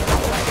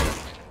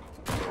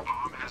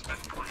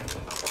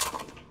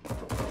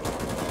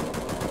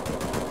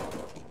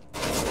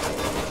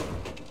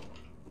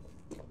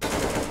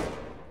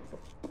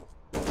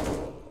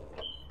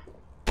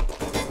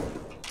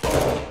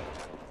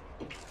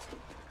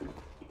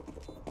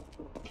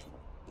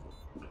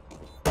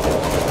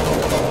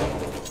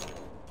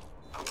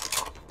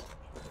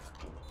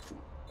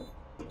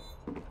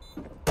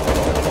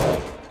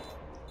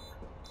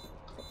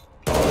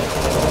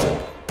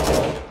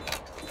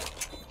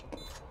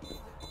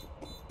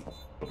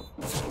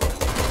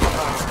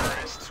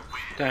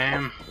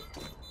 Damn.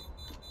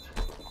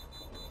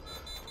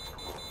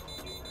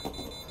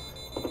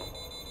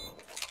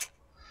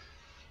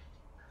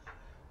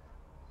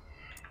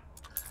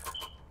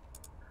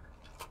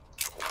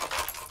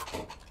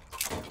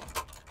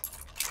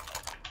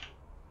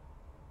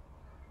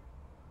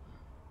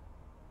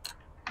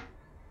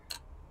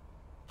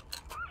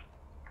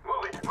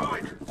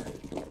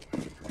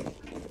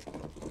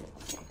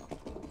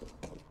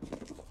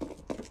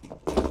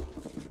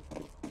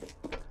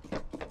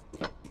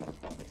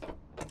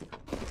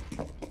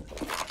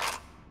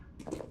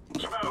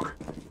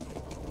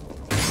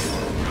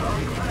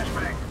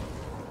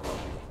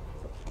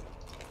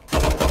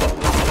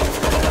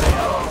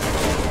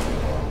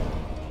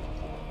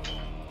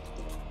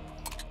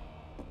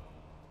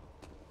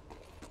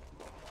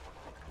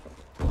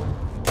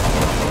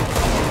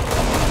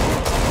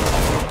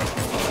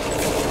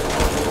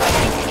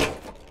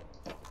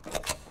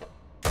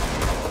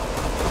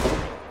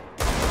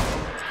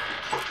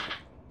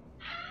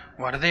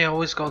 Why do they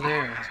always go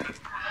there?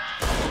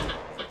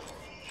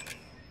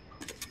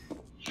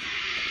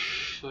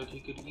 Like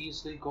you could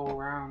easily go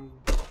around.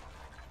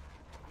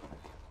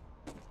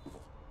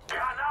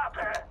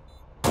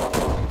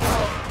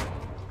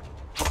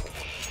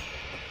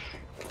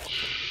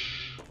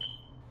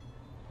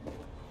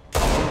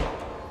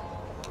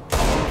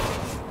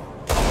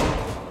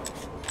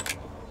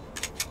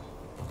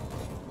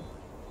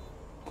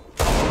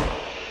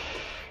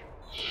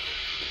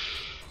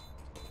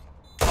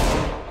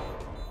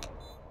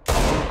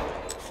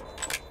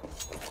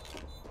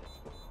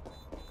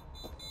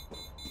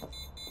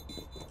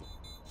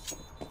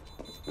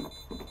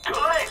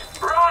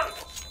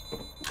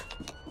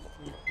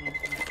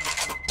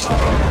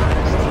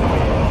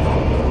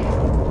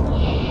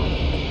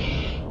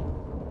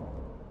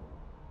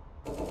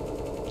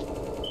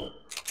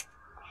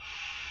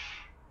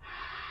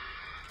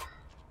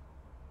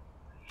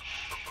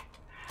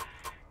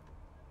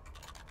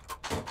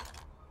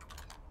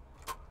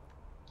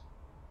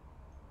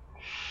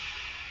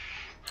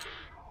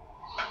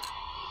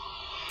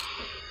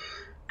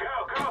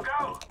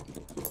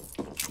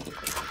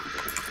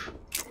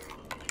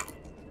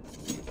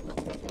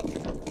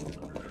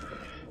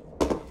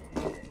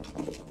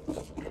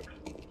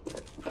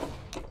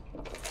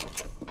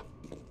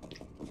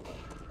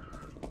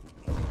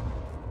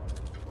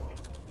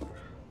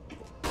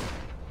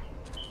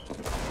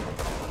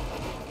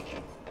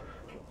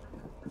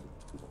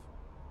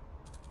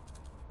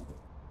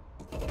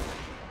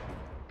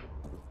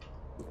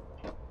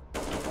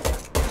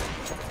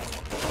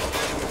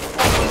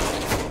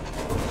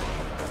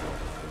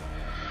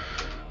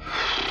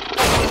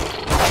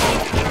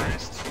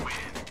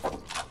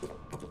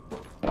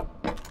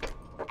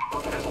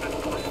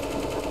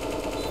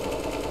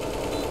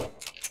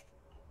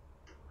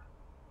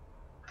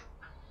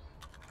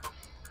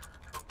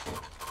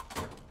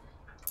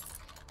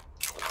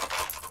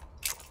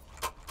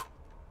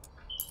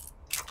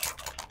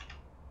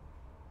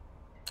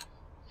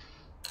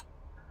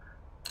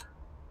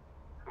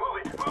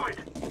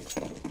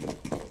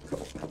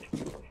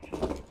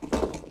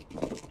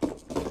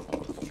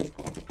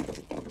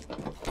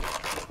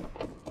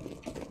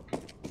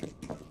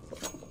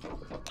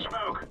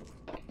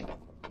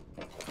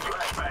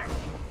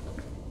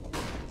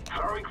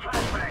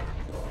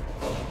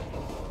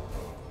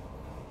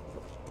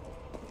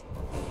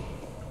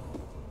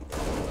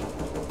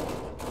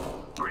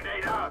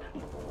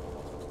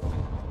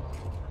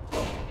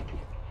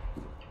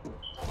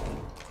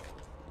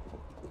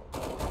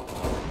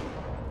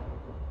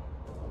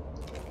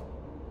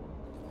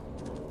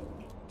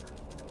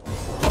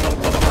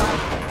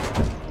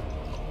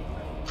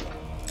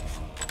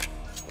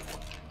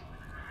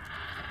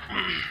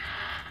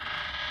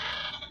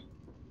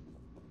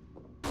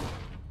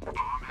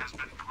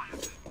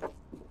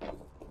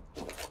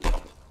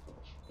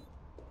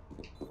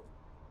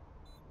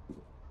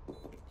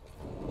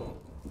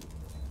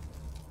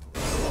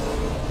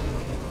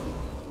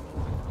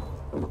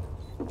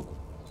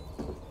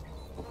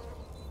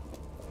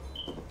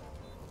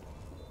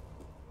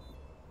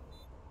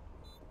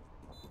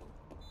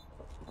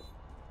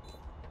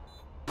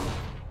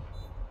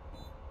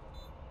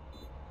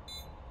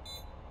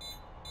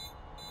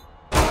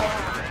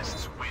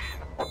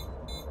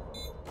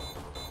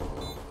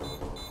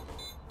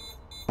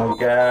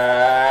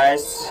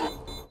 Guys,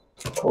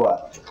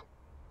 what?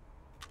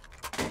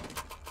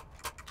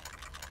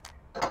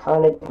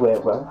 On it,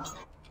 whoever.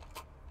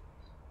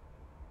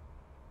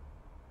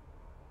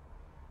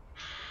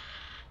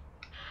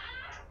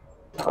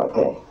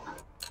 Okay.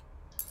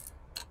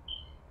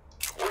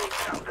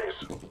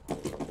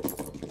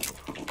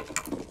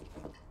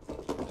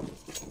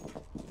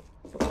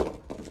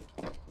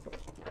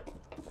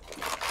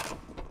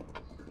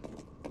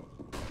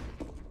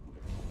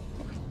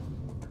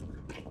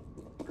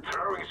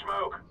 Throwing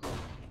smoke.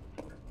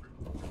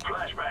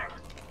 Flashbang.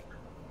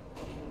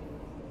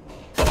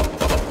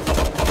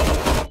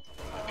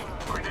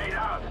 Grenade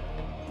out.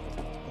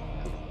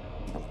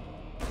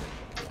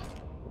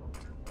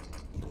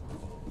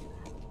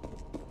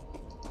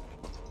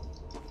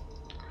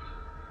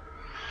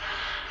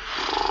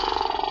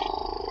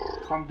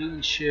 I'm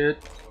doing shit.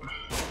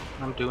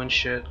 I'm doing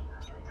shit.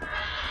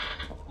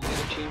 The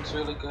other team's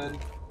really good.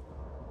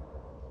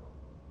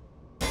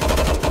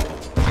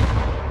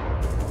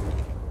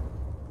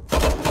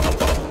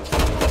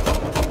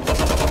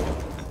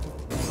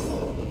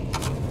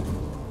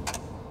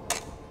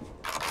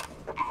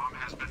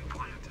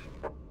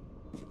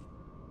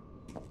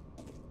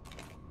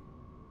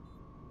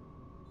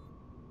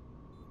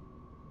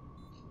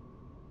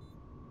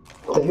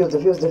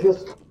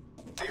 Defuse.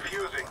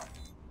 Defusing.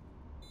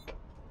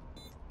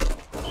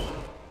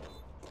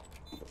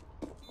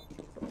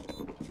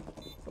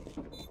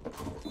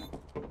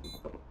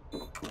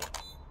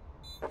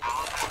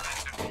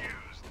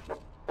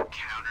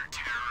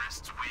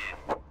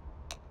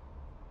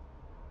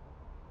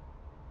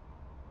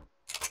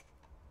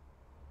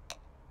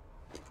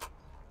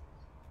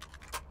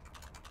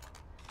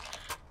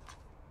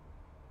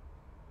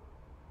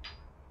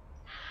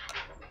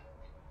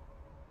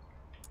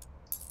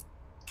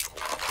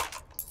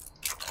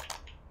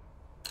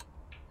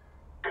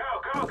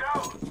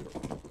 Go!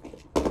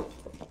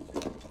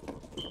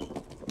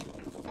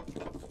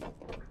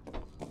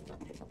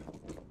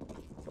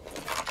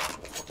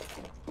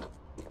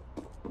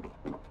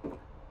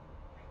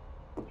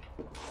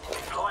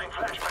 Deploying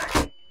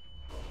flashbang.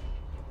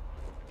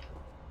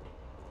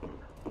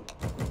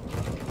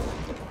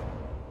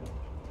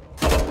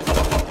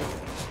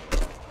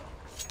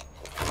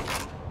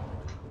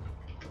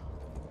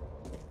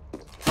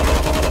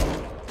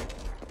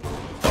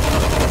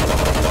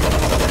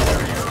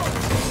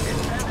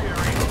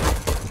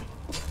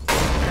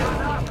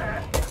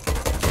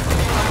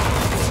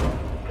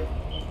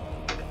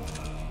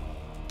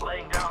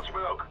 Laying down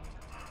smoke.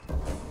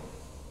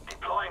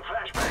 Deploying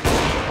flashbang.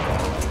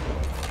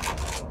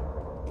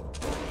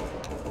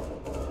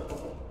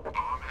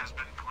 Bomb has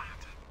been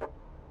planted.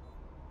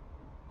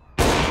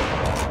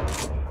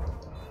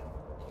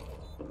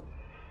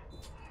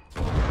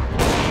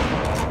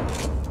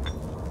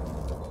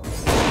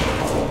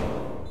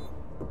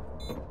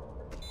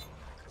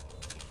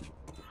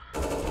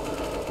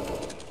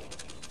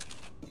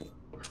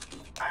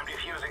 I'm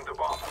defusing the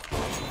bomb.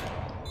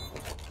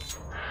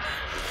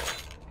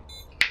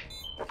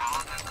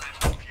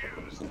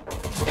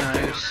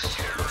 Nice.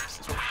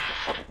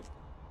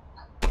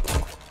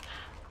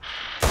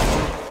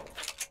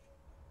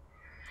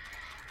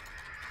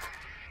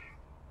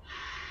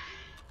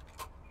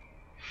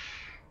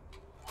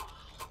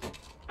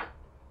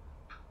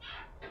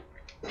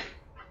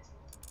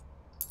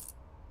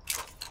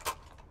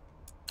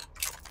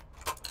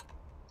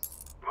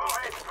 Move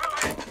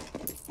it!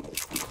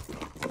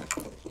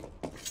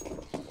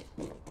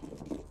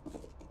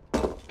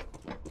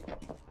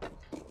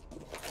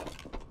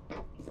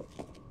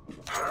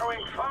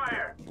 Throwing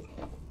fire!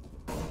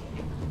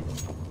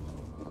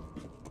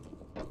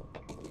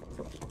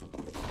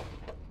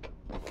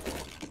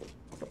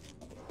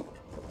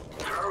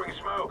 Throwing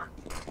smoke.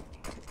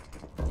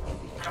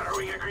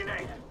 Throwing a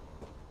grenade.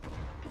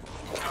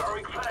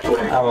 Throwing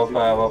flashbang.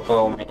 АВП,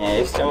 у меня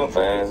есть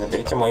АВП,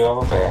 заберите мой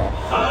АВП.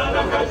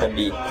 Это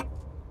Би.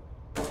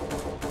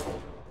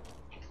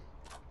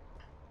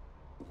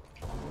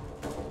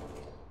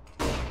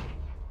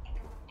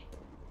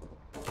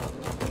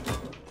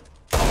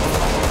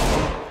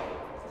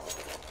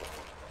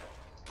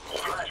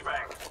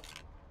 Flashbang.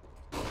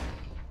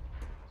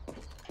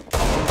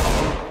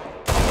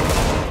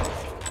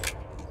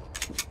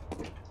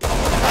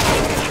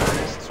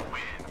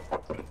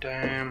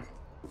 Damn.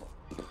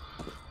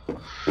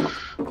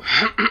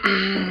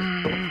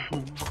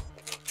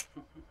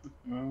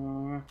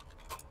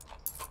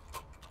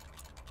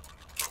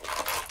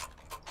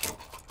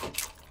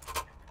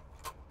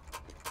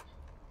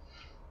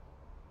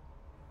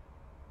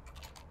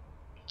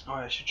 Oh,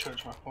 I should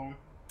charge my phone.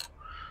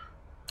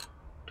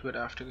 Do it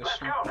after this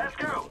one. Let's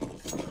go!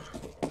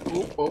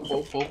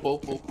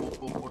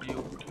 What do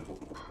you?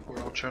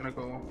 We're all trying to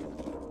go.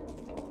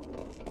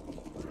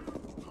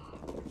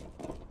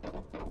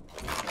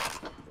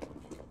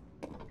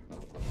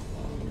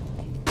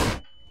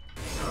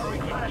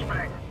 Throwing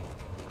flashbang.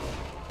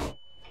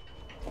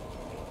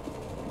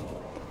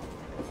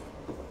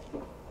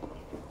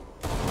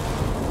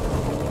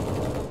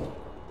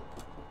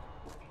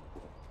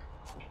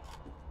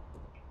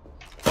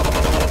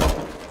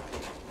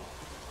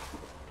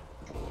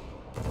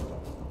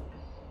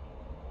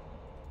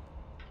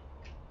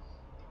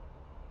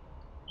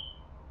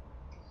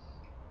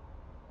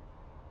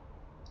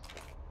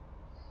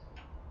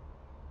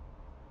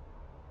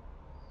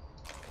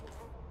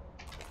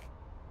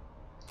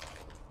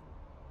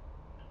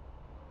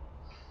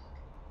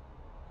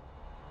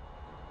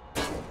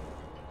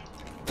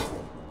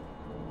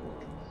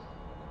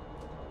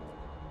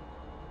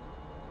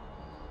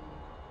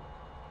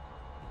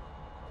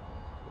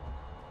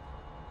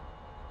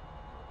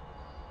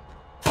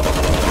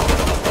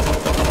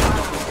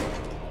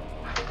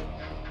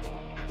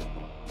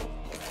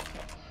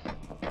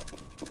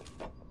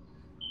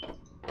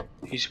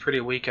 He's pretty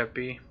weak at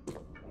B.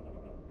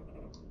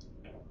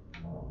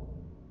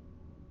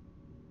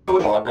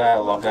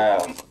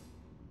 Лагаю.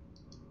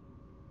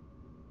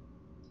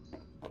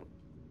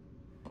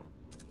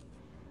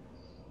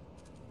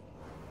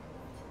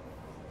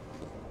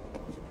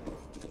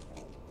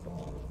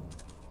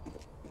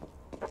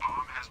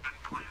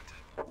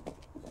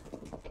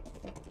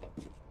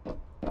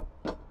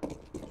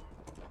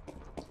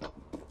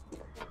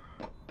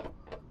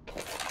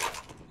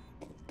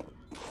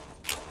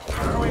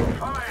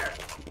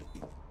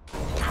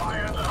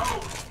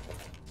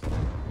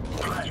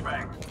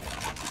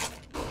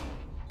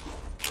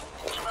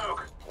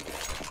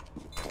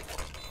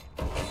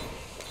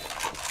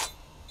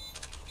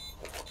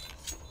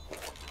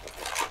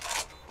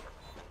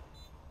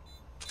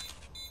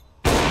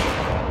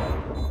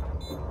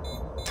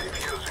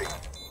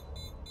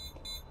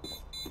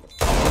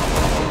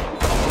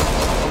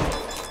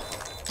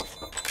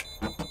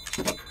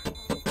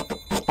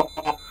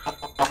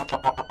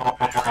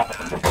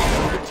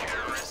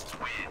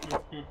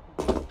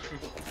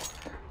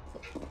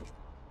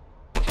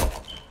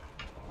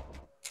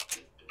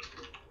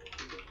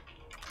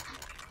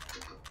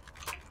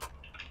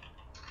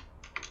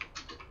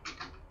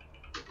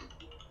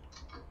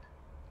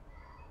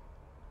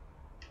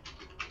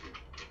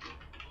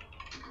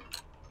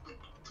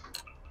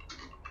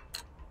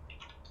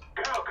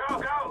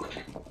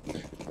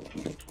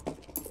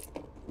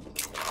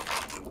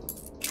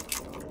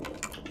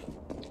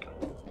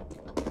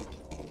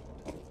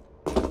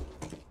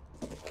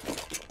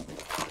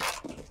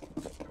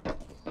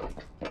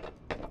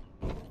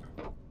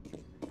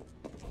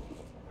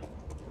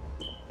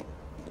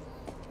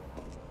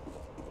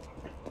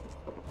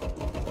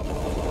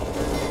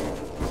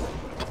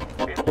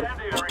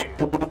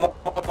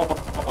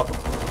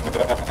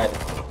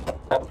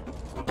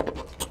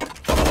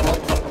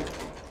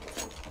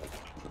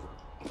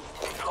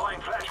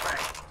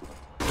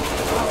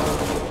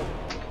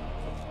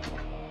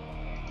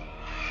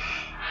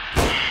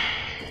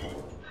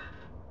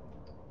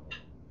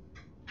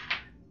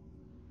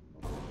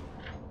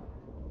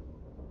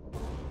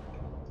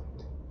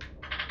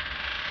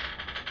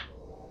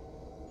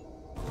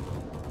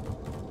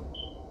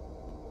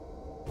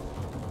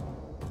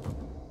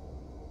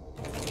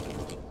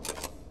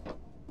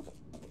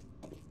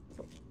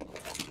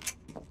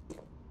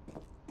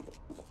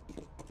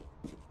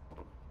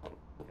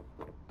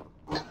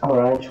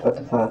 Orange, what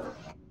the fuck?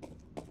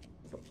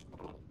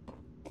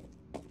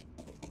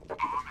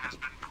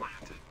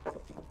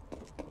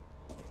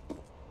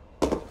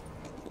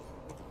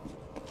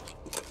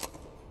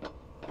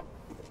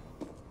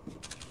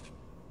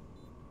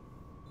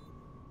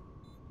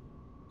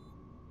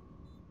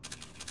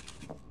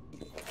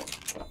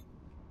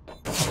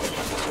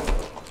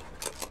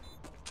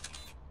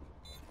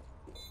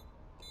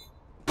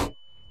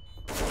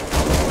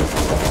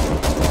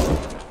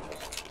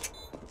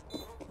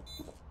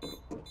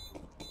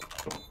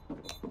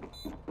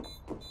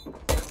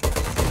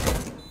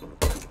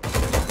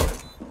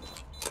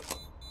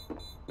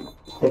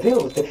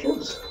 Defuse,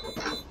 defuse.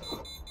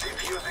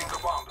 Defusing the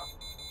bomb.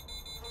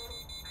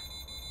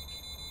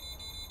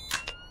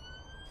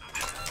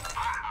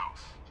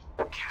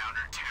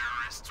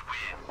 Counter-terrorists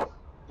win.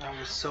 That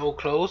was so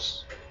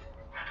close.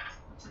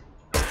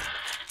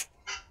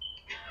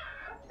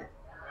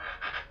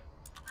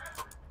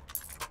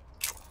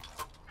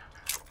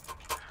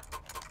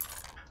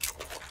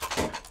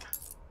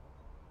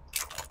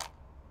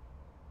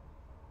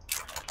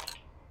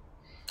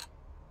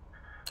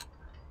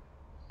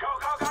 Go,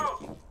 go, go!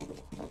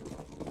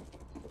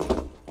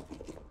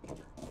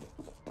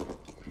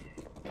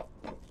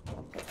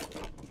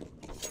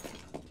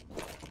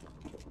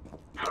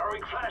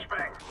 Throwing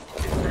flashbang.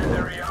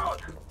 Incendiary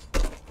out.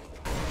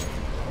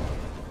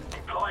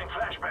 Deploying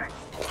flashbang.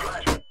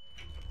 Flash.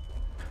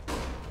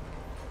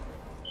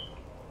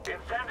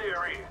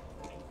 Incendiary.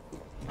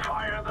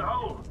 Fire in the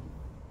hole.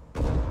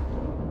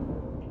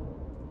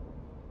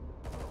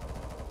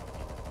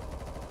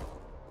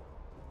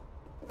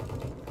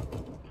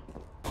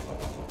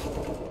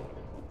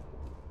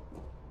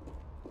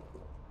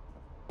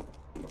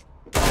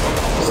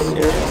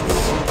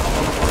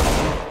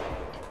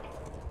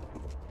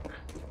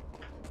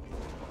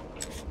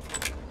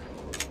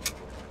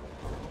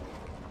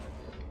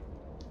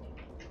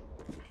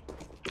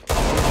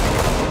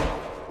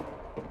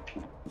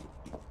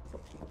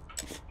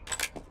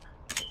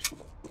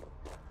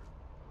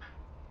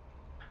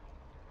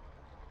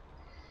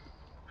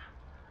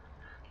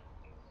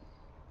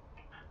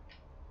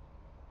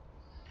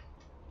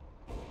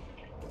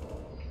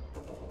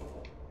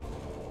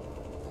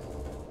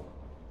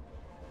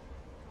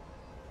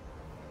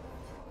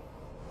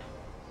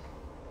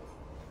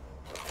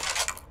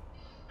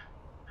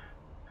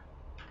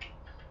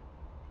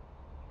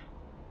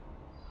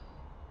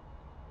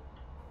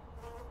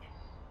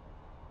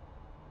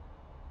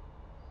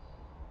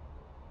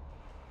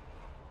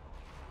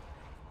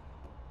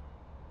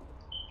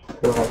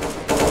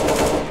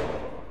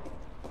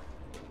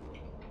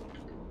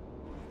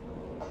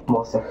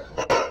 Monster.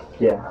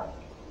 Yeah.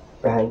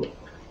 Behind me.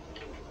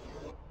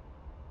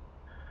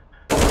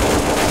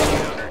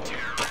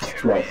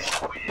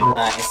 Nice.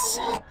 Nice.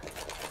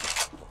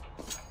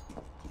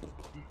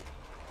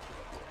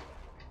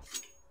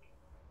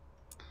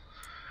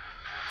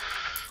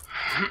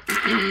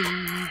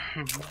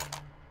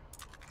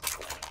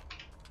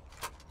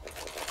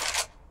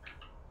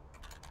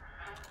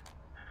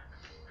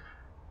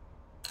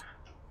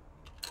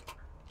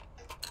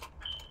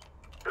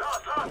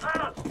 Lost.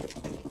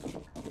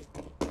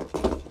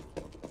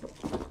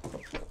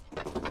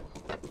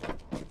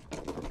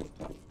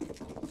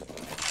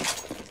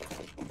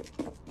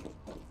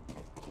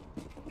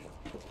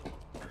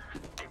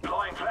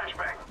 Deploying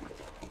flashbang.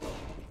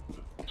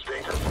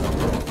 Status.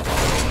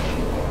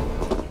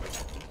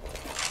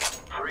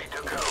 3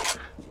 to go.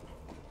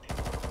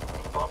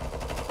 Bomb.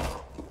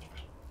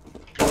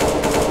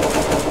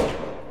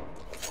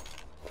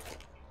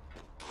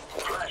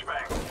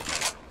 Flashbang.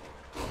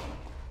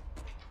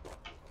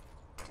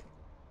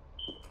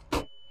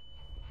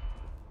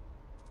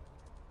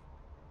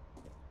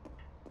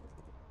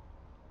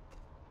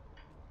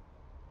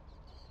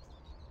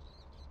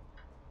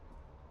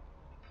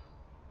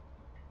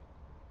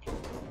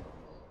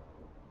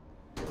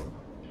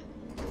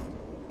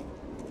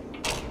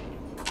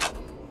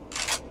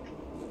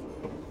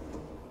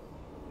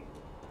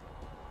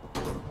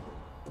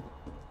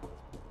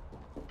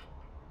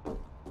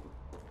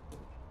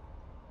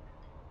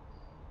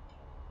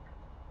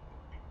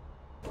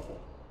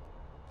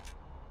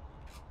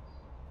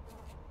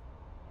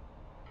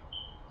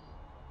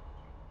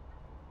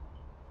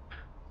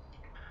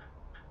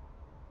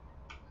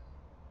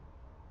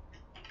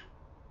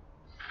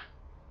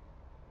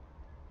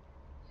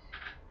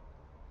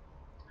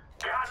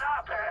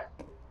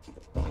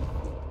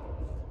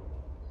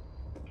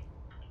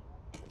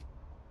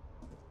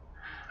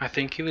 I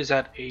think he was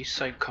at A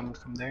site coming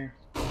from there.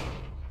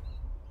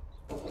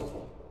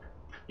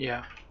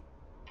 Yeah.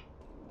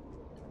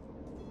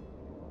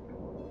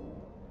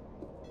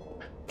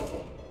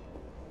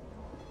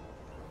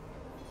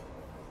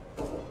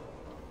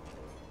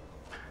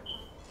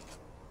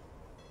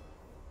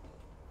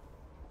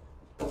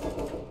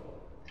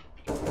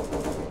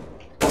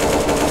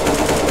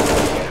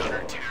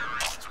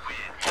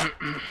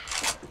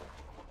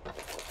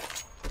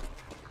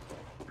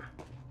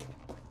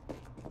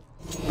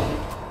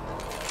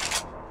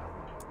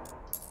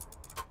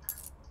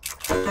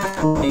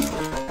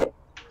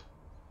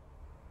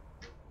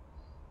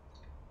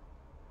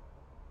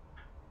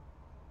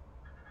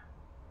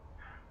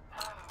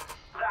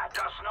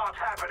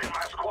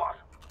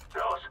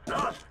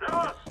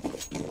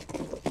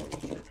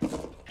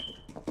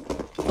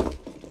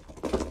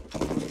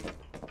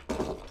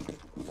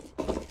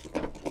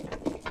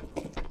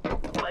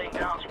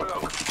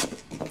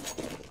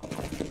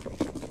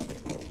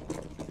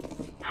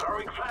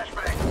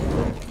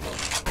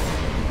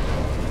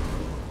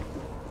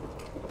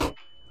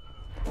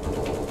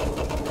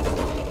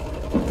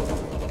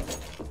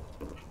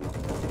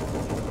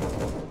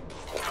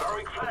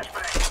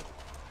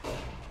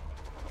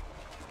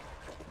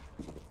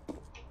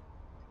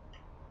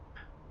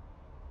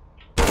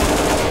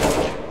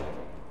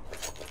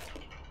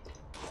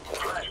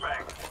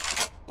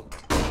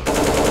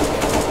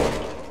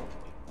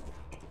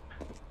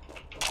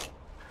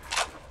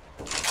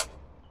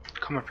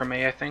 coming from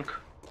A, I think.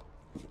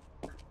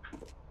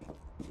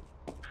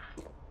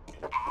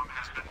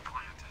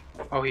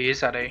 Oh, he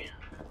is at A.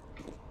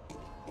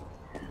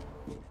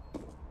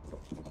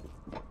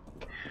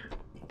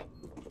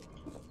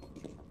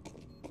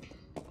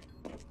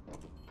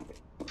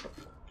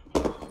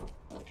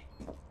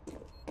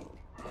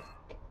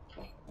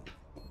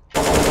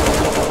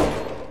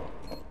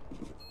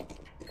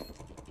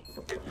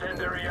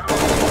 Incendiary out.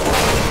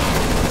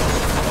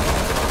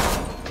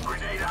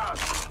 Grenade out.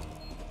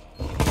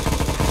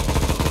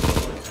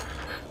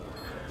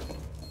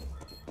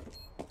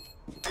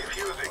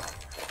 Defusing.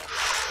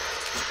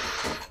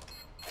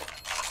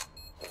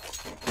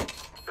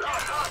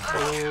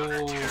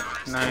 Oh,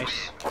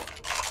 nice.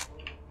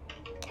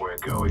 We're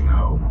going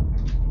home.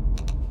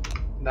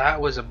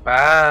 That was a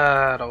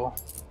battle.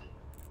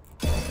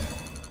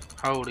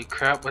 Holy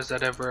crap, was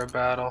that ever a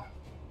battle?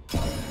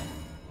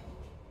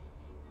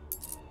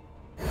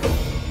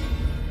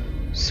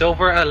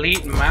 Silver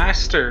Elite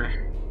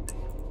Master.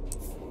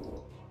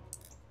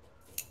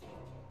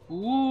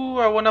 Ooh,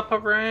 I went up a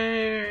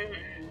rank.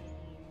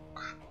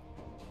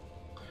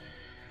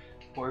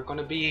 We're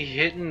gonna be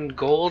hitting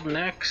gold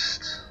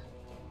next.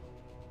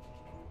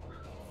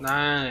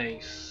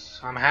 Nice.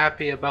 I'm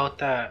happy about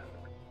that.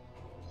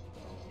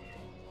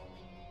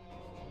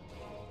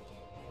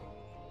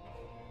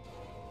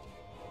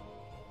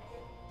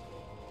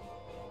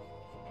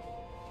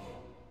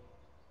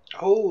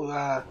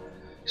 Oh,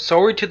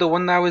 sorry to the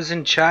one that was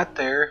in chat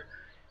there.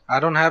 I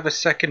don't have a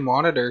second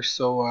monitor,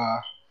 so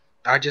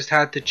I just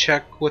had to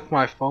check with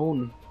my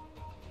phone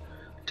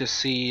to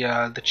see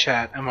the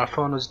chat, and my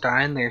phone was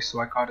dying there, so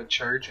I got it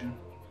charging.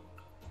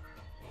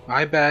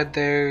 My bad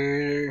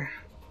there.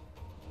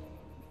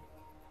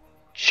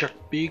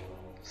 Chapitska?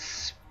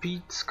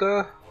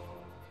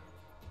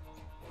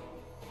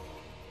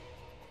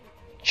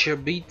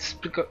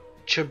 Chabitska?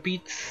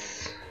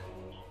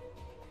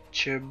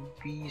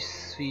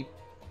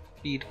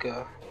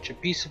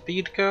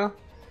 Chapisapidka?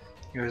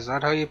 Is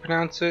that how you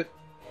pronounce it?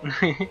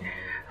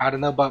 I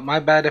don't know, but my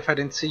bad if I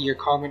didn't see your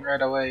comment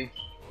right away.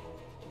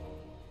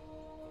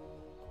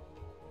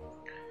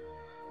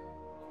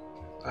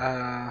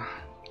 I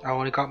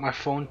only got my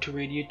phone to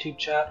read YouTube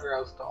chat, or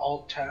else the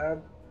alt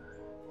tab.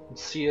 And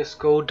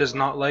CSGO does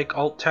not like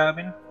alt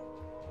tabbing.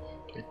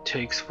 It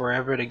takes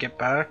forever to get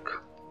back.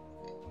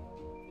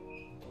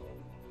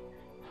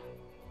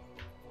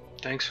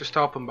 Thanks for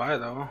stopping by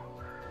though.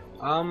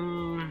 How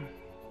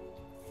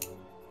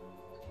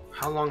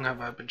long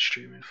have I been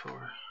streaming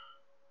for?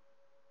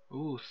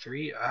 Ooh,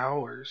 3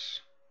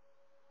 hours.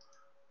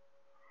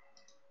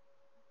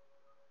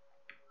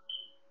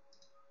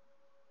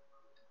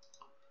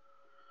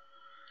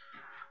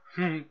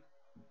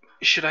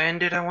 Should I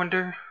end it, I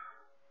wonder?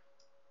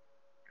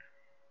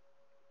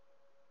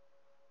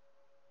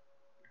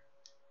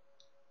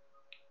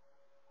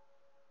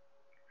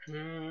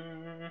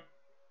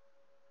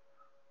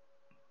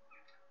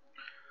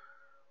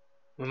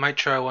 We might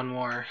try one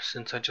more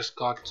since I just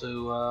got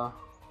to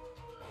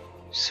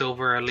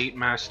Silver Elite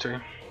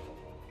Master.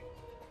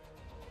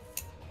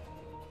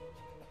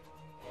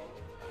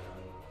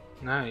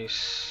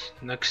 Nice.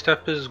 Next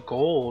step is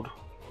gold.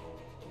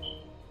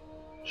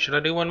 Should I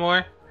do one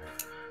more?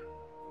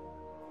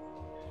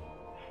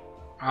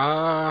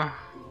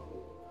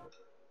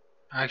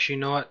 Actually,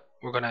 you know what?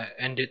 We're gonna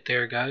end it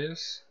there,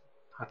 guys.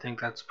 I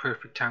think that's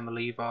perfect time to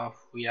leave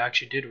off. We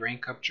actually did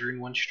rank up during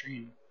one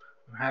stream.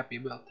 I'm happy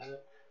about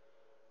that.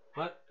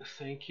 But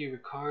thank you,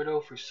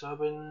 Ricardo, for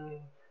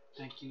subbing.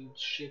 Thank you,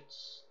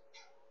 Shits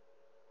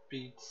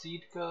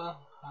Beatseedka,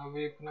 however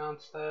you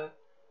pronounce that.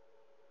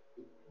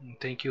 And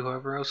thank you,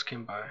 whoever else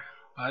came by.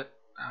 But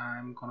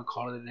I'm gonna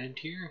call it an end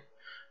here.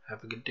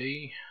 Have a good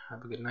day.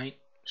 Have a good night.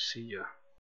 See ya.